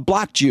messages. I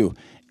blocked you.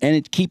 And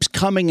it keeps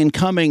coming,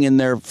 and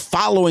they're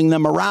following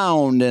them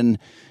around. And,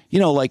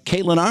 like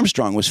Caitlin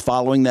Armstrong was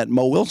following that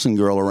Mo Wilson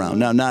girl around.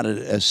 Now, not at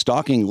a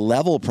stalking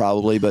level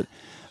probably, but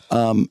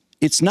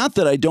it's not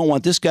that I don't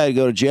want this guy to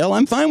go to jail.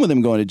 I'm fine with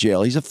him going to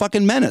jail. He's a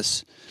fucking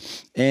menace.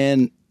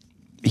 And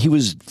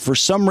for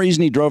some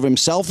reason, he drove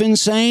himself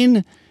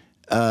insane.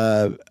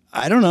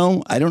 I don't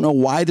know. I don't know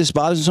why this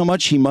bothers him so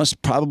much. He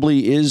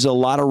probably is a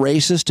lot of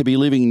racist to be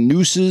leaving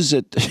nooses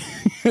at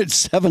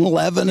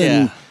 7-Eleven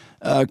and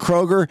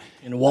Kroger.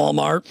 And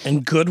Walmart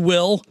and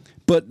Goodwill.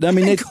 But, I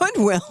mean...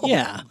 Goodwill?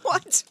 Yeah.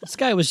 What? This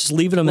guy was just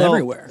leaving them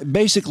everywhere.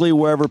 Basically,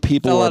 wherever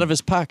people... Fell out of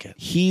his pocket.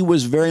 He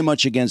was very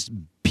much against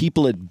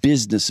people at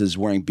businesses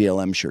wearing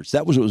BLM shirts.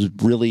 That was what was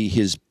really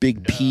his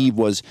big peeve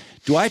was,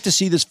 do I have to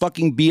see this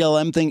fucking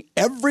BLM thing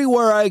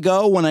everywhere I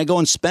go? When I go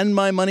and spend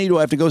my money, do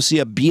I have to go see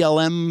a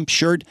BLM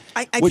shirt?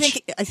 I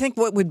think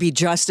what would be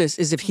justice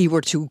is if he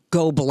were to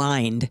go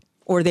blind,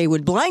 or they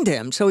would blind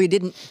him so he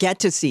didn't get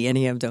to see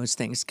any of those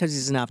things because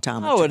he's an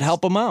optometrist. Oh, it would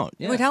help him out.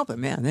 It would help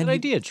him, yeah. Good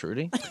idea,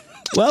 Trudy.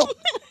 Well,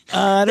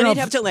 I don't know. He'd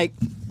have to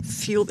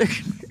feel their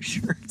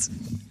shirts.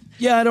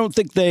 Yeah, I don't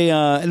think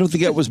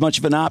that was much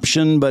of an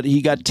option, but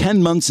he got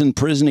 10 months in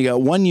prison. He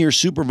got 1 year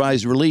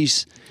supervised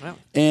release. Wow.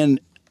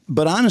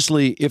 But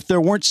honestly, if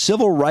there weren't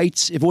civil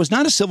rights, if it was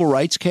not a civil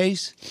rights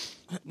case,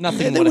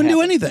 they wouldn't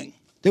do anything.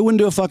 They wouldn't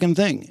do a fucking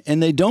thing.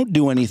 And they don't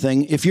do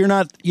anything. If you're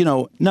not,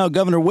 now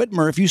Governor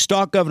Whitmer, if you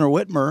stalk Governor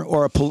Whitmer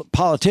or a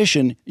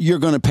politician, you're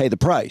going to pay the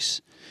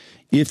price.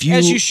 As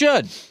you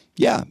should.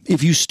 Yeah.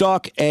 If you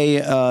stalk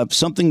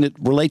something that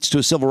relates to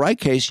a civil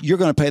rights case, you're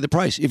going to pay the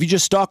price. If you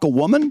just stalk a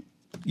woman,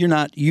 you're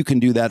not. You can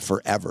do that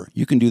forever.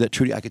 You can do that,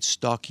 Trudy. I could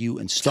stalk you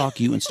and stalk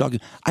you and stalk you.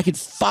 I could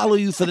follow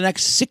you for the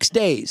next 6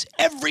 days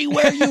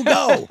everywhere you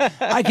go.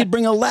 I could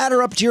bring a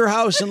ladder up to your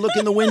house and look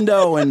in the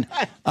window, and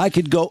I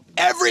could go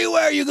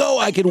everywhere you go.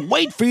 I could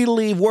wait for you to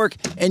leave work,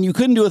 and you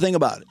couldn't do a thing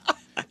about it.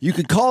 You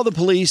could call the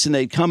police, and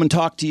they'd come and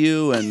talk to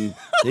you, and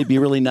they'd be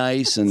really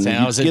nice. And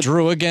now is it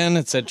Drew again?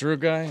 It's that Drew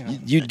guy.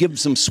 You'd give them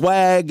some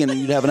swag, and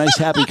you'd have a nice,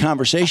 happy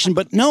conversation.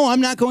 But no,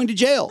 I'm not going to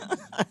jail.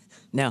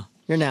 No.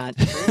 You're not.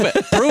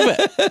 Prove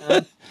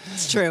it.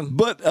 It's true.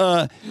 But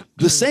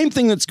the same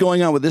thing that's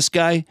going on with this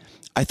guy,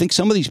 I think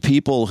some of these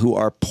people who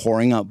are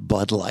pouring out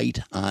Bud Light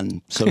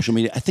on social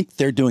media, I think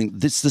they're doing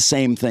the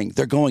same thing.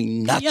 They're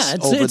going nuts. Yeah,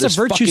 over it's this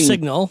a virtue fucking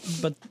signal,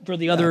 but for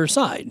the other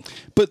side.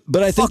 But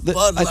I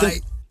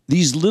think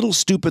these little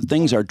stupid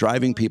things are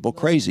driving people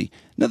crazy.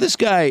 Now, this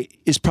guy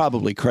is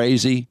probably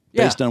crazy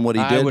based on what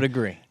he did. I would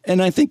agree.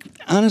 And I think,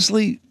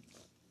 honestly,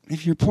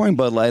 if you're pouring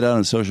Bud Light out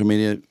on social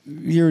media,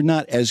 you're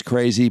not as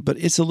crazy, but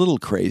it's a little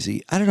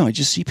crazy. I don't know. I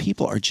just see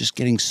people are just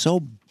getting so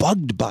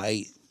bugged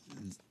by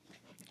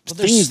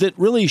things that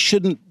really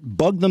shouldn't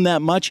bug them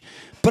that much.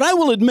 But I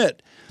will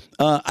admit,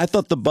 I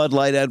thought the Bud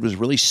Light ad was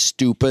really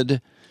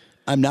stupid.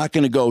 I'm not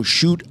going to go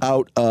shoot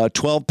out a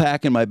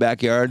 12-pack in my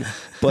backyard.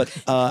 But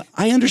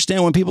I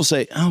understand when people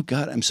say, oh,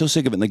 God, I'm so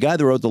sick of it. And the guy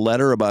that wrote the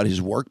letter about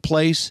his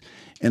workplace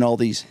and all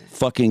these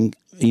fucking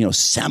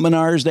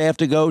seminars they have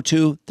to go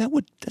to,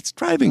 that's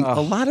driving a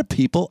lot of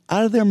people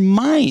out of their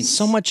minds.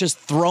 So much is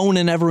thrown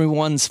in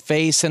everyone's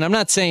face. And I'm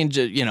not saying,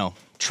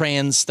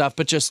 trans stuff,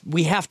 but just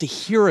we have to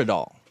hear it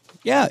all.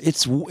 Yeah,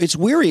 it's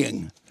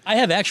wearying. I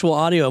have actual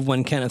audio of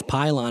when Kenneth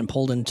Pylon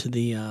pulled into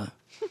the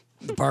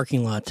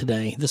parking lot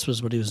today. This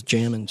was what he was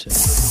jamming to. They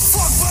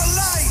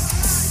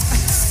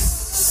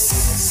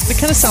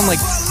kind of sound like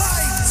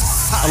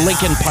a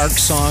Linkin Park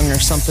song or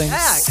something.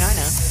 Yeah, kind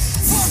of.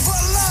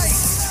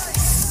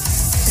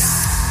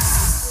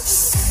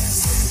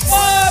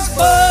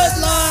 Bud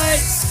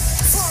Light.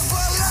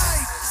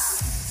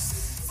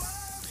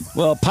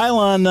 Well,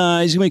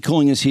 Pylon, he's going to be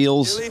cooling his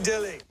heels.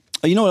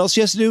 You know what else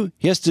he has to do?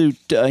 He has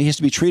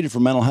to be treated for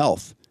mental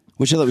health,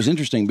 which I thought was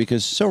interesting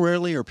because so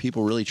rarely are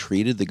people really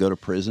treated that go to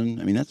prison.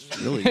 I mean, that's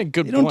really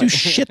good. They don't do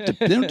shit.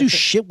 They don't do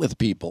shit with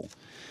people.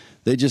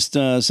 They just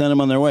send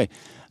them on their way.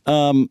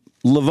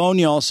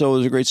 Livonia also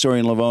was a great story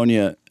in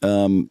Livonia.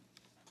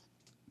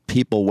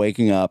 People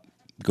waking up,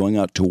 going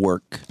out to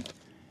work,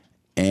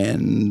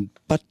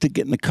 but to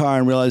get in the car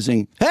and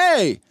realizing,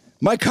 hey,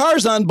 my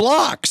car's on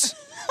blocks.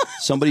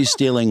 Somebody's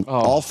stealing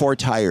all 4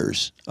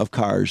 tires of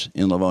cars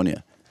in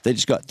Livonia.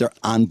 They're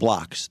on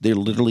blocks. They're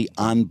literally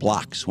on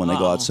blocks when they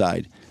go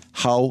outside.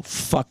 How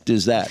fucked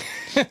is that?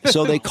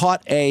 So they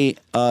caught a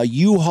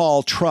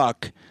U-Haul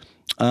truck.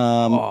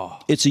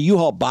 It's a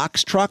U-Haul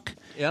box truck.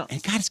 Yeah.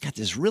 And God, it's got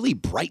this really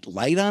bright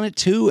light on it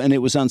too. And it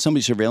was on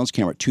somebody's surveillance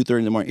camera at 2:30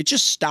 in the morning. It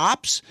just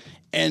stops.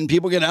 And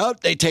people get out,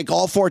 they take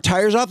all 4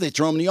 tires off, they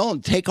throw them in the yard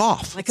and take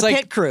off. Like a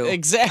pit crew.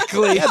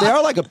 Exactly. Yeah, they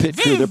are like a pit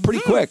crew. They're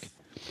pretty quick.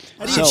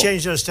 How do you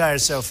change those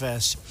tires so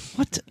fast?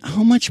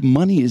 How much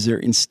money is there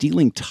in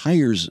stealing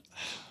tires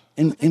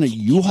in a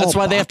U-Haul That's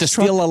why they have to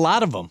truck? steal a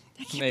lot of them.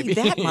 Maybe.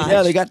 That much.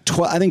 Yeah, they got,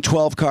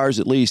 12 cars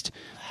at least.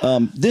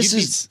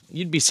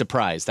 You'd be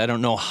surprised. I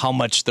don't know how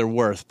much they're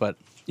worth, but...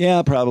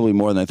 Yeah, probably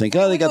more than I think.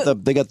 Oh, they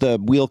got the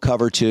wheel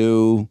cover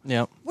too.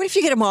 Yeah. What if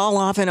you get them all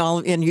off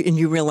and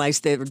you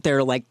realize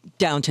they're like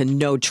down to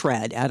no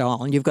tread at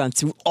all, and you've gone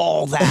through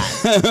all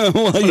that?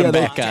 Well, yeah,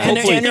 back on. And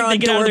Hopefully they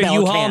get under doorbell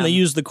U-Haul cam. and they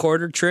use the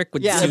quarter trick.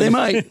 With They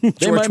might.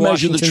 They might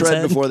measure the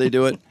tread before they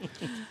do it.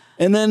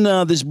 And then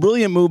this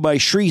brilliant move by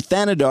Sri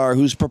Thanadar,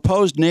 who's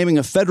proposed naming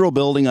a federal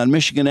building on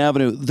Michigan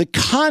Avenue, the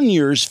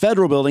Conyers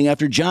Federal Building,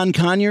 after John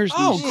Conyers,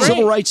 the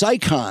civil rights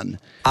icon.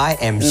 I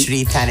am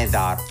Sri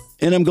Thanadar.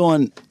 And I'm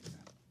going,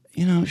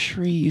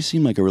 Sri, you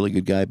seem like a really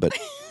good guy, but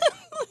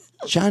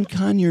John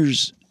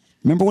Conyers,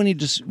 remember when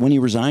he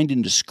resigned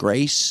in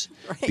disgrace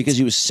because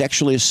he was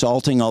sexually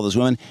assaulting all those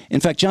women?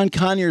 In fact, John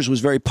Conyers was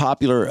very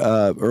popular,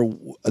 or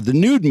the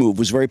nude move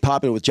was very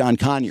popular with John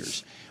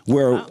Conyers,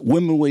 where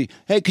women would,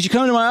 hey, could you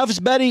come into my office,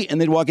 Betty? And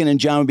they'd walk in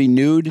and John would be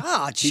nude.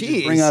 Oh, He'd just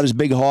jeez. bring out his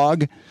big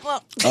hog.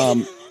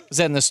 Is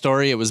that in the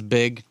story? It was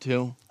big,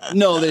 too?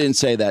 No, they didn't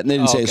say that. And they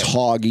didn't say his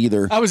hog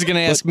either. I was going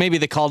to ask, maybe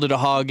they called it a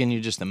hog and you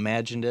just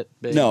imagined it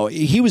big. No,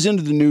 he was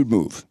into the nude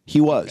move.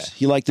 He was. Okay.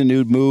 He liked the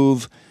nude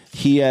move.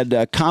 He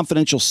had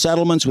confidential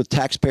settlements with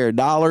taxpayer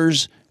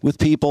dollars with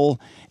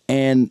people,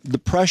 and the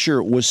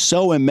pressure was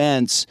so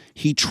immense,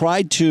 he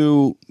tried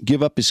to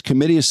give up his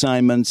committee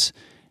assignments,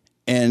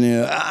 and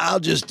I'll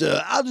just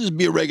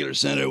be a regular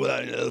senator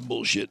without any other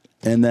bullshit.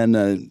 And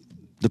then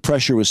the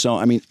pressure was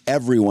so,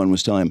 everyone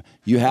was telling him,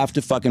 you have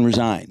to fucking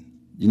resign.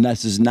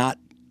 This is not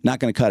going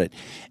to cut it.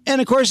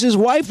 And, of course, his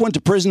wife went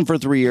to prison for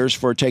 3 years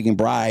for taking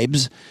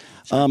bribes.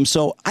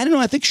 So, I don't know.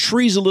 I think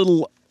Shree's a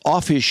little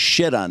off his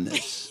shit on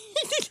this.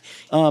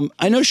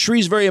 I know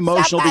Shree's very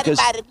emotional because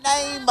by the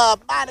name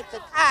of Monica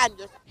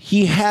Conyers.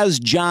 He has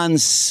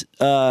John's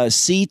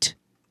seat.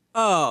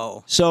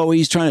 Oh. So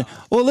he's trying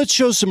to, let's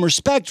show some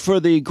respect for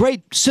the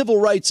great civil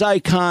rights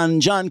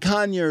icon, John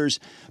Conyers.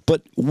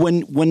 But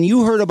when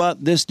you heard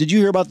about this, did you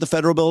hear about the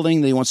federal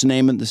building that he wants to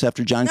name this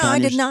after John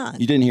Conyers? No, I did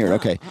not. You didn't hear it?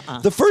 Okay.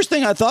 The first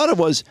thing I thought of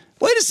was,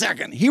 wait a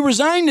second, he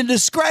resigned in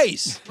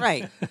disgrace.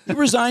 Right. He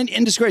resigned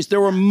in disgrace.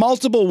 There were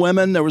multiple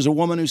women. There was a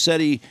woman who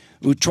said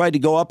who tried to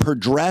go up her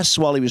dress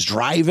while he was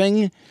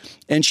driving.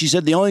 And she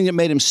said the only thing that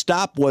made him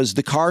stop was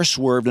the car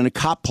swerved and a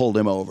cop pulled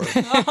him over.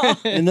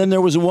 And then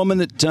there was a woman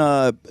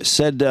that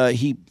said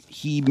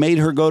he made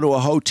her go to a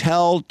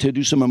hotel to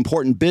do some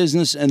important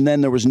business, and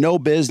then there was no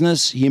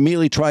business. He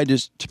immediately tried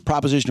to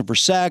proposition her for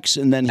sex,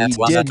 and then he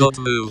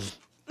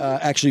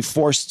actually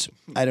forced,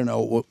 I don't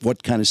know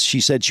what kind of,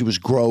 she said she was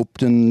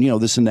groped and,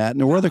 this and that. And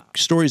there were other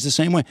stories the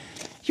same way.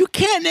 You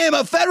can't name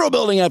a federal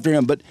building after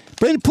him. But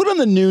Brandon, put on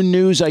the new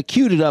news. I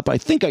queued it up. I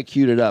think I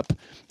queued it up.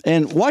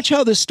 And watch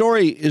how this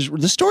story is.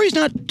 The story's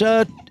not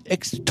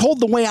told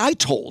the way I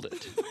told it.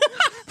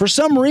 For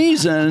some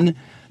reason,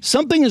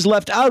 something is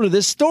left out of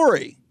this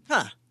story.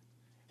 Huh.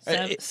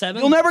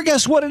 7? You'll never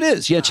guess what it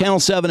is. Yeah, Channel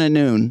 7 at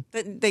noon.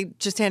 They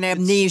just had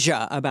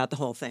amnesia about the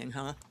whole thing,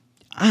 huh?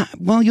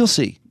 Well, you'll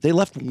see. They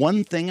left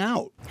one thing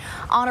out.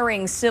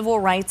 Honoring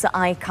civil rights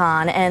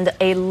icon and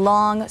a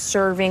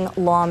long-serving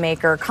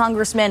lawmaker,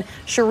 Congressman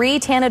Sri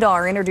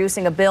Thanadar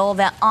introducing a bill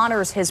that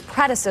honors his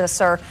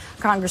predecessor,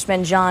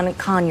 Congressman John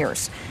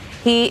Conyers.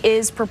 He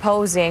is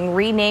proposing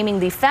renaming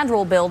the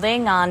federal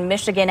building on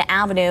Michigan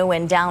Avenue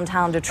in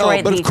downtown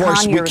Detroit. But of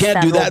course, we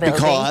can't do that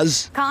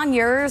because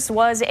Conyers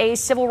was a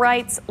civil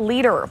rights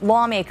leader,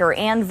 lawmaker,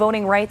 and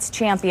voting rights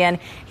champion.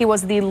 He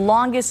was the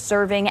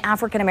longest-serving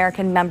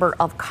African-American member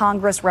of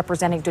Congress,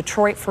 representing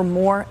Detroit for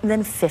more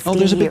than 50 years.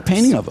 There's a big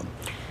painting of him.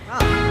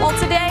 Well,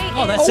 today...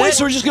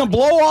 So we're just going to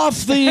blow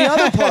off the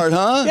other part,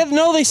 huh? Yeah,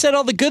 no, they said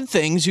all the good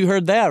things. You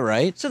heard that,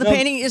 right? So the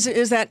painting,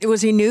 is that,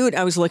 was he nude?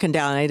 I was looking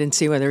down. I didn't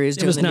see whether he was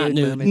doing the nude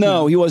movement.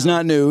 No, he was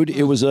not nude.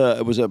 It was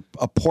a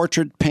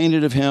portrait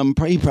painted of him.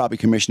 He probably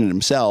commissioned it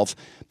himself.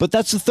 But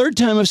that's the third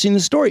time I've seen the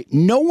story.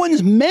 No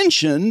one's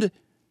mentioned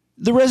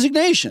the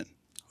resignation.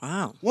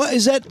 Wow. What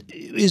is that?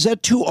 Is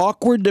that too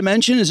awkward to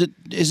mention? Is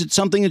it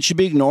something that should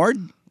be ignored?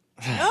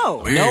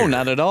 No. No,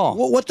 not at all.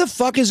 What the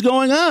fuck is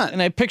going on?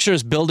 And I picture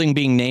his building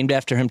being named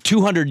after him.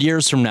 200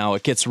 years from now,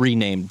 it gets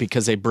renamed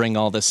because they bring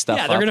all this stuff up.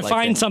 Yeah, they're going to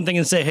find something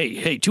and say,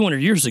 hey,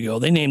 200 years ago,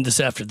 they named this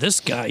after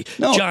this guy,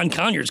 John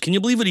Conyers. Can you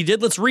believe what he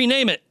did? Let's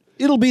rename it.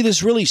 It'll be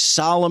this really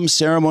solemn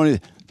ceremony.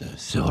 The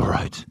civil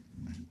rights.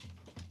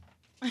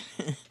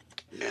 The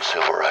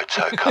civil rights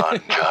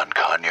icon, John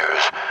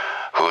Conyers,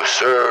 who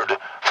served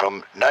from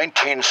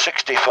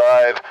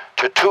 1965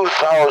 to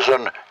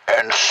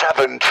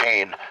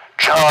 2017.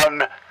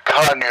 John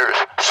Conyers,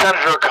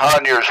 Senator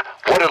Conyers,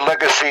 what a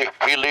legacy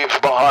he leaves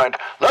behind.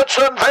 Let's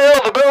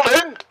unveil the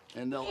building.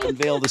 And they'll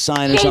unveil the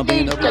sign or something,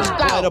 and there'll be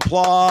quiet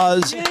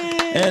applause.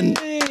 And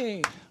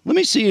let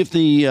me see if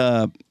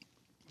the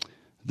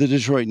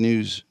Detroit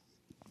News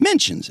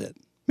mentions it.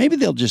 Maybe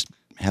they'll just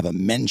have a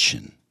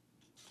mention.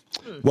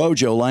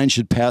 Wojo, Lions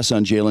should pass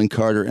on Jalen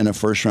Carter in a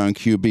first-round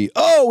QB.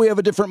 Oh, we have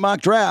a different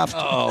mock draft.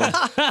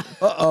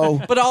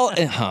 Uh-oh. But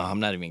I'm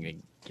not even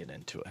going to get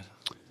into it.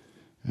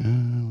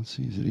 Let's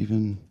see, is it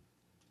even...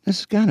 This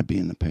has got to be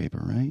in the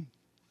paper, right?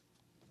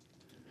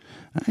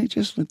 I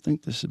just would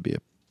think this would be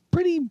a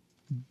pretty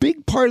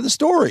big part of the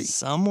story.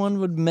 Someone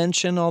would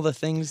mention all the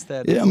things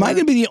that. Am I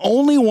going to be the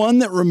only one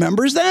that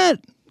remembers that?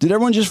 Did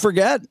everyone just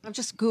forget? I'm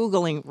just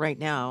Googling right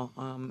now,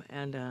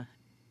 and I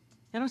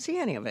don't see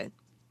any of it.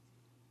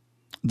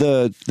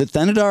 The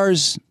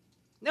Thanadars.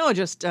 No,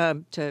 just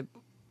to,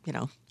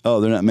 Oh,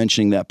 they're not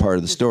mentioning that part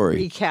of the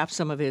story. recap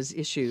some of his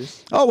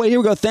issues. Oh, wait, here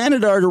we go.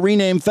 Thanadar to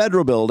rename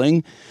federal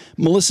building.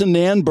 Melissa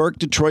Nan Burke,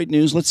 Detroit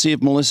News. Let's see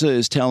if Melissa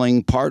is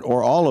telling part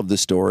or all of the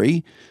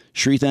story.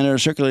 Sri Thanadar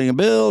circulating a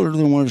bill, or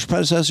one of his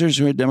predecessors,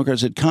 who had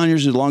Democrats said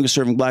Conyers, who's the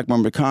longest-serving black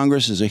member of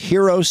Congress, is a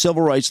hero,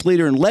 civil rights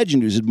leader, and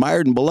legend who's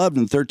admired and beloved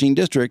in the 13th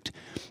District.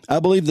 I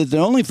believe that the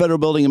only federal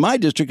building in my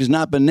district has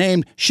not been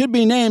named should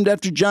be named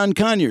after John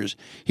Conyers.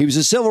 He was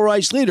a civil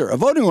rights leader, a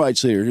voting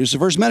rights leader. He was the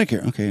first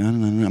Medicare. Okay,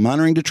 I'm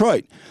honoring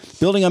Detroit.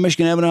 Building on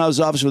Michigan Avenue House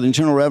office with the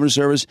Internal Revenue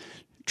Service.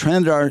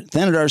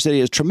 Thanadar said he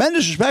has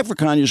tremendous respect for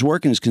Conyers'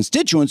 work, and his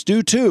constituents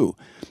do too.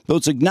 Though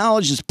it's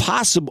acknowledged it's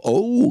possible.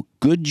 Oh,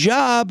 good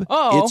job.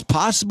 It's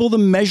possible the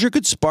measure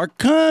could spark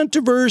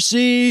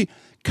controversy.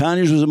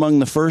 Conyers was among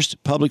the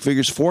first public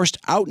figures forced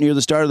out near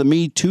the start of the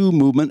Me Too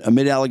movement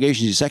amid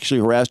allegations he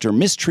sexually harassed or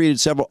mistreated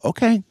several.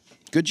 Okay,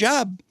 good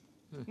job.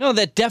 No,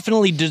 that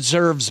definitely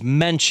deserves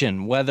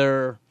mention,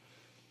 whether.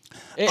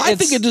 I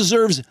think it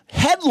deserves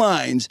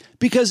headlines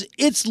because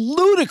it's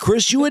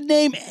ludicrous you would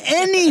name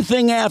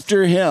anything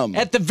after him.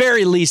 At the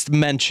very least,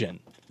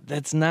 mention.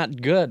 That's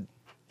not good.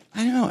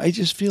 I know. I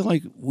just feel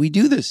like we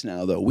do this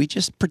now, though. We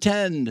just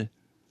pretend.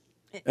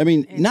 I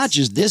mean, not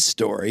just this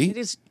story. It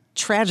is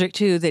tragic,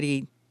 too, that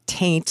he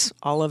taints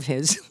all of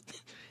his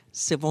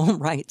civil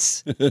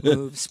rights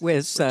moves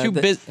with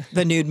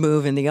the nude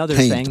move and the other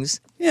things.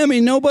 Yeah, I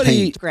mean,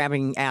 nobody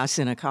grabbing ass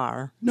in a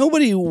car.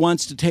 Nobody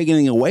wants to take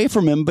anything away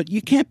from him, but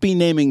you can't be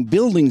naming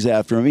buildings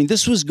after him. I mean,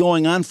 this was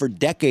going on for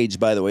decades,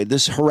 by the way,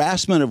 this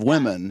harassment of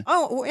women.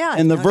 Oh, yeah.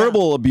 And the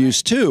verbal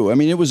abuse, too. I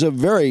mean, it was a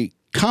very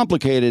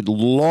complicated,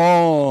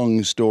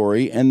 long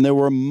story, and there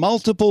were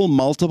multiple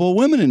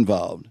women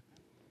involved.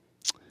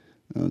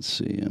 Let's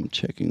see. I'm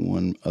checking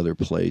one other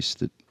place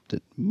that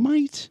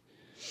might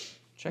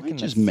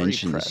just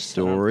mention the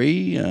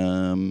story.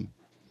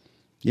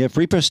 Yeah,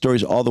 Free Press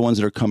stories, all the ones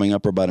that are coming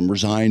up are about him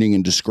resigning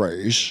in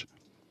disgrace.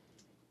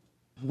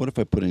 What if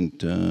I put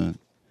in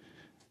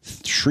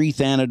Sri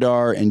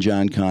Thanadar and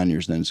John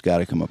Conyers? Then it's got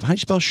to come up. How do you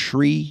spell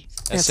Sri?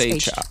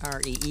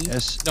 S-H-R-E-E.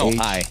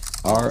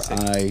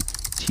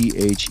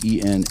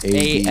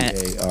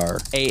 S-H-R-I-T-H-E-N-A-D-A-R.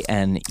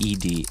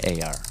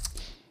 A-N-E-D-A-R.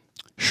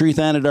 Sri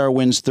Thanadar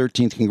wins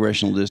 13th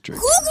Congressional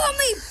District. Google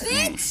me,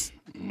 bitch!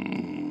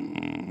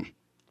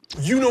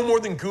 You know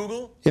more than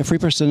Google? Yeah, Free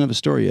Press doesn't have a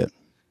story yet.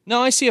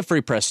 No, I see a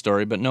Free Press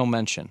story, but no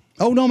mention.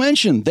 Oh, no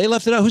mention. They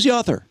left it out. Who's the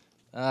author?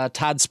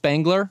 Todd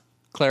Spangler,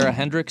 Clara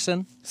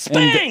Hendrickson.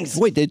 Spangs!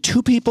 Wait, they had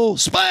two people?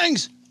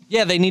 Spangs!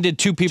 Yeah, they needed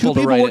two people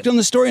to write worked on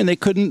the story, and they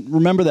couldn't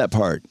remember that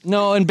part.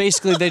 No, and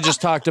basically they just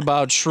talked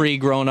about Shri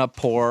growing up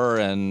poor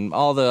and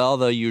all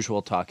the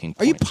usual talking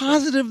points. Are you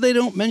positive they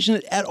don't mention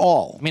it at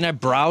all? I mean, I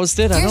browsed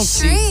it. I don't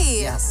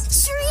see.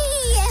 Yes.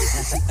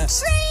 Shri!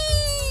 Shri!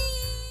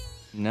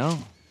 No.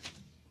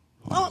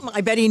 Well, I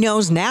bet he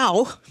knows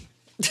now.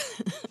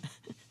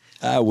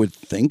 I would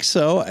think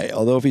so.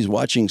 Although if he's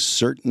watching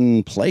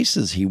certain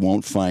places, he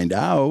won't find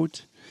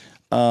out.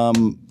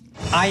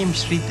 I am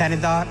Sri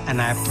Thanadar,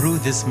 and I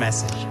approve this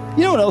message.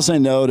 You know what else I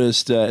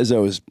noticed as I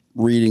was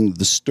reading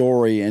the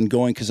story and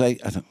going, because I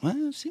thought,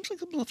 well, it seems like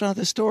something left out of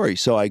this story.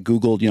 So I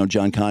Googled,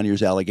 John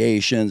Conyers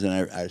allegations,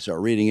 and I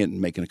started reading it and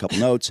making a couple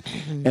notes.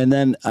 And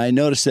then I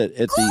noticed that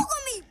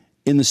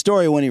in the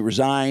story when he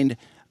resigned,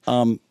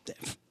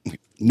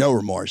 no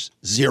remorse,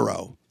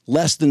 zero.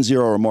 Less than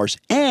zero remorse.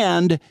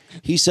 And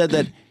he said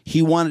that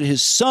he wanted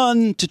his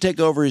son to take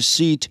over his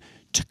seat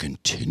to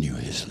continue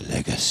his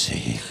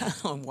legacy.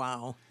 Oh,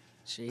 wow.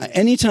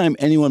 Anytime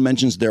anyone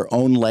mentions their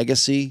own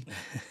legacy,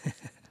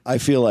 I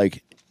feel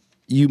like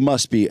you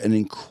must be an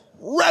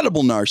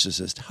incredible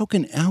narcissist. How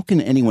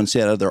can anyone say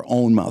it out of their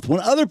own mouth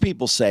when other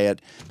people say it?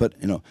 But,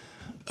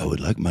 I would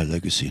like my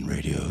legacy in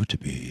radio to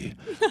be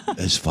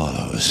as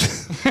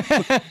follows.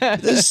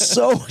 This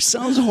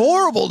sounds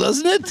horrible,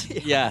 doesn't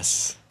it?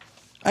 Yes.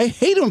 I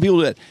hate it when people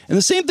do that. And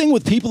the same thing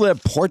with people that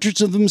have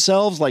portraits of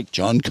themselves, like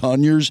John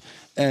Conyers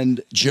and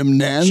Jim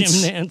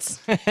Nance. Jim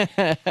Nance.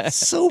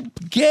 So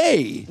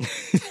gay.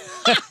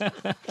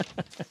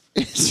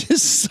 It's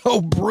just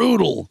so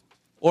brutal.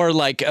 Or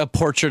like a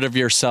portrait of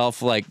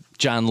yourself, like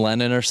John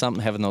Lennon or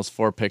something, having those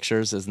 4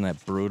 pictures. Isn't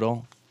that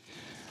brutal?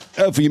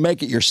 If you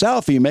make it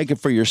yourself, you make it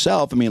for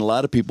yourself. I mean, a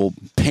lot of people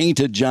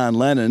painted John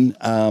Lennon.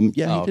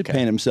 He did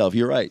paint himself.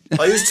 You're right.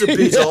 I used to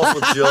beat off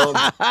with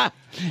John.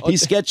 He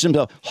sketched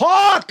himself.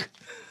 Hawk!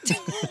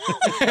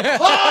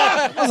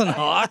 That wasn't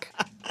Hawk.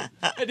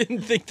 I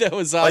didn't think that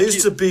was I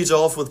used to beat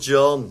off with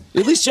John.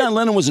 At least John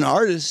Lennon was an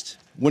artist.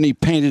 When he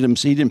painted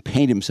himself, he didn't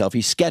paint himself.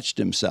 He sketched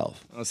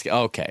himself.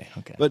 Okay.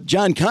 But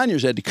John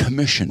Conyers had to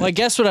commission it. Well, I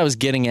guess what I was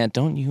getting at,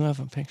 don't you have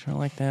a picture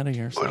like that of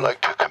yourself? Would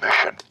like to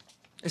commission.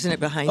 Isn't it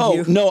behind Oh,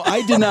 you? no,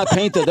 I did not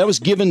paint that. That was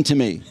given to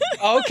me.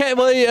 Okay,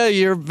 well, yeah,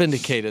 you're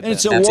vindicated. And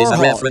it's a That is a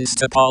Warhol. reference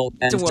to Paul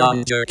and It's a John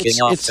Warhol.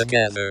 jerking off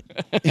together.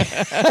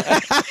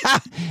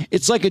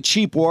 It's like a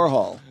cheap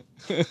Warhol.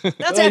 That's I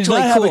did actually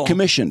not have cool. it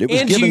commissioned. It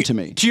was And given to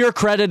me. To your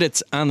credit,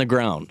 it's on the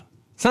ground.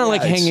 It's not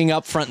like it's- hanging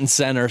up front and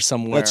center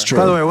somewhere. That's true.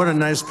 By the way, what a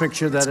nice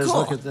picture that is. Cool.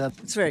 Look at that.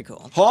 It's very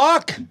cool.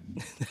 Hawk!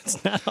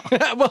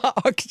 Well,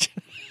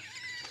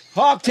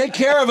 Hawk, take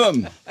care of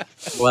him.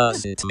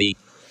 Was it me?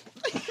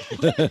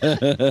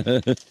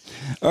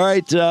 All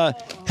right,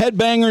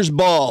 Headbangers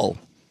Ball.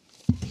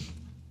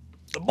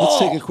 Let's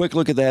take a quick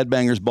look at the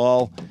Headbangers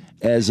Ball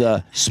as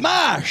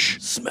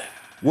Smash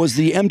was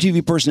the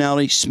MTV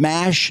personality.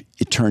 Smash,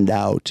 it turned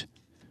out,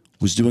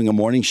 was doing a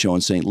morning show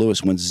in St.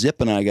 Louis when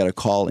Zip and I got a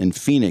call in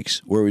Phoenix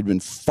where we'd been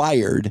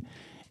fired,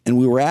 and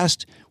we were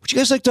asked, would you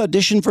guys like to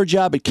audition for a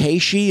job at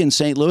KSHE in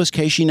St. Louis,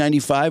 KSHE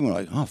 95? And we're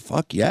like, oh,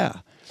 fuck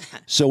yeah.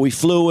 So we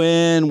flew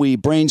in, we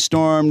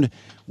brainstormed,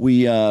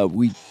 we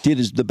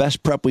did the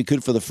best prep we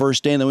could for the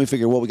first day, and then we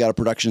figured, well, we got a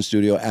production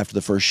studio after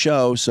the first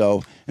show,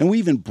 and we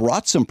even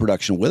brought some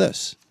production with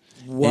us.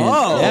 Whoa.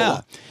 And,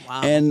 yeah.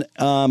 Wow.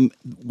 And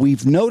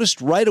we've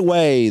noticed right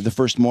away the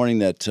first morning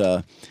that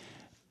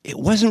it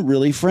wasn't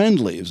really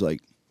friendly. It was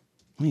like,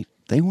 wait,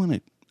 they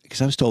wanted,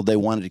 because I was told they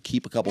wanted to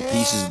keep a couple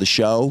pieces of the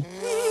show.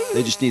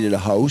 They just needed a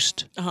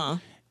host. Uh-huh.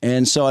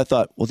 And so I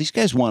thought, well, these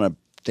guys want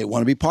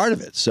to be part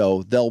of it.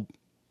 So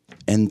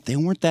they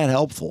weren't that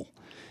helpful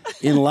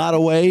in a lot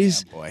of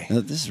ways. Yeah, boy.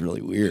 This is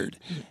really weird.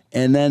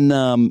 And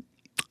then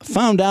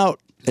found out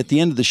at the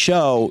end of the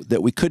show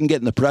that we couldn't get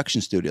in the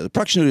production studio. The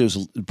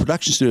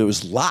production studio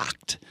was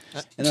locked.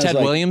 And I was Ted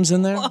like, Williams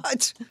in there?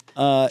 What?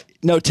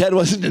 no, Ted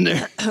wasn't in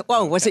there.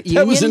 Whoa, was it Ted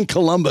Union? was in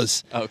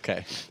Columbus.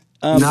 Okay.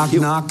 Knock,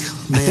 knock.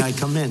 May I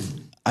come in?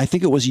 I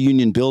think it was a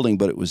union building,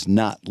 but it was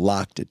not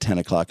locked at 10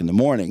 o'clock in the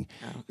morning.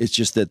 Oh. It's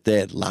just that they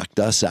had locked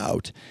us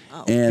out.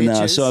 Oh,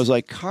 and so I was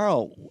like,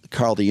 Carl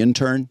the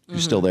intern,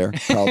 who's still there.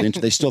 Carl the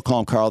intern. They still call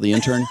him Carl the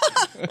intern.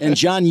 And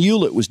John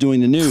Hewlett was doing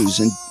the news.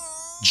 And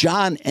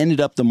John ended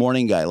up the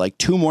morning guy. Like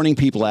 2 morning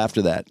people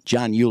after that,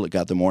 John Hewlett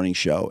got the morning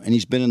show. And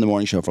he's been in the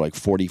morning show for like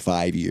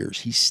 45 years.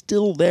 He's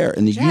still there.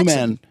 And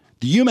the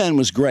U-Man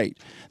was great.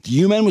 The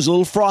U-Man was a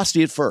little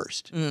frosty at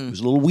first. It was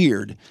a little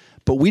weird.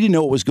 But we didn't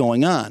know what was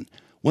going on.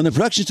 When the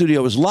production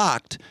studio was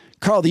locked,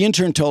 Carl the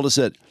intern told us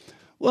that,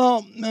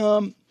 well,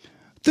 I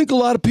think a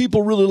lot of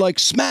people really like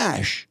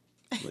Smash.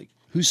 Like,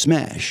 who's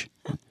Smash?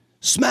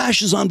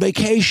 Smash is on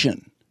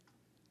vacation.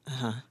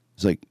 Uh-huh.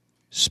 It's like,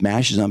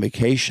 Smash is on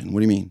vacation?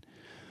 What do you mean?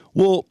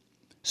 Well,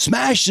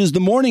 Smash is the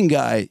morning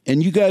guy,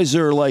 and you guys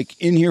are like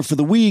in here for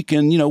the week,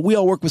 and we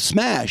all work with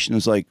Smash. And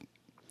it's like,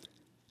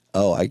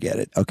 oh, I get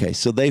it. Okay,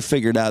 so they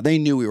figured out, they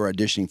knew we were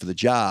auditioning for the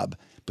job,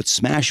 but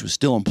Smash was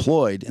still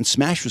employed, and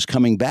Smash was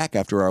coming back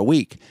after our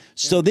week.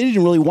 So they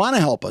didn't really want to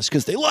help us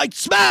because they liked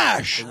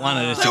Smash. They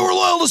were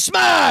loyal to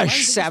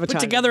Smash. Put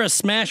together a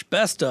Smash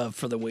best of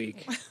for the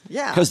week.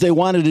 Yeah. Because they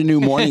wanted a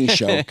new morning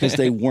show because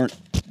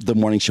the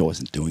morning show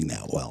wasn't doing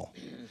that well.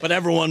 But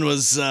everyone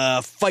was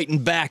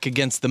fighting back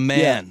against the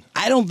man.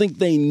 Yeah, I don't think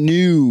they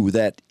knew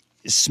that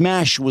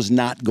Smash was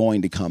not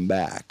going to come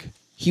back.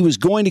 He was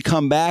going to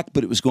come back,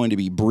 but it was going to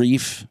be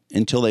brief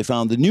until they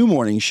found the new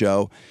morning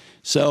show.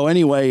 So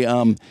anyway,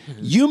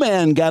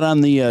 U-Man got on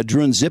the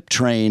Drew and Zip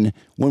train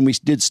when we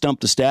did Stump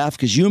the Staff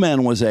because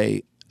U-Man was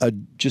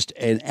just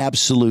an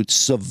absolute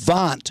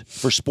savant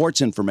for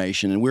sports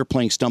information, and we were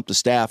playing Stump the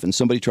Staff, and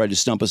somebody tried to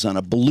stump us on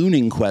a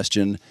ballooning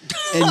question,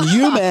 and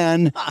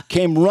U-Man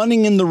came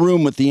running in the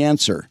room with the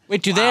answer.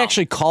 Wait, do they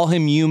actually call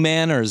him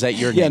U-Man, or is that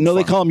your name? Yeah, no,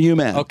 they call him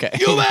U-Man. Okay.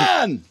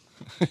 U-Man!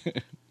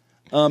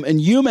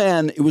 And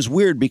U-Man, it was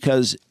weird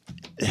because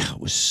it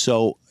was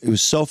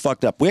so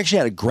fucked up. We actually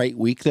had a great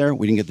week there.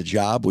 We didn't get the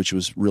job, which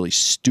was really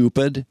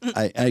stupid.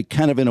 I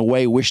kind of, in a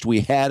way, wished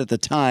we had at the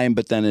time,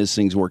 but then as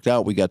things worked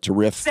out, we got to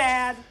riff.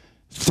 Sad.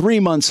 3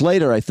 months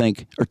later, I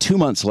think, or 2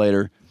 months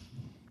later,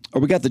 or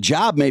we got the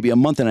job maybe a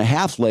month and a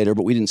half later,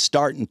 but we didn't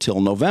start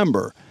until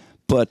November.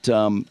 But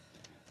the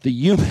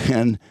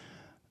U-Man,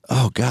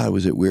 oh God,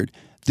 was it weird?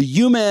 The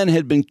U-Man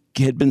had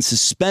been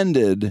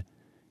suspended.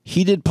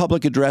 He did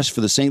public address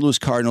for the St. Louis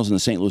Cardinals and the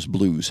St. Louis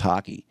Blues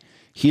hockey.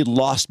 He had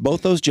lost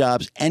both those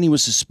jobs, and he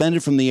was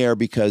suspended from the air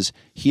because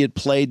he had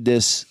played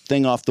this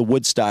thing off the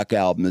Woodstock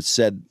album that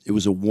said it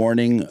was a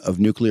warning of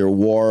nuclear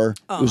war.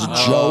 It was a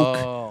joke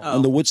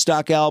on the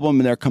Woodstock album,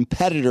 and their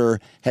competitor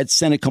had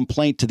sent a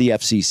complaint to the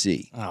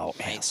FCC. Oh,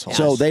 asshole.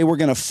 So they were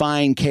going to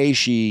fine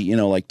KSHE,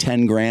 like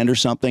 $10,000 or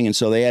something, and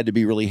so they had to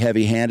be really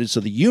heavy-handed. So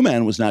the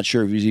U-Man was not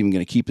sure if he was even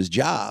going to keep his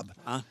job.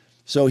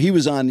 So he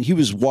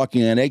was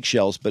walking on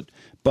eggshells, but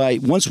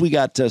once we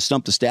got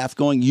Stump the Staff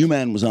going,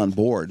 U-Man was on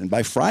board. And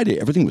by Friday,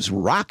 everything was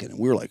rocking. And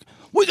we were like,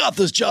 we got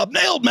this job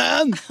nailed,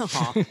 man.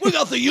 We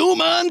got the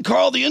U-Man,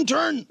 Carl the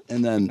intern.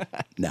 And then,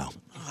 no.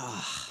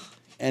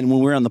 And when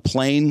we were on the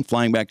plane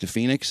flying back to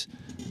Phoenix,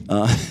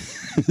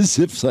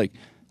 Zip's like,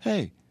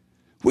 hey,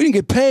 we didn't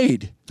get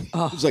paid.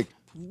 I was like,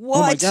 what?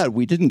 Oh, my God,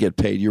 we didn't get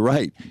paid. You're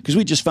right. Because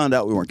we just found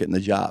out we weren't getting the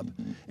job.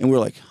 And we were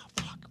like, oh,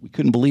 fuck, We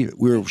couldn't believe it.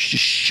 We were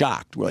just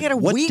shocked. We're They had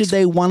like, a what week's- did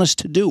they want us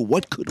to do?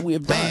 What could we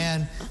have done?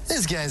 Man,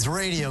 this guy's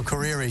radio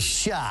career is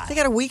shot. They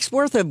got a week's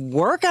worth of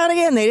work out of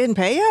you and they didn't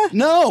pay you?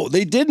 No,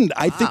 they didn't.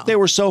 I think they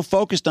were so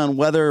focused on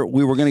whether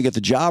we were going to get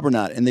the job or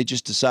not. And they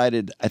just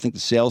decided, I think the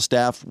sales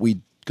staff,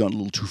 we'd gone a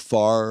little too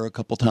far a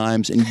couple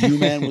times. And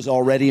U-Man was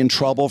already in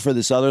trouble for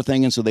this other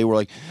thing. And so they were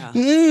like,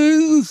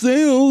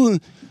 sales.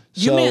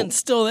 U-Man's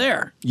still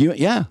there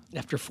Yeah.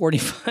 after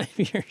 45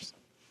 years.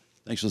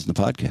 Thanks for listening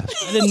to the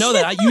podcast. I didn't know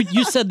that.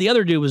 You said the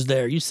other dude was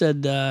there. You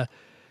said,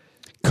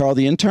 Carl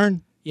the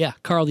intern? yeah,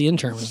 Carl the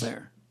intern was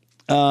there.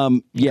 Yeah,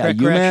 Correct U-Man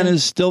correction?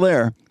 is still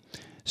there.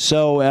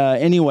 So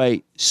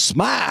anyway,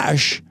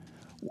 Smash,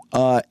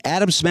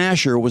 Adam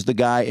Smasher was the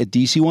guy at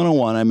DC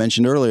 101 I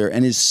mentioned earlier,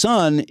 and his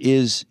son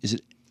is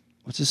it?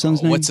 What's his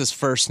son's name? What's his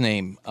first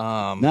name?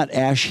 Not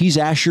Ash. He's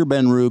Asher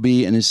Ben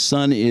Ruby, and his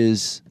son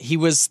is. He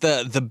was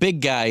the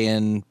big guy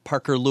in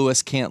Parker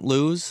Lewis Can't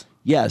Lose.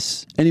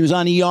 Yes, and he was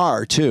on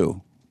ER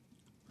too.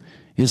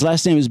 His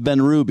last name is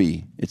Ben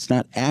Ruby. It's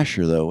not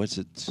Asher though. What's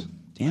it?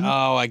 Damn it.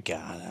 Oh, I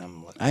got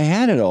him. I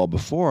had it all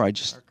before. I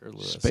just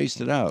spaced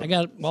it out. I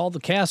got all the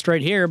cast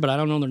right here, but I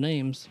don't know their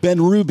names.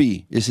 Ben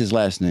Ruby is his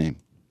last name.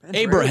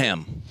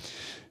 Abraham.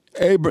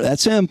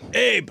 That's him.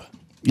 Abe.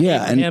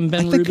 Yeah, Abraham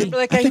Ben Ruby.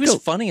 Like, he was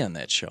funny on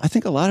that show. I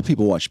think a lot of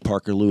people watched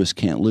Parker Lewis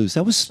Can't Lose.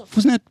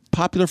 Wasn't that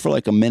popular for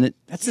like a minute?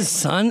 That's his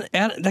son.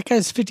 That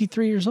guy's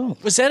 53 years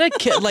old. Was that a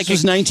kid? Like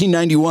This was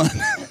 1991.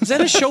 Was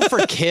that a show for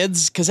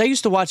kids? Because I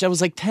used to watch. I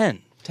was like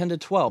 10 to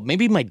 12.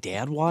 Maybe my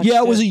dad watched.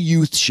 Yeah, it was a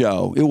youth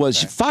show. It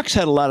was. Fox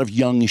had a lot of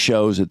young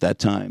shows at that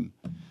time.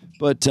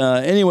 But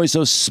anyway,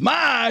 so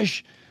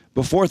Smash,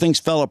 before things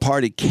fell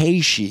apart at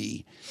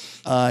Keishi,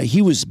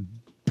 he was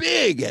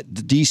big at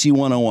the DC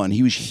 101.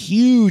 He was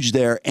huge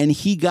there, and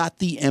he got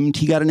an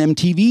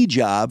MTV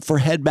job for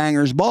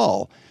Headbangers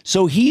Ball.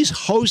 So he's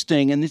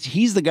hosting, and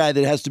he's the guy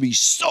that has to be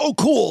so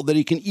cool that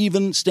he can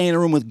even stay in a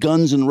room with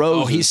Guns N'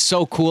 Roses. Oh, he's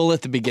so cool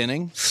at the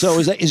beginning. So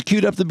is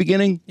queued up the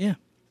beginning? Yeah.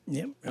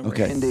 Yep.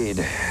 Okay. Indeed.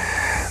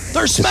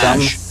 There's To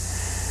Smash.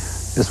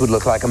 some, this would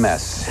look like a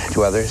mess.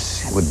 To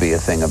others, it would be a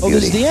thing of Oh,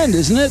 beauty. this is the end,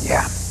 isn't it?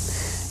 Yeah.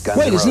 Guns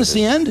Wait, N' isn't this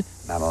the Roses, end?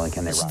 Not only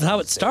can they This rock is how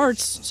it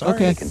starts. Sorry.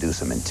 they can do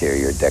some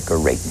interior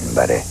decorating,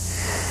 buddy.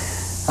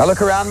 I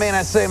look around me and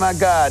I say, my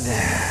God,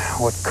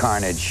 what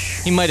carnage.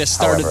 He might have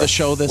started However, the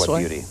show this what way.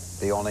 Beauty.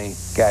 The only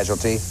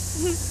casualty,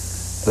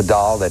 the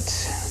doll that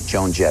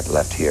Joan Jett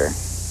left here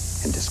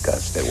in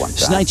disgust at one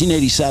It's time.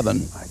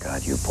 1987. My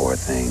God, you poor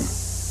thing.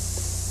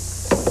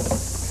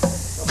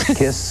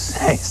 Kiss,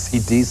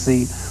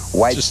 AC/DC,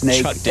 White Just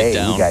Snake. chucked it Hey,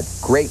 down. we got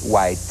great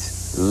white.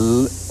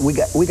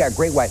 We got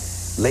great white.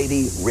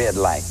 Lady Red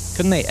Light.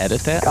 Couldn't they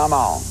edit that? Come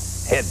on,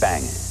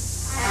 headbanging.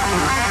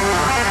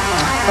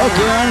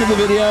 Okay, on to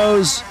the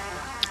videos.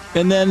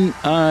 And then,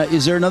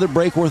 is there another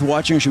break worth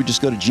watching, or should we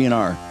just go to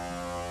GNR?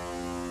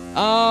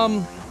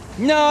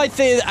 No, I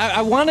think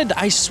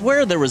I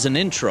swear there was an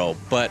intro,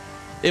 but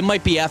it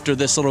might be after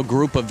this little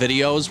group of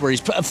videos where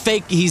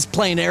he's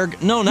playing air.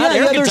 No, not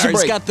air there's guitar. a He's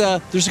break.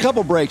 got There's a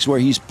couple breaks where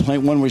he's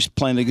playing. One where he's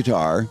playing the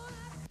guitar.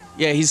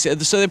 Yeah, so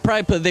they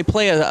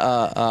play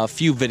a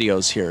few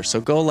videos here.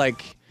 So go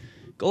like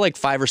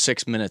 5 or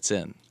 6 minutes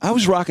in. I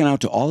was rocking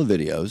out to all the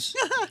videos.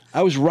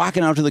 I was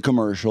rocking out to the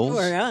commercials.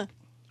 Yeah.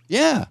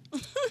 Yeah.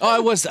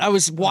 Oh, I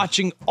was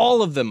watching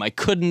all of them. I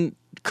couldn't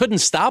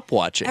stop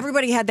watching.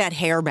 Everybody had that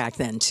hair back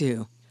then,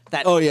 too.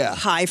 That Oh, yeah.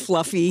 high,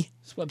 fluffy,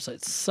 This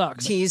website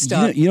sucks. teased You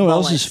up. know what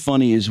else mullet. is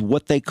funny is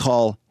what they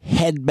call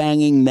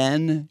headbanging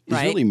men is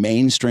Right. really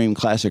mainstream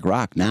classic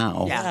rock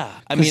now. Yeah.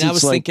 I mean, 'Cause I it's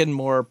was like- thinking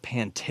more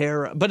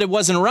Pantera, but it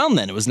wasn't around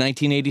then. It was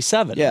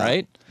 1987, Yeah.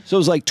 right? So it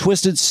was like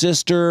Twisted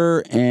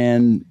Sister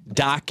and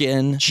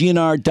Dokken.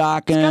 GNR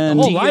Dokken.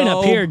 The whole Dio.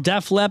 lineup here: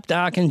 Def Leppard,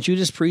 Dokken,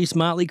 Judas Priest,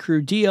 Motley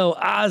Crue, Dio,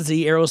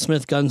 Ozzy,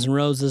 Aerosmith, Guns N'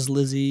 Roses,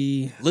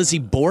 Lizzie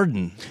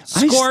Borden,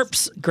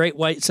 Scorps, Great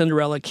White,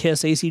 Cinderella,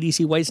 Kiss,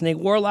 AC/DC, Whitesnake,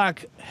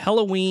 Warlock,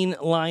 Halloween,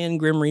 Lion,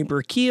 Grim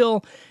Reaper,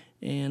 Keel,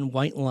 and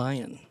White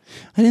Lion.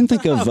 I didn't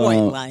think of. White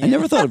I Lion.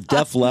 never thought of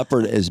Def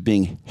Leppard as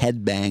being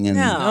headbanging.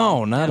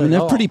 No, not I mean at they're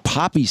all. pretty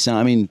poppy sound.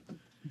 I mean,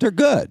 they're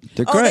good.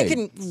 They're Oh,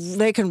 great.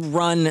 they can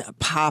run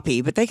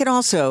poppy, but they can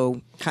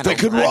also kind They of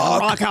could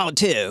rock. out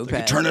too. They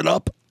could turn it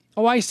up.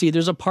 Oh, I see.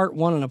 There's a part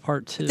 1 and a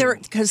part 2.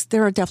 Because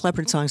there are Def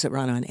Leppard songs that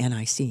run on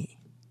NIC.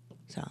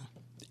 So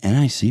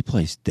NIC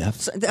plays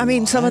Def. I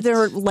mean, some of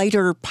their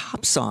later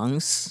pop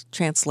songs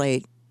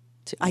translate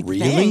to. I Really?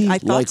 think. I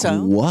thought like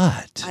so.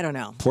 what? I don't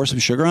know. Pour some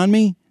sugar on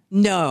me.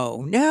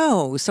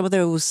 No. Some of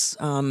those.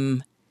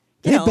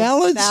 They have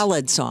ballads?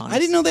 Ballad songs. I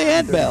didn't know they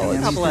had A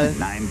ballads. couple of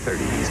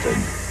 9:30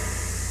 Eastern.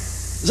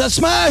 Is that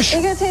Smash?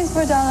 It takes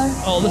for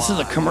 $1. Oh, this is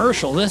a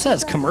commercial. This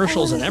has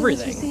commercials and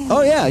everything.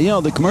 Oh yeah, you know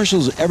the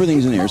commercials.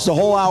 Everything's in here. It's the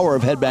whole hour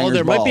of Headbangers Oh,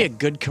 there Ball. might be a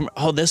good.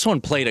 This one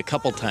played a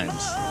couple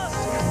times.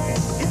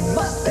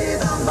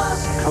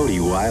 Cody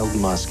Wild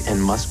Musk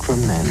and Musk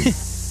from Men.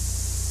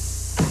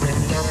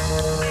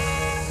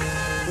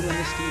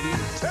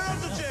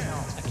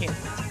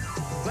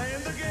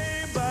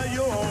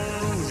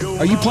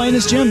 Are you playing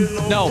this, Jim?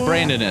 No,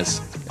 Brandon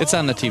is. It's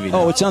on the TV.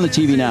 Oh, it's on the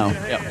TV now.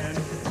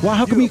 Yep. Well,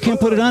 how come you can't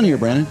put it on here,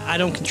 Brandon? I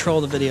don't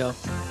control the video.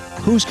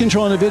 Who's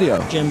controlling the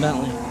video? Jim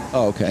Bentley.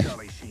 Oh, okay.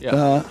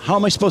 How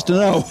am I supposed to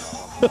know?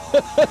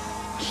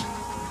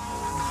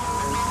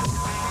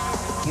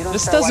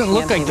 This doesn't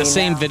look like the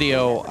same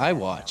video I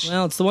watched.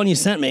 Well, it's the one you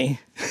sent me.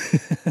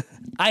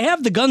 I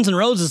have the Guns N'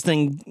 Roses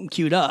thing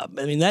queued up.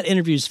 I mean, that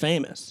interview's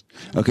famous.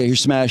 Okay,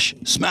 here's Smash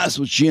with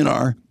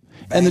GNR.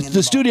 And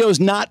the studio is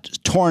not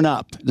torn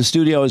up. The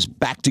studio is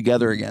back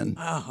together again.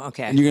 Oh,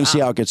 okay. And you're going to see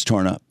how it gets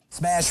torn up.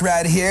 Smash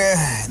right here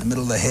in the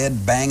middle of the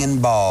head banging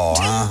ball.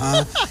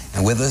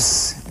 And with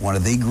us, one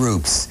of the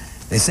groups.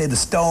 They say the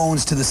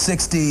Stones to the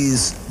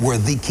 60s were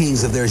the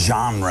kings of their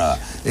genre.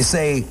 They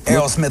say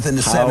Aerosmith in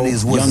the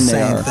 70s was the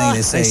same thing.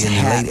 They say in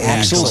the late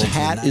 80s. Axl's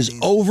hat is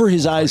over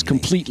his eyes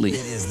completely. It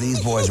is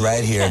these boys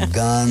right here,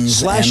 Guns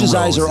Slash's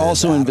and eyes are Roses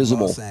also out of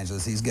invisible. Los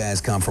Angeles. These guys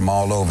come from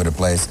all over the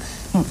place.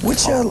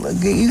 Which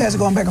you guys are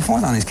going back and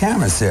forth on these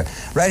cameras here.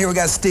 Right here we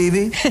got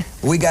Stevie.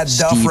 We got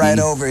Duff Stevie. right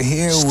over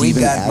here. We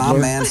Steven got Adler. my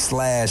man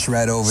Slash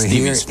right over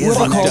here. What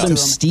do I call him?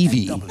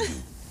 Stevie.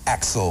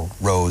 Axl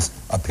Rose,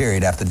 a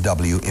period after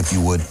W, if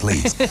you would,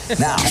 please.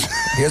 Now,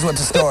 here's what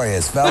the story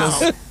is, fellas.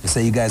 They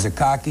say you guys are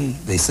cocky.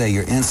 They say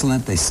you're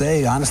insolent. They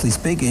say, honestly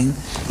speaking,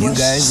 you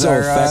guys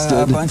are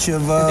a bunch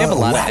of They have a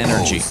lot wackos. of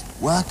energy.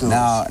 Wackos.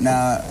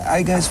 Now, how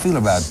you guys feel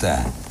about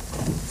that?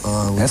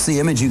 That's the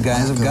image you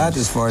guys have got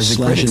as far as the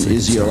Slash critics and are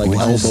Izzy are concerned.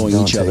 like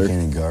elbowing each other. Don't take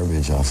any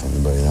garbage off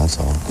anybody, that's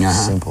all.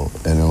 It's simple.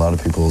 And a lot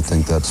of people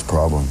think that's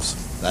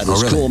problems. That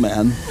is cool,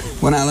 man.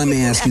 Well, now, let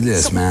me ask you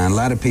this, man. A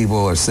lot of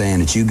people are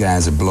saying that you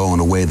guys are blowing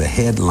away the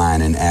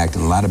headlining act,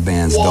 and a lot of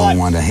bands don't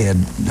want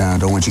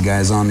you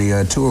guys on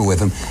the tour with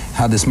them.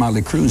 How'd this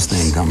Motley Crue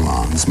thing come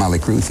along, this Motley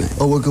Crue thing?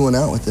 Oh, we're going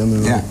out with them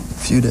in a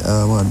few days,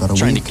 about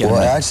a week. Well,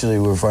 actually,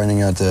 we're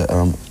finding out that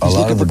a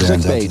lot of the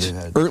bands after they've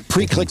had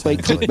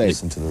pre-clickbait, clickbait.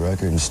 listen to the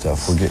record and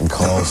stuff, we're getting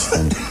calls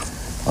from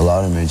a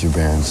lot of major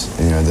bands,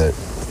 that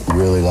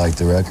really like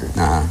the record.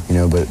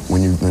 But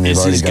when they've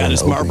already got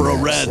his an Marlboro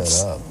opening act Reds.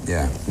 set up,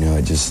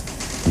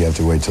 you have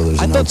to wait till there's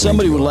I an thought opening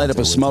somebody to would go light out up a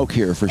there smoke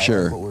here for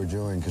sure. what we're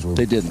doing because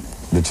They didn't.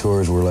 The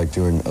tours we're like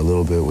doing a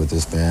little bit with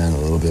this band, a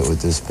little bit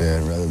with this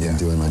band, rather than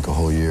doing like a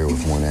whole year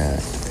with one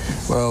act.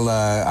 Well,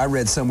 I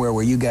read somewhere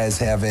where you guys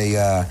have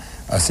a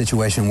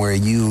situation where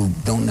you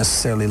don't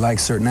necessarily like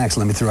certain acts.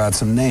 Let me throw out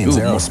some names.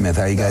 Aerosmith,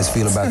 how you guys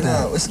feel about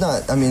that? No, it's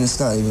not. I mean, it's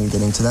not even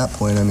getting to that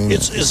point. I mean,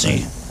 It's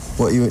Izzy.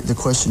 The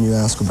question you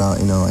ask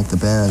about, like the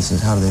bands,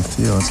 is how do they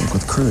feel? It's like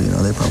with Crue,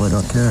 they probably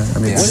don't care. I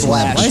mean,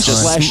 Why is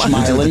Slash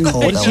smiling?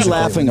 What is he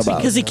laughing about?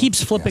 Because he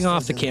keeps flipping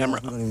off the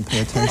camera.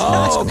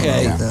 Oh,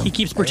 okay. He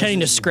keeps pretending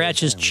to scratch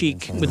his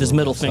cheek with his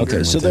middle finger.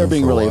 Okay, so they're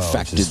being really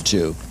affected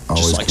too.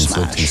 Always Just like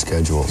conflicting Smash.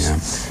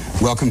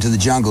 schedules. Welcome to the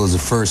Jungle is the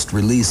first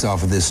release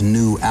off of this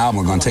new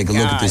album. We're going to take a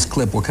look at this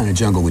clip. What kind of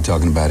jungle are we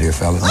talking about here,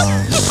 fellas?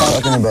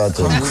 Talking about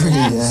the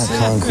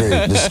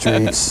concrete, the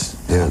streets,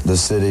 the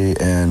city,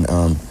 and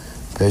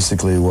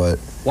basically what.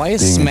 Why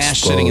is being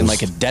Smash sitting in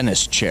exposed like a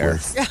dentist chair?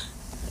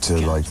 to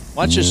like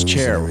Watch his news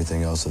chair. and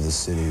everything else of the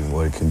city,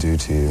 what it can do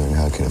to you and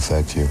how it can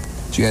affect you.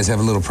 Do you guys have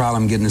a little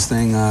problem getting this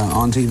thing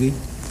on TV?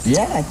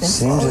 Yeah, I think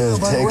seems to have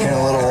taken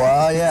a little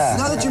while. Yeah.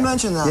 Now that you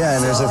mention that. Yeah,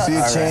 and there's a few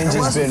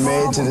changes been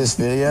made to this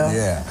video.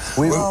 Yeah.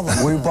 We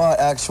bought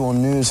actual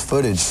news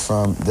footage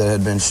that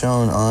had been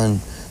shown on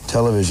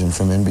television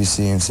from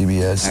NBC and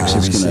CBS. Actually,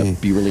 and it's going ABC.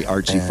 to be really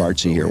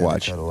artsy-fartsy here.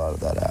 Watch. Cut a lot of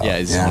that out. Yeah,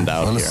 he's zoned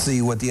out Well, here. let's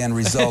see what the end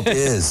result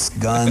is.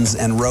 Guns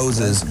and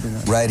Roses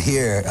right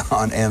here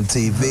on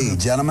MTV.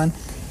 Gentlemen,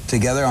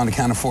 together on the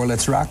count of 4,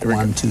 let's rock.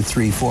 1, 2,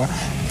 3, 4.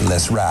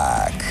 Let's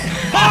rock.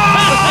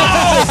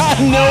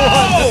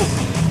 No!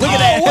 Look at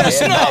that! What a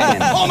snub!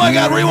 Oh my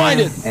God!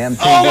 Rewind it!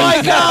 Oh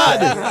my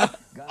God!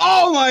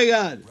 Oh my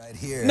God! Right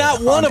here.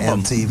 Not one on of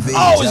them. MTV.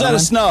 Oh, is that a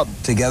snub?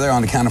 Together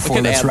on the count of 4,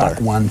 Look at let's Adler. rock.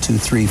 1, 2,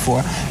 3,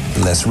 4.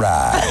 Let's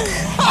rock.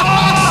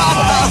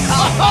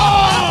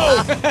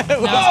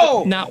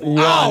 Oh! Not one.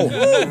 Ow!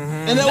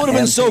 And that would have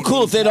been so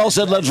cool if they'd all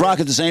said "Let's rock"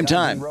 at the same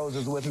time.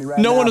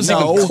 No one was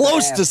No. even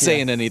close to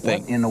saying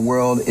anything. What in the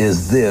world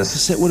is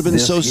this? It would have been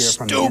This so here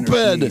from the inner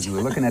stupid. sleeve. We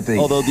were looking at the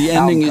Although the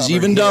album ending is cover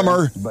even here,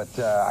 dumber. But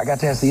I got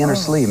to ask the inner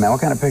sleeve, man.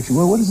 What kind of picture?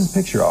 What is this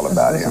picture all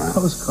about here, man?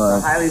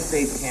 Postcard. Highly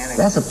satanic.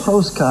 That's a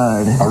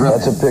postcard.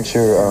 That's a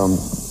picture.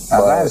 As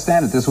I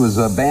understand it, this was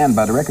banned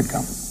by the record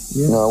company.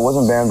 No, it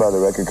wasn't banned by the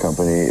record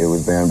company. It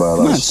was banned by a lot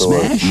Come on, of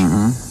stores.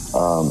 Smash.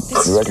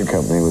 The record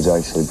company was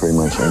actually pretty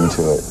much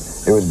into it.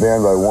 It was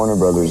banned by Warner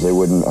Brothers. They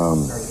wouldn't.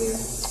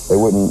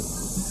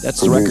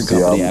 That's the record produce the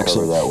company, album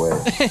cover Axl. that way.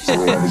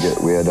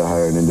 So we had to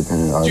hire an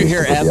independent artist. Did you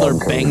hear to put the Adler album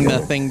cover bang together.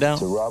 that thing down?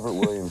 So Robert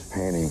Williams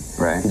painting.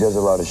 Right. He does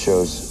a lot of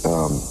shows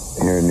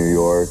here in New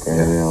York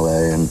and in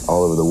LA and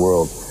all over the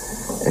world.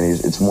 And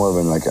it's more of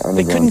like an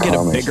They underground couldn't get a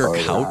comics bigger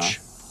artist. couch.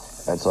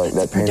 That's like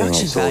that painting.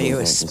 Production sold in value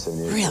is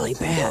 1978 really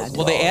for bad.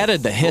 Well, they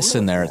added the hiss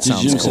in there. It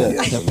sounds Jim cool. said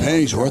the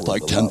painting's worth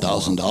like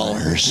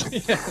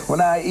 $10,000. Well,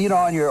 now,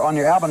 on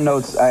your album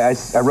notes, I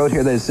wrote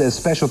here that it says,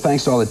 special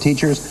thanks to all the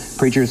teachers,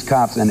 preachers,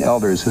 cops, and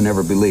elders who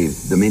never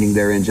believed. The meaning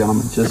therein,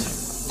 gentlemen? Just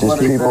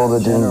people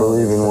that didn't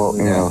believe in what,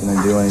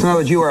 So in other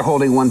words, you are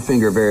holding one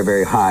finger very,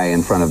 very high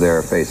in front of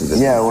their faces.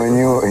 Yeah, when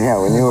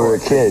you were a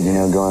kid,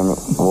 going,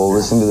 well,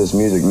 listen to this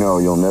music. No,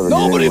 you'll never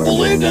Nobody get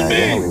anywhere. believed in me.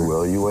 Yeah, we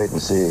will. You wait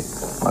and see.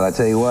 Well, I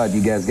tell you what,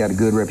 you guys got a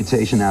good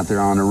reputation out there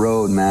on the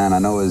road, man. I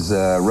know it was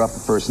rough the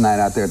first night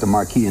out there at the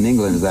Marquee in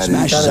England. As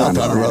Smash yourself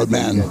on the road,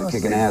 man.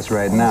 Kicking ass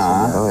right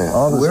now, huh? Oh, yeah.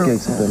 All the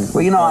gigs have been...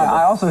 Well,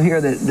 I also hear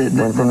that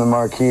went from the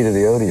Marquee to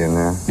the Odeon,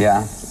 man.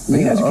 Yeah. Well,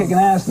 you guys are kicking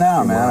ass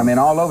now, man. I mean,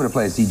 all over the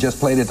place. You just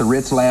played at the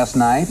Ritz last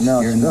night.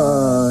 No.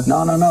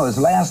 It's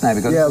last night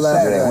because it's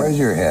Saturday. Night. Where's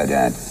your head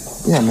at?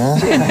 Yeah, man.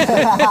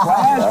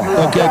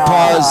 Okay,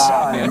 pause.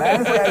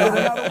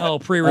 Oh,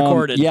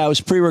 pre-recorded. Yeah, it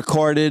was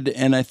pre-recorded,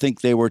 and I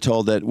think they were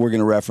told that we're going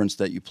to reference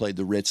that you played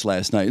the Ritz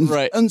last night.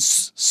 Right. And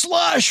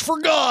Slash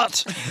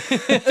forgot.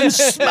 And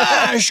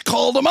Smash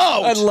called him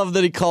out. I love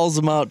that he calls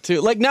him out,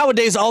 too. Like,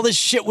 nowadays, all this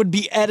shit would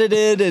be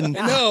edited and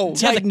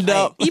tightened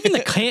up. Even the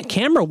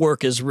camera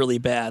work is really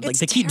bad. Like,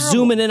 they keep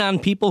zooming in on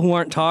people who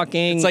aren't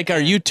talking. It's like our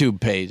YouTube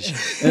page.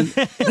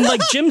 And like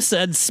Jim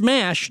said,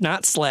 Smash,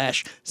 not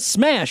Slash.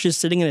 Smash is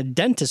sitting in a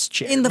dentist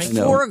chair. In the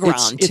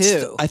foreground,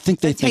 too. I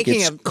think they think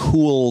it's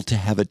cool to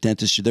have a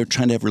dentist chair. They're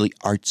trying to have a really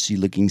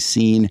artsy-looking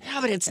scene.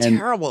 Yeah, but it's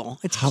terrible.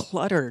 It's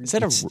cluttered. Is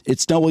that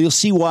it's no. Well, you'll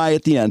see why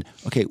at the end.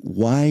 Okay,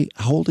 why?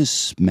 How old is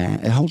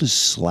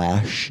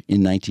Slash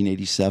in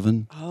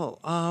 1987? Oh,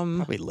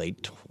 probably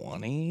late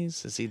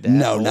 20s. Is he that?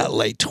 No, old? not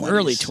late 20s.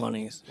 Early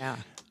 20s. Yeah.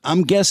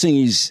 I'm guessing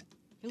he's.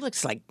 He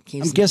looks like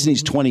he's. I'm guessing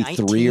he's 23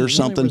 19. or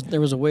something.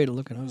 There was a way to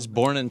look at him. He was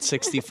born in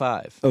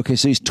 65. Okay,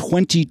 so he's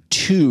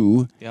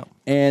 22. Yep.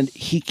 And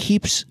he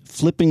keeps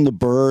flipping the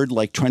bird,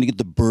 like trying to get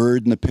the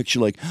bird in the picture.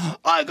 Like,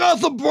 I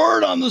got the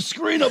bird on the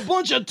screen a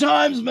bunch of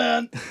times,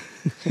 man.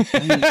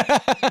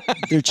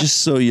 They're just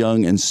so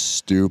young and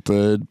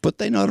stupid, but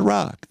they know how to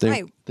rock.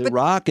 They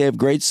rock. They have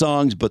great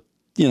songs, but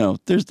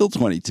they're still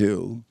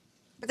 22.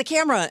 But the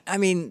camera, I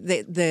mean,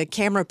 the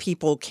camera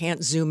people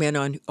can't zoom in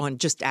on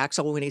just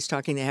Axl when he's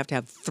talking. They have to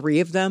have three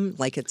of them,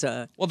 like it's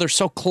a... Well, they're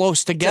so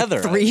close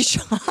together. 3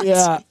 shots.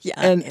 Yeah.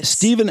 And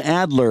Steven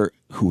Adler,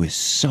 who is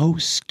so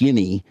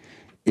skinny,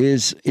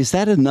 is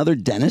that another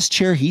dentist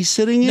chair he's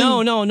sitting in?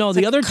 No.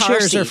 The other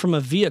chairs seat. are from a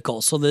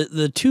vehicle. So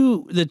the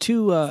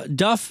two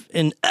Duff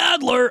and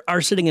Adler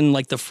are sitting in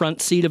like the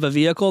front seat of a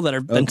vehicle that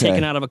have been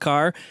taken out of a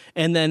car,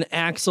 and then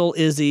Axl,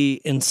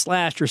 Izzy, and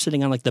Slash are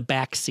sitting on like the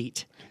back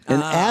seat.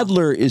 And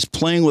Adler is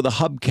playing with a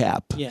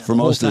hubcap for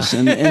most of this.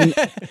 And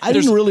I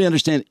didn't really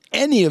understand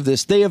any of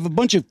this. They have a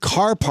bunch of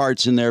car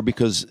parts in there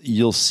because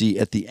you'll see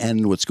at the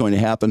end what's going to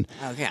happen.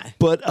 Okay.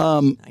 But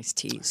nice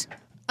tease.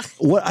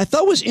 What I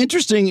thought was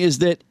interesting is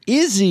that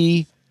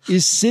Izzy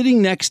is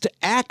sitting next to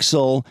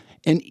Axl,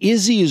 and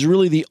Izzy is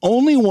really the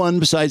only one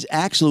besides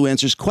Axl who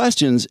answers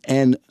questions.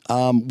 And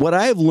what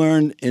I have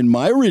learned in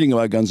my reading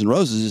about Guns N'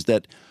 Roses is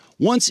that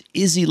once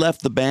Izzy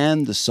left the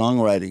band, the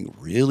songwriting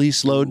really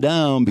slowed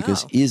down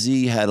because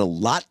Izzy had a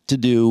lot to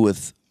do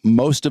with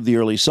most of the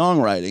early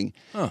songwriting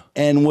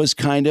and was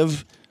kind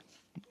of,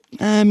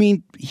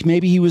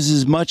 maybe he was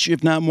as much,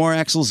 if not more,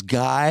 Axl's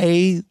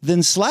guy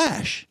than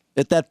Slash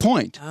at that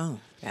point. Oh,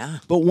 yeah.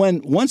 But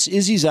once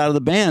Izzy's out of the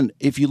band,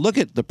 if you look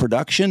at the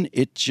production,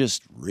 it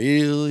just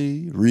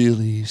really,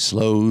 really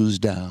slows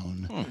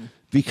down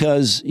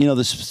because,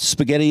 the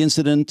spaghetti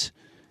incident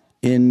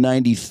in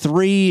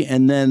 93,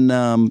 and then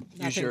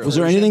was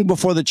there anything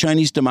before the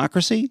Chinese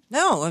Democracy?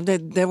 No,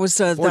 that was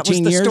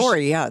the years?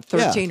 story. Yeah,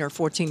 13 or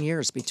 14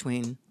 years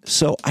between.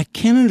 So I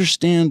can't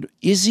understand.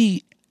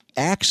 Izzy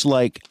acts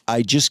like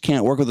I just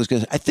can't work with this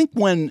guy. I think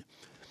when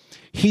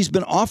he's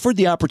been offered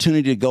the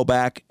opportunity to go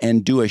back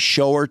and do a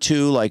show or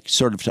two, like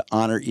sort of to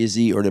honor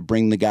Izzy or to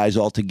bring the guys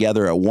all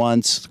together at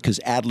once, because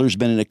Adler's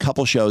been in a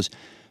couple shows,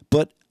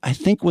 but I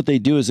think what they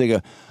do is they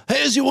go,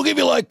 "Hey, Izzy, we'll give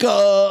you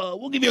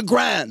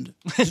 $1,000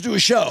 to do a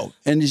show,"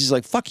 and he's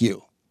like, "Fuck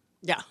you."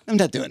 Yeah, I'm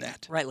not doing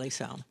that. Rightly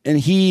so. And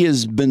he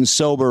has been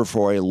sober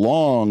for a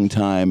long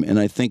time, and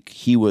I think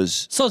he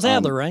was. So is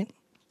Adler, right?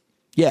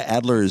 Yeah,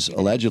 Adler is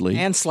allegedly.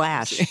 And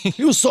Slash.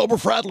 He was sober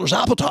for Adler's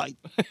appetite.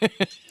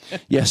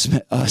 Yes,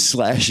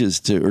 Slash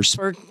is too, or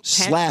for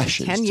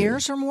Slash 10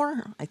 years or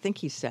more, I think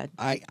he said.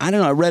 I don't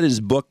know. I read his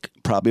book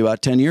probably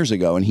about 10 years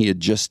ago, and he had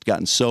just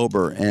gotten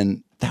sober,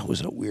 and that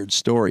was a weird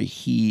story.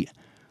 He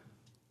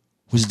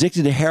was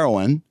addicted to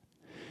heroin,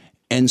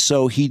 and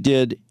so he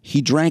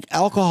drank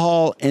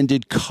alcohol and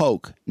did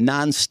coke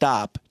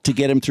nonstop to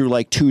get him through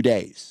like 2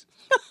 days.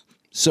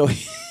 So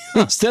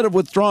instead of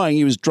withdrawing,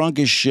 he was drunk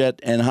as shit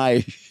and high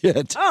as shit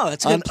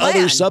that's a on good plan.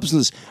 other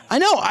substances. I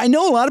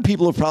know a lot of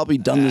people have probably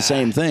done the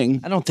same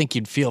thing. I don't think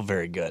you'd feel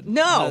very good.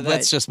 No,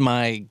 that's just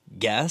my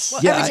guess.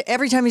 Well,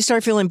 every time you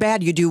start feeling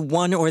bad, you do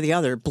one or the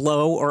other,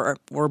 blow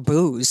or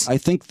booze. I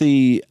think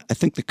the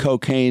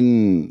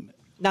cocaine.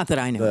 Not that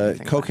I know.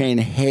 The cocaine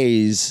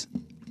haze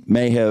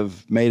may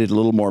have made it a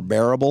little more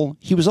bearable.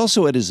 He was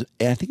also at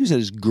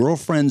his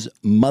girlfriend's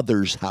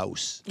mother's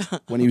house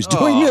when he was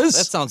doing this.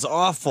 That sounds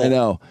awful. I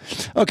know.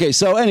 Okay,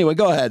 so anyway,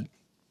 go ahead.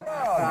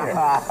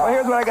 Well,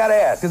 here's what I got to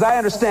ask, because I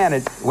understand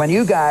it. When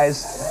you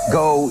guys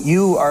go,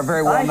 you are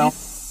very well known.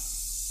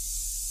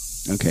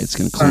 Okay, it's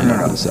going to clean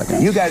up in a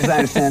second. You guys, I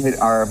understand it,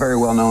 are very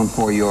well known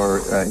for your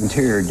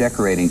interior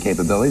decorating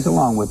capabilities,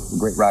 along with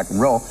great rock and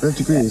roll. 5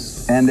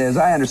 degrees. And as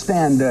I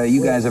understand,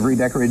 you guys have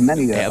redecorated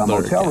many a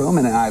motel room,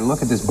 and I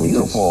look at this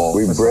beautiful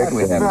facade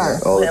we have here.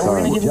 All the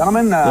time.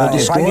 Gentlemen,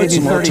 if I gave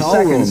you 30 motel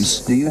seconds, rooms.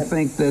 do you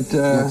think that...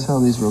 Tell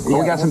these real quick.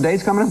 we got some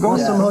dates coming up? Go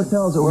Some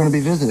hotels that we're going to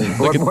be visiting.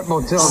 What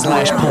motels?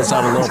 Slash pulls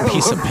out a little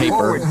piece of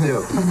paper.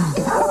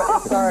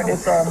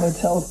 It's our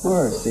motel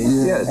tour, Steve.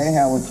 Yes.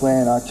 Anyhow, we're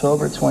playing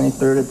October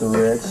 23rd at the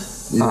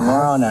Ritz.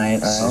 Tomorrow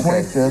night,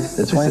 25th,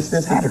 the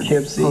 25th at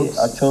Poughkeepsie,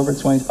 October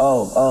 20th.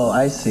 Oh,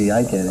 I see,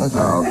 I get it.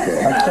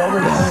 Okay. October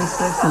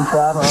 26th in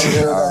Providence.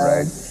 All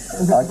right.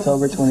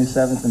 October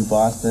 27th in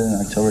Boston,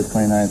 and October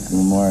 29th in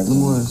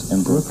Lemooris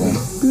in Brooklyn.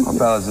 Well,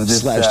 fellas, is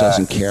this Slash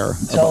doesn't care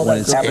about when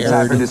it's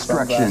appetite for aired.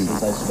 destruction?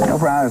 No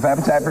problem. If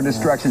appetite for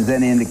destruction is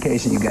any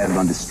indication, you guys are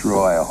going to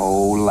destroy a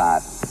whole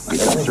lot when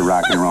it comes to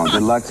rock and roll.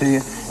 Good luck to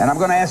you. And I'm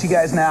going to ask you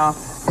guys now,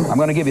 I'm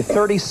going to give you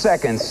 30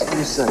 seconds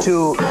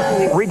to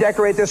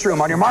redecorate this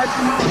room. On your mark,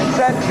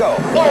 set, go.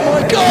 Oh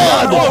my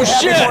God! Oh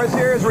shit!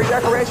 Here is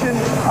redecoration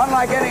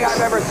unlike any I've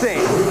ever seen.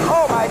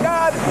 Oh my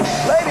God!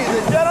 Ladies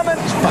and gentlemen,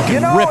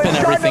 fucking ripping it's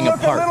everything starting to look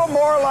apart. a little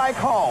more like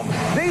home.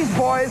 These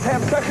boys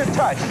have such a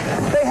touch.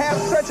 They have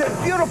such a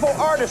beautiful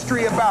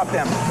artistry about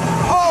them.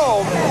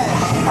 Oh,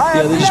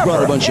 Yeah, they just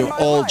brought a bunch of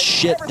old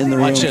shit in the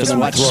room. Watch this. for them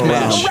to Watch throw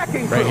Smash.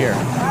 around. Right here.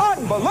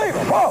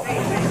 Unbelievable!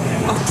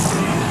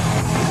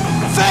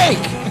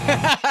 Fake!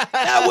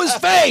 That was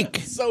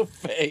fake! So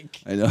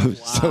fake. I know.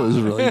 That was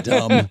really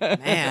dumb.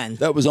 Man.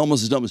 That was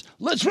almost as dumb as,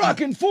 let's rock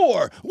in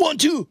 4. 1,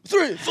 2,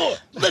 3, 4.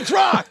 Let's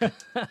rock! Hey,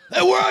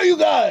 where are you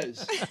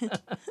guys?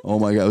 Oh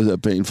my God, was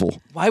that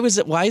painful? Why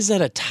is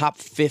that a top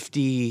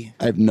 50?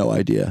 I have no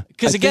idea.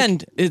 Because I again,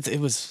 think it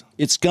was.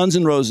 it's Guns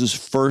N' Roses'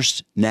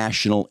 first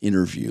national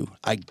interview.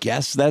 I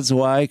guess that's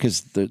why,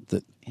 because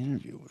the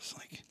interview was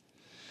like,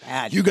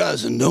 Bad. you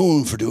guys are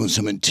known for doing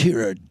some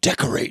interior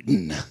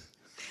decorating.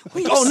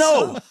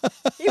 Oh no!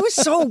 It was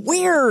so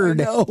weird.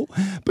 No,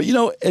 but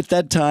at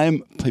that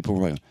time, people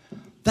were like,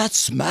 that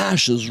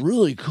Smash is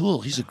really cool.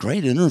 He's a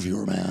great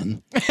interviewer,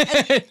 man.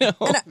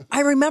 And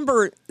I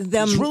remember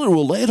them It's really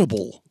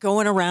relatable.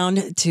 going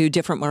around to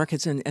different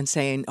markets and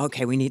saying,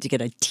 "Okay, we need to get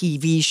a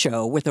TV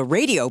show with a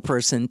radio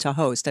person to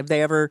host." Did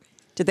they ever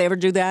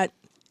do that?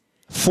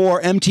 For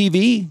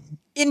MTV?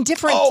 In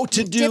different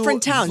to do,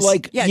 different towns,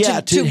 like, to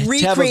have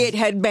recreate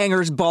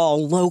Headbangers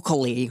Ball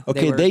locally.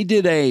 Okay,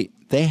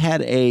 they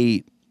had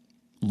a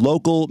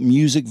local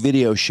music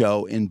video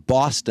show in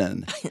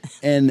Boston,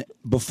 and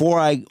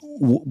before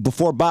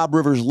Bob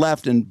Rivers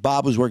left and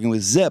Bob was working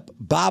with Zip,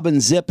 Bob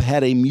and Zip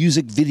had a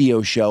music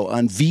video show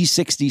on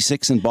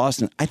V66 in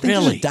Boston. I think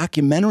there's a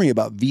documentary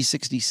about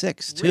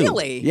V66 too.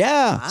 Really?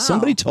 Yeah, Wow.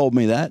 somebody told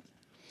me that,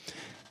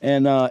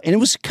 and it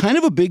was kind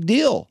of a big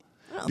deal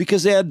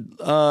because they had.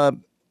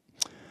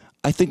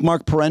 I think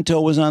Mark Parento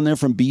was on there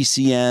from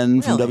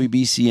BCN, from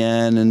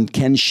WBCN, and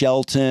Ken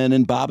Shelton,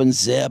 and Bob and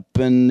Zip,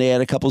 and they had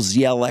a couple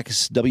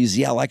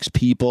WZLX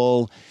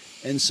people.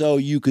 And so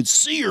you could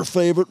see your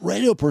favorite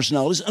radio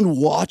personalities and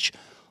watch,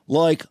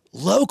 like,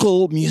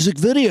 local music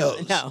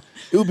videos. No.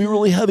 It would be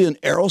really heavy on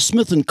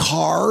Aerosmith and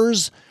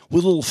Cars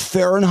with a little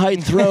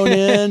Fahrenheit thrown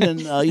in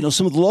and,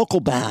 some of the local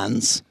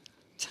bands.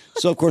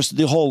 So, of course,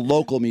 the whole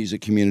local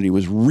music community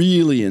was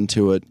really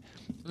into it.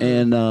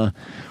 And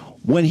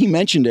when he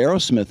mentioned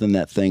Aerosmith in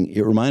that thing,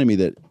 it reminded me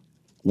that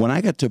when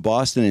I got to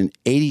Boston in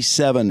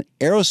 '87,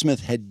 Aerosmith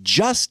had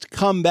just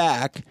come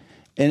back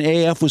and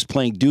AF was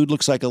playing Dude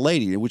Looks Like a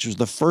Lady, which was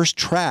the first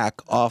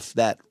track off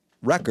that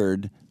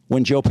record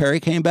when Joe Perry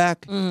came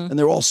back. And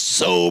they were all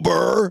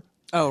sober.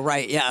 Oh,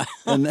 right, yeah.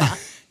 And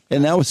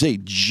that was a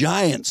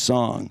giant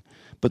song.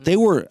 But they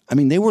were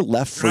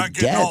left for You're not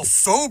getting dead. all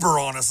sober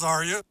on us,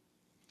 are you?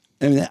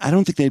 I mean, I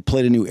don't think they'd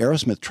played a new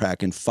Aerosmith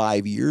track in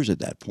 5 years at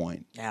that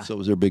point. Yeah. So it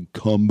was their big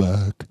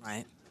comeback.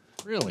 Right.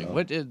 Really?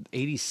 What did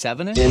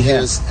 87 In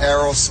his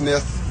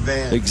Aerosmith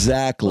van.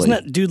 Exactly. Wasn't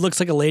that Dude Looks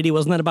Like a Lady?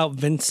 Wasn't that about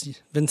Vince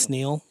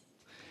Neil?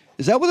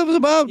 Is that what it was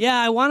about? Yeah,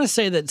 I want to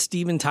say that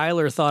Steven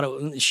Tyler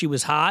thought she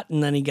was hot,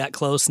 and then he got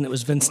close, and it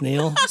was Vince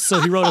Neil.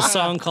 So he wrote a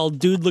song called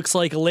Dude Looks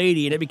Like a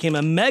Lady, and it became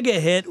a mega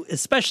hit,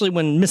 especially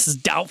when Mrs.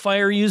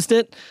 Doubtfire used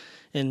it,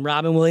 and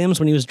Robin Williams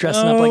when he was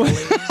dressing up like a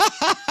lady.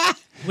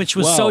 Which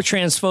was so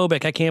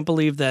transphobic. I can't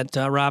believe that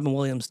Robin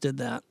Williams did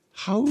that.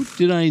 How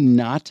did I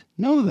not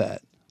know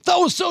that? That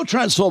was so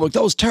transphobic.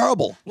 That was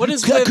terrible.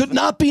 That could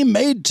not be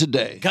made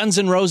today. Guns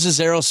N' Roses,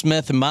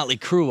 Aerosmith, and Motley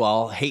Crue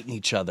all hating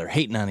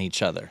on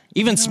each other.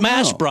 Even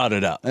Smash brought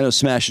it up. I know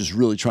Smash is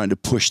really trying to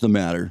push the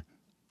matter.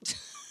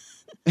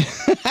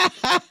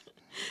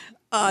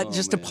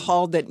 Just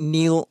appalled that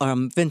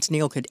Vince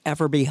Neil could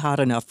ever be hot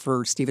enough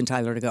for Steven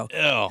Tyler to go,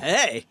 Ew.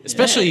 Hey.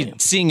 Especially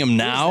seeing him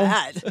now.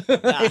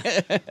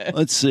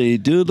 Let's see.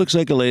 Dude Looks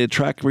Like a Lady.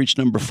 Track reached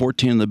number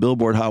 14 in the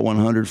Billboard Hot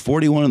 100,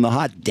 41 in the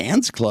Hot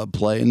Dance Club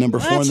play, and number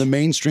 4 in the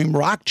mainstream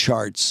rock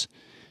charts,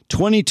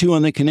 22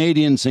 on the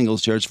Canadian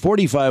singles charts,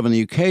 45 on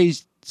the UK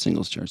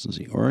singles charts. Let's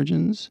see.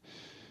 Origins.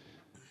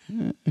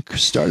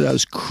 started out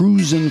as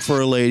Cruising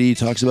for a Lady. He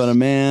talks about a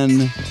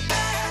man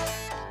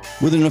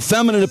with an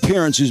effeminate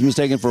appearance who's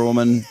mistaken for a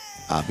woman,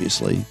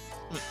 obviously.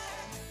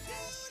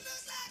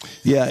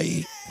 Yeah,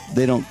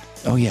 they don't...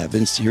 Oh, yeah,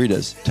 Vince, here he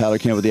does. Tyler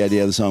came up with the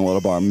idea of the song What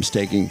a Bar,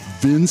 mistaking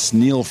Vince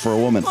Neil for a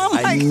woman. Oh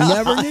my I God.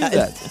 never knew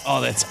that. Oh,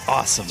 that's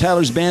awesome.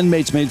 Tyler's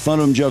bandmates made fun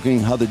of him, joking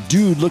how the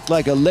dude looked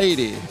like a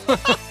lady.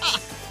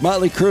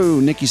 Motley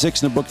Crue, Nikki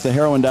Sixx in the book The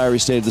Heroin Diary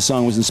stated the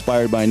song was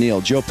inspired by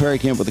Neil. Joe Perry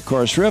came up with the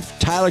chorus riff.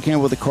 Tyler came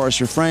up with the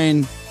chorus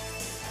refrain.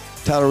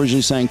 Tyler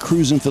originally sang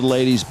Cruising for the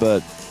Ladies,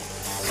 but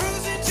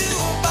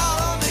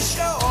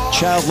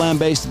Child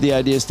lambasted the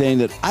idea, stating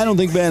that I don't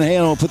think Van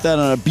Halen will put that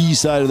on a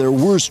B-side of their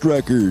worst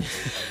record.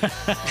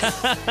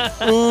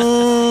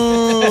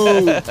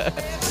 Ooh.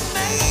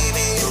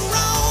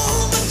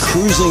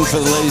 Cruising for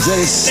the Ladies, that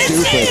is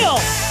stupid.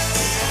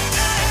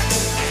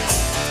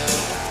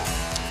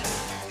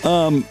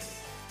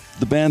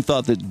 The band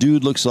thought that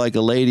Dude Looks Like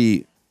a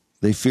Lady.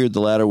 They feared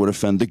the latter would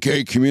offend the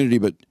gay community,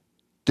 but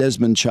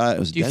Desmond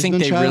Child... Do you think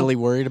they really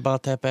worried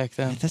about that back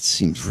then? That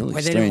seems really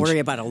Well, strange. they didn't worry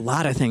about a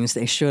lot of things.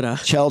 They should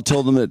have. Child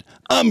told them that,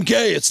 I'm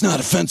gay, it's not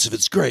offensive,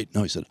 it's great.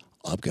 No, he said,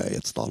 I'm gay,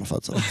 it's not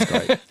offensive, it's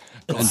great.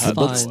 And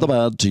what's the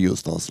bad to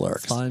use those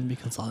lyrics? Fine,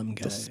 because I'm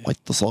gay.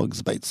 Despite the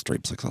song's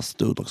mainstream success,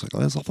 Dude Looks Like a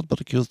Lady has often been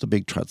accused of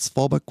being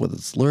transphobic with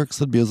its lyrics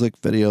and music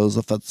videos,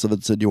 offensive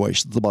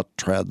insinuations about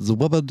trans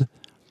women.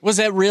 Was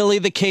that really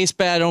the case,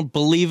 but I don't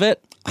believe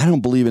it? I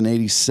don't believe in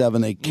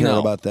 87 they care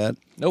about that.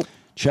 Nope.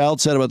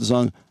 Child said about the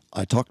song,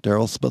 I talked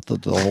Daryl Smith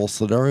into the whole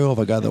scenario of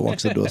a guy that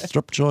walks into a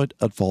strip joint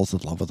and falls in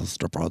love with a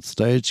stripper on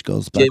stage,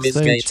 goes Jim is gay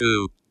backstage,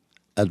 too.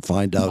 and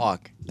find out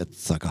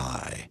it's a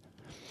guy.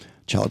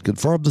 Child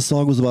confirmed the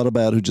song was about a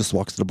man who just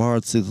walks to the bar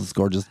and sees this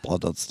gorgeous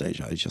blonde on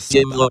stage. I just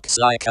Jim looks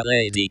like a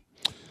lady.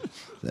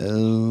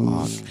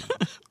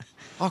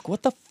 Hawk,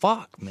 what the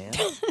fuck, man?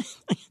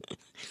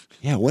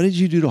 Yeah, what did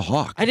you do to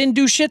Hawk? I didn't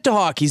do shit to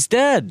Hawk. He's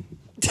dead.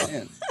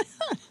 Man.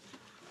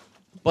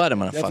 But I'm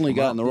going to Definitely fuck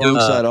got him on the up. wrong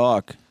side of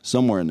Hawk,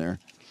 somewhere in there.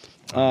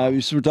 We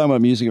were talking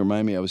about music. It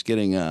reminded me, I was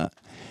getting...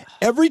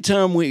 every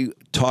time we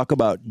talk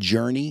about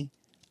Journey,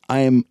 I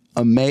am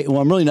amazed.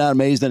 Well, I'm really not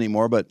amazed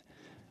anymore, but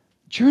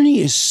Journey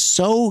is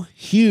so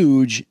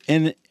huge.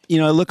 And, you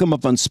know, I look them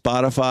up on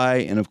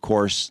Spotify, and of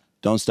course,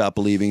 Don't Stop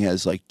Believing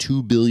has like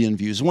 2 billion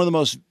views. It's one of the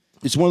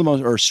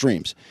most, or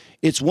streams.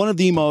 It's one of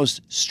the most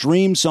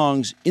streamed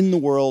songs in the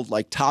world,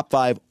 like top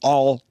 5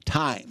 all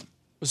time.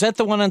 Was that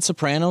the one on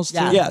Sopranos, too?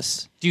 Yeah.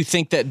 Yes. Do you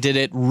think that, did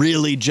it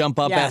really jump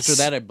up Yes.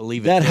 after that? I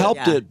believe it That did.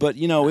 helped it, but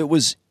you know, it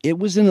was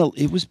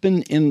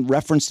been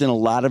referenced in a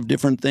lot of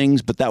different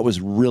things, but that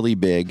was really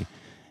big.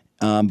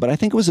 But I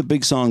think it was a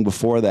big song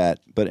before that.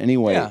 But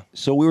anyway,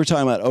 So we were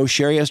talking about Oh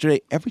Sherry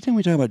yesterday. Every time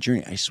we talk about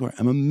Journey, I swear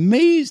I'm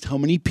amazed how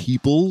many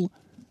people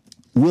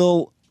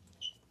will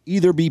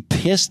either be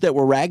pissed that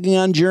we're ragging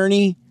on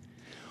Journey,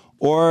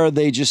 or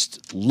they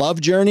just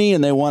love Journey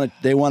and they want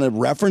to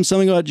reference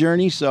something about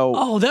Journey. So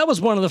Oh, that was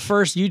one of the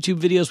first YouTube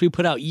videos we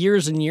put out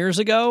years and years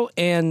ago,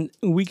 and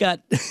we got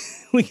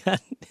a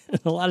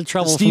lot of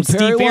trouble from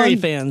Steve Perry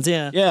fans.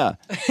 Yeah, yeah,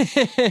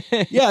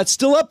 yeah. It's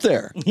still up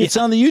there. It's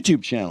on the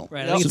YouTube channel.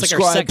 Right. I think it's like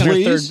our second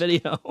or third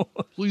video.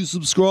 Please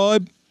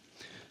subscribe.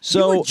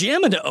 So you were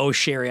jamming to Oh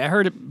Sherry. I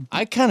heard it.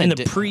 I kind of in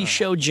the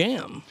pre-show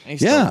jam. I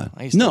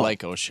used to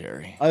like Oh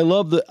Sherry. I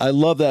love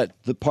that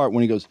the part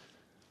when he goes,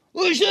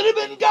 "We should have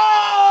been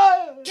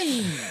God."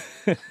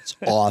 It's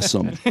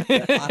awesome.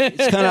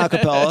 It's kind of a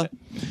cappella.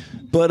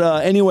 But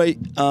anyway,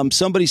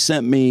 somebody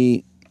sent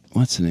me,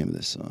 what's the name of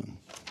this song?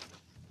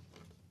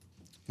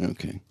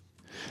 Okay.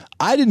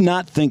 I did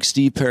not think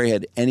Steve Perry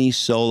had any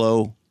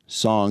solo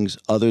songs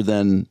other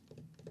than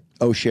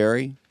Oh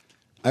Sherry.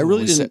 I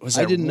really didn't. Was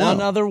there I didn't one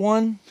know. other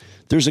one?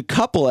 There's a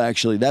couple,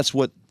 actually. That's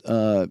what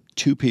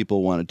 2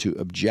 people wanted to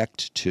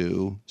object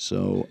to.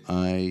 So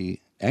I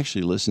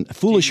actually listened.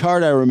 Foolish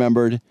Heart, I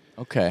remembered.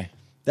 Okay.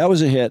 That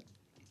was a hit.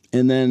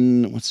 And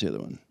then, what's the other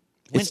one?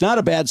 It's not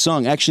a bad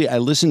song. Actually, I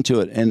listened to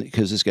it, and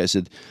because this guy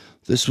said,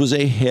 this was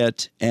a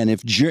hit, and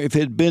if it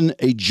had been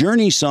a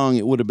Journey song,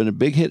 it would have been a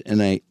big hit,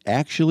 and I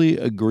actually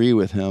agree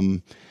with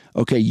him.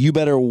 Okay, You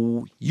Better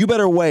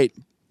Wait.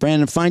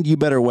 Brandon, find You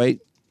Better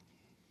Wait.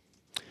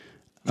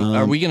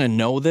 Are we going to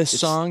know this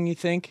song, you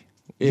think?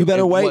 You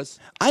Better Wait.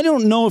 I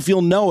don't know if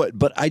you'll know it,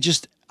 but I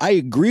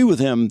agree with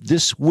him.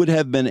 This would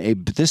have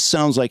been this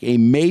sounds like a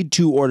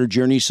made-to-order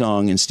Journey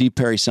song, and Steve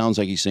Perry sounds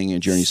like he's singing a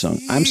Journey song.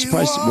 I'm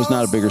surprised it was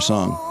not a bigger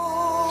song.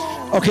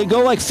 Okay,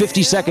 go like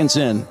 50 seconds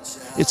in.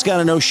 It's got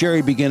an Oh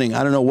Sherry beginning.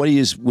 I don't know what he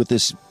is with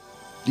these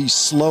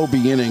slow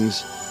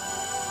beginnings.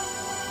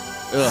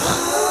 Ugh.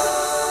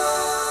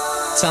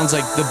 Sounds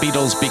like the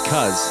Beatles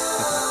because.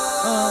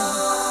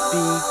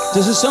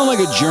 Does it sound like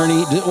a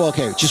Journey? Well,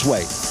 okay, just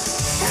wait.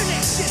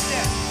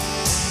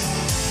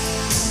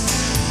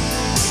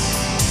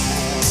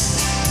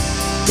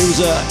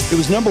 It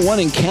was number 1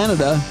 in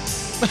Canada.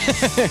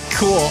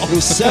 Cool. It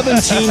was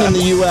 17 in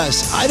the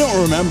U.S. I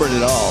don't remember it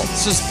at all.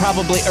 This is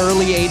probably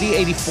early 80,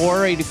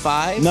 84,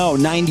 85? No,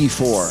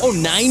 94. Oh,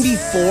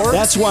 94?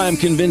 That's why I'm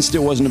convinced it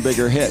wasn't a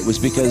bigger hit, was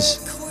because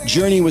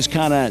Journey was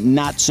kind of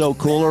not so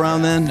cool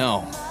around then? No.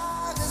 Well,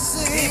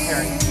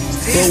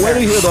 where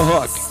do you hear the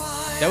hook?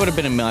 That would have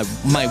been in my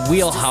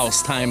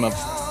wheelhouse time of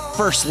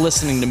first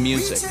listening to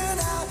music.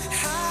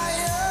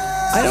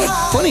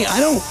 I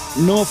don't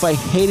know if I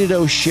hated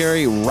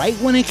O'Sherry right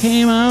when it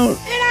came out.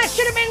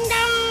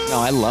 No,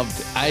 I loved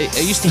it. I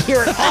used to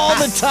hear it all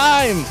the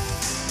time.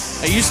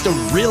 I used to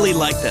really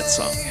like that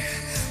song.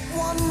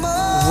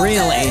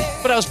 Really?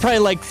 But I was probably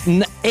like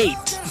 8.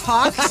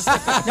 Hawks?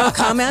 No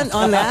comment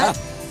on that?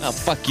 Oh,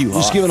 fuck you,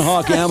 Hawk. Just giving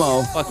Hawk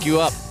ammo. Fuck you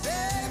up.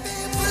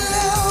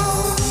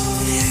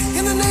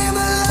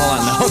 Hold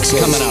on, the hook's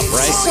coming up,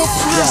 right? So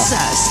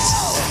processed.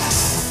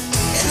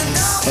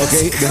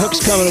 Okay, the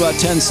hook's coming in about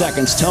 10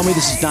 seconds. Tell me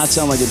this does not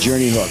sound like a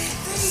Journey hook.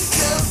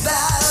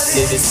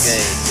 It is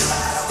gay.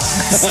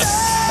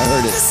 I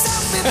heard it.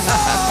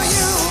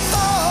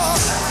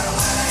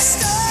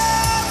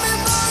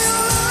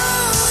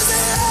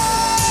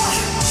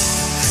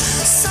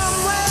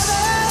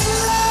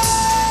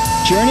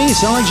 Journey?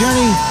 Sound like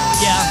Journey?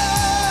 Yeah.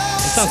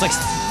 It sounds like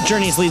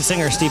Journey's lead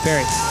singer, Steve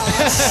Perry.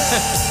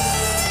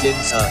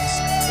 Didn't sucks.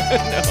 No.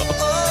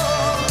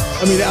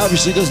 I mean,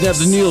 obviously it doesn't have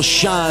the Neil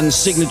Schon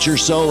signature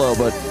solo,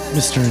 but I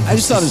just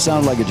thought it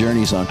sounded like a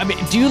Journey song. I mean,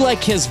 do you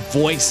like his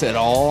voice at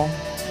all?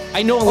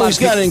 I know a lot he's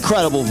got an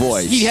incredible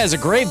voice. He has a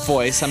great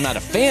voice. I'm not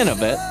a fan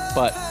of it,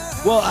 but...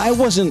 Well, I'm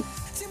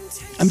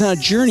not a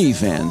Journey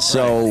fan,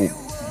 so...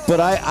 But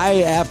I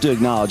have to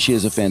acknowledge he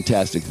has a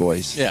fantastic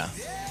voice. Yeah.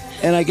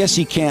 And I guess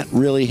he can't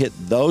really hit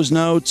those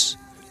notes,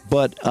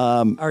 but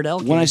Ardell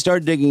when I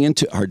started digging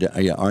into... Ardell?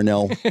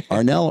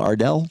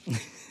 Arnell.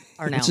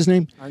 What's his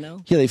name?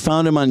 Arnell? Yeah, they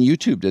found him on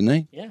YouTube, didn't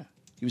they? Yeah.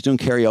 He was doing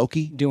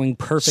karaoke. Doing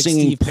perfect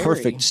Singing Steve Perry.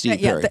 perfect Steve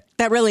Perry.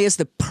 That really is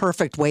the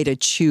perfect way to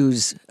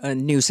choose a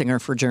new singer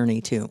for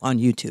Journey, too, on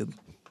YouTube.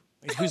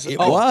 It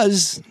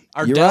was.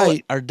 Ardell, You're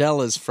right.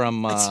 Ardell is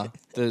from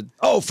the...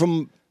 Oh,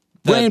 from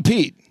Brian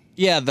Pete.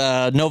 Yeah,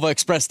 the Nova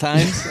Express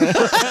Times.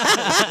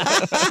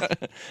 I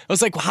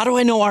was like, how do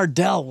I know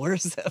Ardell?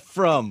 Where's that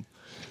from?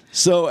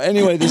 So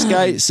anyway, this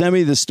guy sent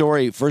me the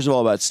story, first of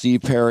all, about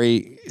Steve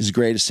Perry, his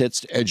greatest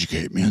hits to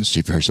educate me on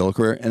Steve Perry's solo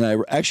career. And I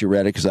actually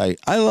read it because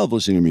I love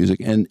listening to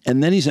music. And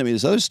then he sent me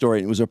this other story.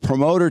 And it was a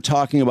promoter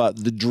talking about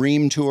the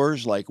dream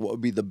tours, like what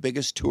would be the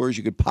biggest tours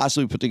you could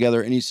possibly put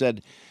together. And he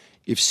said,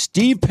 if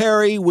Steve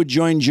Perry would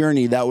join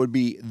Journey, that would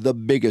be the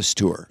biggest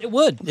tour. It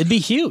would. It'd be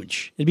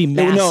huge. It'd be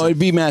massive. No, it'd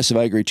be massive.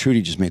 I agree.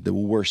 Trudy just made the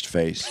worst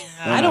face.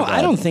 I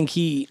don't think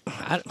he...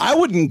 I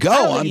wouldn't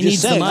go. I'm he just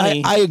needs the saying.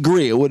 money. I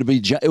agree. It would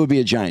be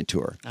a giant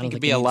tour. I think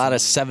it'd be a lot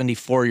of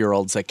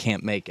 74-year-olds that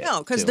can't make it.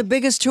 No, because the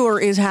biggest tour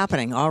is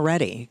happening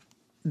already.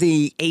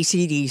 The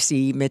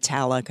AC/DC,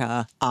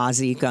 Metallica,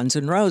 Ozzy, Guns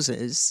N'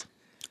 Roses.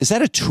 Is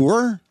that a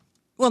tour?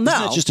 Well, no.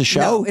 Isn't that just a show?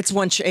 No, it's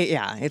one.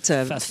 Yeah, it's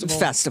a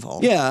festival.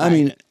 Yeah, I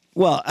mean,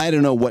 well, I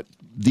don't know what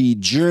the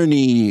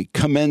Journey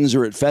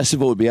commensurate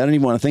festival would be. I don't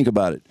even want to think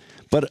about it.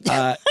 But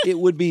it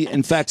would be,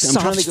 in fact, I'm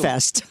trying to think of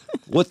Fest.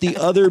 what the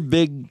other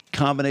big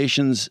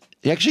combinations.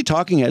 Actually,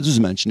 Talking Heads was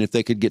mentioned. If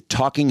they could get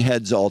Talking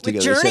Heads all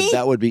together, they said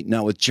that would be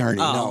not with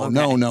Journey. Oh,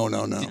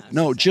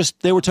 No.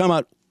 Just they were talking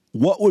about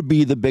what would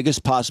be the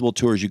biggest possible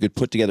tours you could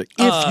put together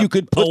if you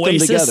could put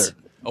Oasis? them together.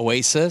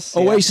 Oasis?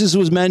 Oasis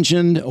was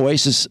mentioned.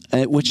 Oasis,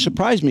 which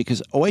surprised me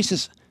because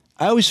Oasis,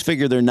 I always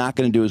figure they're not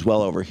going to do as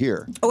well over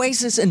here.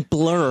 Oasis and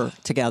Blur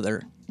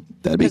together.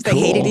 That'd be because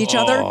cool. they hated each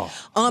other.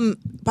 Oh.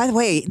 By the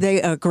way,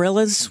 they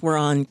Gorillaz were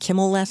on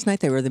Kimmel last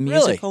night. They were the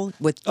musical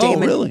with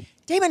Damon. Oh, really?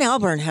 Damon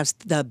Albarn has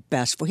the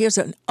best voice. He has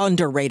an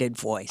underrated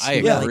voice. I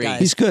He really agree. does.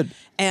 He's good.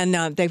 And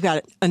they've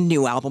got a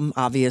new album,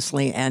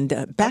 obviously.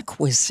 And Beck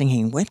was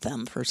singing with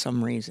them for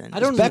some reason. I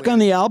don't Is Beck on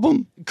the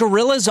album?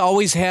 Gorillaz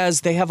always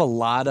has, they have a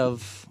lot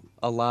of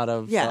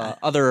other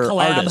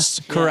Collab. artists.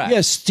 Correct.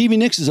 Yes, Stevie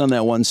Nicks is on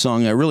that one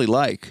song I really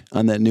like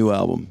on that new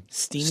album.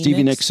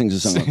 Stevie Nicks sings a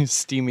song.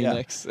 Steamy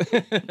Nicks.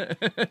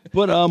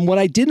 But what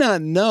I did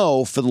not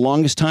know for the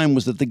longest time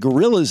was that the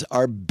Gorillaz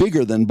are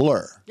bigger than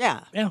Blur. Yeah.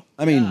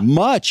 I mean,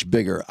 much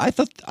bigger. I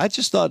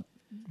just thought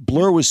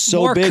Blur was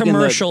so More big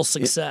commercial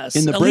success,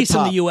 in the at least in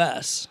Britpop. the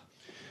U.S.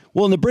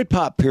 Well, in the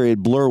Britpop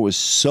period, Blur was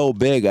so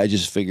big. I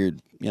just figured,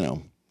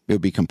 it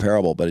would be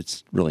comparable, but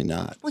it's really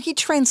not. Well, he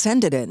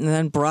transcended it and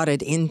then brought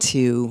it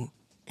into,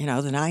 the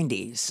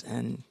 90s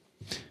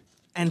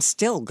and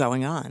still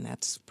going on.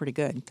 That's pretty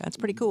good. That's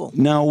pretty cool.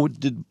 Now,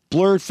 did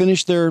Blur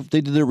finish they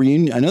did their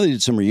reunion? I know they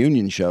did some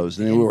reunion shows.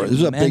 And it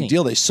was a big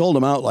deal. They sold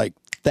them out like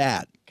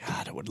that.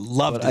 God, I would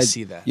love to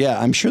see that. Yeah,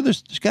 I'm sure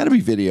there's got to be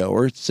video.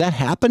 Or has that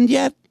happened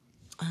yet?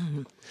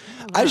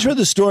 I just read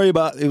the story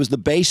about, it was the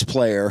bass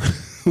player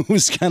who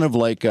was kind of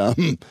like,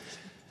 you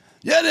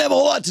didn't have a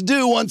whole lot to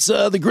do once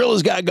the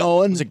Gorillaz got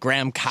going. Was it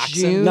Graham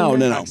Coxon? No,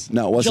 it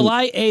wasn't.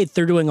 July 8th,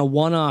 they're doing a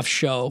one-off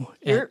show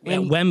at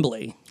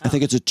Wembley. I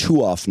think it's a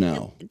two-off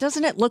now.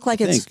 Doesn't it look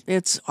like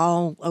it's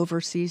all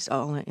overseas,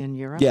 all in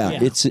Europe? Yeah.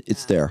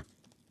 It's there.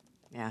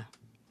 Yeah.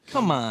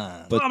 Come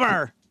on. But-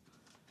 Bummer.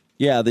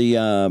 Yeah,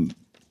 the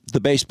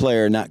bass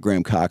player, not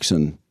Graham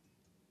Coxon.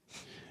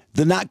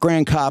 the not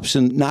Graham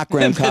Coxon, not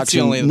Graham That's the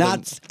only Coxon,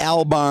 not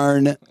Al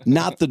Barn,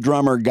 not the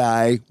drummer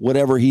guy,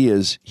 whatever he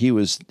is. He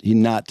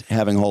not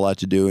having a whole lot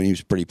to do, and he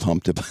was pretty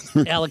pumped about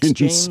the Alex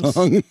James.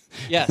 song.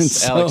 Yes, And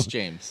so Alex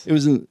James. It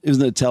was in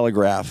the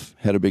Telegraph.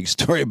 Had a big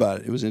story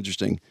about it. It was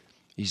interesting.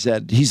 He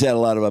said he's had a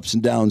lot of ups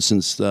and downs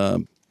since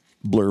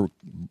Blur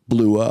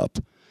blew up,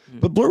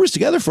 but Blur was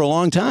together for a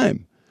long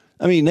time.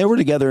 I mean, they were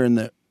together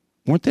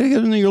weren't they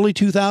together in the early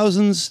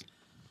 2000s?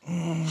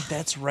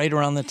 That's right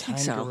around the time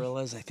so.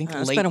 Gorillaz. I think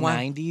It's late been a while.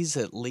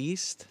 90s at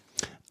least.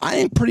 I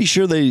am pretty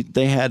sure they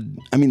had.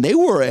 I mean, they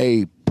were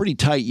a pretty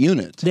tight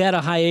unit. They had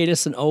a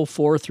hiatus in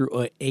 04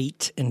 through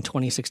 08 and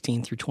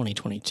 2016 through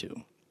 2022.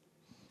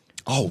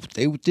 Oh,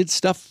 they did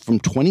stuff from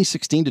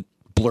 2016 to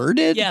Blur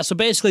did? Yeah, so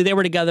basically they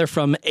were together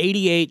from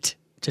 88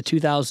 to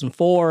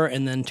 2004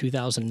 and then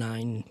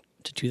 2009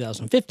 to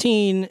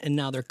 2015, and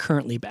now they're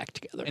currently back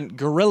together. And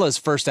Gorillaz'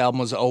 first album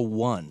was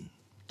 01.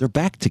 They're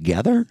back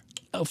together?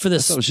 Oh, for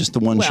this. That was just the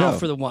one show.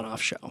 For the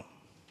one-off show.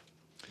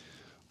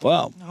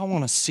 Well, I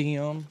want to see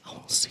them.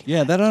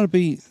 yeah, that ought to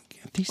be.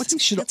 These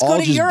things should let's all go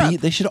to just Europe. be.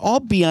 They should all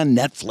be on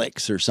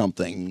Netflix or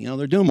something. You know,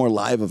 they're doing more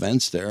live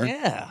events there.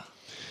 Yeah.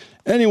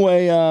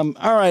 Anyway, all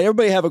right,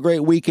 everybody have a great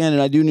weekend,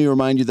 and I do need to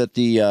remind you that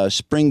the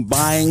spring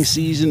buying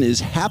season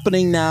is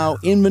happening now.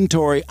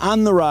 Inventory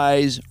on the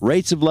rise.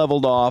 Rates have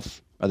leveled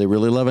off. Are they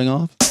really leveling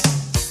off?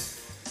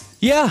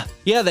 Yeah,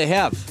 they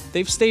have.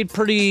 They've stayed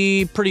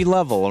pretty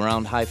level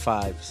around high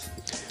fives.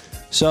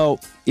 So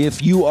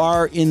if you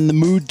are in the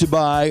mood to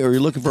buy or you're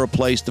looking for a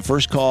place, the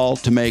first call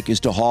to make is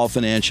to Hall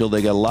Financial.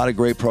 They got a lot of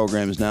great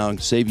programs now and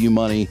save you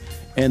money.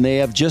 And they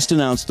have just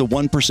announced the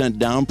 1%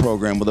 down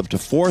program with up to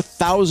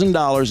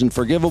 $4,000 in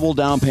forgivable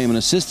down payment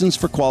assistance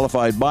for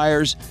qualified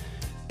buyers.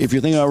 If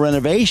you're thinking about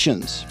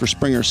renovations for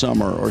spring or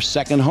summer or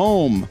second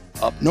home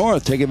up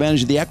north, take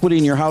advantage of the equity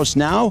in your house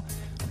now.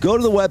 Go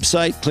to the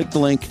website, click the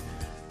link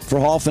for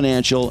Hall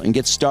Financial, and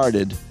get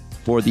started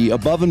for the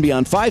above and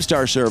beyond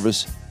 5-star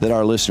service that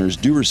our listeners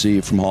do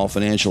receive from Hall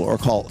Financial. Or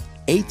call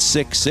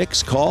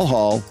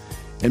 866-CALL-HALL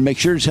and make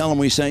sure to tell them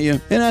we sent you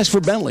and ask for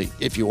Bentley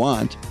if you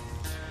want.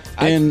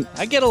 And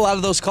I get a lot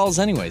of those calls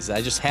anyways.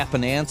 I just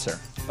happen to answer.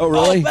 Oh,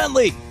 really? Oh,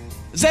 Bentley,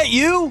 is that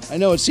you? I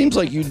know, it seems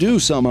like you do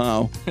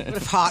somehow. What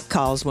if Hawk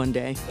calls one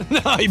day? No,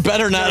 he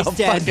better not. He's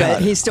dead,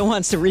 but he still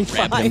wants to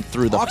Grab him refi.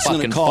 through the Hawk's going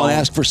fucking to call phone. and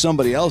ask for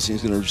somebody else.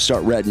 He's going to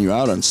start ratting you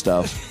out on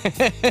stuff.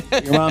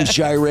 Your mom's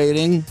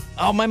gyrating.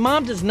 Oh, my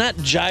mom does not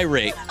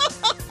gyrate.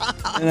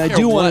 And I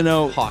do want to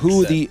know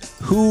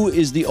who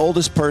is the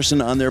oldest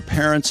person on their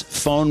parents'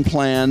 phone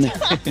plan,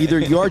 either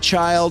your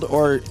child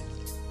or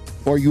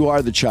you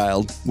are the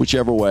child,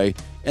 whichever way.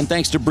 And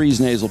thanks to Breeze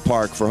Nasal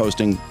Park for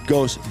hosting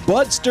Ghost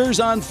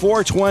Budsters on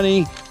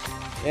 420.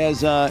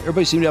 As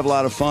everybody seemed to have a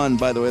lot of fun.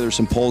 By the way, there's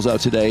some polls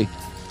out today.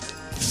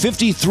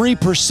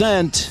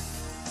 53%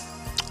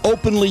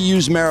 openly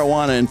use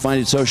marijuana and find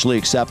it socially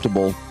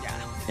acceptable.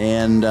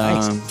 And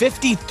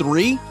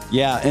 53?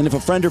 Yeah, and if a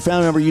friend or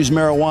family member used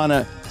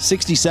marijuana,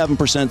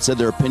 67% said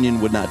their opinion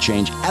would not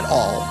change at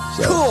all.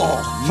 So, Cool.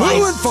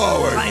 moving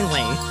forward. Finally.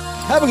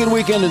 Have a good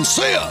weekend and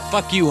see ya.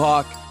 Fuck you,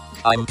 Hawk.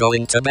 I'm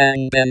going to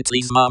bang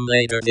Bentley's mom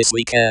later this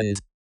weekend.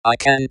 I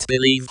can't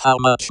believe how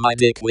much my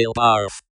dick will barf.